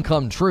dream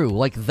come true.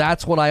 Like,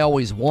 that's what I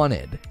always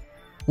wanted.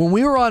 When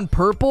we were on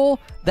Purple,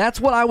 that's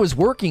what I was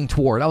working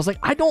toward. I was like,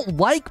 I don't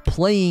like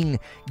playing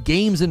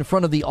games in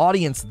front of the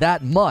audience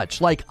that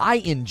much. Like, I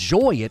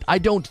enjoy it. I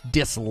don't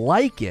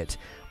dislike it.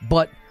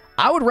 But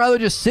I would rather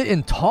just sit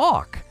and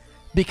talk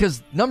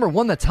because, number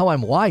one, that's how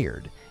I'm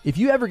wired. If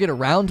you ever get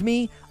around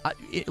me,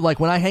 like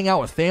when I hang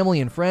out with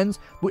family and friends,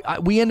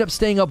 we end up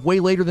staying up way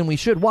later than we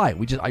should. Why?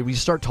 We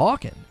just start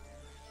talking.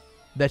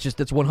 That's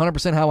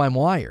 100% how I'm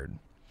wired.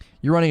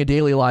 You're running a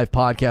daily live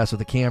podcast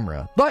with a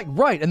camera. Like,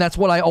 right, and that's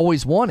what I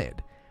always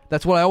wanted.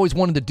 That's what I always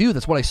wanted to do.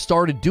 That's what I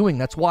started doing.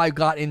 That's why I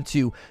got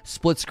into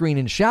split screen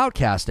and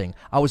shoutcasting.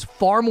 I was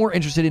far more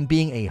interested in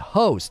being a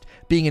host,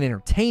 being an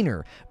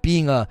entertainer,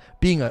 being a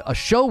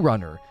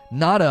showrunner,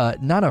 not a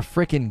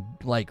freaking,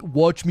 like,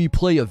 watch me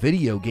play a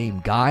video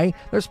game guy.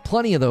 There's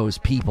plenty of those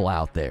people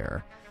out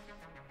there.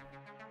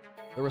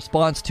 The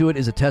response to it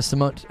is a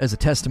testament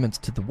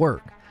to the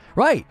work.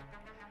 Right.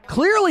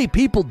 Clearly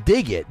people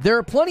dig it. There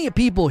are plenty of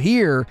people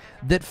here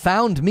that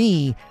found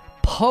me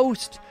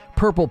post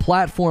Purple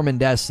Platform and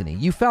Destiny.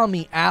 You found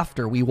me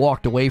after we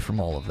walked away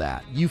from all of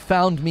that. You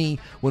found me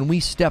when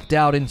we stepped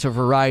out into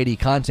variety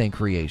content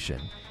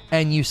creation,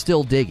 and you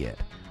still dig it.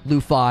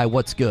 Lufi,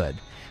 what's good?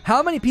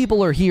 How many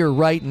people are here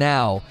right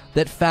now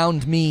that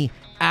found me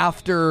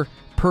after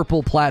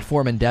Purple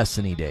Platform and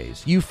Destiny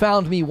days? You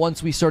found me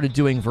once we started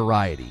doing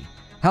variety.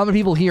 How many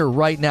people here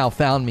right now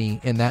found me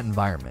in that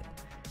environment?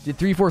 Did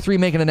 343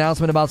 make an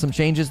announcement about some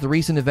changes? The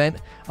recent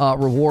event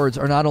rewards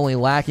are not only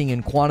lacking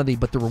in quantity,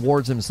 but the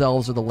rewards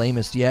themselves are the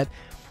lamest yet.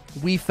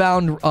 We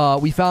found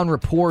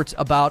reports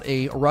about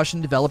a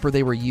Russian developer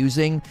they were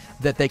using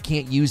that they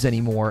can't use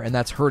anymore, and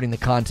that's hurting the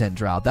content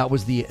drought. That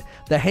was the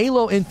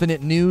Halo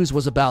Infinite news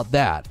was about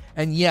that.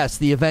 And yes,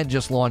 the event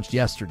just launched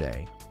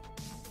yesterday.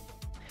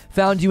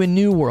 Found you in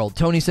New World.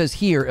 Tony says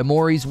here.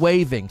 Amori's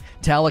waving.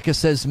 Talika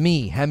says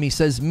me. Hemi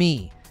says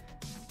me.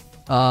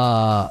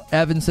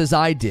 Evan says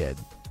I did.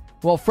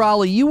 Well,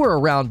 Frolly, you were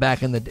around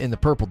back in the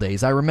Purple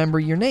days. I remember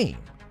your name.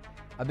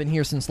 I've been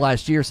here since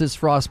last year, says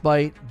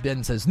Frostbite.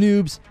 Ben says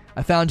noobs.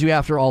 I found you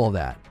after all of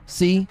that.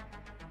 See?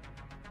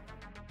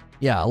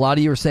 Yeah,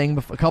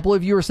 a couple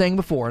of you were saying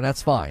before, and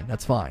that's fine.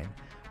 That's fine.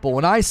 But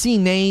when I see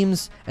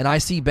names and I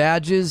see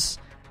badges,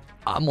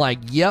 I'm like,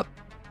 yep.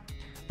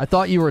 I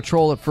thought you were a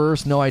troll at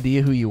first. No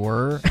idea who you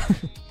were.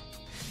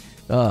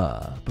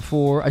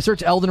 Before I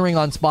searched Elden Ring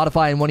on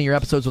Spotify, and one of your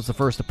episodes was the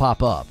first to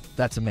pop up.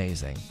 That's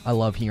amazing. I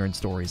love hearing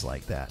stories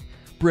like that.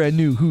 Brand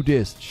new, who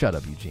dis? Shut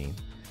up, Eugene.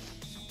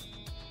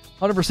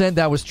 100%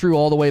 that was true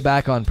all the way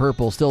back on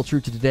Purple. Still true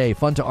to today.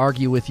 Fun to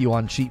argue with you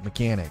on cheat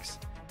mechanics.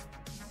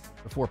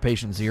 Before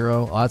Patient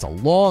Zero. Oh, that's a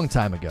long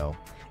time ago.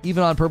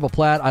 Even on Purple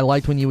Plat, I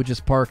liked when you would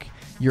just park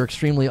your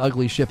extremely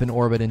ugly ship in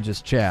orbit and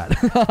just chat.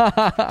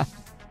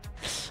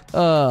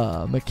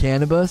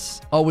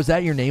 Mechanibus. Oh, was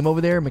that your name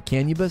over there?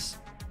 Mechanibus?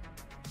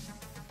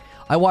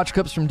 I watched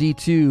clips from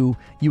D2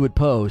 you would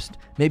post,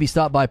 maybe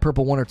stop by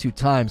Purple 1 or 2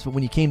 times, but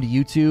when you came to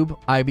YouTube,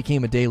 I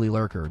became a daily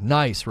lurker.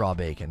 Nice, Raw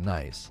Bacon,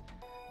 nice.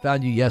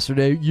 Found you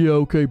yesterday. Yeah,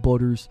 okay,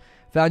 Butters.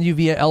 Found you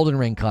via Elden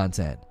Ring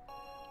content.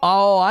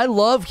 Oh, I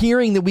love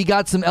hearing that we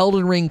got some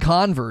Elden Ring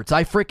converts.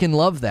 I freaking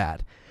love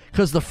that.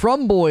 Because the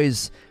From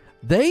Boys,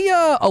 they,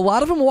 a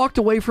lot of them walked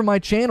away from my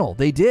channel.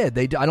 They did.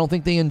 I don't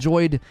think they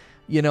enjoyed,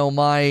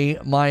 my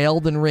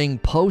Elden Ring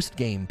post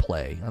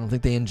gameplay. I don't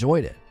think they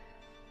enjoyed it.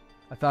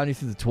 I found you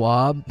through the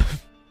TWAB.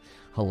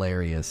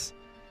 Hilarious.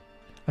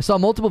 I saw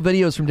multiple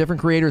videos from different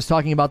creators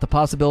talking about the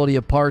possibility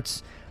of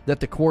parts that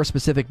the core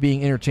specific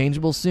being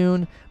interchangeable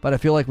soon, but I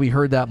feel like we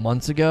heard that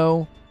months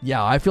ago.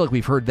 Yeah, I feel like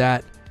we've heard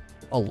that.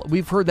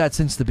 We've heard that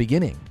since the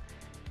beginning.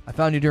 I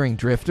found you during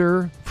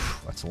Drifter.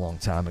 That's a long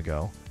time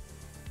ago.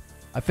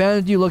 I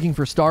found you looking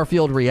for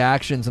Starfield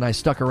reactions and I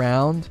stuck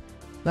around.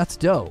 That's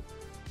dope.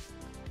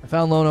 I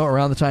found Lono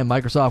around the time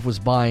Microsoft was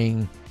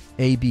buying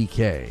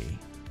ABK.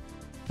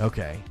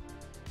 Okay.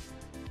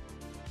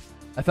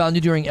 I found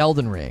you during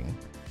Elden Ring.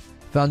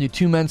 Found you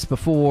 2 months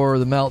before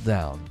the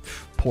meltdown.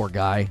 Poor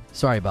guy.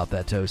 Sorry about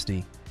that,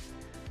 Toasty.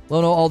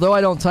 Lono, although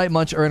I don't type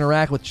much or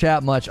interact with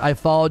chat much, I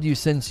followed you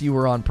since you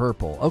were on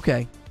Purple.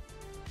 Okay.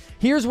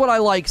 Here's what I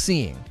like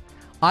seeing.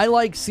 I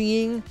like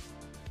seeing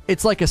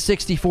it's like a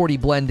 60-40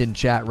 blend in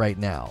chat right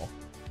now.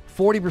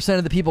 40%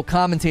 of the people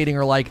commentating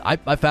are like,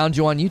 I found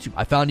you on YouTube.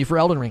 I found you for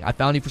Elden Ring. I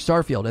found you for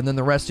Starfield. And then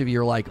the rest of you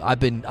are like, I've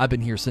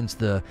been here since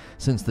the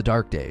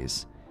dark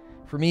days.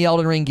 For me,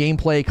 Elden Ring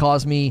gameplay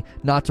caused me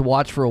not to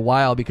watch for a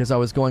while because I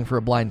was going for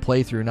a blind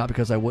playthrough, not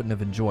because I wouldn't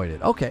have enjoyed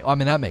it. Okay, I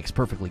mean, that makes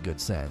perfectly good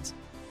sense.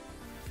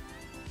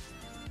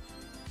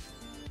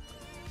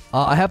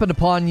 I happened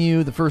upon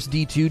you the first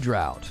D2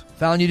 drought.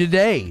 Found you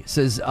today,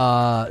 says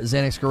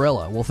Xanax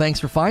Gorilla. Well, thanks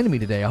for finding me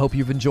today. I hope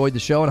you've enjoyed the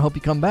show and I hope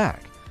you come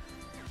back.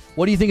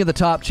 What do you think of the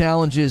top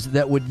changes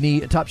that would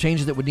need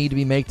to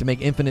be made to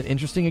make Infinite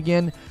interesting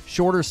again?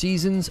 Shorter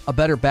seasons, a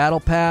better battle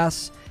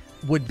pass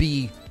would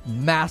be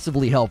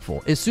massively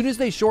helpful. As soon as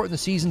they shorten the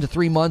season to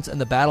 3 months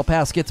and the battle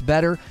pass gets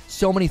better,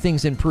 so many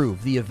things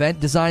improve. The event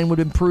design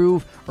would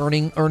improve,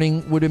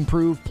 earning would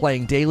improve,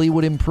 playing daily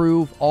would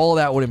improve, all of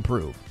that would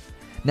improve.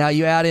 Now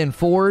you add in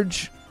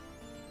Forge,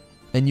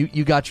 and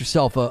you got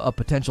yourself a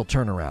potential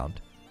turnaround.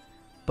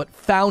 But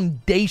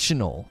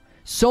foundational.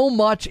 So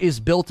much is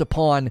built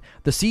upon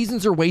the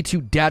seasons are way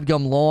too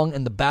dadgum long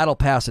and the battle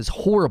pass is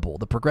horrible.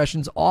 The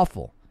progression's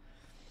awful.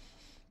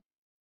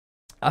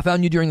 I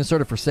found you during the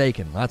Sword of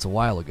Forsaken. That's a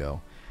while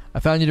ago. I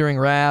found you during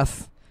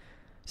Wrath.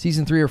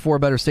 Season 3 or 4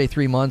 better stay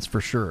 3 months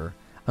for sure.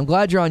 I'm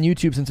glad you're on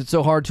YouTube since it's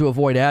so hard to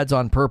avoid ads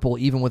on Purple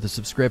even with a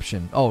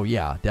subscription. Oh,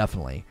 yeah,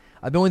 definitely.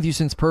 I've been with you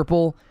since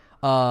Purple,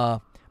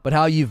 but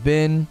how you've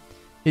been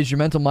is your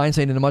mental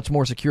mindset in a much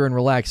more secure and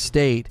relaxed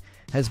state.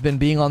 Has been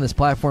being on this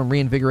platform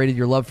reinvigorated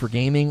your love for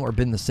gaming or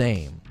been the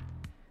same?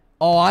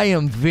 Oh, I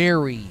am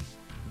very,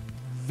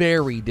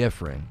 very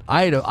different.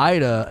 I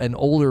had an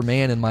older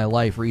man in my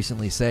life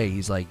recently say,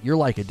 he's like, you're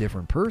like a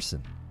different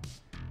person.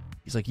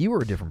 He's like, you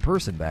were a different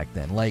person back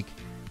then. Like,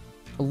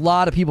 a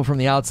lot of people from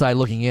the outside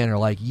looking in are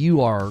like, you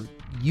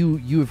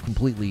have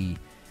completely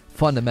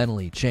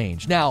fundamentally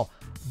changed. Now,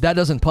 that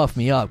doesn't puff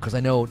me up because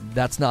I know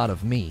that's not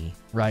of me,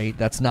 right?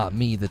 That's not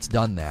me that's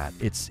done that.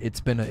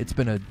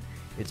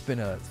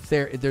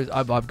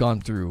 I've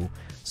gone through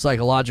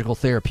psychological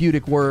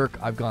therapeutic work.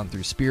 I've gone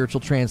through spiritual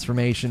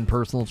transformation,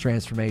 personal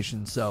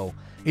transformation. So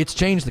it's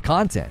changed the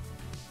content.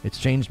 It's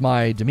changed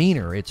my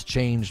demeanor. It's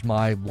changed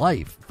my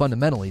life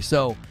fundamentally.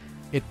 So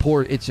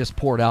it's just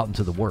poured out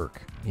into the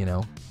work, you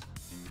know.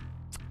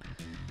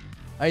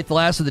 I ate the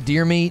last of the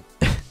deer meat.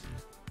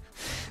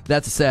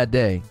 That's a sad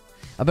day.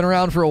 I've been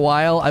around for a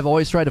while. I've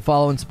always tried to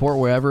follow and support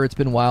wherever. It's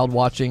been wild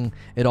watching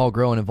it all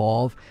grow and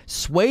evolve.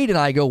 Suede and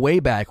I go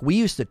way back. We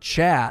used to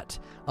chat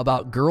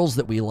about girls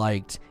that we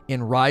liked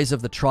in Rise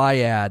of the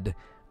Triad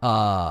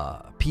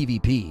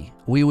PvP.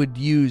 We would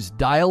use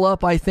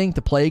dial-up, I think,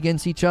 to play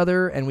against each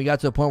other, and we got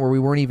to a point where we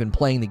weren't even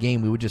playing the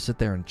game. We would just sit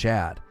there and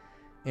chat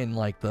in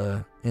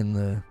the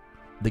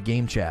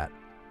game chat.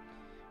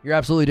 You're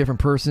absolutely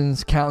different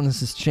persons. Countenance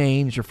has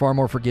changed. You're far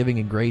more forgiving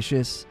and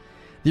gracious.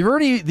 The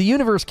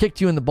universe kicked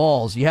you in the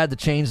balls. You had to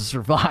change to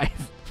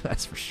survive.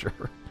 That's for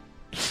sure.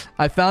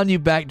 I found you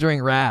back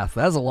during Wrath.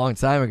 That was a long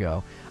time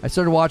ago. I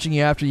started watching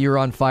you after you were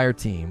on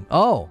Fireteam.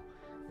 Oh,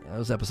 yeah,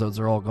 those episodes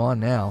are all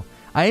gone now.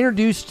 I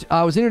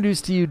was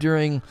introduced to you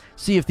during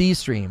Sea of Thieves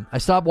stream. I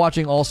stopped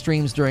watching all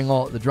streams during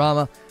all the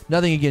drama.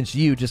 Nothing against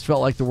you. Just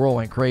felt like the world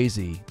went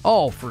crazy.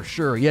 Oh, for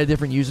sure. You had a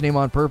different username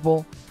on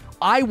Purple.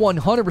 I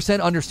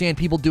 100% understand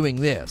people doing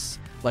this.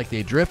 Like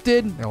they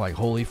drifted. They're like,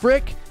 holy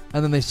frick.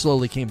 And then they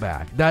slowly came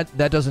back. That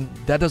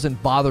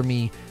doesn't bother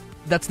me.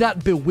 That's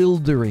not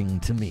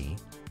bewildering to me,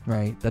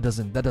 right? That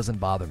doesn't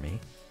bother me.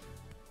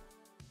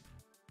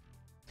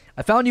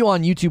 I found you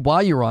on YouTube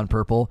while you were on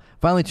Purple.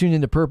 Finally tuned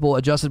into Purple,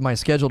 adjusted my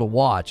schedule to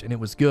watch, and it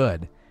was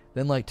good.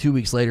 Then like 2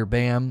 weeks later,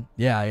 bam.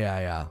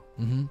 Yeah.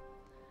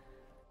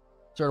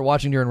 Started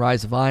watching during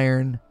Rise of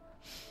Iron.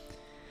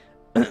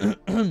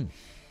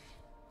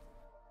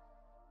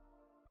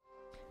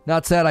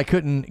 Not sad I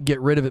couldn't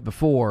get rid of it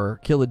before.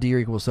 Kill a deer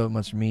equals so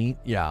much meat.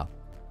 Yeah.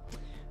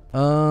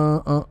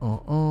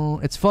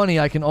 It's funny.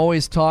 I can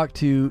always talk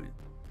taking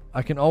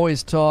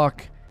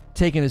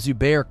a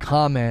Zubair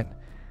comment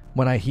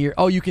when I hear.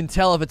 Oh, you can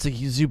tell if it's a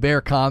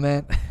Zubair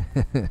comment.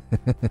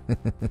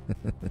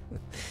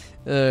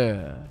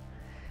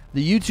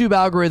 The YouTube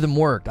algorithm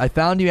worked. I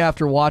found you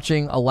after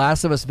watching a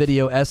Last of Us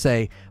video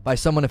essay by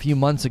someone a few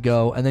months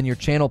ago, and then your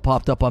channel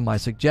popped up on my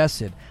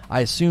suggested. I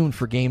assumed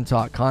for Game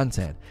Talk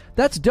content.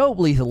 That's dope,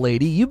 Lethal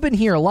Lady. You've been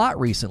here a lot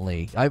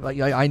recently.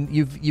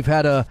 You've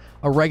had a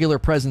regular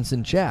presence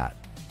in chat.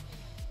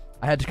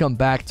 I had to come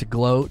back to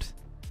gloat.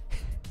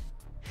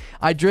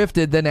 I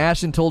drifted, then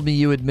Ashton told me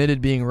you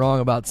admitted being wrong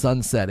about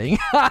sunsetting.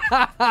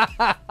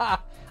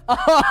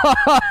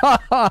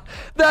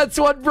 That's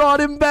what brought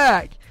him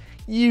back.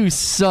 You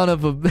son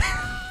of a...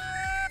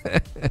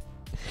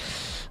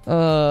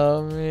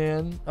 Oh,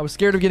 man. I was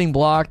scared of getting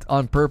blocked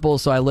on purple,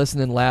 so I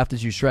listened and laughed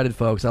as you shredded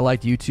folks. I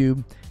liked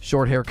YouTube.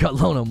 Short haircut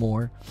Lono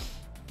more.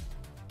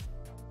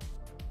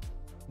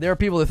 There are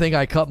people that think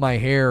I cut my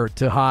hair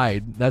to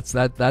hide.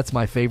 That's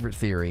my favorite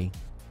theory.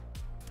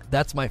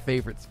 That's my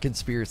favorite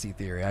conspiracy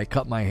theory. I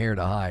cut my hair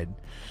to hide.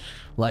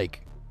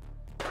 Like...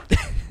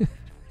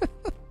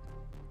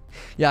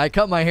 Yeah, I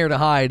cut my hair to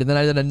hide, and then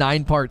I did a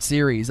 9-part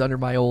series under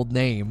my old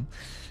name,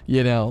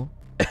 you know.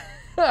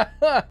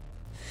 I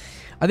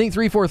think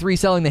 343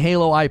 selling the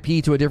Halo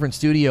IP to a different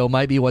studio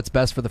might be what's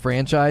best for the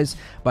franchise.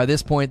 By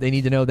this point, they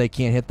need to know they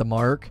can't hit the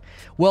mark.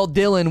 Well,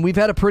 Dylan, we've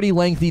had a pretty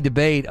lengthy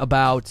debate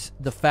about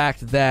the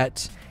fact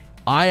that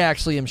I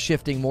actually am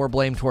shifting more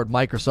blame toward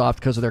Microsoft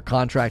because of their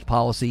contract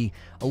policy.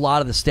 A lot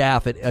of the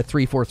staff at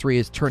 343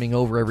 is turning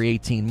over every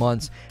 18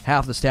 months.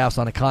 Half the staff's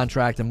on a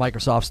contract, and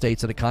Microsoft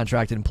states that a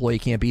contracted employee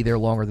can't be there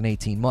longer than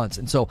 18 months.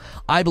 And so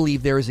I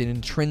believe there is an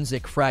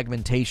intrinsic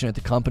fragmentation at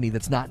the company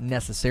that's not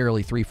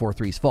necessarily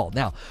 343's fault.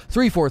 Now,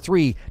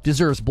 343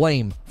 deserves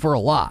blame for a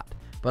lot,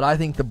 but I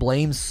think the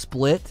blame's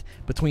split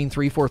between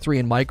 343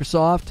 and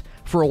Microsoft.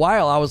 For a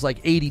while, I was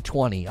like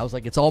 80-20. I was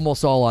like, it's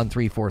almost all on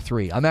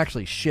 343. I'm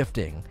actually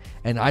shifting,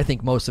 and I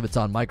think most of it's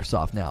on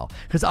Microsoft now.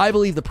 Because I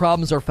believe the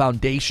problems are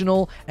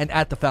foundational, and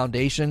at the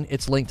foundation,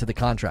 it's linked to the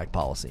contract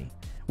policy.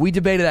 We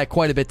debated that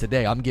quite a bit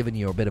today. I'm giving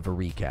you a bit of a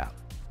recap.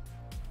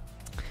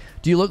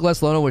 Do you look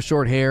less Lono with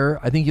short hair?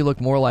 I think you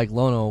look more like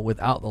Lono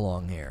without the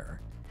long hair.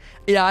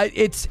 Yeah,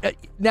 it's...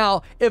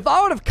 now, if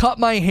I would have cut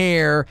my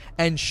hair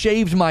and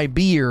shaved my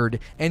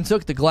beard and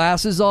took the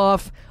glasses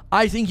off...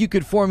 I think you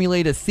could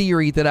formulate a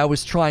theory that I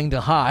was trying to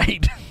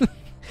hide.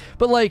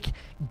 But, like,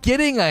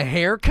 getting a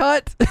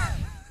haircut?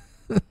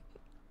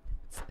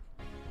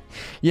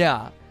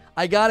 Yeah,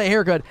 I got a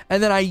haircut.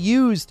 And then I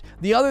used...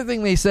 The other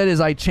thing they said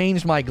is I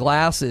changed my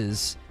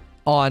glasses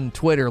on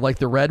Twitter, like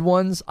the red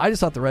ones. I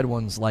just thought the red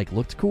ones, like,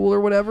 looked cool or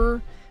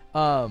whatever.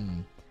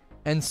 And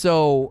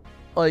so...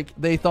 like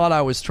they thought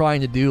I was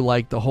trying to do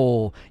like the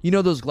whole, you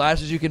know, those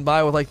glasses you can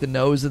buy with like the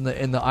nose and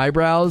the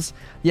eyebrows.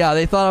 Yeah,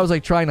 they thought I was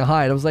like trying to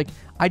hide. I was like,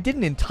 I did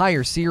an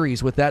entire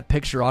series with that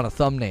picture on a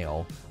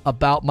thumbnail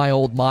about my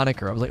old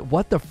moniker. I was like,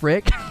 what the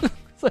frick?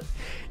 Like,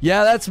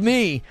 yeah, that's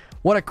me.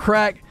 What a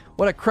crack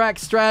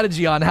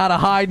strategy on how to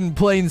hide in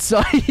plain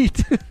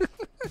sight.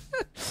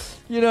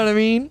 You know what I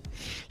mean?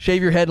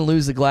 Shave your head and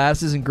lose the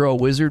glasses and grow a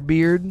wizard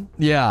beard.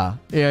 Yeah,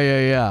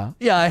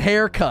 a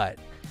haircut.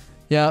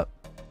 Yeah.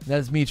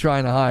 That's me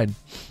trying to hide.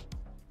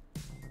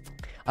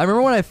 I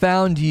remember when I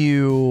found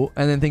you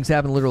and then things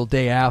happened a literal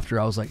day after.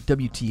 I was like,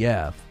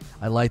 WTF.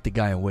 I liked the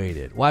guy and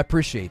waited. Well, I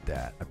appreciate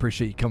that. I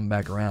appreciate you coming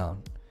back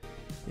around.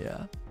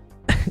 Yeah.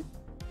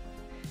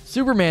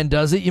 Superman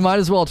does it. You might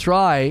as well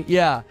try.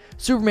 Yeah.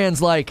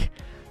 Superman's like,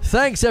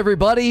 thanks,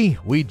 everybody.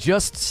 We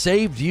just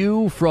saved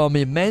you from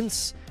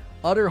immense,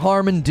 utter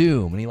harm and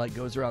doom. And he like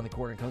goes around the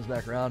corner and comes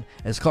back around.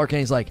 As Clark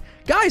Kent's like,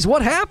 guys,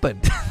 what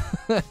happened?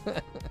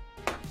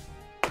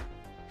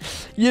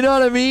 You know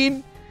what I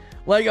mean?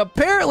 Like,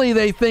 apparently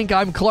they think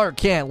I'm Clark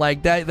Kent.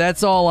 Like,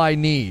 that's all I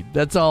need.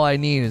 That's all I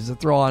need is to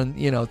throw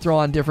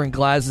on different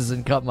glasses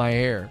and cut my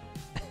hair.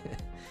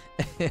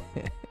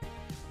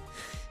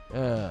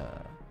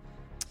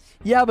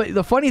 Yeah, but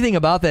the funny thing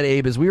about that,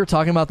 Abe, is we were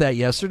talking about that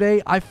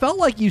yesterday. I felt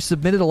like you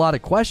submitted a lot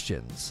of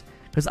questions.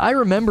 Because I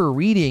remember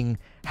reading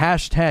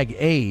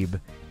 #Abe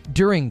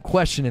during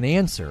question and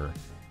answer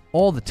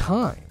all the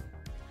time.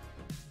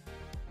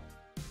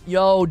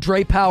 Yo,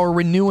 Dre Power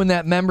renewing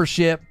that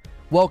membership.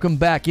 Welcome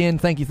back in.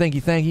 Thank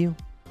you.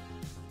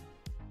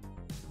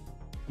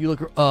 You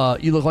look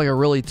like a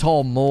really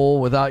tall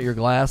mole without your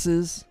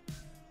glasses.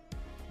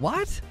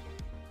 What?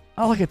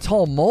 I look like a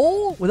tall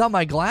mole without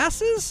my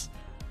glasses?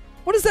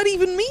 What does that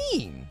even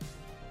mean?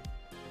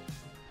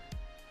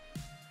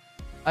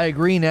 I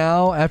agree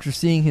now after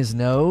seeing his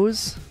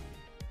nose.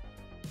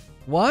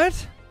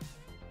 What?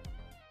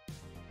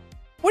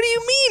 What do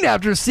you mean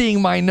after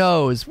seeing my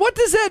nose? What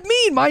does that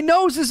mean? My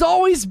nose has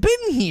always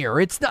been here.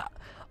 It's not...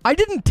 I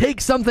didn't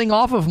take something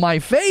off of my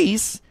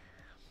face.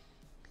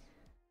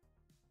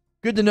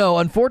 Good to know.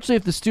 Unfortunately,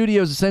 if the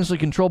studio is essentially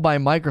controlled by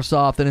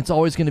Microsoft, then it's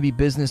always going to be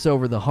business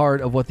over the heart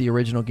of what the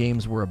original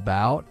games were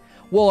about.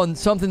 Well, and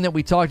something that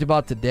we talked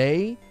about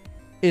today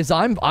is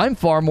I'm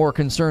far more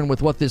concerned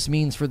with what this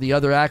means for the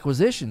other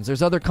acquisitions.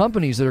 There's other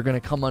companies that are going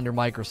to come under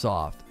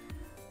Microsoft.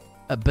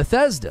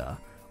 Bethesda,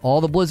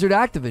 all the Blizzard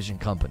Activision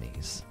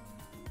companies.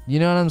 You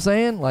know what I'm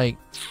saying? Like,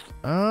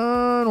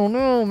 I don't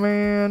know,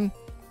 man.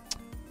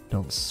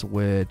 Don't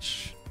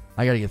switch.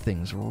 I got to get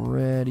things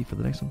ready for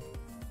the next one.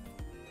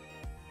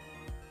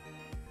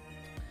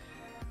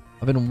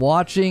 I've been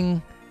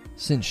watching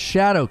since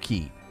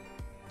Shadowkeep.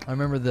 I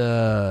remember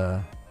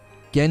the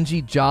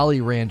Genji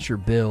Jolly Rancher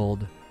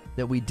build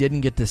that we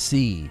didn't get to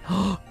see.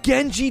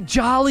 Genji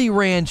Jolly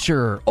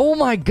Rancher! Oh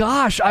my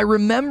gosh, I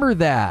remember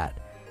that.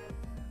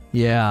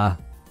 Yeah,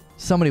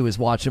 somebody was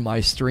watching my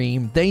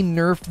stream. They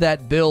nerfed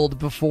that build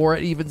before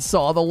it even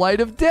saw the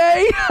light of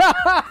day.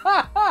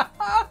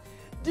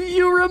 Do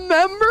you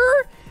remember?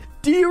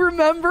 Do you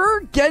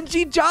remember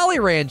Genji Jolly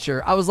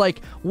Rancher? I was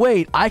like,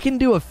 wait, I can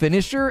do a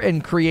finisher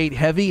and create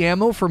heavy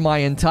ammo for my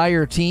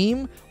entire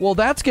team? Well,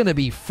 that's going to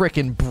be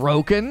frickin'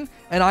 broken.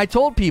 And I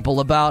told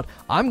people about,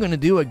 I'm going to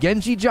do a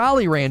Genji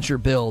Jolly Rancher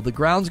build. The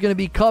ground's going to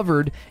be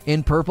covered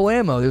in purple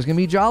ammo. There's going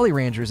to be Jolly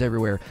Ranchers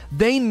everywhere.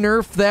 They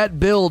nerfed that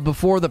build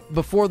before the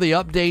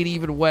update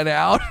even went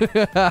out. They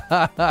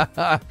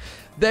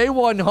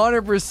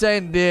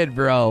 100% did,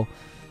 bro.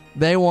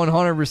 They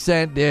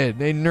 100% did.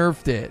 They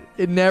nerfed it.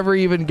 It never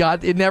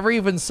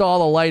even saw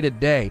the light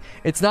of day.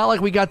 It's not like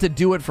we got to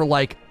do it for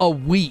like a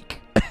week.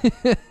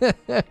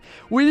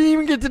 We didn't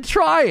even get to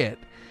try it.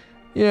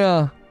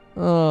 Yeah.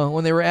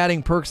 When they were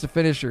adding perks to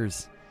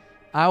finishers.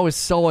 I was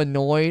so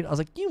annoyed. I was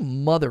like,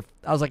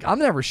 I was like, I'm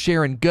never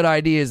sharing good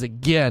ideas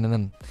again. And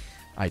then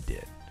I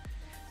did.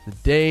 The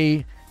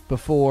day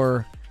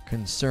before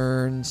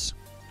concerns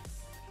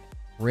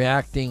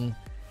reacting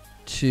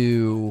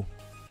to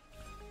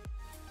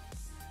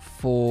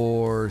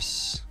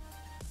Force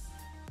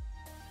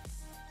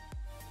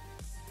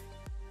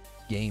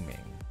Gaming.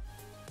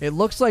 It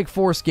looks like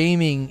Force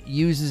Gaming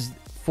uses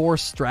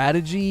Force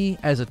Strategy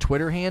as a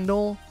Twitter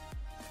handle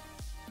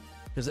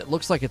because it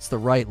looks like it's the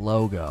right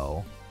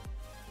logo.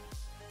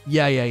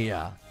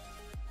 Yeah.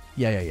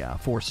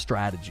 Force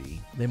Strategy.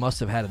 They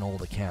must have had an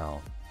old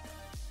account.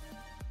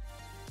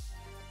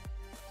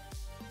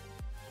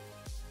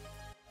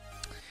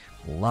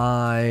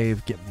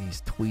 Live, getting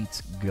these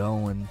tweets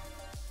going.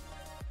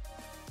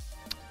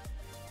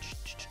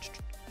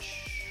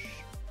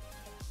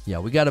 Yeah,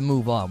 we got to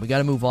move on. We got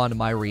to move on to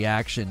my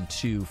reaction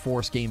to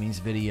Force Gaming's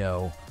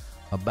video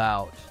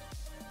about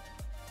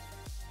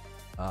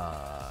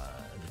the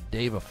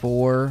day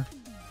before.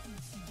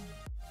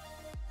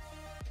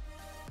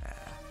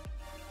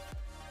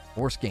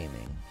 Force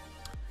Gaming.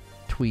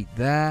 Tweet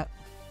that.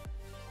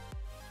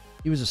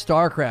 He was a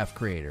StarCraft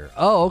creator.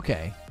 Oh,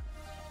 okay.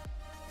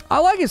 I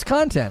like his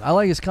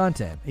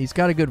content. He's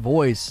got a good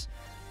voice.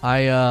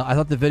 I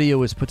thought the video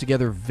was put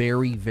together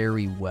very,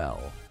 very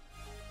well.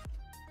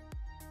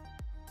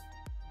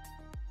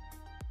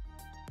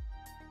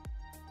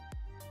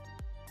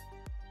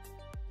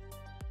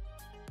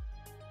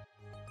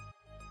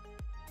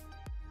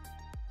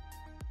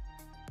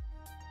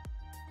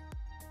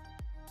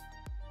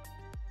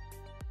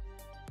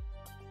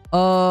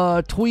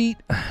 Tweet,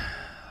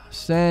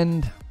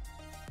 send.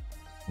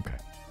 Okay.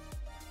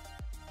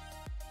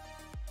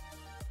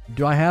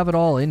 Do I have it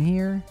all in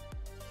here?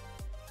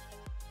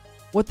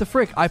 What the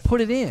frick? I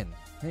put it in.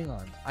 Hang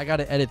on. I got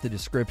to edit the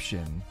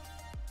description.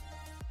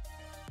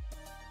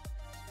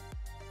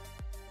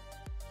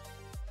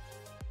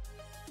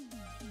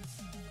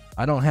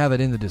 I don't have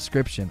it in the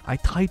description. I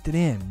typed it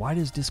in. Why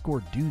does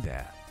Discord do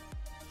that?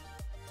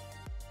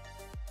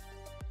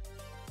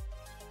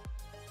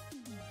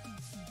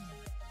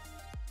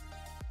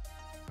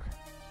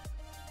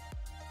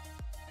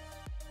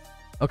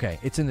 Okay,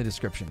 it's in the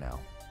description now.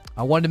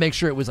 I wanted to make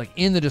sure it was like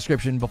in the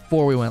description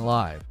before we went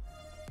live.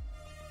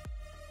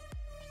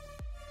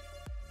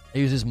 I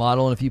use this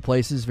model in a few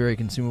places, very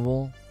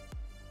consumable.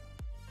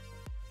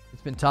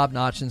 It's been top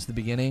notch since the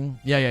beginning.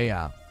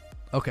 Yeah.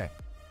 Okay.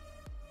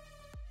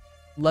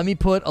 Let me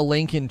put a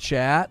link in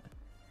chat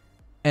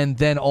and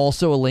then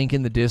also a link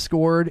in the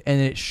Discord, and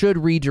it should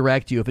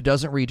redirect you. If it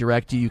doesn't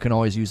redirect you, you can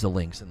always use the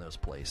links in those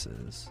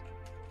places.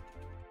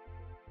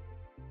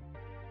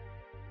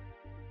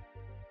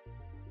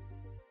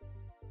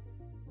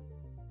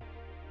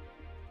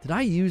 Did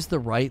I use the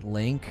right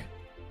link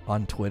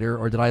on Twitter,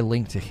 or did I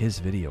link to his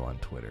video on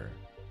Twitter?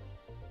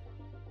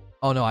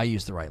 Oh, no, I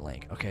used the right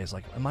link. Okay, it's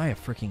like, am I a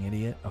freaking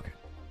idiot? Okay.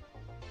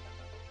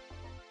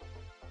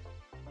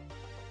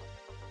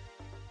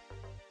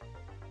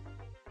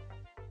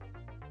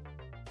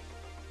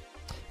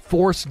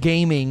 Force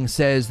Gaming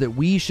says that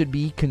we should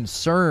be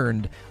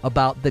concerned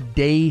about the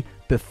day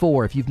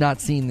before. If you've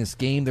not seen this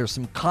game, there's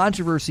some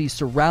controversy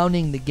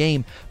surrounding the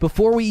game.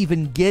 Before we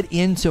even get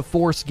into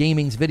Force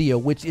Gaming's video,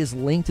 which is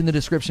linked in the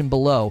description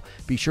below,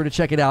 be sure to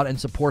check it out and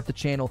support the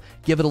channel.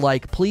 Give it a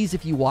like. Please,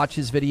 if you watch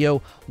his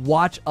video,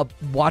 watch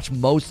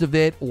most of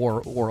it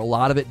or a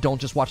lot of it.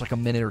 Don't just watch like a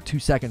minute or 2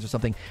 seconds or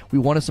something. We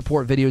want to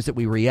support videos that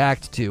we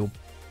react to.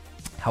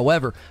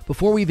 However,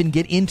 before we even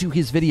get into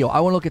his video,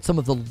 I want to look at some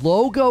of the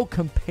logo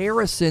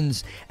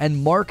comparisons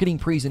and marketing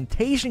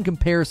presentation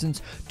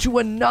comparisons to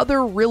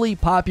another really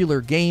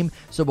popular game.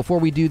 So before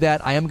we do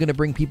that, I am going to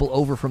bring people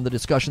over from the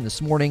discussion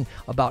this morning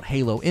about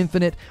Halo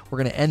Infinite. We're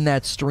going to end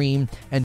that stream and